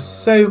it with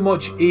so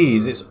much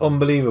ease? It's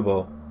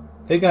unbelievable.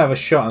 They're going to have a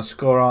shot and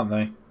score, aren't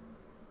they?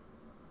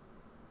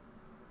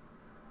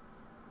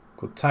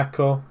 Good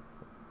tackle.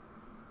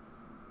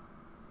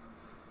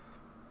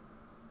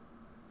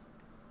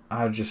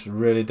 I just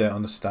really don't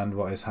understand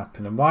what is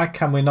happening. Why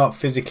can we not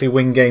physically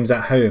win games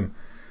at home?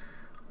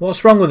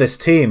 What's wrong with this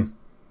team?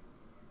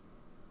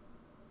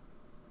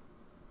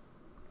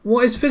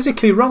 What is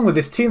physically wrong with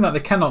this team that they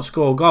cannot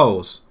score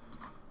goals?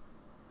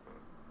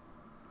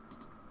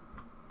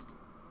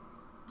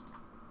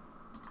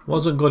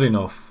 Wasn't good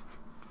enough.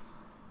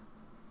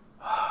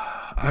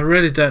 I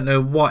really don't know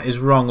what is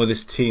wrong with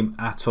this team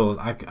at all.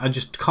 I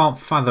just can't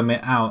fathom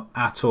it out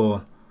at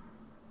all.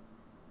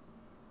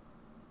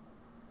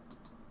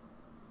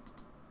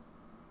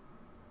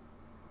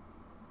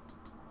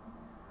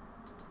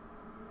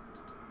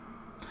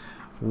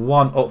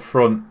 One up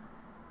front.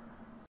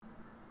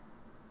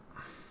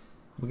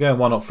 We're going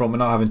one up front. We're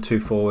not having two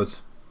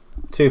forwards.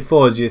 Two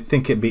forwards, you'd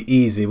think it'd be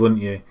easy,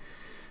 wouldn't you?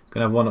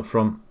 Gonna have one up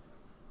front.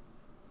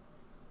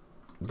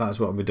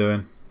 That's what we're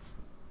doing.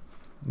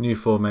 New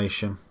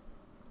formation.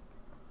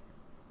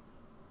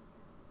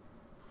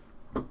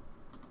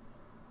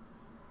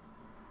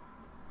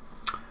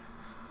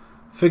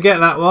 Forget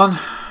that one.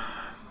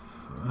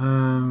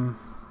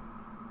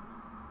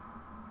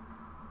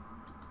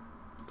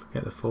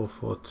 Forget the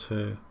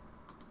 4-4-2.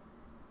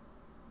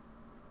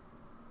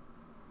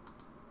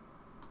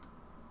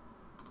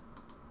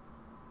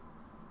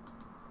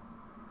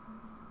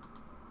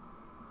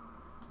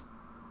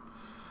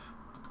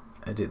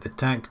 Edit the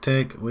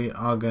tactic. We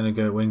are going to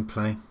go wing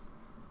play.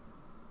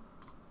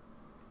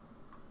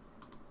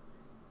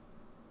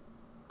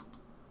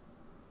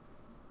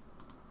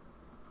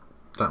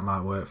 That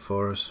might work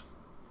for us.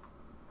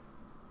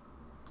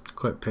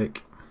 Quick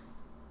pick.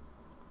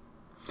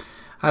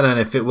 I don't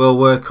know if it will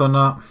work or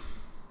not.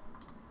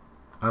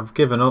 I've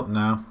given up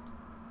now.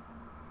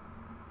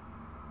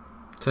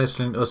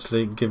 Totally and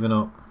utterly given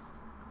up.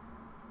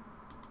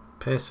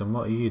 Pearson,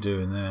 what are you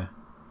doing there?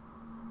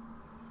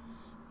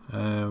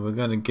 We're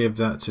going to give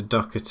that to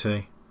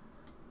Doherty.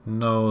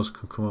 Knowles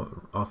can come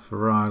up off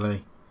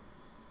Riley.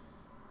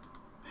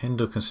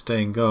 Hindle can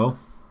stay in goal.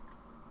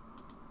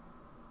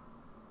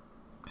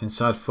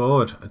 Inside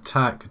forward,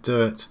 attack,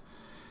 do it.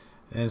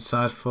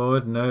 Inside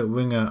forward, no,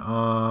 winger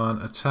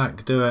on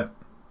attack, do it.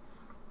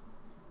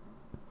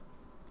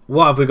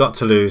 What have we got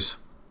to lose?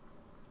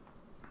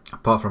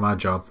 Apart from our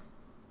job.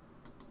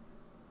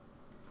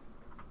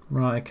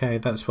 Right, okay,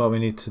 that's what we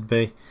need to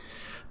be.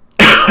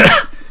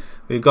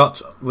 We're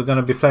going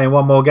to be playing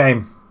one more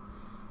game.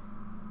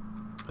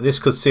 This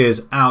could see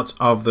us out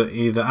of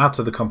either out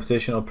of the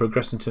competition or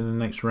progressing to the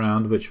next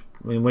round,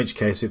 in which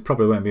case it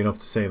probably won't be enough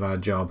to save our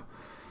job.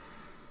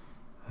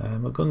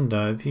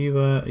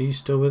 Magunda, are you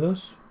still with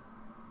us?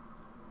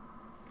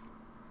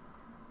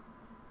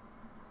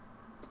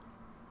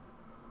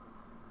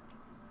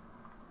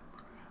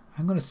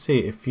 I'm going to see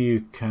if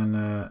you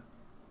can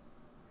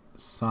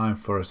sign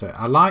for us.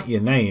 I like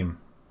your name.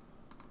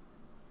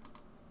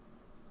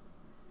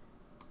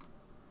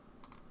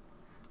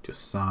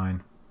 Just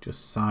sign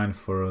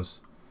for us.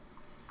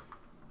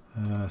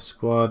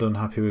 Squad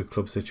unhappy with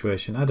club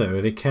situation. I don't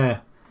really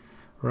care.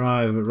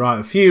 Right.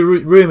 A few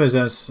rumours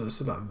as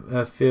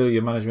I feel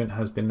your management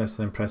has been less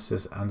than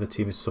impressive and the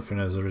team is suffering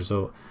as a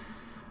result.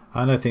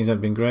 I know things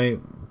haven't been great,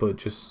 but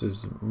just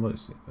as much.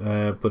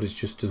 But it's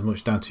just as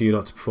much down to you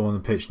lot to perform on the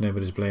pitch.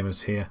 Nobody's blame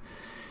us here.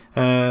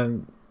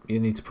 You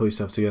need to pull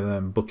yourself together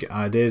and book your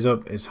ideas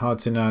up. It's hard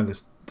to know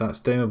that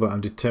statement, but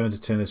I'm determined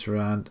to turn this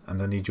around,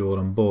 and I need you all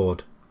on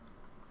board.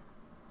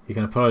 You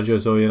can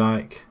apologise all you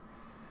like.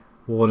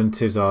 Ward and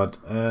Tizard.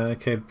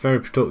 Okay, very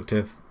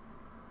productive.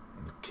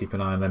 Keep an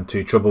eye on them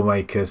two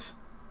troublemakers.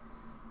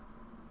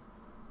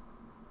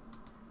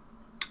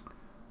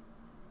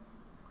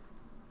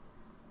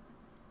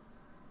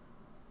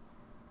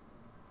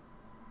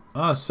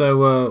 Ah,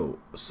 so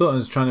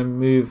Sutton's trying to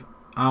move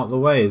out the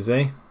way, is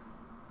he?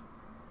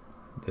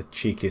 The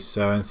cheeky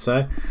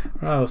so-and-so.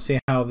 Right, we'll see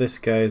how this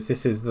goes.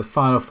 This is the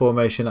final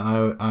formation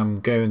I'm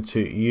going to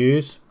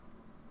use.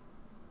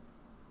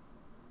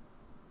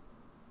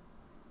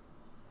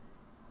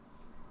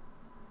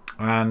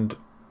 And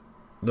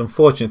the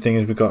unfortunate thing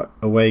is we've got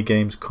away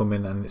games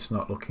coming and it's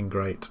not looking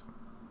great.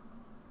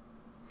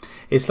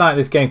 It's like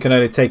this game can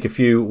only take a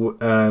few,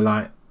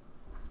 like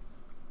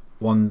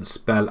one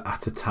spell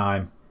at a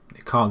time.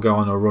 It can't go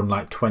on a run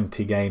like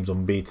 20 games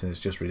unbeaten. It's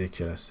just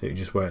ridiculous. It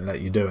just won't let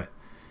you do it.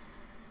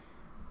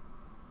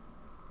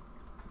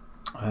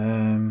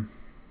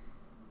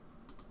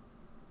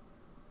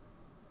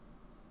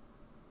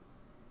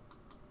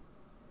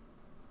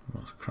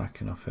 What's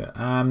cracking off it?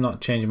 I'm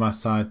not changing my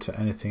side to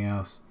anything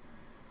else.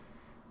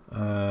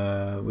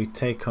 We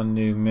take on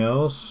New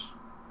Mills.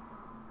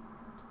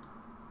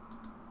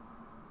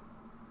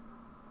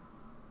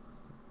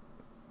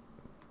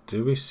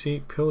 Do we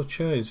see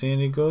Pilcher? Is he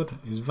any good?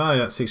 He's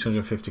valued at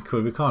 650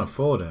 quid. We can't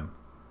afford him.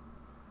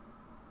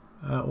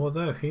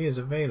 Although he is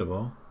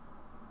available.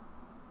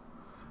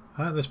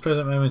 At this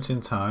present moment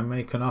in time,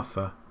 make an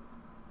offer.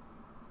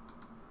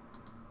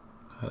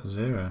 At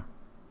 0.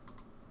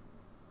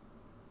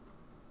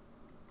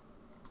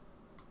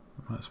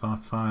 That's my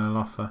final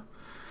offer.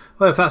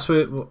 Well, if that's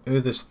who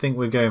this think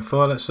we're going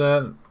for, let's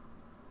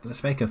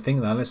make them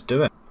think that. Let's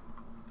do it.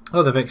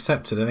 Oh, they've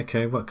accepted it.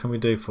 Okay, what can we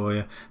do for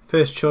you?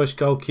 First choice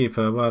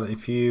goalkeeper. Well,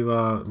 if you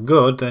are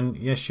good, then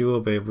yes, you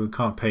will be. But we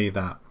can't pay you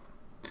that.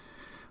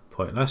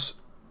 Pointless.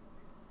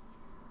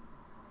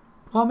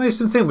 What makes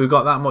them think we've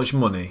got that much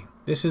money?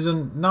 This is a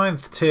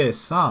 9th tier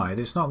side.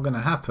 It's not going to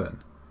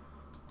happen.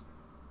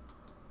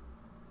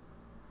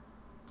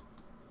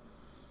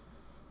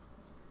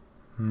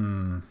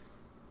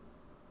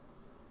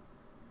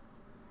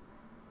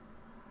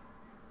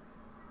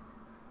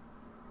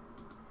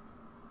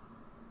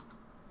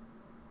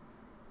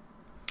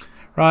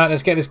 Right,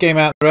 let's get this game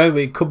out of the road.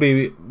 We could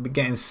be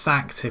getting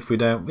sacked if we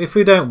don't. If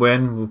we don't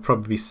win, we'll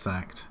probably be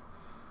sacked.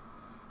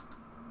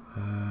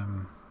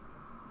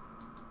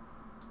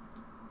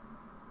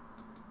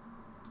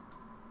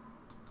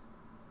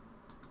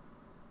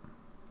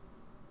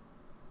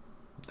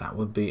 That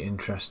would be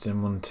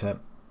interesting, wouldn't it?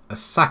 A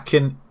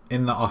sacking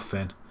in the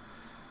offing.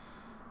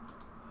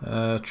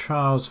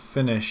 Trials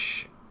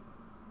finish.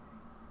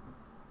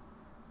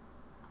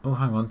 Oh,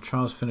 hang on.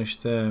 Trials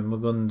finished there.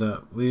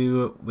 Magunda.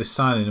 We're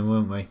signing him,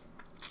 weren't we?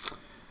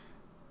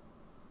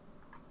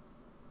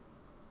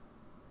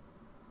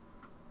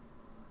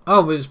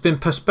 Oh, it's been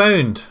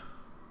postponed.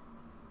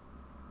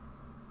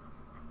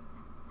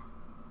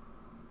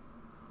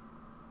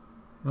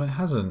 No, it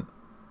hasn't.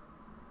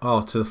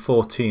 Oh, to the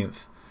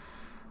 14th.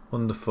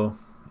 Wonderful.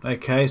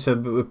 Okay, so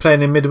we're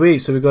playing in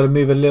midweek, so we've got to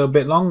move a little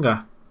bit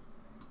longer.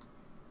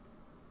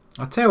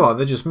 I tell you what,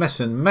 they're just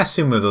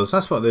messing with us.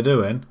 That's what they're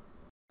doing.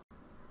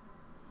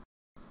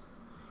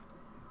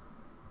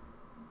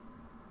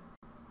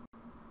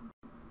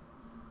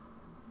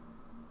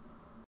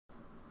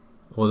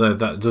 Although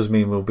that does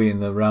mean we'll be in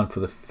the round for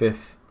the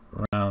 5th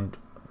round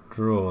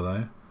draw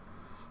though.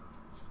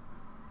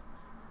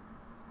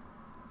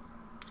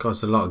 Of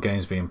course, a lot of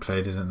games being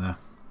played, isn't there?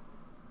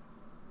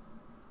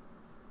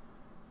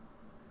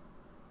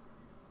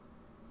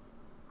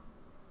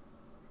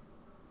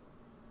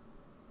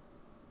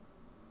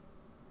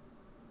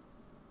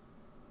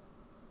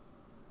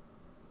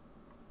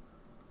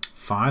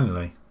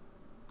 Finally.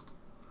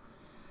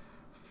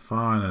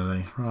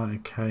 Finally. Right,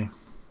 okay.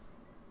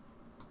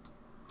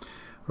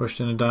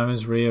 Rushton and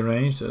Diamonds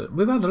rearranged.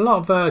 We've had a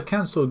lot of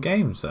cancelled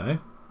games though.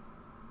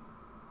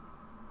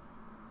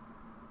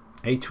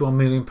 £81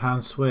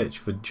 million switch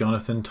for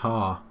Jonathan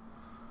Tarr.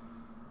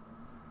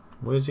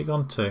 Where's he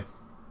gone to?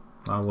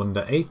 I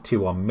wonder.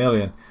 81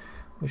 million.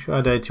 Wish we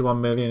had 81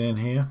 million in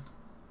here.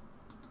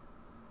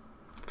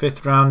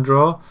 5th round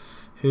draw.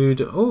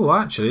 Who'd? Oh,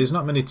 actually, there's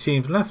not many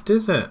teams left,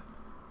 is it?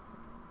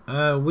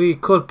 We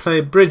could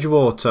play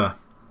Bridgewater.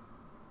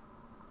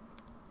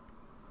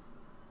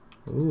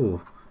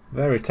 Ooh,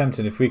 very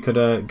tempting if we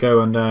could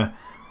go and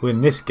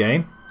win this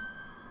game.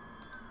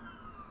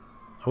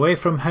 Away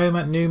from home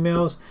at New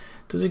Mills.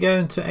 Does it go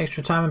into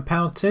extra time and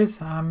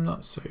penalties? I'm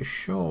not so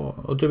sure.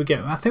 Or do we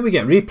get... I think we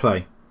get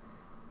replay.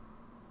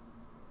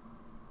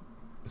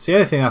 It's the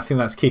only thing I think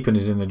that's keeping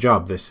us in the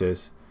job, this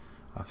is.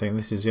 I think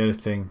this is the only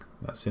thing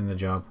that's in the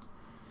job.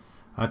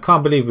 I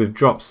can't believe we've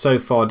dropped so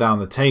far down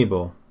the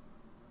table.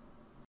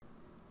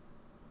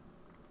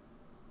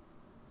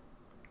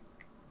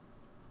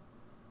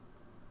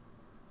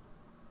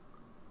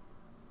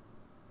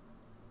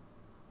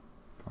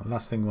 The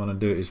last thing we want to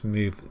do is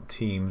move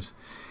teams,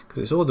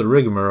 because it's all the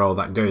rigmarole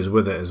that goes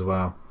with it as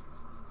well.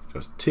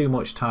 Just too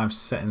much time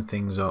setting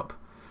things up.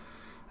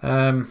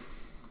 We're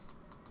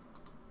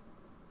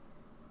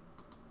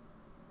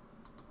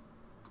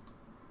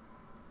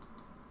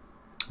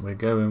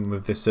going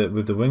with this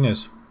with the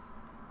wingers.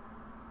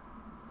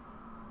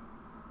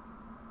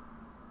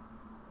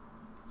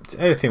 It's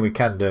everything we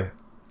can do.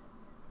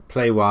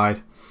 Play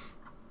wide,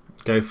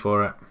 go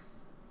for it.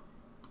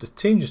 The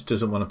team just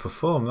doesn't want to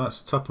perform.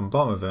 That's the top and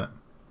bottom of it.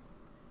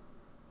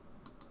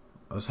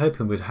 I was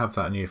hoping we'd have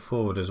that new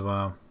forward as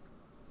well.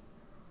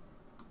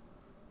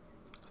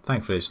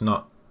 Thankfully it's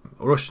not.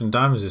 Rushton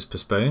Diamonds is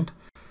postponed.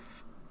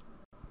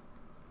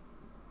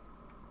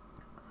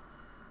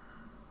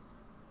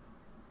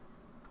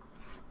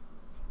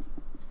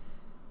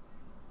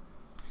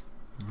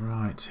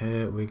 Right,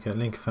 here we go.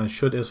 Lincoln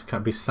should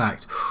IlsonCat be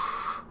sacked?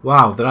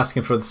 Wow, they're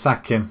asking for the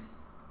sacking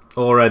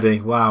already.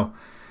 Wow.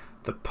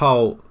 The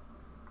poll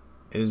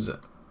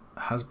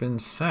has been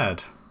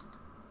said.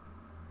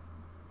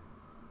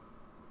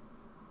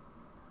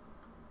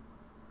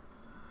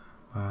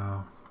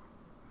 Wow.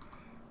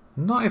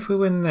 Not if we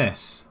win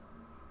this.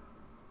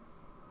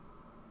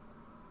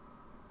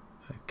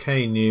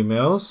 Okay, New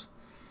Mills.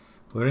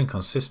 We're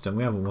inconsistent.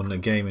 We haven't won a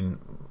game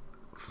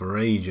for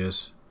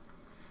ages.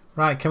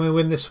 Right, can we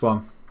win this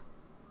one?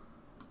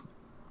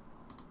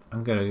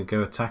 I'm going to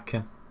go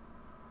attacking.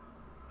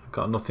 I've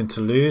got nothing to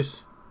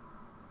lose.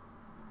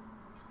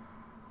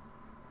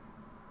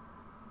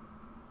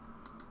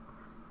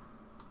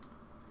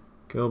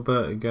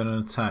 Gilbert going to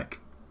attack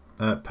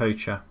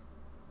Poacher.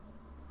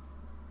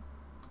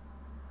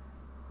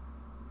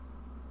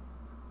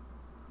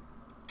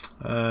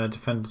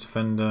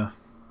 Defender.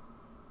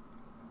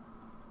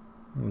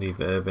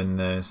 Leave Irvin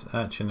there.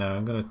 Actually, no.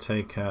 I'm going to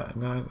take. I'm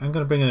going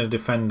to bring in a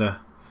defender.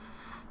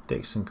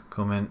 Dixon can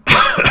come in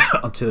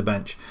onto the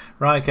bench.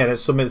 Right. Okay.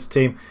 Let's submit this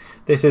team.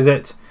 This is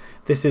it.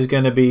 This is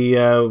going to be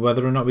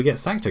whether or not we get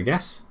sacked. I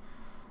guess.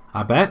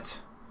 I bet.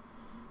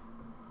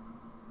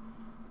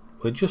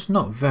 We're just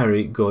not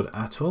very good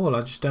at all.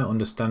 I just don't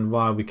understand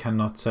why we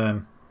cannot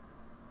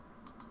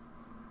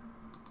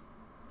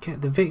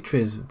get the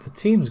victories. The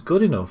team's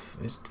good enough.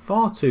 It's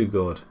far too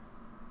good.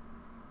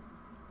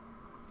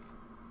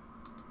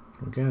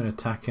 We're going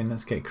attacking.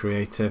 Let's get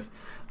creative.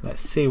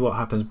 Let's see what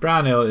happens.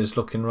 Brownhill is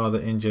looking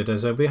rather injured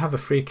as we have a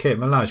free kick.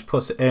 Malaj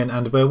puts it in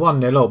and we're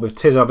 1-0 up with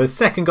Tizob. His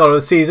second goal of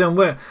the season.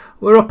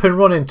 We're up and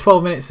running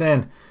 12 minutes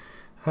in.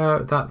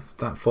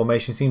 That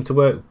formation seemed to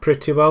work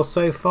pretty well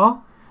so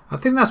far. I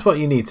think that's what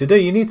you need to do.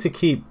 You need to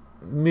keep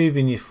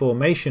moving your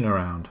formation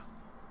around.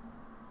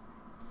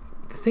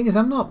 The thing is,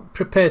 I'm not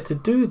prepared to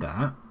do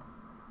that.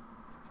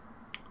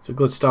 It's a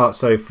good start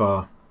so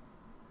far.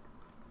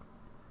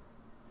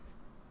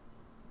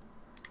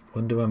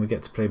 Wonder when we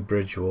get to play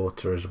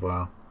Bridgewater as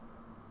well.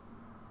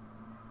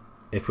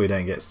 If we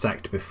don't get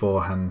sacked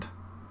beforehand.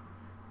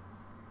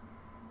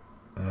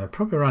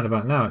 Probably around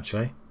about now,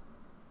 actually.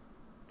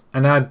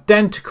 An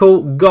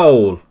identical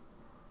goal.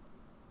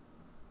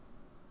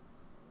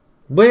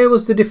 Where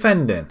was the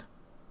defending?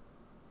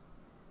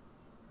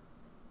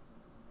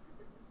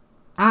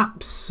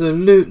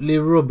 Absolutely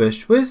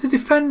rubbish. Where's the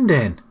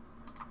defending?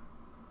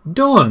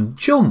 Done.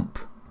 Jump.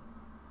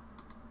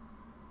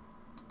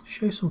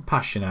 Show some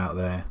passion out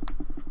there.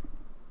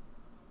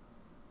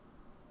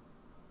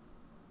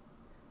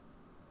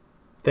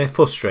 They're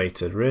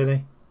frustrated,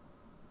 really.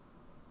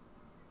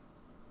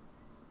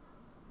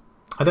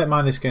 I don't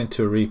mind this going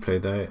to a replay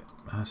though.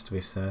 has to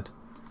be said.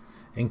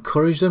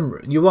 Encourage them.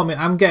 You want me?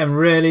 I'm getting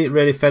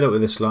really fed up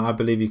with this lot. I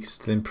believe you can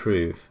still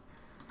improve.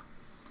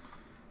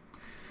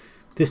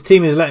 This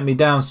team is letting me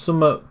down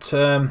somewhat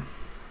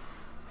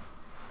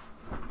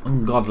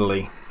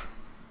ungodly.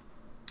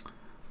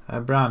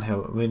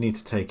 Brownhill, we need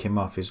to take him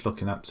off. He's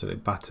looking absolutely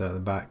battered at the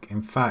back.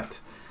 In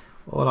fact,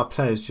 all our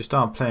players just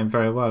aren't playing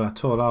very well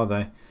at all, are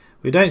they?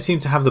 We don't seem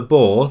to have the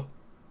ball.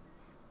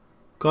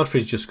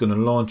 Godfrey's just going to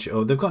launch it.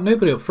 Oh, they've got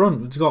nobody up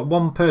front. They've got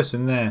one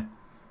person there.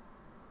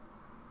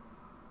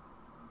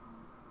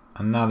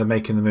 And now they're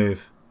making the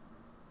move.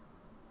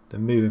 They're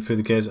moving through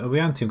the gears. Oh, we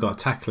haven't even got a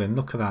tackle in.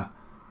 Look at that.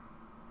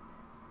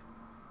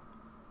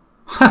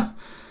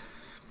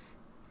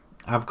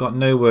 I've got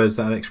no words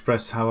that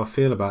express how I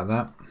feel about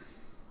that.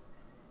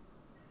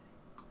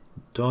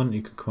 Don,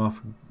 you can come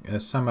off.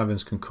 Sam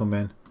Evans can come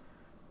in.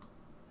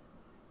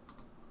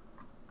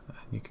 And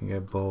you can go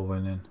ball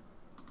winning.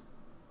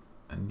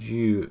 And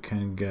you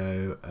can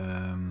go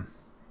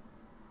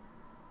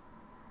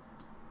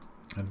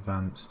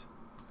advanced.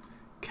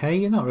 Okay,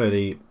 you're not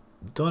really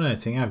done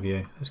anything, have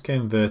you? Let's go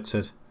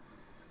inverted.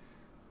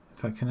 In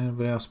fact, can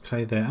anybody else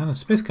play there? Alan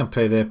Smith can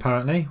play there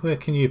apparently. Where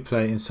can you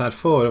play? Inside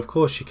forward, of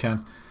course you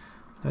can.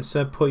 Let's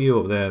put you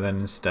up there then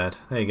instead.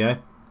 There you go.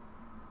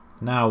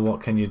 Now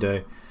what can you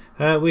do?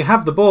 We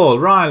have the ball.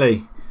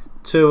 Riley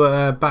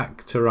to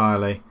back to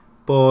Riley.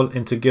 Ball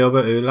into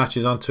Gilbert, who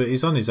latches onto it.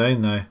 He's on his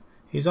own though.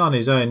 He's on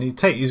his own.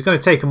 He's going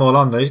to take them all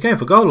on though. He's going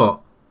for goal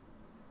lot.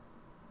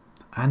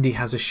 And he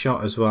has a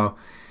shot as well.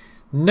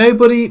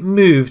 Nobody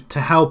moved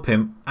to help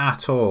him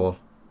at all.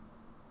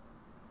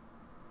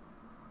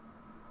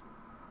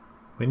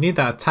 We need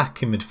that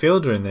attacking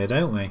midfielder in there,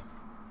 don't we?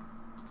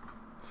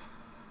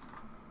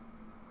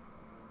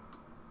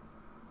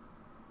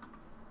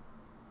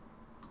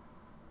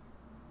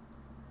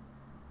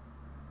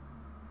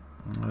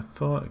 I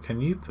thought, can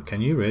you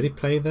really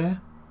play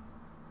there?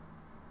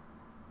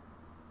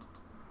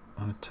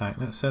 On attack.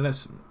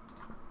 Let's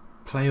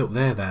play up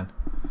there then.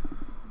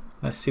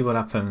 Let's see what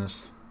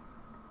happens.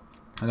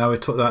 And now we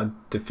took that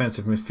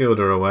defensive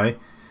midfielder away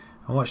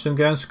and watch them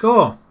go and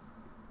score.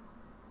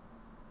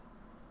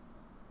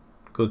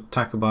 Good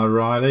tackle by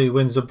Riley,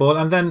 wins the ball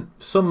and then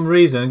for some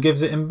reason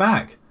gives it him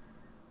back.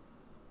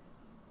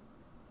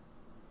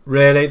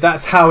 Really?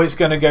 That's how it's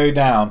going to go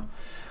down.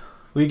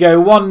 We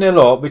go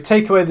 1-0 up. We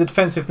take away the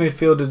defensive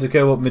midfielder to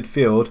go up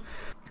midfield.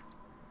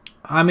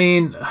 I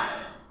mean,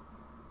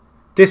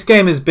 this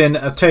game has been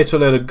a total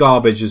load of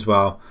garbage as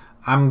well.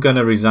 I'm going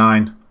to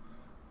resign.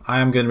 I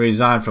am going to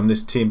resign from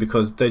this team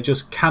because they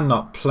just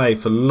cannot play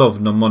for love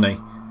nor money.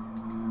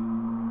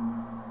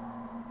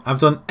 I've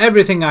done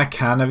everything I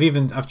can.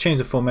 I've changed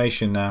the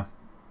formation now.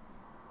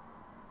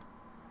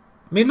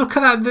 I mean, look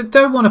at that. They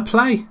don't want to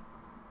play.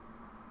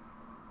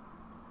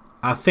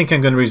 I think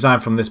I'm going to resign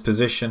from this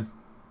position.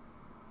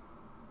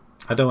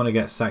 I don't want to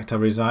get sacked. I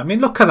resign. I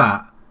mean, look at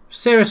that.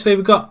 Seriously,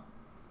 we've got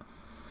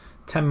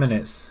 10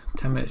 minutes.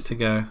 10 minutes to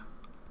go.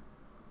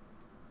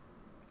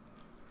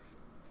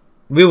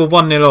 We were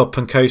 1-0 up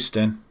and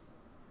coasting.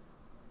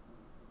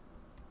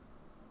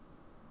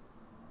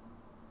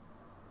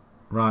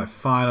 Right,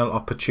 final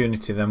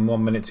opportunity then.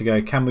 1 minute to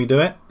go. Can we do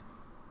it?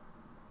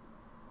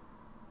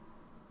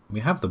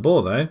 We have the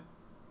ball though.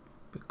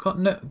 We've got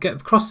no.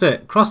 Cross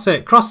it.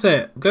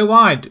 Go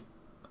wide.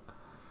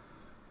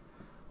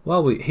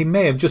 Well, he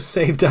may have just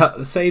saved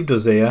us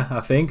here.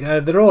 I think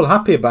they're all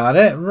happy about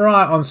it.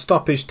 Right on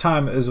stoppage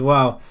time as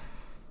well.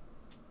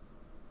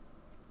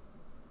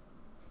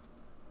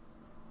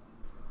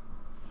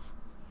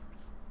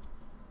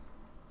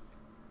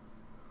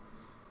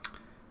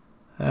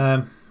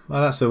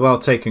 Well, that's a well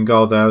taken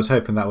goal there. I was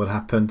hoping that would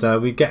happen.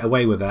 We get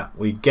away with that.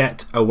 We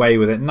get away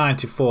with it.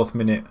 94th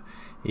minute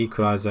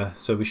equaliser.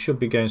 So we should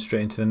be going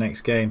straight into the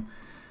next game.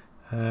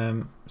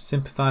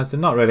 Sympathise. They're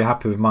not really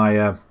happy with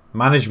my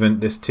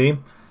management, this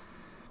team.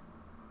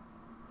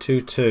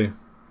 2-2.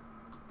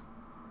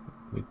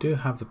 We do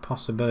have the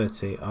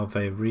possibility of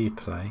a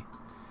replay.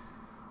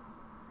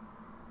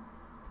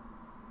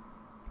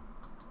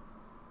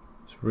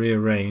 It's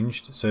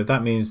rearranged. So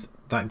that means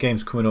that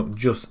game's coming up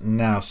just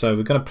now. So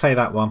we're going to play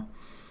that one.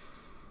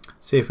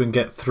 See if we can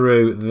get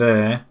through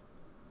there.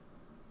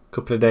 A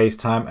couple of days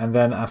time. And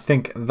then I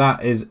think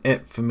that is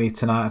it for me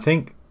tonight. I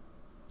think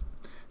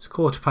it's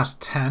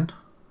 10:15.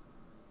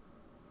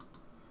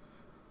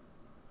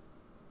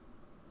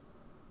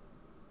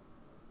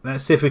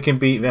 Let's see if we can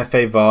beat the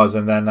FA Vars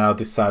and then I'll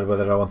decide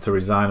whether I want to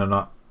resign or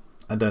not.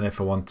 I don't know if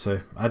I want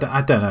to. I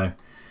don't know.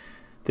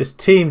 This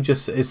team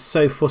just is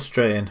so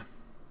frustrating.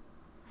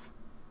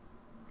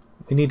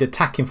 We need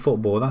attacking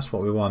football. That's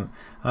what we want.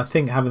 And I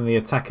think having the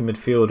attacking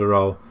midfielder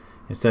role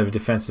instead of a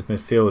defensive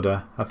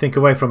midfielder. I think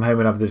away from home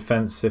we'll have the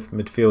defensive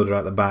midfielder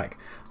at the back.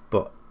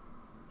 But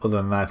other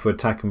than that, if we're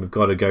attacking, we've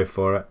got to go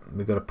for it.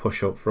 We've got to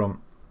push up front.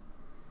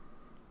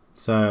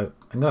 So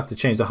I'm going to have to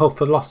change the whole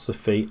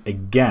philosophy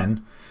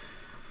again.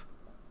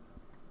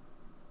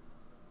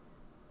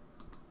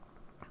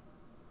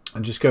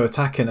 And just go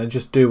attacking and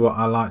just do what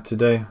I like to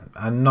do.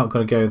 I'm not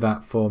going to go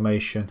that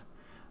formation.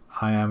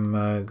 I am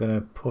going to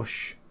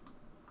push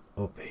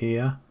up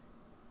here.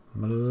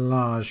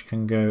 Malage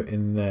can go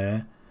in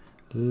there.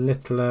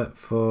 Littler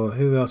for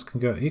who else can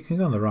go? You can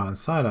go on the right hand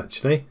side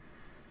actually.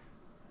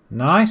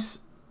 Nice.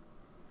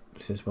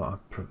 This is what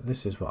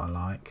I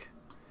like.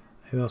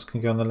 Who else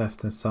can go on the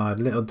left hand side?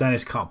 Little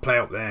Dennis can't play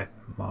up there.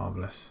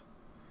 Marvellous.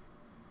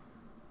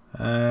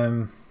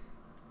 But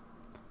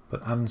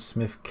Adam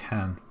Smith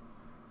can.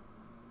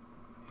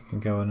 You can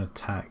go on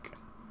attack.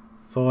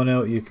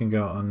 Thornhill, you can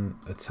go on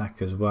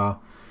attack as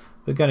well.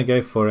 We're going to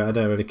go for it. I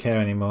don't really care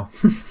anymore.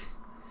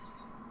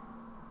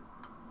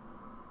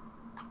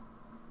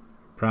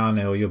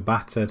 Brownhill, you're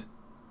battered.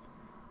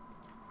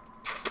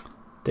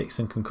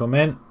 Dixon can come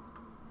in.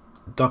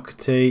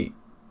 Doherty.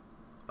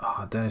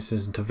 Oh, Dennis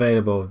isn't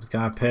available.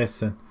 Guy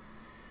Pearson.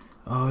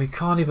 Oh, he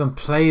can't even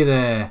play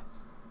there.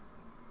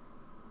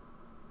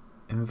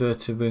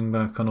 Inverted wing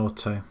back on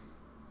auto.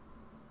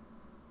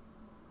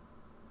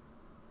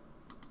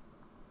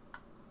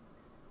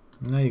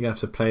 No, you're going to have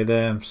to play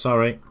there. I'm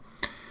sorry.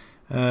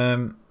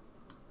 I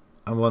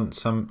want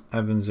some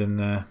Evans in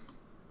there.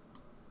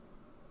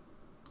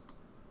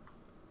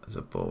 There's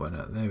a ball in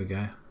it. There we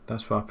go.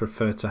 That's what I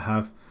prefer to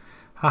have.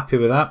 Happy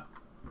with that.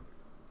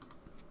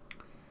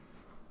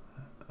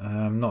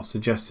 I'm not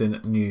suggesting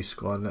new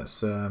squad. Let's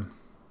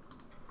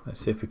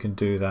see if we can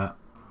do that.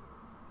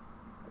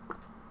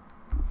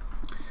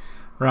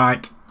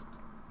 Right.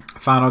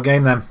 Final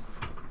game then.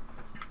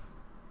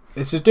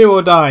 This is do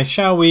or die.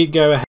 Shall we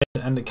go ahead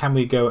and can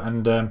we go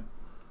and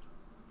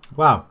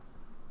wow,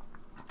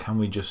 can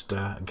we just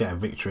get a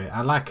victory?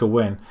 I like a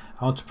win.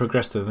 I want to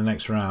progress to the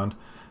next round.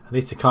 At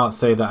least I can't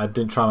say that I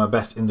didn't try my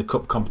best in the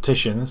cup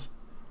competitions.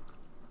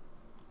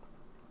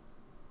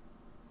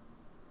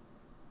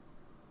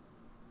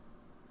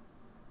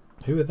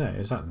 Who are they?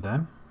 Is that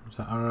them? Is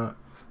that our?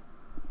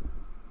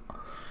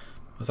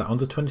 Was that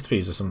under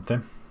 23s or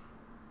something?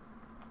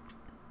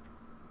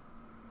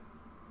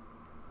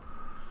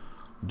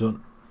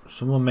 Done.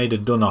 Someone made a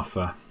done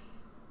offer.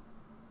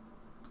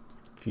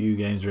 Few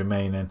games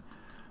remaining.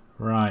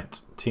 Right,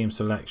 team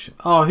selection.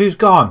 Oh, who's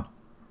gone?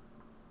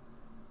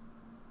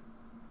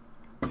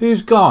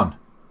 Who's gone?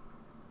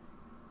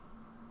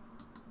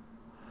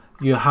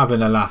 You're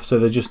having a laugh. So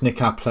they just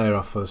nick our player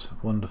offers.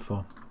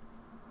 Wonderful.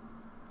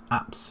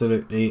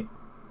 Absolutely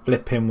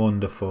flipping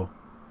wonderful.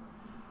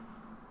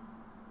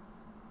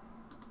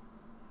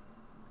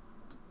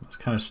 That's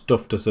kind of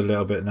stuffed us a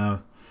little bit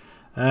now.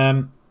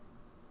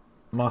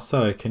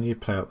 Marcelo, can you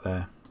play up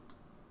there?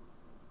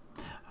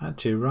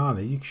 Actually,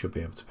 Riley, you should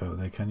be able to play up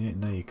there, can you?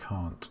 No, you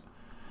can't.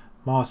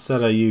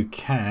 Marcelo, you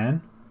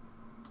can.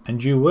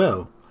 And you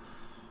will.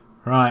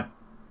 Right.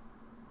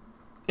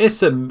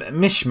 It's a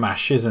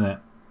mishmash, isn't it?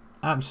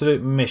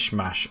 Absolute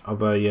mishmash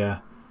of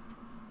a...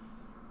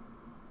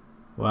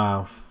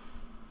 wow.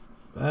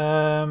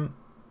 Yeah,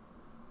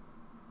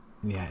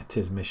 it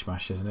is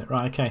mishmash, isn't it?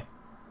 Right, okay.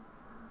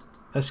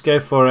 Let's go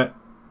for it.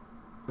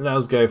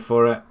 Let's go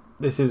for it.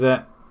 This is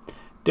it.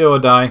 Do or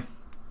die.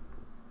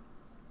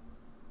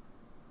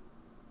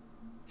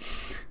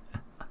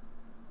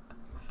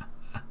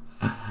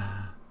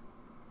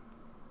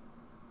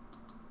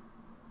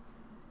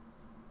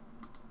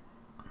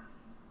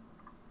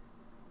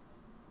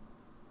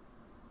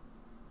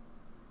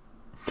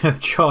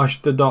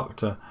 Charged the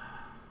doctor.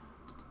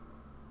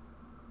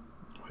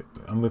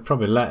 And we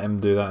probably let him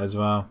do that as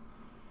well.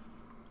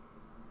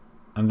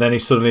 And then he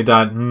suddenly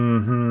died.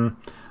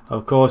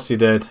 Of course he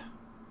did.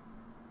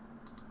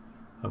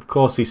 Of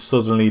course he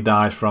suddenly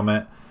died from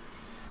it.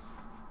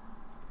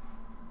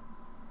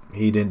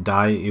 He didn't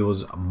die. He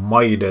was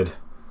murdered.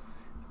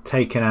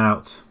 Taken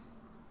out.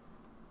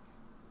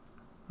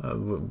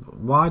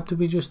 Why did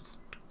we just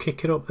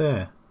kick it up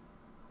there?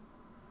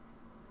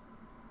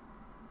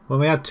 When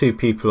we had two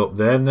people up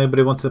there,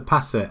 nobody wanted to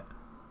pass it.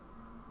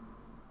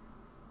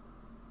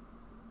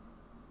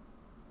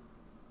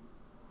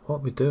 What are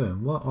we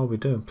doing? What are we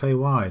doing? Play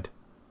wide.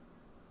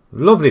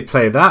 Lovely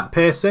play that.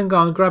 Pearson, go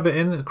on, grab it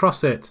in,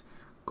 across it.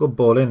 Good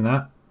ball in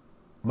that.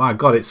 My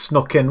God, it's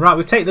snuck in. Right,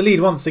 we take the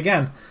lead once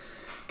again.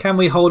 Can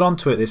we hold on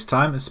to it this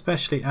time?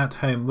 Especially at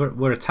home.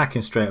 We're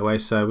attacking straight away,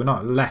 so we're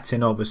not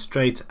letting up. We're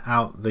straight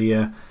out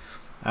the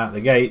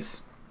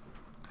gates.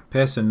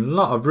 Pearson, a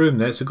lot of room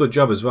there. It's a good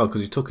job as well because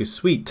he took his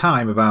sweet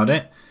time about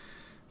it.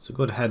 It's a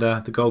good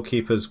header. The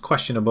goalkeeper's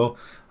questionable.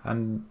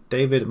 And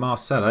David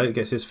Marcelo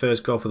gets his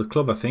first goal for the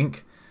club, I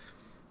think.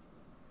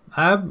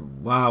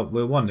 Wow,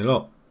 we're 1-0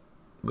 up.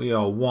 We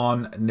are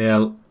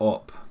 1-0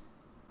 up.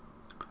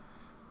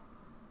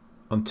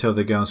 Until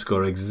they go and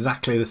score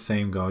exactly the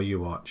same goal.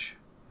 You watch.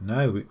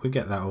 No, we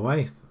get that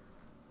away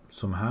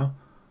somehow.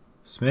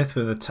 Smith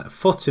with a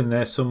foot in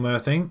there somewhere, I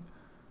think.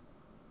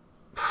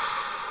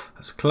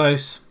 That's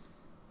close.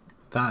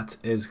 That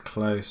is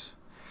close.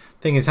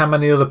 Thing is, how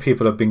many other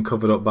people have been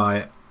covered up by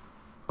it?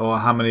 Or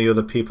how many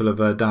other people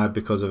have died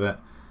because of it?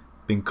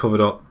 Been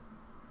covered up.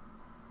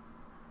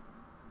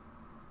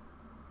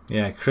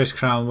 Yeah, Chris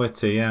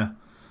Crown-Whitty, yeah.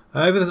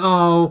 Over the...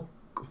 Oh,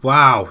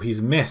 wow, he's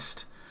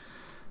missed.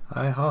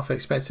 I half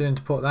expected him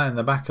to put that in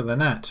the back of the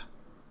net.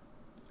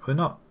 We're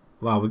not...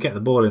 Well, we get the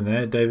ball in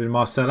there. David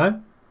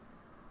Marcelo.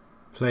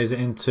 Plays it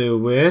into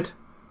weird.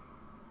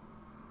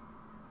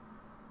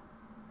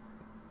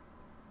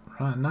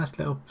 Right, nice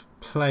little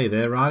play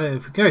there, right?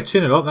 If we go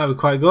 2-0 up, that would be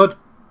quite good.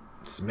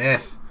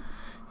 Smith.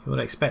 You would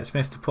expect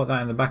Smith to put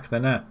that in the back of the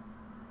net.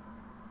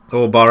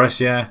 Or Boris,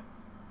 yeah.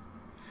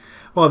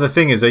 Well, the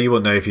thing is, though, you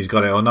wouldn't know if he's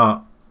got it or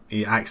not.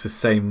 He acts the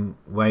same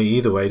way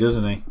either way,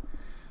 doesn't he?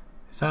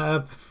 Is that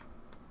a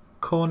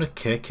corner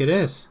kick? It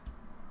is.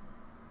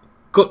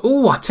 Good.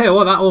 Oh, I tell you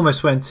what, that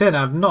almost went in.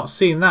 I've not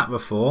seen that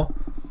before.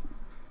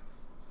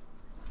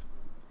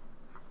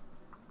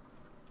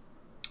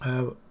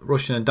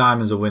 Russian and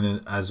Diamonds are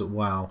winning as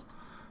well.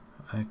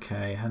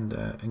 Okay, and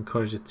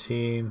encourage the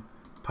team.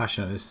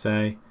 Passionately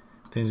say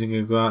things are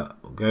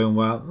going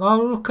well.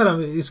 Oh, look at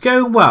them. It's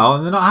going well,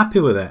 and they're not happy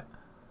with it.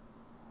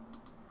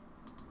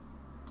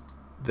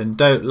 Then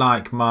don't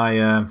like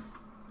my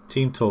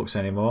team talks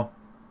anymore.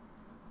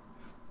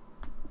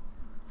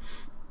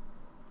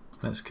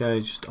 Let's go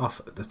just off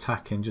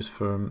attacking just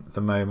for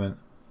the moment.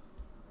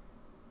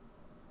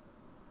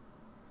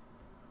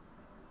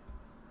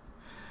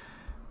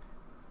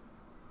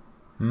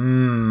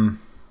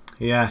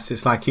 Yes,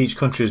 it's like each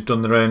country has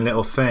done their own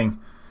little thing.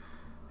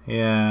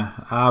 Yeah,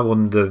 I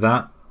wonder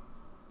that.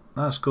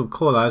 That's a good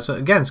call.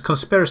 Again, it's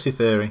conspiracy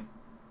theory.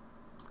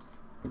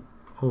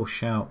 Oh,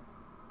 shout.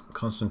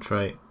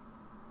 Concentrate.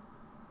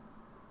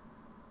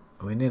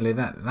 We nearly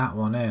that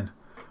one in.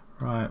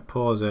 Right,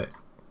 pause it.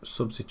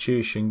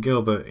 Substitution.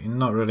 Gilbert, you've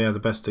not really had the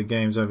best of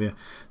games, have you?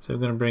 So we're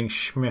going to bring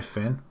Schmiff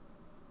in.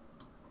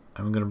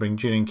 And we're going to bring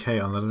Julian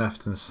Kate on the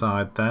left hand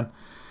side then.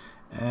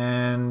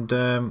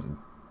 And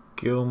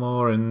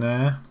Gilmore in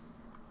there.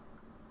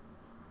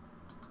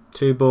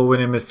 2 ball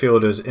winning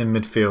midfielders in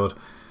midfield.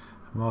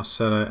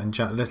 Marcelo and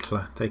Jack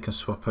Littler, they can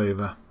swap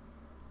over.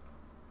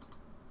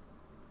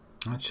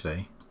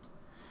 Actually,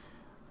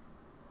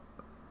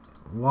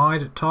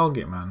 wide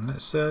target man.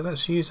 Let's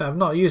use that. I've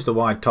not used the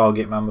wide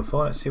target man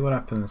before. Let's see what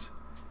happens.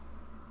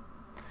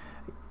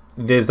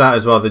 There's that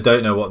as well. They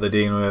don't know what they're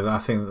dealing with. I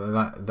think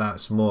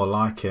that's more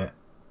like it.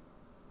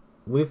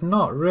 We've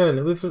not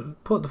really. We've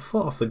put the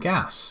foot off the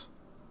gas.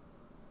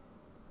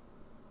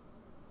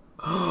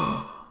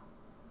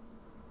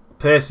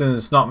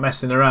 Pearson's not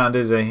messing around,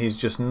 is he? He's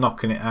just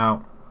knocking it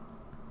out.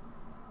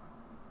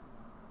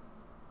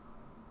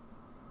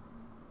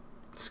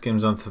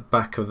 Skims onto the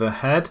back of the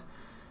head.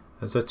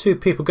 As the 2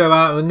 people go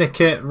out and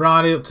nick it.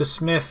 Riley up to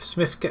Smith.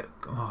 Smith get.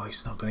 Oh,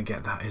 he's not going to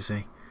get that, is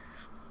he?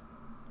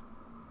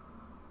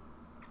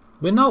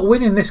 We're not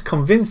winning this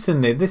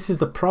convincingly. This is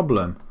the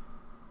problem.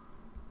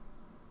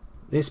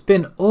 It's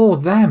been all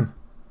them.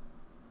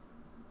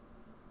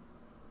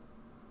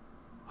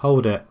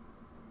 Hold it.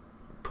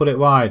 Put it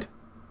wide.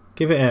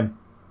 Give it him.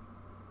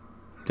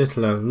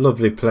 Littler,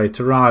 lovely play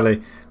to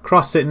Riley.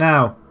 Cross it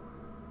now.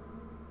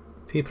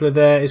 People are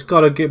there. It's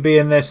got to be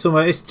in there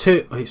somewhere. It's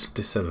too. It's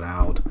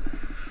disallowed.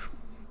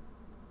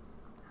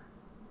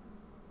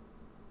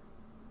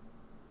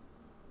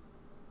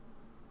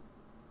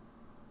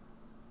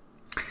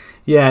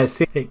 Yeah,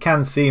 it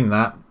can seem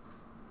that.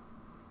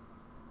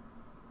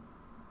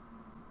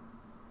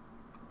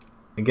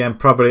 Again,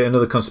 probably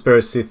another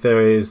conspiracy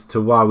theory as to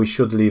why we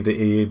should leave the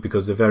EU,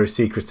 because they're very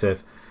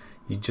secretive.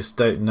 You just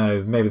don't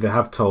know. Maybe they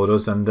have told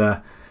us and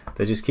they're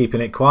just keeping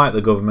it quiet,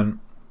 the government.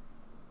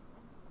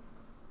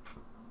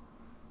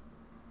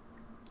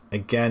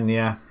 Again,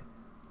 yeah.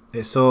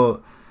 It's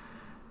all...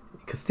 You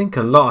could think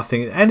a lot of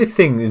things.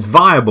 Anything is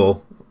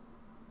viable.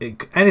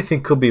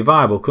 Anything could be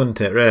viable,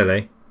 couldn't it,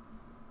 really?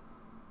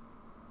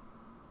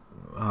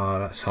 Oh,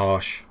 that's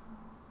harsh.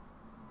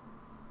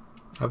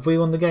 Have we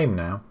won the game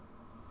now?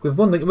 We've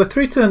won we're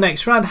through to the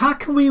next round. How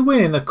can we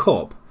win in the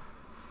cup?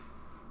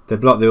 They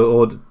blocked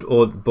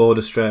the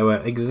border straight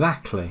away.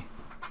 Exactly.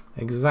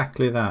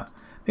 Exactly that. I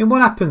mean,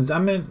 what happens? I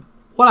mean,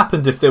 what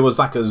happened if there was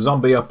like a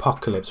zombie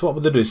apocalypse? What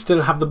would they do?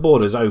 Still have the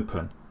borders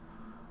open?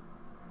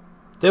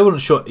 They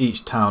wouldn't shut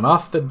each town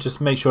off. They'd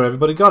just make sure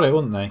everybody got it,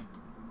 wouldn't they?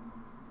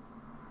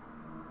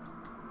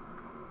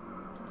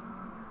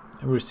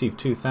 We received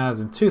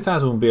 2,000.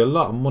 2,000 would be a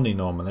lot of money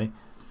normally.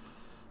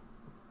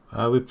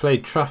 We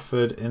played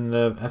Trafford in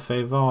the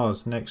FA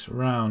Vars next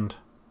round.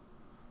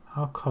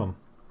 How come?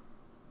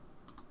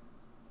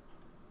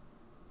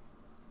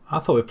 I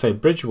thought we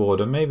played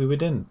Bridgewater. Maybe we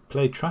didn't.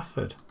 Play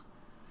Trafford.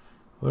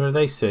 Where are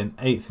they sitting?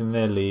 8th in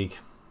their league.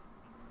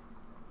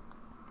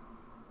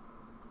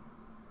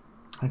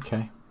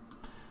 Okay.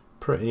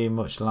 Pretty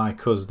much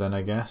like us then,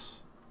 I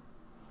guess.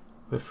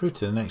 We're through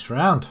to the next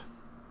round.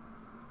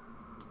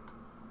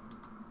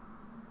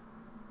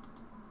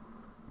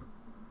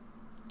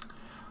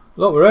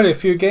 Look, we're only a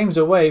few games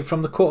away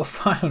from the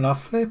quarter-final now.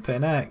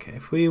 Flipping heck.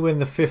 If we win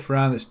the 5th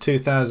round, it's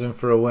 2,000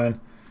 for a win.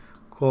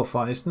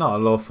 Quarter-final, it's not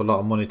an awful lot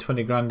of money.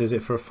 20 grand is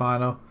it for a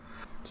final?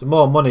 It's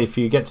more money if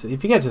you get to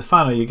the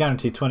final, you're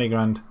guaranteed 20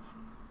 grand.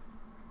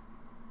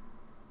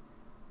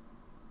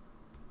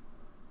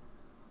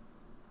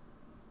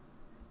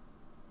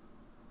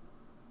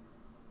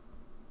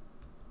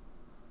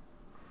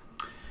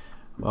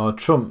 Well,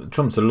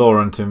 Trump's a law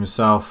unto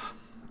himself.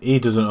 He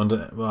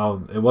doesn't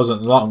well, it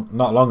wasn't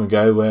not long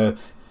ago where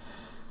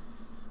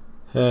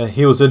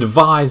he was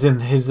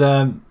advising his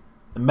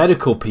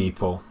medical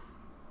people,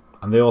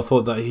 and they all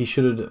thought that he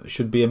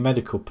should be a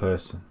medical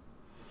person.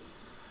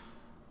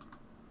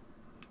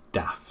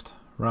 Daft.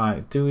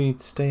 Right, do we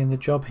stay in the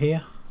job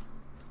here?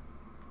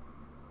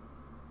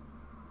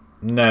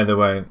 No, they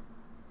won't.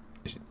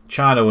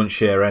 China wouldn't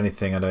share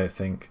anything, I don't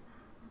think.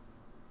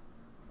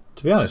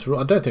 To be honest,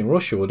 I don't think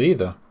Russia would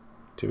either,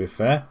 to be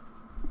fair.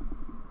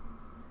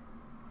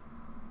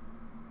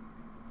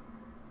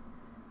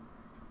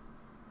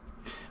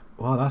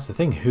 Well, that's the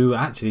thing. Who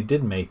actually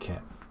did make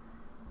it?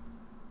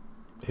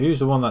 Who's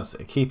the one that's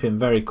keeping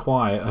very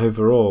quiet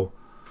overall?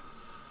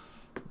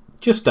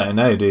 Just don't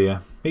know, do you?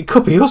 It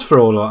could be us for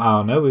all I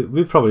don't know.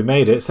 We've probably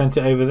made it, sent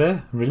it over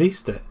there, and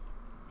released it.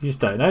 You just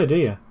don't know, do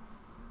you?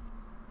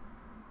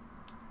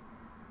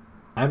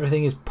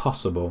 Everything is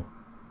possible.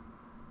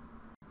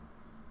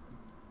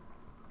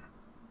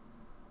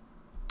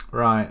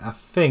 Right, I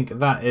think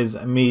that is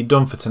me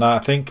done for tonight, I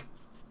think.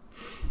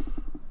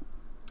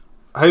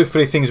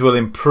 Hopefully things will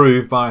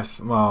improve by,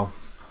 well,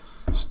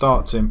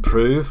 start to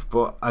improve,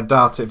 but I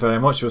doubt it very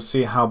much. We'll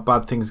see how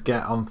bad things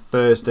get on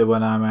Thursday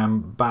when I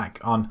am back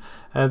on.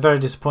 Very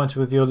disappointed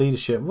with your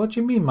leadership. What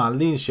do you mean my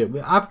leadership?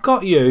 I've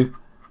got you.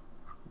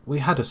 We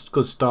had a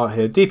good start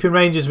here. Deep in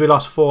Rangers, we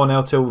lost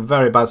 4-0 to a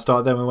very bad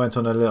start. Then we went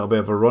on a little bit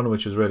of a run,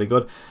 which was really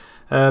good.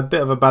 A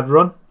bit of a bad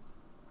run.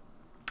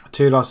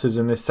 2 losses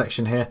in this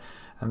section here.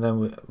 And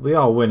then we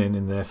are winning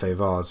in the FA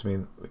Vars. I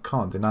mean, we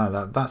can't deny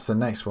that. That's the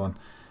next one.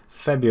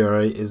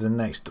 February is the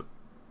next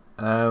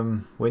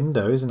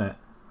window, isn't it?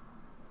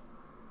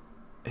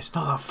 It's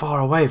not that far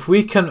away. If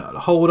we can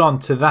hold on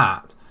to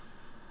that,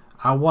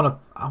 I want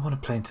to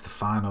play into the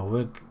final.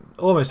 We're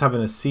almost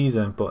having a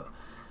season, but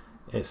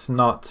it's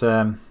not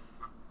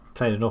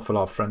playing an awful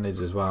lot of friendlies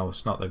as well.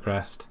 It's not the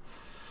best.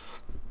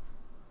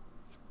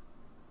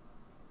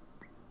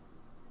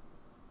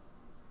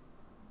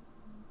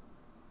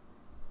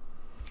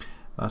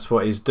 That's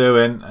what he's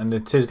doing, and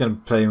it is going to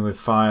be playing with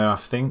fire, I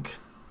think.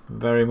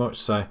 Very much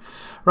so.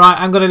 Right,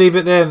 I'm going to leave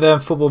it there then,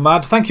 Football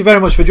Mad. Thank you very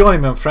much for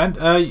joining me, my friend.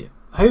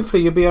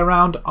 Hopefully you'll be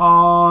around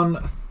on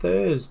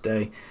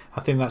Thursday.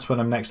 I think that's when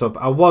I'm next up.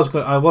 I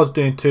was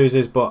doing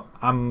Tuesdays, but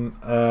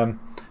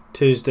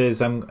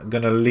Tuesdays I'm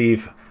going to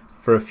leave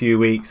for a few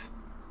weeks.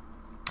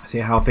 See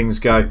how things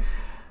go.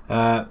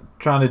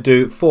 Trying to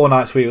do 4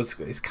 nights a week,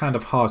 it's kind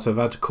of hard, so I've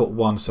had to cut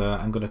one, so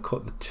I'm going to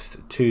cut the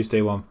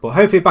Tuesday one. But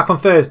hopefully back on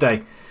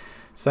Thursday.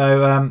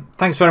 So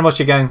thanks very much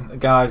again,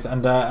 guys,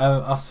 and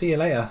I'll see you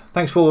later.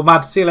 Thanks for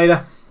Mad. See you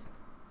later.